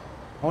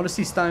 I want to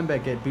see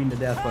Steinbeck get beaten to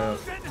death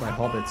by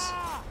hobbits.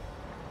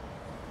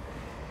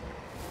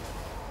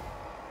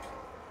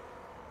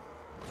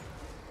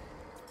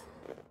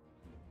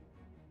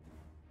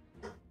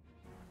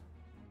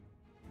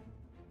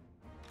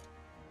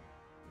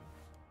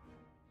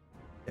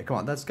 Yeah, come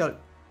on, that's got...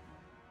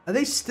 Are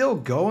they still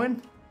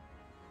going?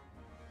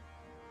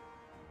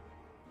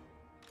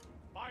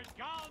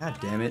 God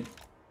damn it.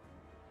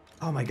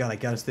 Oh my god, I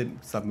gotta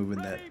stop moving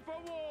that. Ready for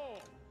war!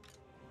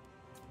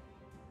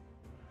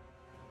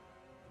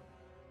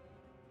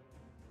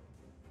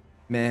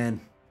 Man.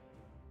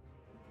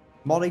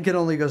 Modding can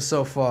only go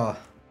so far.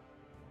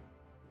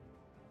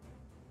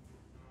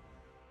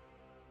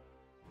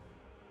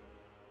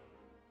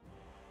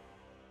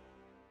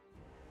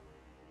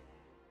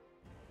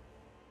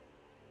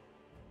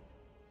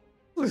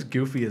 Looks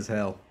goofy as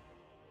hell.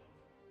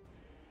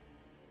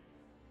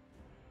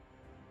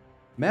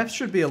 Maps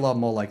should be a lot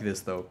more like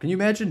this though. Can you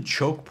imagine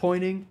choke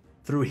pointing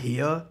through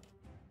here?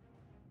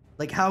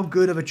 Like how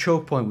good of a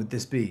choke point would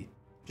this be?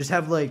 Just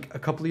have like a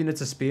couple of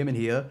units of spearmen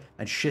here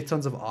and shit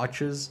tons of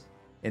archers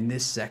in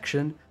this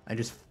section and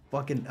just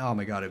fucking, oh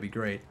my god, it'd be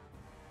great.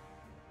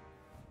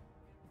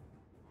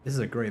 This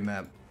is a great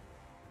map.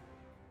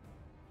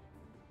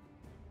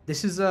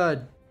 This is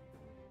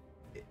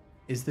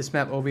this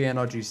map OVN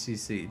or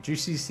GCC?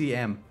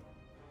 GCCM.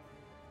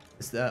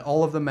 It's,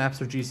 all of the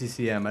maps are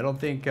GCCM. I don't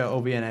think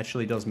OVN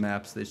actually does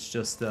maps. It's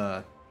just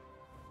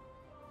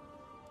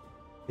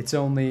it's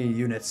only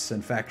units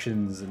and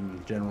factions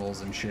and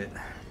generals and shit.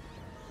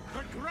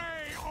 The Grey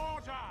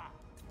Order!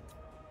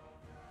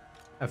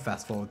 I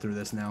fast forward through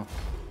this now.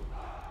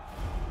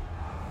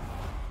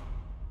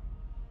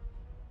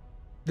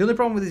 The only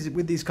problem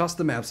with these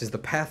custom maps is the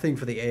pathing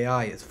for the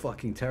AI is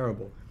fucking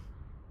terrible.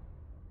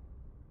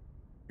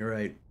 You're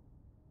right.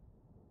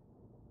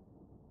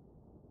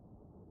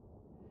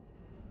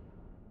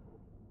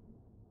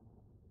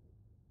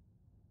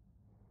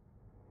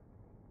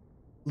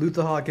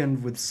 Luther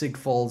Hagen with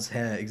Sigfald's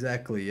hair,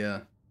 exactly,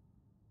 yeah.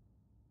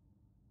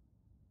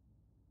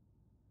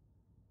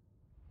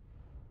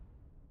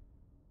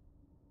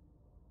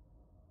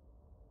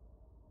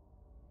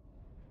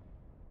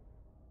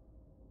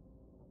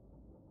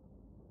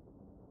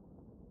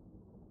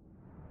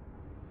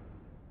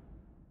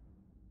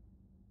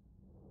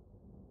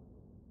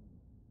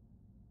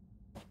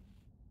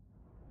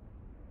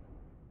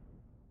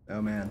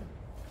 Oh man.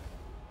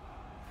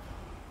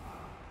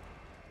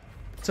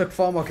 Took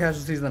far more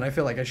casualties than I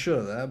feel like I should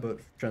have there, but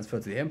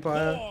transferred to the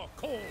Empire.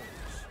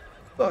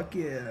 Fuck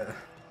yeah.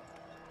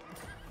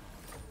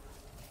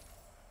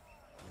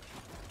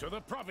 To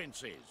the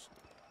provinces.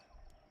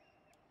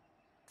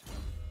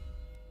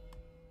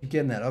 You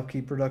getting that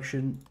upkeep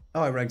production?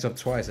 Oh, I ranked up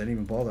twice. I didn't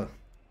even bother.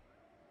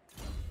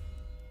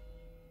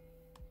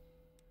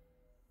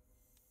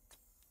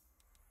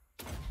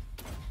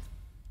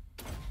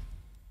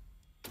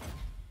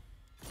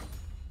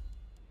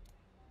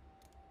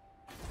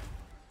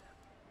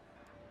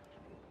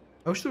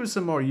 I wish there was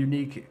some more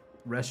unique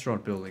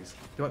restaurant buildings.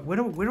 Where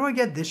do I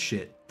get this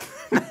shit?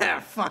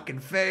 Fucking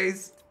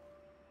face.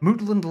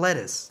 Mootland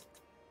lettuce.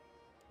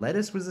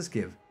 Lettuce? What does this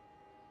give?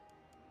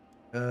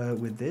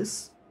 With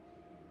this?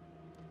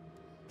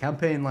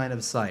 Campaign line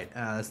of sight.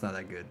 Ah, that's not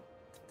that good.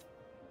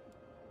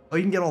 Oh,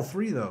 you can get all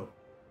three, though.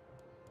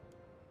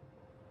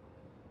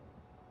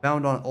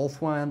 Found on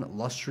Ulthuan,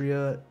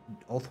 Lustria,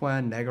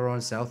 Ulthuan,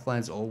 Nagaron,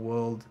 Southlands, Old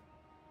World.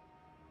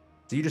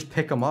 So you just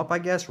pick them up, I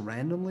guess,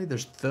 randomly?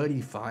 There's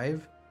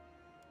 35?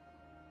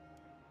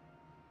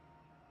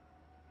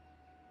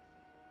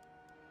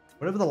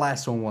 Whatever the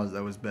last one was,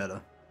 that was better.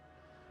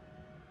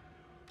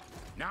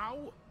 Now?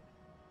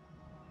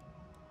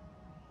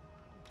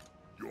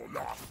 Your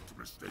last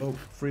mistake. Oh,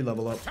 free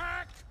level up.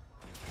 Attack!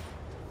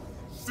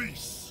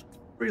 Cease.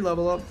 Free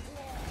level up.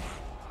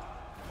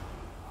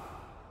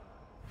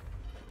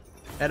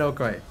 And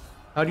okay.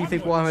 How do you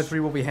think Warhammer 3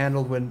 will be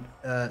handled when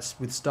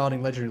with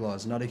starting legendary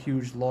laws? Not a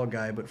huge law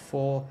guy, but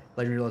 4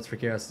 legendary laws for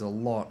Chaos is a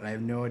lot. I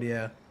have no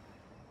idea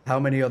how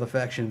many other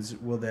factions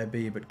will there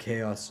be, but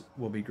Chaos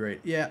will be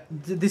great. Yeah,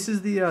 this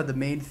is the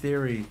main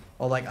theory,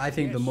 or like I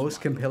think the most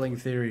compelling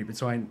theory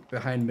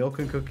behind Milk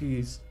and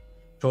Cookies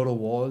Total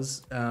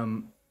Wars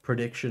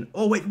prediction.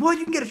 Oh wait, what?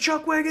 You can get a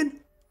chuck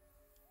wagon?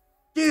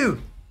 Dude,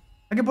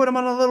 I can put him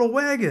on a little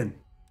wagon.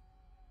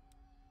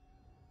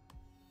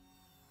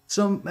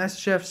 Some master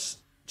chefs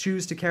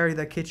choose to carry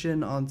their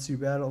kitchen on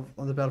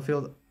the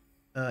battlefield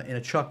in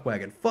a chuck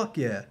wagon. Fuck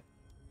yeah.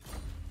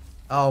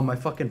 Oh, my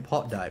fucking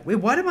pot died. Wait,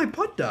 why did my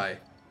pot die?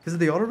 Because of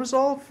the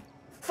auto-resolve?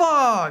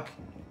 Fuck!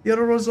 The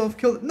auto-resolve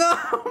killed it. No,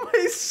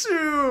 my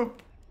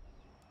soup!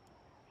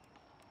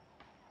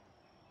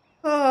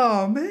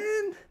 Oh,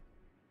 man.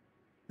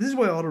 This is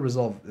why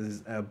auto-resolve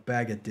is a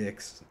bag of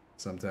dicks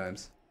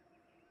sometimes.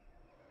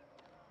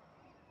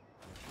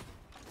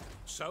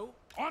 So,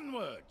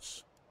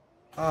 onwards.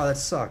 Oh, that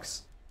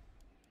sucks.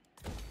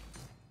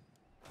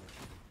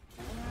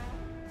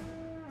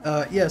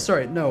 Yeah,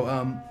 sorry, no,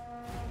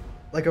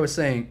 like I was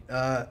saying,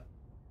 not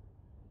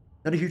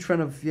a huge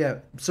fan of, yeah,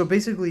 so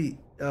basically,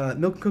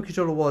 Milk and Cookie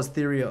Total War's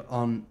theory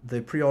on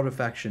the pre-order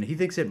faction, he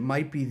thinks it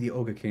might be the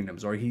Ogre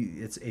Kingdoms, or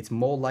it's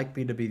more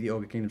likely to be the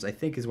Ogre Kingdoms, I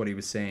think is what he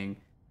was saying,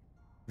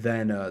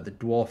 than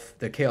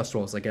the Chaos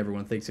Dwarves like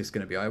everyone thinks it's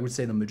going to be. I would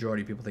say the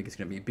majority of people think it's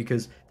going to be,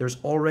 because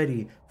there's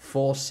already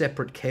 4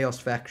 separate Chaos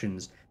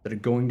factions that are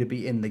going to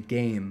be in the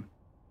game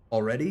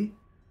already,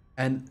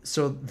 and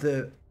so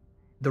the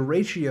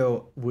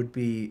ratio would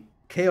be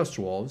Chaos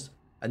Dwarves,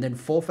 and then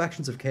 4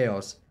 factions of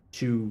Chaos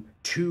to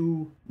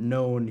 2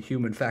 known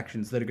human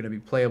factions that are going to be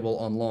playable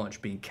on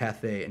launch, being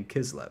Cathay and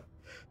Kislev.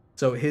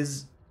 So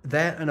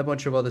that and a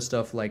bunch of other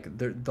stuff, like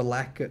the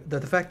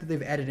fact that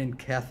they've added in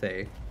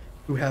Cathay,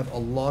 who have a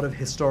lot of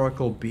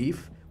historical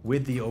beef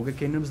with the Ogre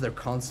Kingdoms, they're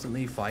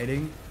constantly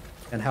fighting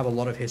and have a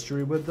lot of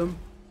history with them.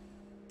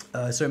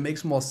 So it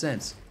makes more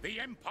sense. The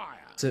Empire.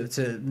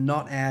 To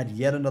not add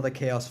yet another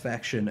Chaos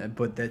faction,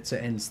 but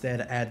to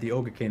instead add the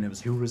Ogre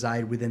Kingdoms, who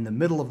reside within the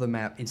middle of the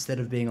map instead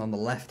of being on the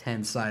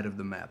left-hand side of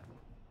the map,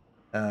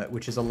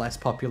 which is a less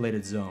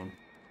populated zone.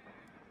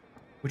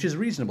 Which is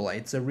reasonable.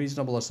 It's a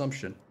reasonable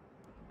assumption,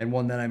 and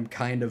one that I'm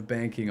kind of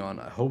banking on.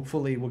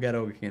 Hopefully we'll get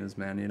Ogre Kingdoms,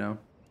 man, you know?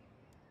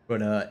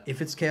 But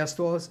if it's Chaos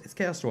Dwarves, it's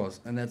Chaos Dwarves,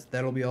 and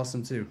that'll be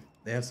awesome too.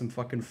 They have some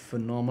fucking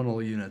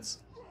phenomenal units.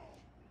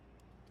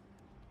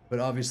 But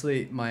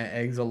obviously, my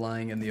eggs are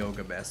lying in the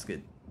Ogre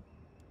basket.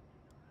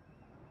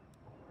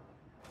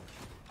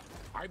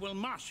 I will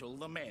marshal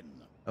the men.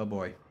 Oh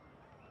boy.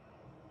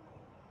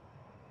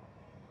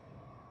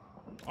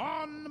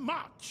 On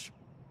march.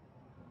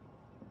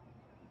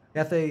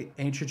 Cathay,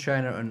 Ancient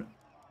China, and...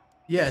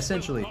 Yeah,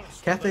 essentially.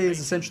 Cathay is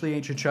essentially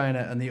Ancient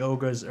China, and the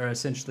Ogres are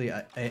essentially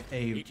a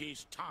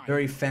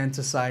very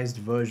fantasized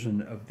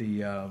version of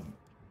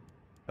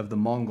the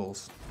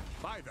Mongols.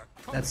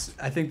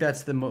 I think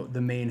that's the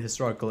main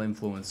historical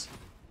influence.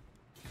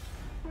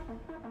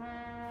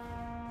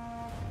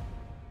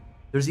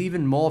 There's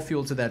even more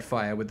fuel to that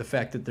fire with the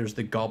fact that there's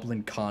the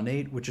Goblin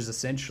Khornate, which is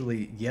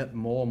essentially yet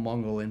more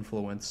Mongol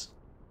influence.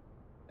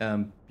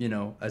 You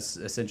know, as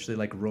essentially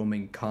like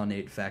roaming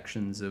Khornate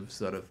factions of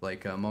sort of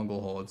like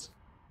Mongol hordes.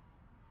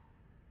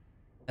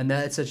 And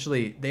that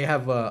essentially, they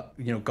have,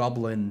 you know,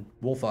 Goblin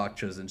Wolf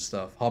Archers and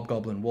stuff,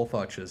 Hobgoblin Wolf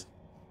Archers,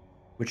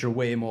 which are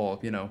way more,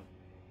 you know,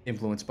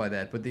 influenced by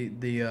that. But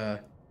the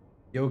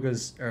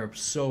Ogres are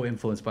so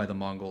influenced by the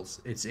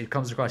Mongols. It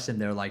comes across in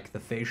their, like, the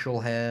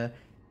facial hair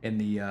and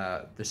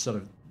the sort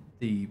of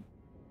the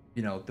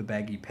you know, the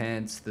baggy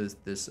pants,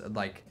 this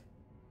like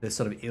this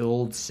sort of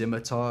ild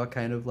scimitar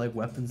kind of like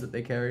weapons that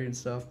they carry and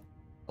stuff.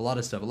 A lot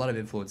of stuff, a lot of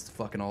influence. It's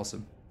fucking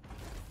awesome.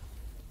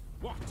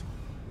 What?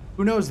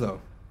 Who knows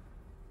though?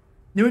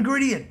 New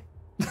ingredient.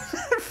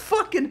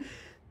 Fucking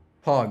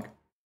Pog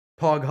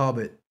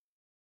Hobbit.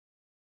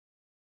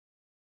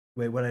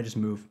 Wait, what did I just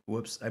move?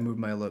 Whoops, I moved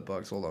my alert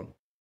box. Hold on.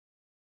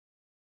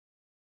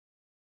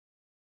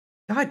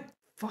 God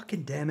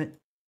fucking damn it.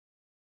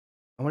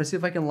 I want to see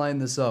if I can line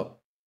this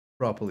up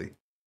properly.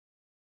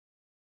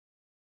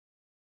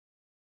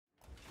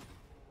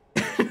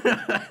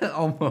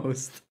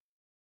 Almost.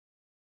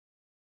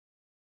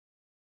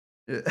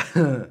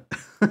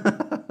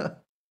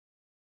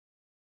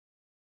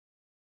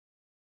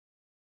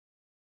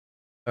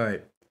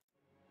 Alright.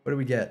 What do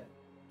we get?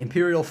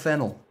 Imperial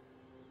Fennel.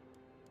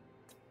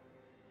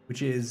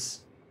 Which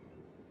is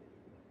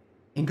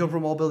income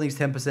from all buildings,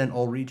 10%,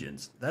 all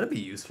regions. That'd be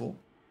useful.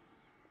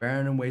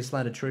 Barren and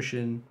Wasteland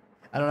Attrition.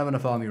 I don't have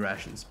enough army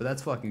rations, but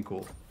that's fucking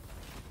cool.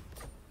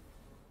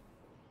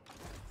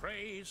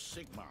 Praise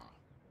Sigma.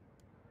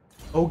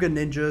 Ogre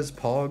Ninjas,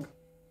 Pog.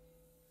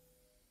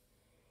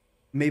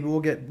 Maybe we'll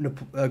get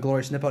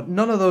Glorious Nippon.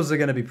 None of those are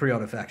going to be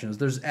pre-order factions.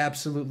 There's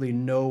absolutely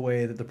no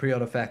way that the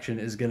pre-order faction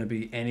is going to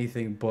be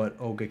anything but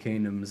Ogre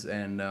Kingdoms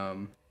and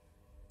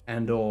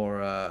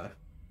or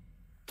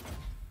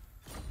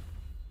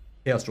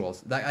Chaos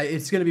Dwellers.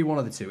 It's going to be one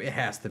of the two. It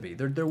has to be.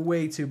 They're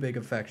way too big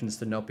of factions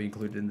to not be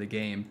included in the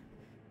game.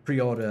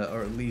 Pre-order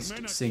or at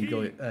least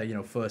single, you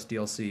know, first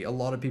DLC. A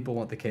lot of people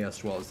want the Chaos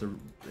Dwellers. They're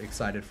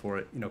excited for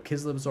it. You know,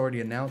 Kislev's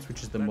already announced,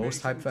 which is the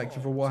most hyped faction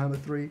for Warhammer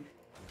 3.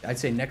 I'd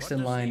say next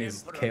in line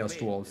is Chaos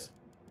Dwellers.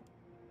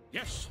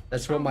 Yes.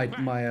 That's what my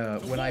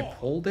when I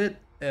pulled it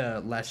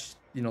last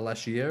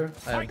year,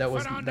 that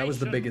was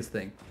the biggest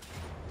thing.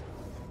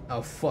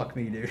 Oh fuck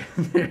me, dude!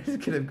 They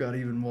could have got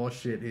even more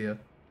shit here.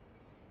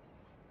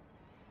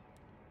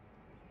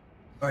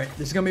 All right,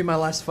 this is gonna be my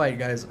last fight,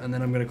 guys, and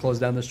then I'm gonna close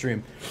down the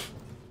stream.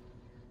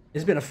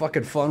 It's been a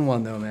fucking fun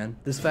one though, man.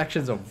 This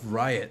faction's a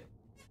riot.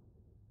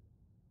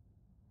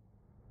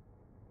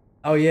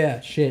 Oh yeah,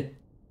 shit.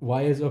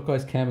 Why is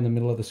Okai's cam in the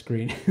middle of the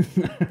screen?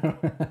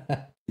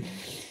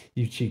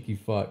 You cheeky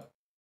fuck.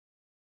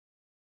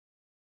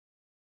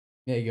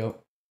 There you go.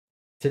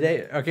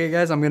 Today, okay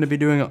guys, I'm gonna be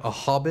doing a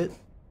Hobbit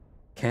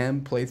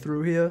cam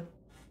playthrough here.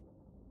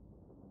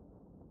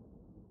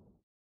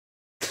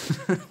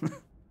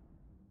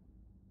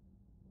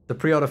 The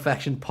pre-order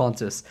faction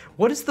Pontus.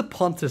 What is the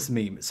Pontus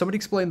meme? Somebody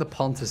explain the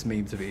Pontus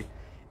meme to me.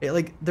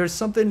 Like, there's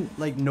something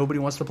like nobody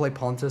wants to play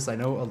Pontus. I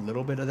know a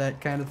little bit of that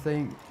kind of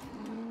thing.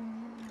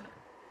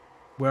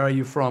 Where are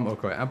you from,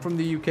 Okay? I'm from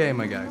the UK,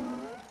 my guy.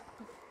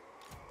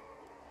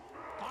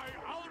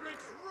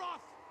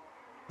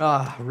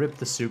 Ah, rip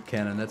the soup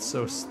cannon. That's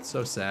so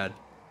sad.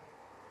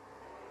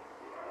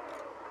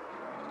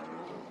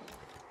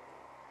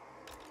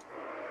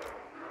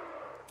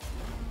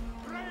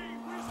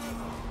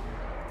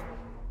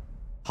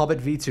 Hobbit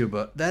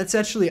VTuber. That's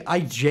actually, I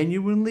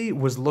genuinely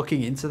was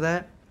looking into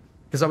that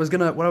because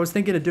what I was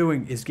thinking of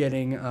doing is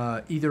getting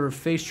either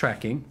face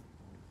tracking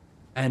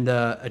and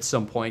at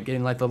some point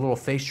getting like the little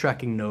face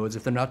tracking nodes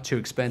if they're not too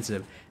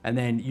expensive, and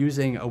then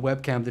using a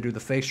webcam to do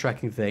the face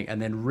tracking thing,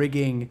 and then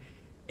rigging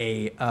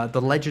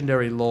the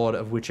legendary lord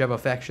of whichever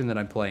faction that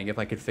I'm playing if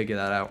I could figure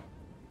that out.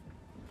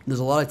 There's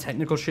a lot of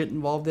technical shit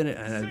involved in it,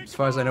 and as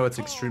far as I know, it's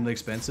extremely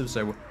expensive,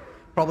 so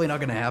probably not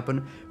gonna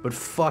happen. But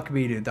fuck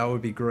me, dude, that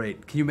would be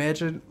great. Can you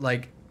imagine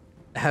like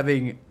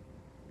having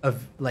a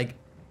like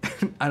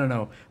I don't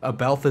know, a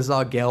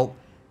Balthazar Gelt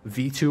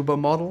VTuber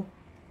model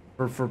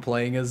for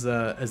playing as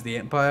the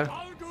Empire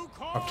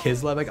or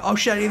Kislev? Like, oh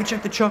shit, I didn't even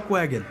check the chuck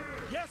wagon.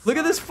 Look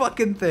at this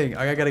fucking thing.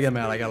 I gotta get him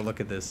out. I gotta look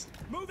at this.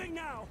 Moving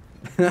now.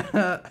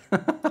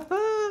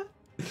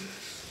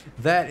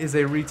 That is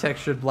a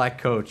retextured black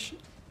coach.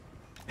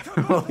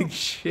 Holy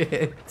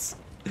shit.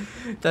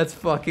 That's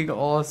fucking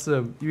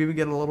awesome. You even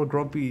get a little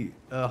grumpy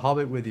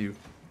hobbit with you.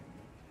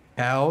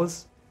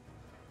 Cows.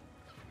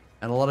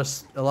 And a lot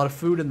of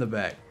food in the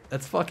back.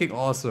 That's fucking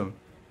awesome.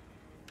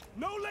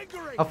 No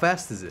lingering. How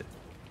fast is it?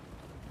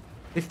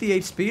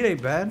 58 speed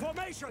ain't bad.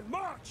 Formation,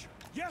 march.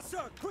 Yes,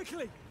 sir.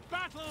 Quickly.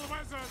 Battle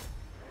wizard.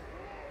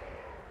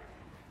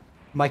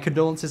 My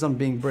condolences on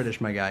being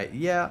British, my guy.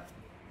 Yeah.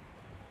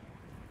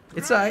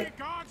 It's alright.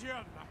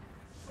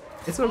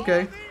 It's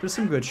okay. There's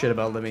some good shit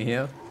about living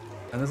here.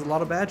 And there's a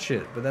lot of bad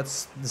shit, but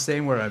that's the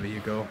same wherever you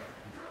go.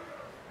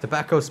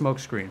 Tobacco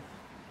smokescreen.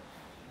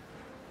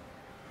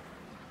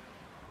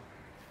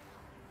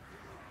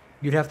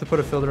 You'd have to put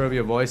a filter over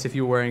your voice if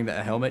you were wearing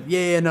that helmet.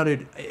 Yeah, no,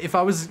 dude. If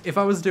I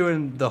was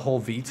doing the whole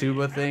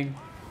VTuber thing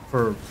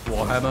for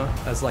Warhammer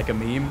as like a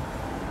meme,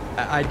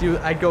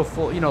 I'd go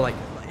full. You know, like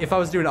if I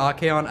was doing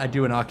Archaon, I'd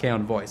do an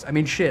Archaon voice. I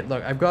mean, shit.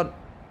 Look,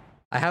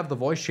 I have the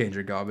voice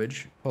changer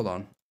garbage. Hold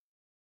on.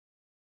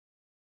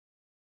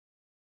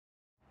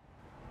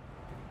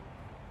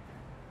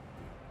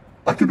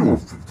 I can do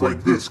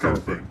like this kind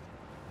of thing.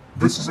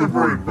 This isn't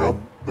very not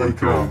like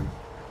Archaon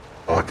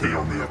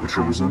the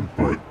Aperture was in,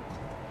 but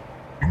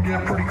You can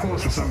get pretty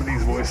close with some of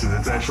these voices.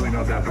 It's actually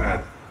not that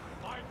bad.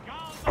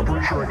 I'm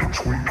pretty sure I can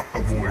tweak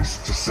a voice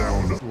to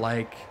sound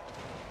like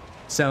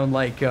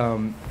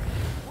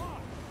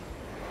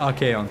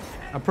Archaon.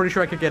 I'm pretty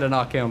sure I could get an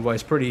Archaon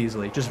voice pretty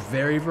easily. Just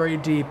very, very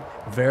deep,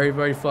 very,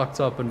 very fucked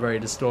up and very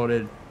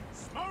distorted.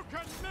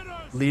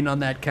 Lean on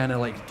that kind of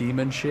like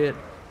demon shit.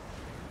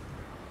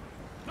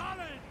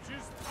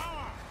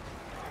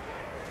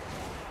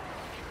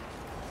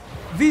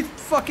 The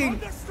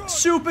fucking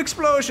soup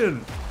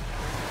explosion!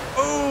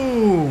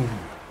 Oh!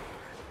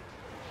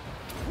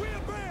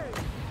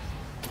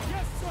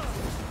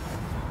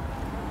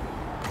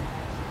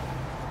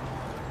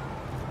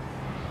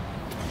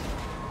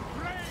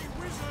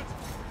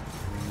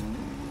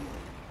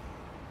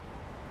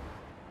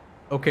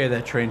 Okay,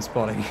 that train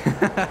spotting.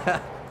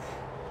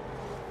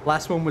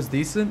 Last one was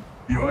decent.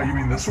 You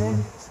mean this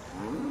one?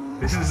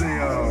 This is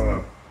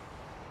a,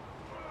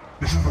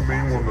 this is the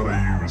main one that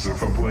I use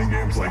if I'm playing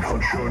games like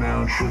Hunt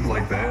Showdown, shit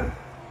like that.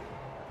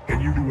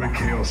 Can you do a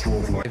Chaos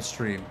Dwarf live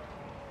stream?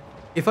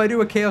 If I do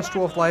a Chaos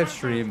Dwarf live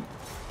stream,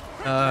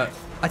 I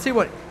tell you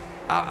what,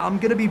 I'm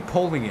gonna be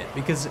polling it,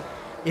 because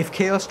if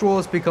Chaos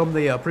Dwarves become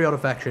the pre-order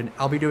faction,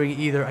 I'll be doing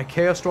either a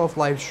Chaos Dwarf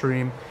live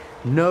stream,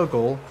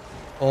 Nurgle,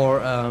 or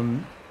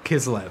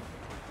Kislev.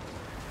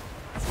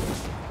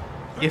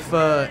 If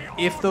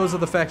those are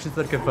the factions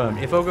that are confirmed,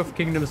 if Ogre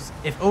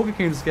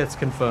Kingdoms gets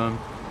confirmed,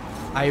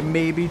 I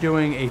may be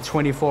doing a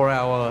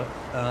 24-hour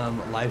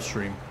live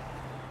stream.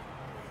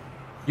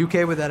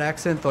 UK with that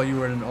accent? Thought you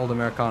were an old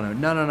Americano.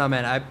 No,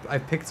 man. I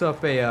picked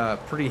up a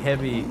pretty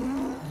heavy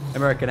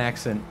American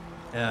accent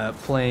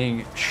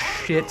playing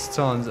shit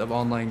tons of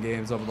online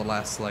games over the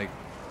last, like,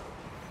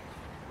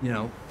 you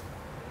know,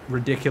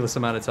 ridiculous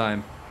amount of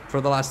time. For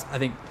the last, I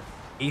think,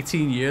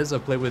 18 years,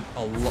 I've played with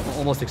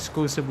almost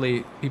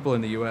exclusively people in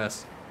the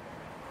US,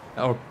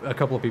 or a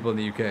couple of people in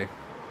the UK.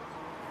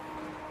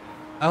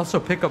 I also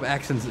pick up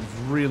accents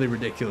really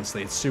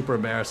ridiculously. It's super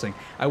embarrassing.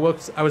 I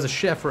was a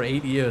chef for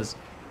 8 years,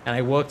 and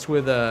I worked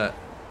with a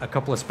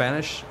couple of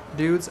Spanish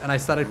dudes, and I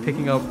started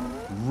picking up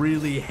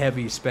really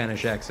heavy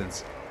Spanish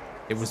accents.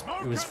 It was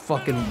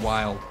fucking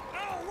wild.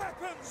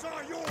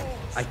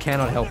 I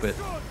cannot help it.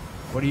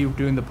 What are you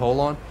doing the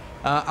poll on?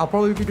 I'll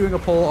probably be doing a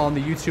poll on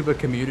the YouTuber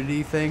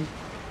community thing.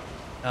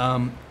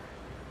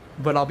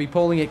 But I'll be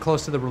polling it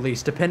close to the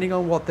release, depending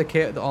on what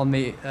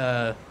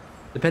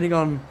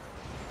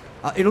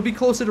it'll be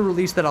closer to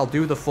release that I'll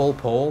do the full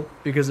poll,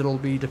 because it'll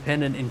be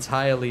dependent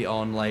entirely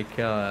on, like,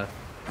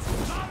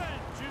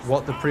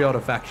 what the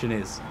pre-order faction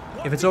is.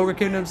 If it's Ogre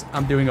Kingdoms,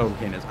 I'm doing Ogre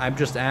Kingdoms.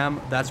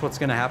 That's what's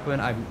gonna happen.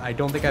 I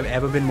don't think I've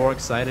ever been more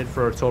excited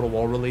for a Total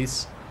War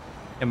release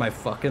in my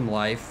fucking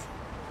life.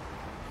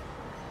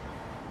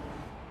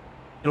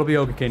 It'll be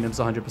Ogre Kingdoms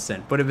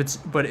 100%. But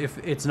if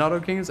it's not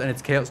Ogre Kingdoms and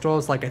it's Chaos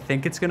Dwarves like I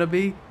think it's gonna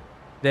be,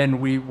 then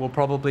we will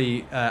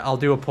probably I'll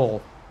do a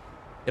poll.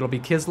 It'll be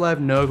Kislev,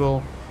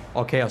 Nurgle,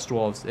 or Chaos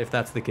Dwarves if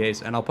that's the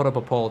case, and I'll put up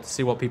a poll to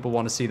see what people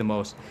want to see the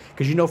most.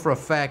 Because you know for a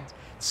fact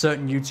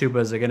certain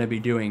YouTubers are gonna be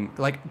doing,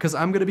 like, because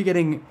I'm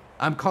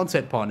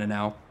content partner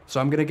now,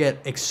 so I'm gonna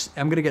get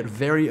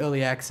very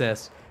early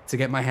access to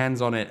get my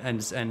hands on it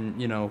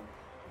and you know,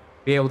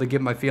 be able to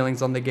give my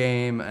feelings on the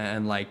game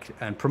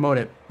and promote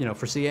it, you know,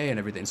 for CA and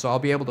everything. So I'll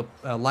be able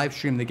to live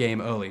stream the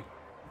game early.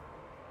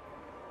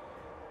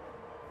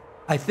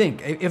 I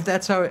think if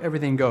that's how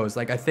everything goes,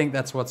 like, I think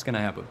that's what's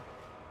gonna happen.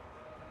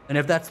 And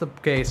if that's the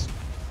case,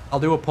 I'll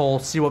do a poll,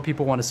 see what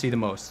people want to see the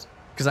most.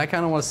 Because I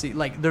kind of want to see,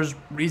 like, there's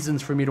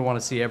reasons for me to want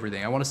to see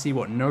everything. I want to see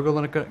what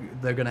Nurgle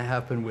they're gonna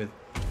happen with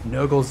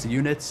Nurgle's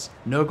units.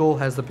 Nurgle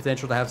has the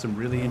potential to have some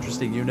really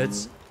interesting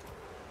units.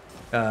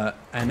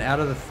 And out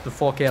of the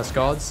 4 Chaos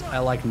Gods, I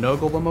like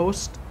Nurgle the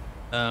most.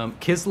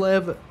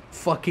 Kislev,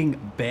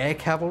 fucking bear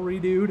cavalry,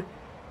 dude.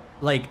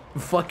 Like,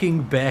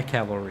 fucking bear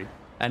cavalry.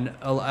 And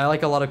I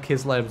like a lot of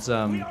Kislev's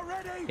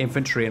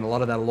infantry, and a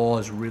lot of that lore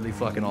is really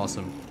fucking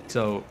awesome.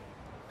 So,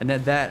 and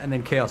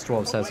then Chaos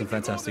Dwarves has some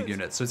fantastic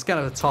units. So it's kind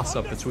of a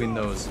toss-up between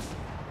those.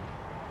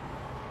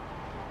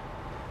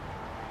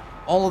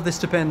 All of this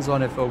depends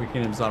on if Ogre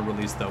Kingdoms are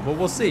released, though. But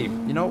we'll see.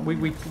 You know,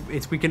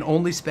 we can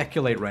only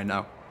speculate right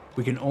now.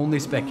 We can only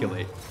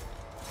speculate.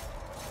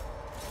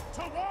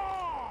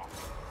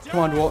 Come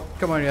on,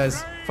 come on,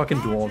 guys. Fucking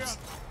dwarves.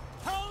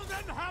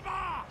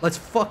 Let's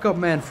fuck up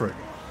Manfred.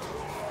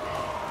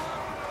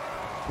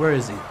 Where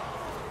is he?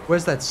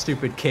 Where's that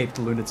stupid caped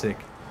lunatic?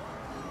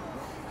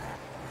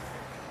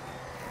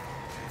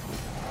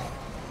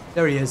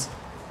 There he is.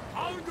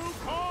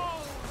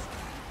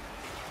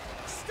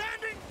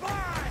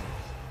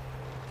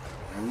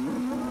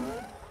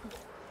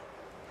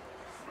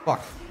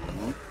 Fuck.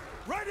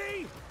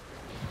 Ready!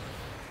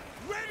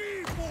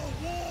 Ready for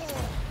war!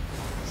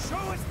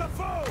 Show us the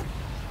foe!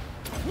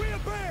 We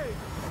obey!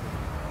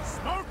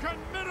 Smoke and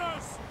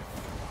mirrors!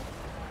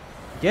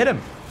 Get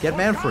him! Get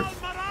Manfred!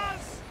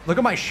 Look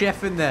at my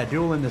chef in there,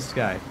 dueling this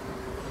guy.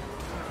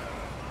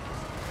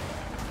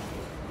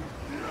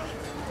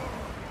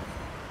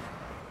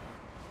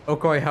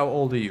 Okoi, how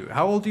old are you?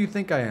 How old do you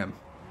think I am?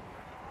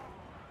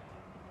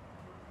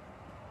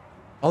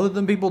 Other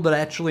than people that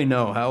actually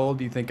know, how old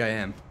do you think I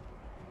am?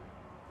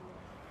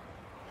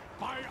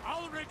 By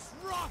Ulrich's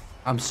wrath,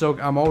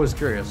 I'm always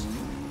curious.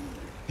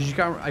 'Cause you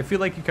can't, I feel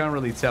like you can't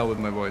really tell with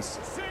my voice.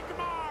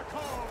 Sigmar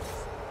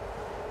calls.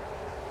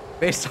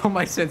 Based on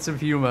my sense of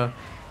humor.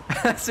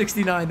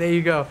 69, there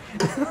you go.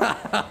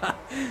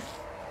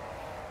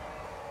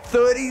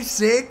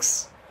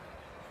 36?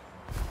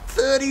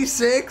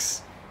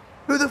 36?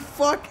 Who the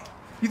fuck?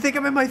 You think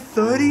I'm in my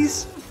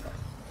 30s?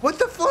 What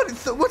the fuck?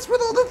 What's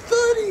with all the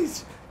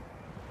 30s?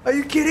 Are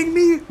you kidding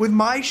me? With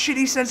my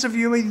shitty sense of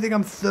humor, you think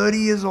I'm 30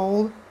 years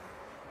old?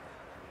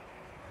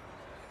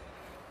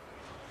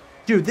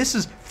 Dude, this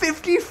is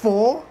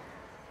 54?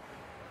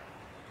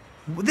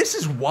 This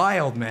is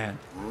wild, man.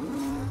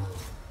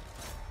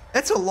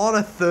 That's a lot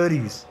of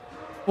 30s.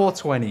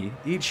 420.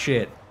 Eat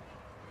shit.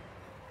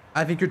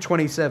 I think you're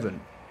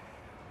 27.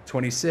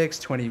 26,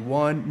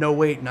 21. No,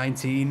 wait,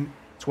 19,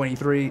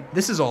 23.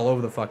 This is all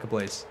over the fucking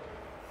place.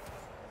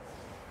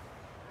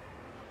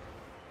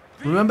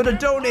 Remember to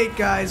donate,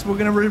 guys. We're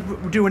gonna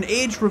do an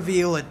age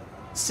reveal at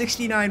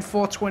 69,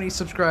 420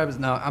 subscribers.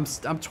 No, I'm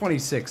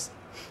 26.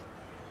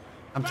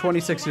 I'm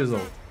 26 years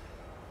old.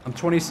 I'm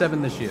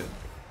 27 this year.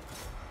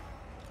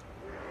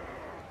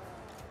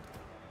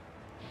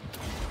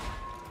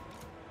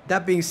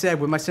 That being said,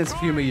 with my sense of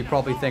humor, you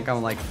probably think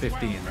I'm like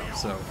 15 though,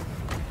 so.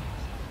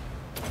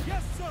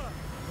 Yes, sir.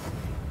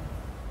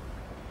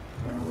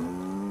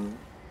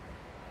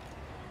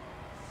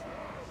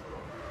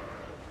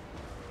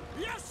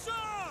 Yes, sir.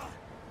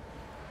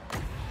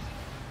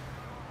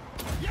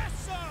 Yes,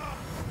 sir.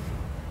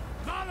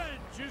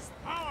 Knowledge is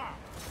power.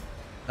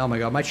 Oh my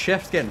god, my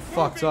chef's getting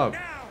fucked up.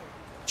 Now.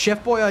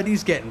 Chef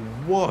Boyardee's getting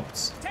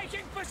whooped.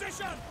 Taking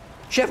position.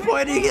 Chef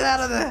Boyardee, get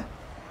out of there!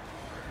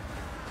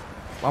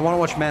 I want to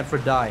watch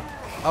Manfred die.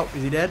 Oh,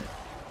 is he dead?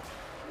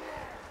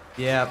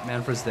 Yeah,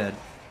 Manfred's dead.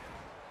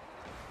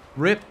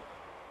 Rip.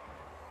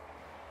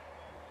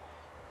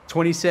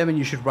 27,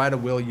 you should write a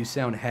will. You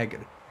sound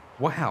haggard.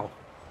 Wow.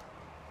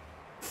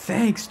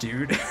 Thanks,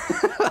 dude.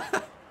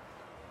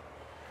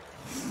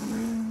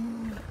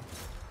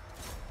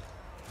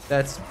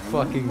 That's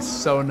fucking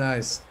so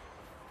nice.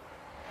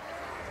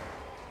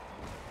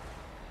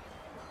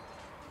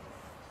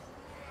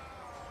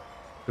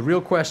 The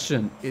real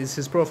question is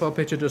his profile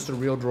picture just a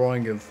real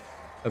drawing of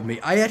me?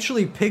 I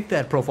actually picked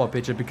that profile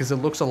picture because it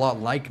looks a lot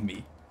like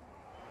me.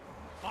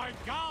 By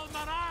Karl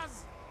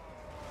Marx.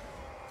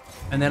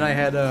 And then I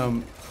had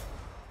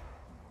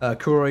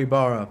Kuro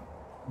Ibarra,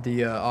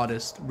 the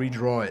artist,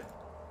 redraw it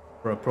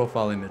for a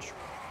profile image.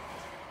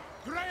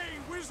 Grey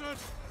wizard.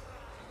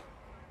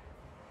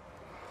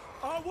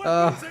 Our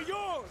weapons are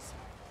yours.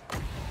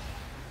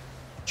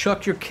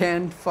 Chuck your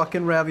canned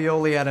fucking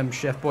ravioli at him,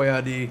 Chef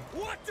Boyardee.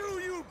 What do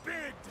you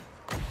bid?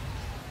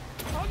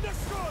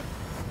 Understood.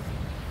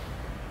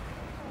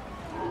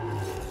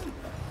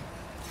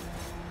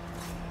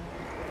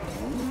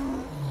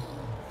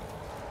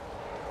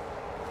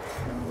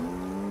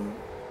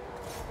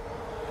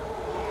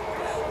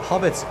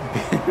 Hobbits.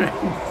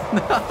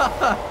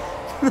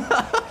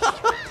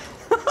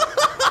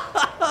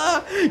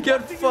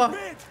 Get fucked.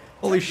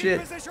 Holy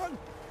shit. Position.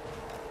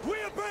 We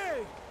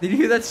obey. Did you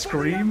hear that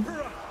scream?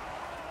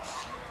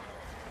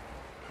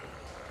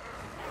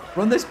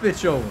 Run this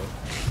bitch over.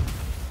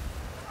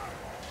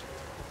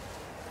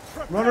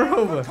 Run her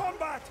over.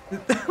 Combat.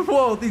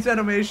 Whoa, these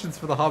animations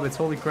for the hobbits,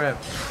 holy crap.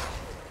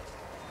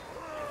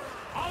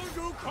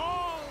 Aldu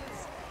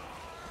calls.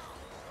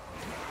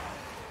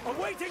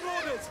 Awaiting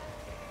orders.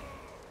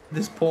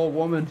 This poor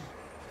woman.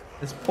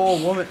 This poor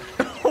woman.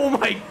 Oh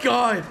my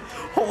god.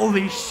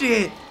 Holy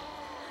shit.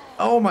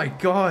 Oh my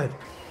god.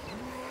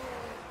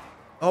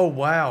 Oh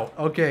wow.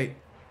 Okay.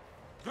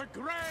 The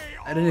Grey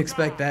I didn't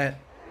expect that.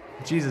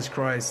 Jesus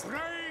Christ. Grey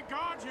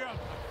Guardian.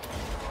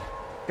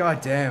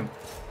 God damn.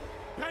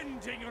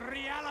 Bending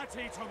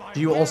reality to my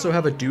Do you will. also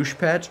have a douche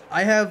patch?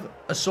 I have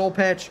a soul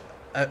patch,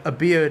 a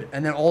beard,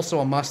 and then also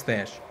a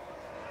mustache.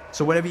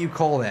 So whatever you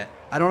call that.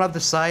 I don't have the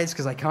sides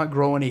because I can't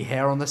grow any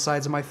hair on the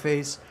sides of my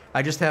face.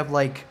 I just have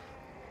like,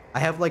 I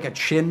have like a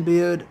chin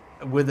beard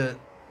with a,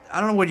 I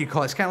don't know what you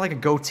call it. It's kind of like a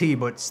goatee,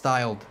 but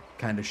styled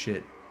kind of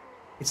shit.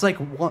 It's like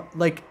one,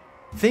 like,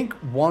 think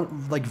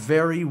one, like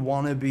very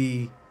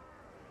wannabe,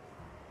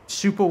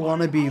 super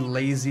wannabe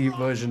lazy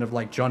version of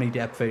like Johnny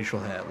Depp facial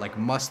hair. Like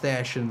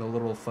mustache and the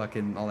little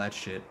fucking, all that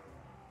shit.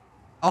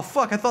 Oh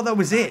fuck, I thought that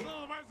was it.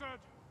 Little wizard.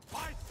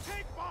 By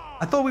Sigmar.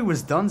 I thought we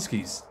was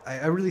Dunskies.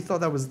 I really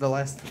thought that was the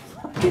last.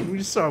 We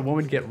just saw a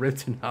woman get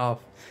ripped in half.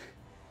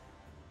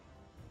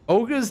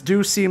 Ogres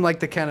do seem like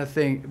the kind of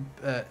thing,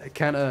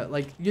 kind of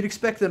like you'd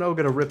expect an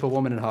ogre to rip a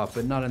woman in half,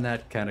 but not in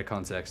that kind of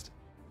context.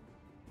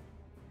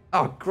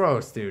 Oh,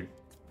 gross, dude.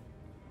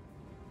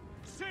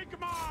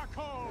 Sigmar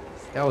calls.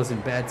 That was in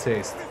bad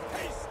taste. With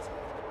haste.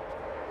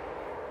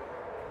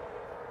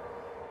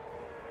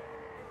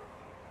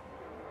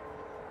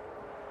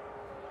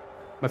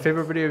 My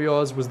favorite video of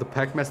yours was the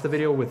Packmaster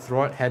video with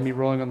Throt had me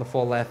rolling on the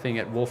floor laughing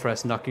at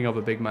Wolfrest knocking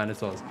over big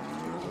minotaurs.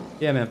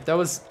 Yeah, man, that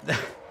was...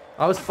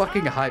 I was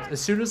fucking hyped.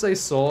 As soon as I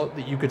saw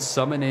that you could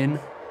summon in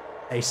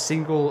a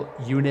single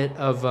unit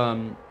of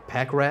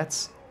pack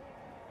rats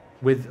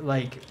with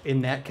like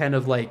in that kind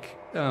of like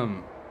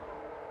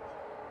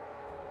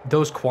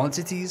those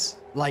quantities,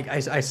 like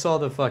I saw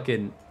the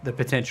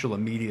potential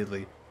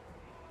immediately.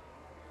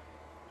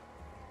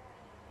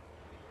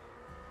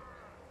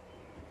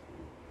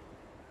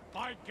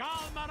 By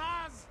Karl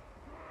Marx!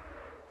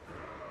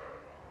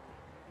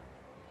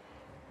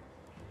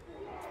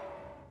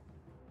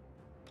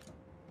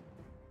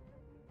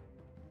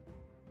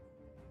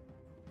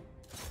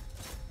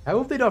 How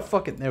have they not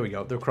fucking... There we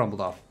go. They're crumbled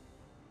off.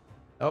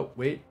 Oh,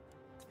 wait.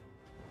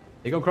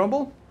 They gonna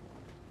crumble?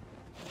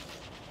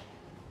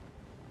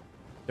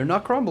 They're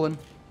not crumbling.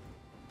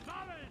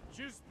 Knowledge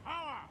is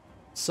power!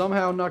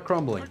 Somehow not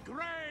crumbling. The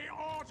Grey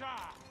Order!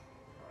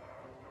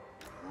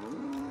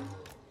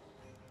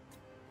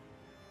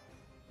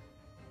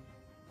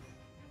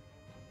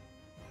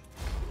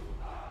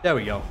 There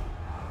we go.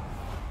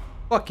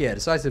 Fuck yeah,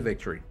 decisive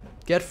victory.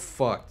 Get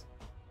fucked.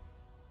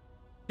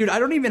 Dude, I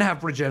don't even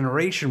have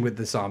regeneration with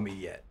this on me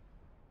yet.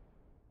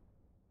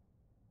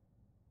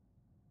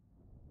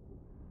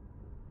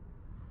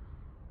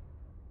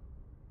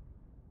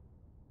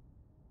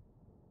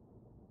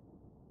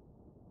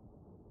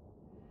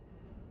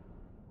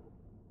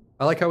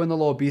 I like how in the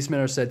lore, Beastmen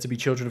are said to be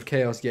children of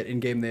chaos, yet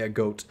in-game they are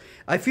goat.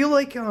 I feel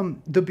like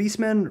the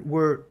Beastmen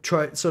were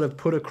sort of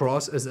put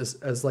across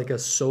as like a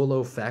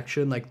solo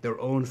faction, like their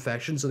own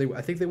faction. So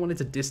I think they wanted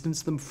to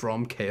distance them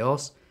from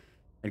chaos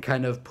and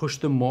kind of push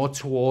them more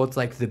towards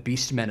like the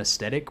Beastmen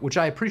aesthetic, which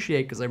I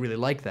appreciate because I really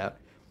like that.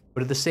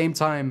 But at the same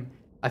time,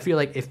 I feel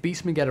like if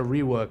Beastmen get a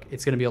rework,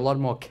 it's going to be a lot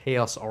more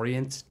chaos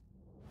oriented.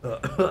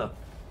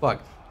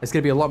 Fuck. It's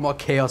going to be a lot more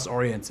chaos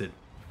oriented.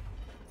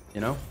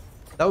 You know?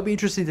 That would be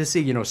interesting to see,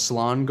 you know,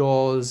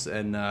 Slangors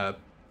and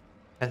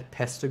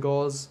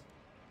Pestigors,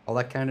 all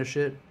that kind of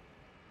shit.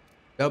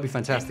 That would be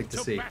fantastic to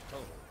see.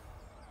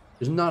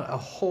 There's not a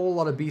whole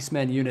lot of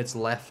Beastmen units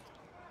left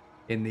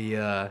in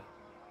the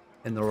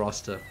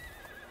roster.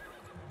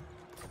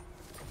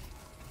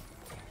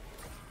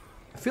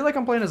 I feel like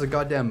I'm playing as a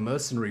goddamn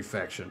mercenary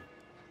faction.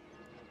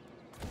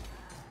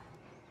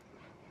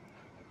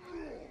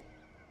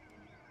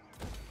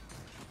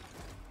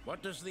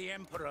 What does the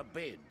Emperor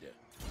bid?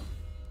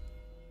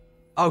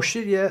 Oh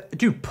shit, yeah.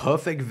 Dude,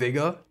 perfect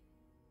vigor.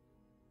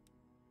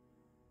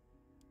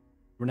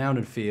 Renowned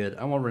and feared.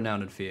 I want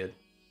renowned and feared.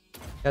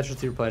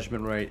 Casualty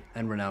replenishment rate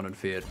and renowned and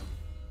feared.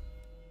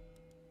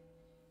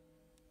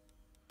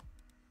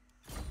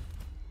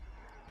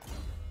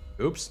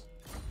 Oops.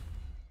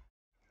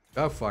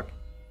 Oh fuck.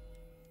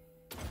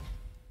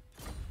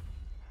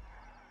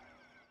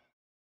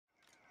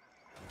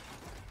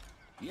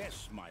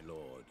 Yes, my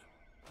lord.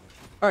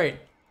 Alright.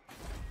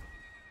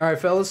 Alright,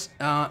 fellas.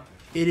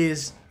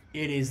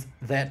 It is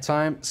that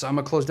time, so I'm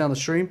gonna close down the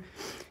stream.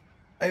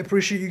 I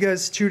appreciate you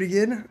guys tuning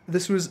in.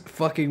 This was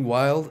fucking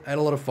wild. I had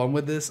a lot of fun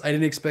with this. I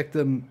didn't expect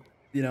them,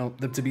 you know,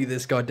 them to be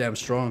this goddamn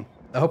strong.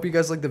 I hope you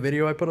guys liked the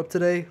video I put up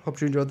today. Hope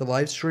you enjoyed the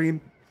live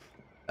stream.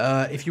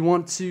 If you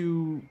want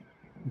to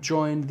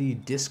join the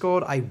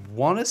Discord, I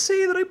want to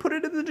say that I put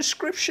it in the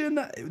description.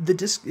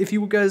 If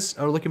you guys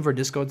are looking for a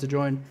Discord to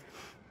join,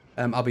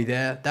 I'll be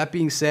there. That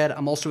being said,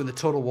 I'm also in the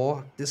Total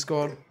War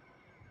Discord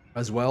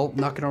as well,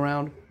 knocking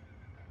around.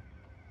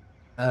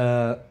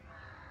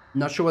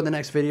 Not sure what the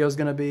next video is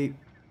gonna be,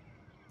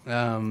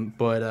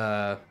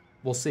 but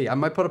we'll see. I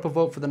might put up a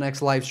vote for the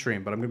next live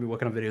stream, but I'm gonna be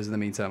working on videos in the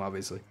meantime,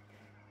 obviously.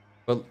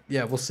 But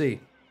yeah, we'll see.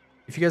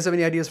 If you guys have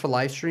any ideas for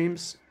live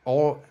streams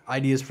or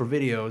ideas for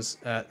videos,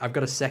 I've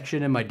got a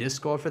section in my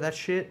Discord for that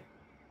shit.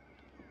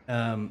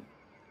 But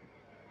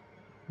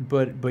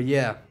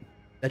yeah,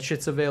 that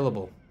shit's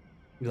available.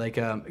 Like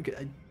I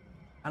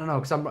don't know,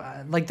 cause I'm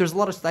like I have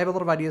a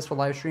lot of ideas for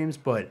live streams,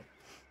 but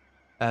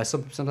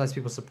sometimes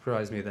people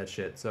surprise me with that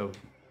shit. So,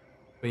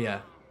 but yeah.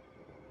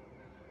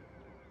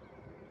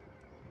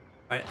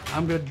 Alright,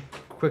 I'm gonna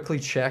quickly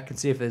check and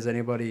see if there's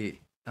anybody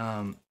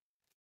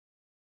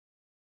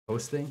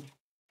hosting.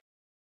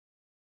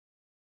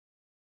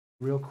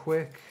 Real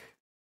quick.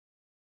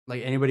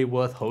 Like anybody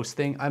worth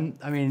hosting.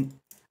 I mean,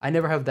 I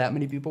never have that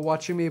many people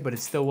watching me, but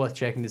it's still worth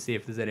checking to see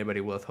if there's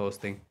anybody worth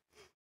hosting.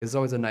 It's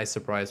always a nice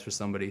surprise for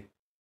somebody.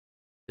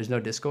 There's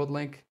no Discord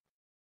link.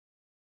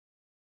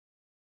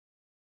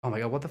 Oh my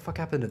god, what the fuck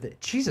happened to this?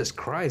 Jesus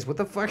Christ, what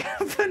the fuck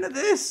happened to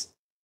this?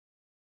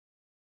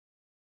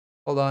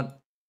 Hold on.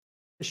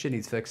 This shit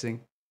needs fixing.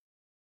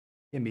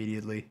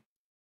 Immediately.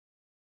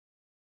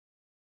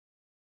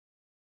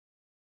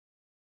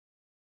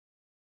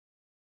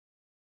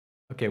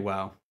 Okay,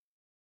 wow.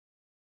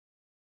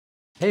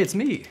 Hey, it's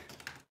me.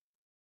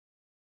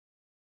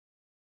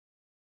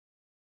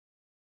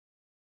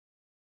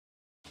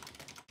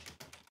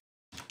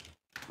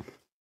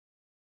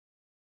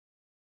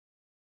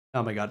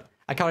 Oh my god.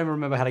 I can't even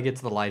remember how to get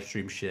to the live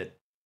stream shit.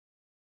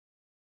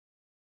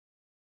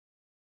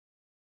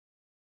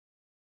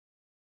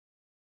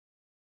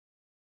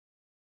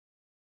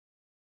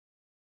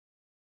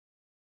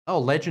 Oh,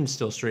 Legend's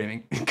still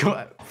streaming.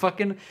 Go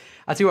fucking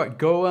I tell you what,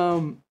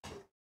 go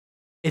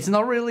it's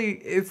not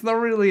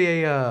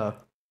really a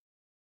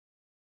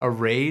A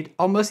raid?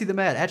 Oh, Mercy the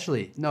Mad.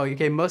 Actually, no.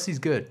 Okay, Mercy's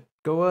good.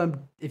 Go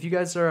if you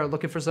guys are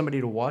looking for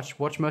somebody to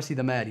watch Mercy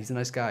the Mad. He's a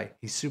nice guy.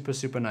 He's super,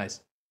 super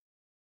nice.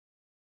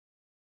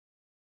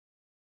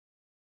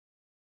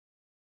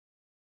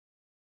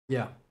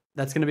 Yeah,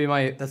 that's gonna be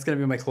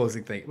my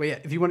closing thing. But yeah,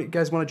 if you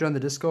guys want to join the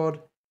Discord,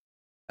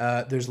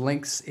 there's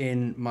links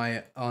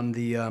on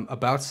the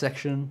about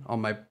section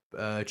on my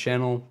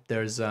channel.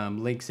 There's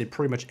links in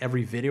pretty much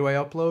every video I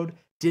upload.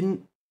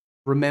 Didn't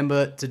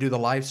remember to do the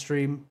live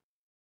stream.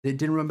 They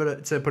didn't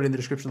remember to put in the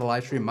description of the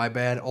live stream. My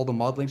bad. All the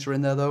mod links are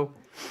in there though.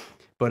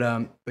 But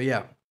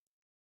yeah,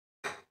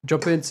 go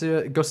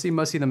see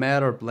Mercy the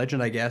Mad or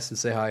Legend, I guess, and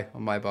say hi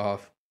on my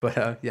behalf.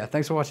 But yeah,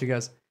 thanks for watching,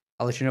 guys.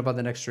 I'll let you know about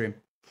the next stream.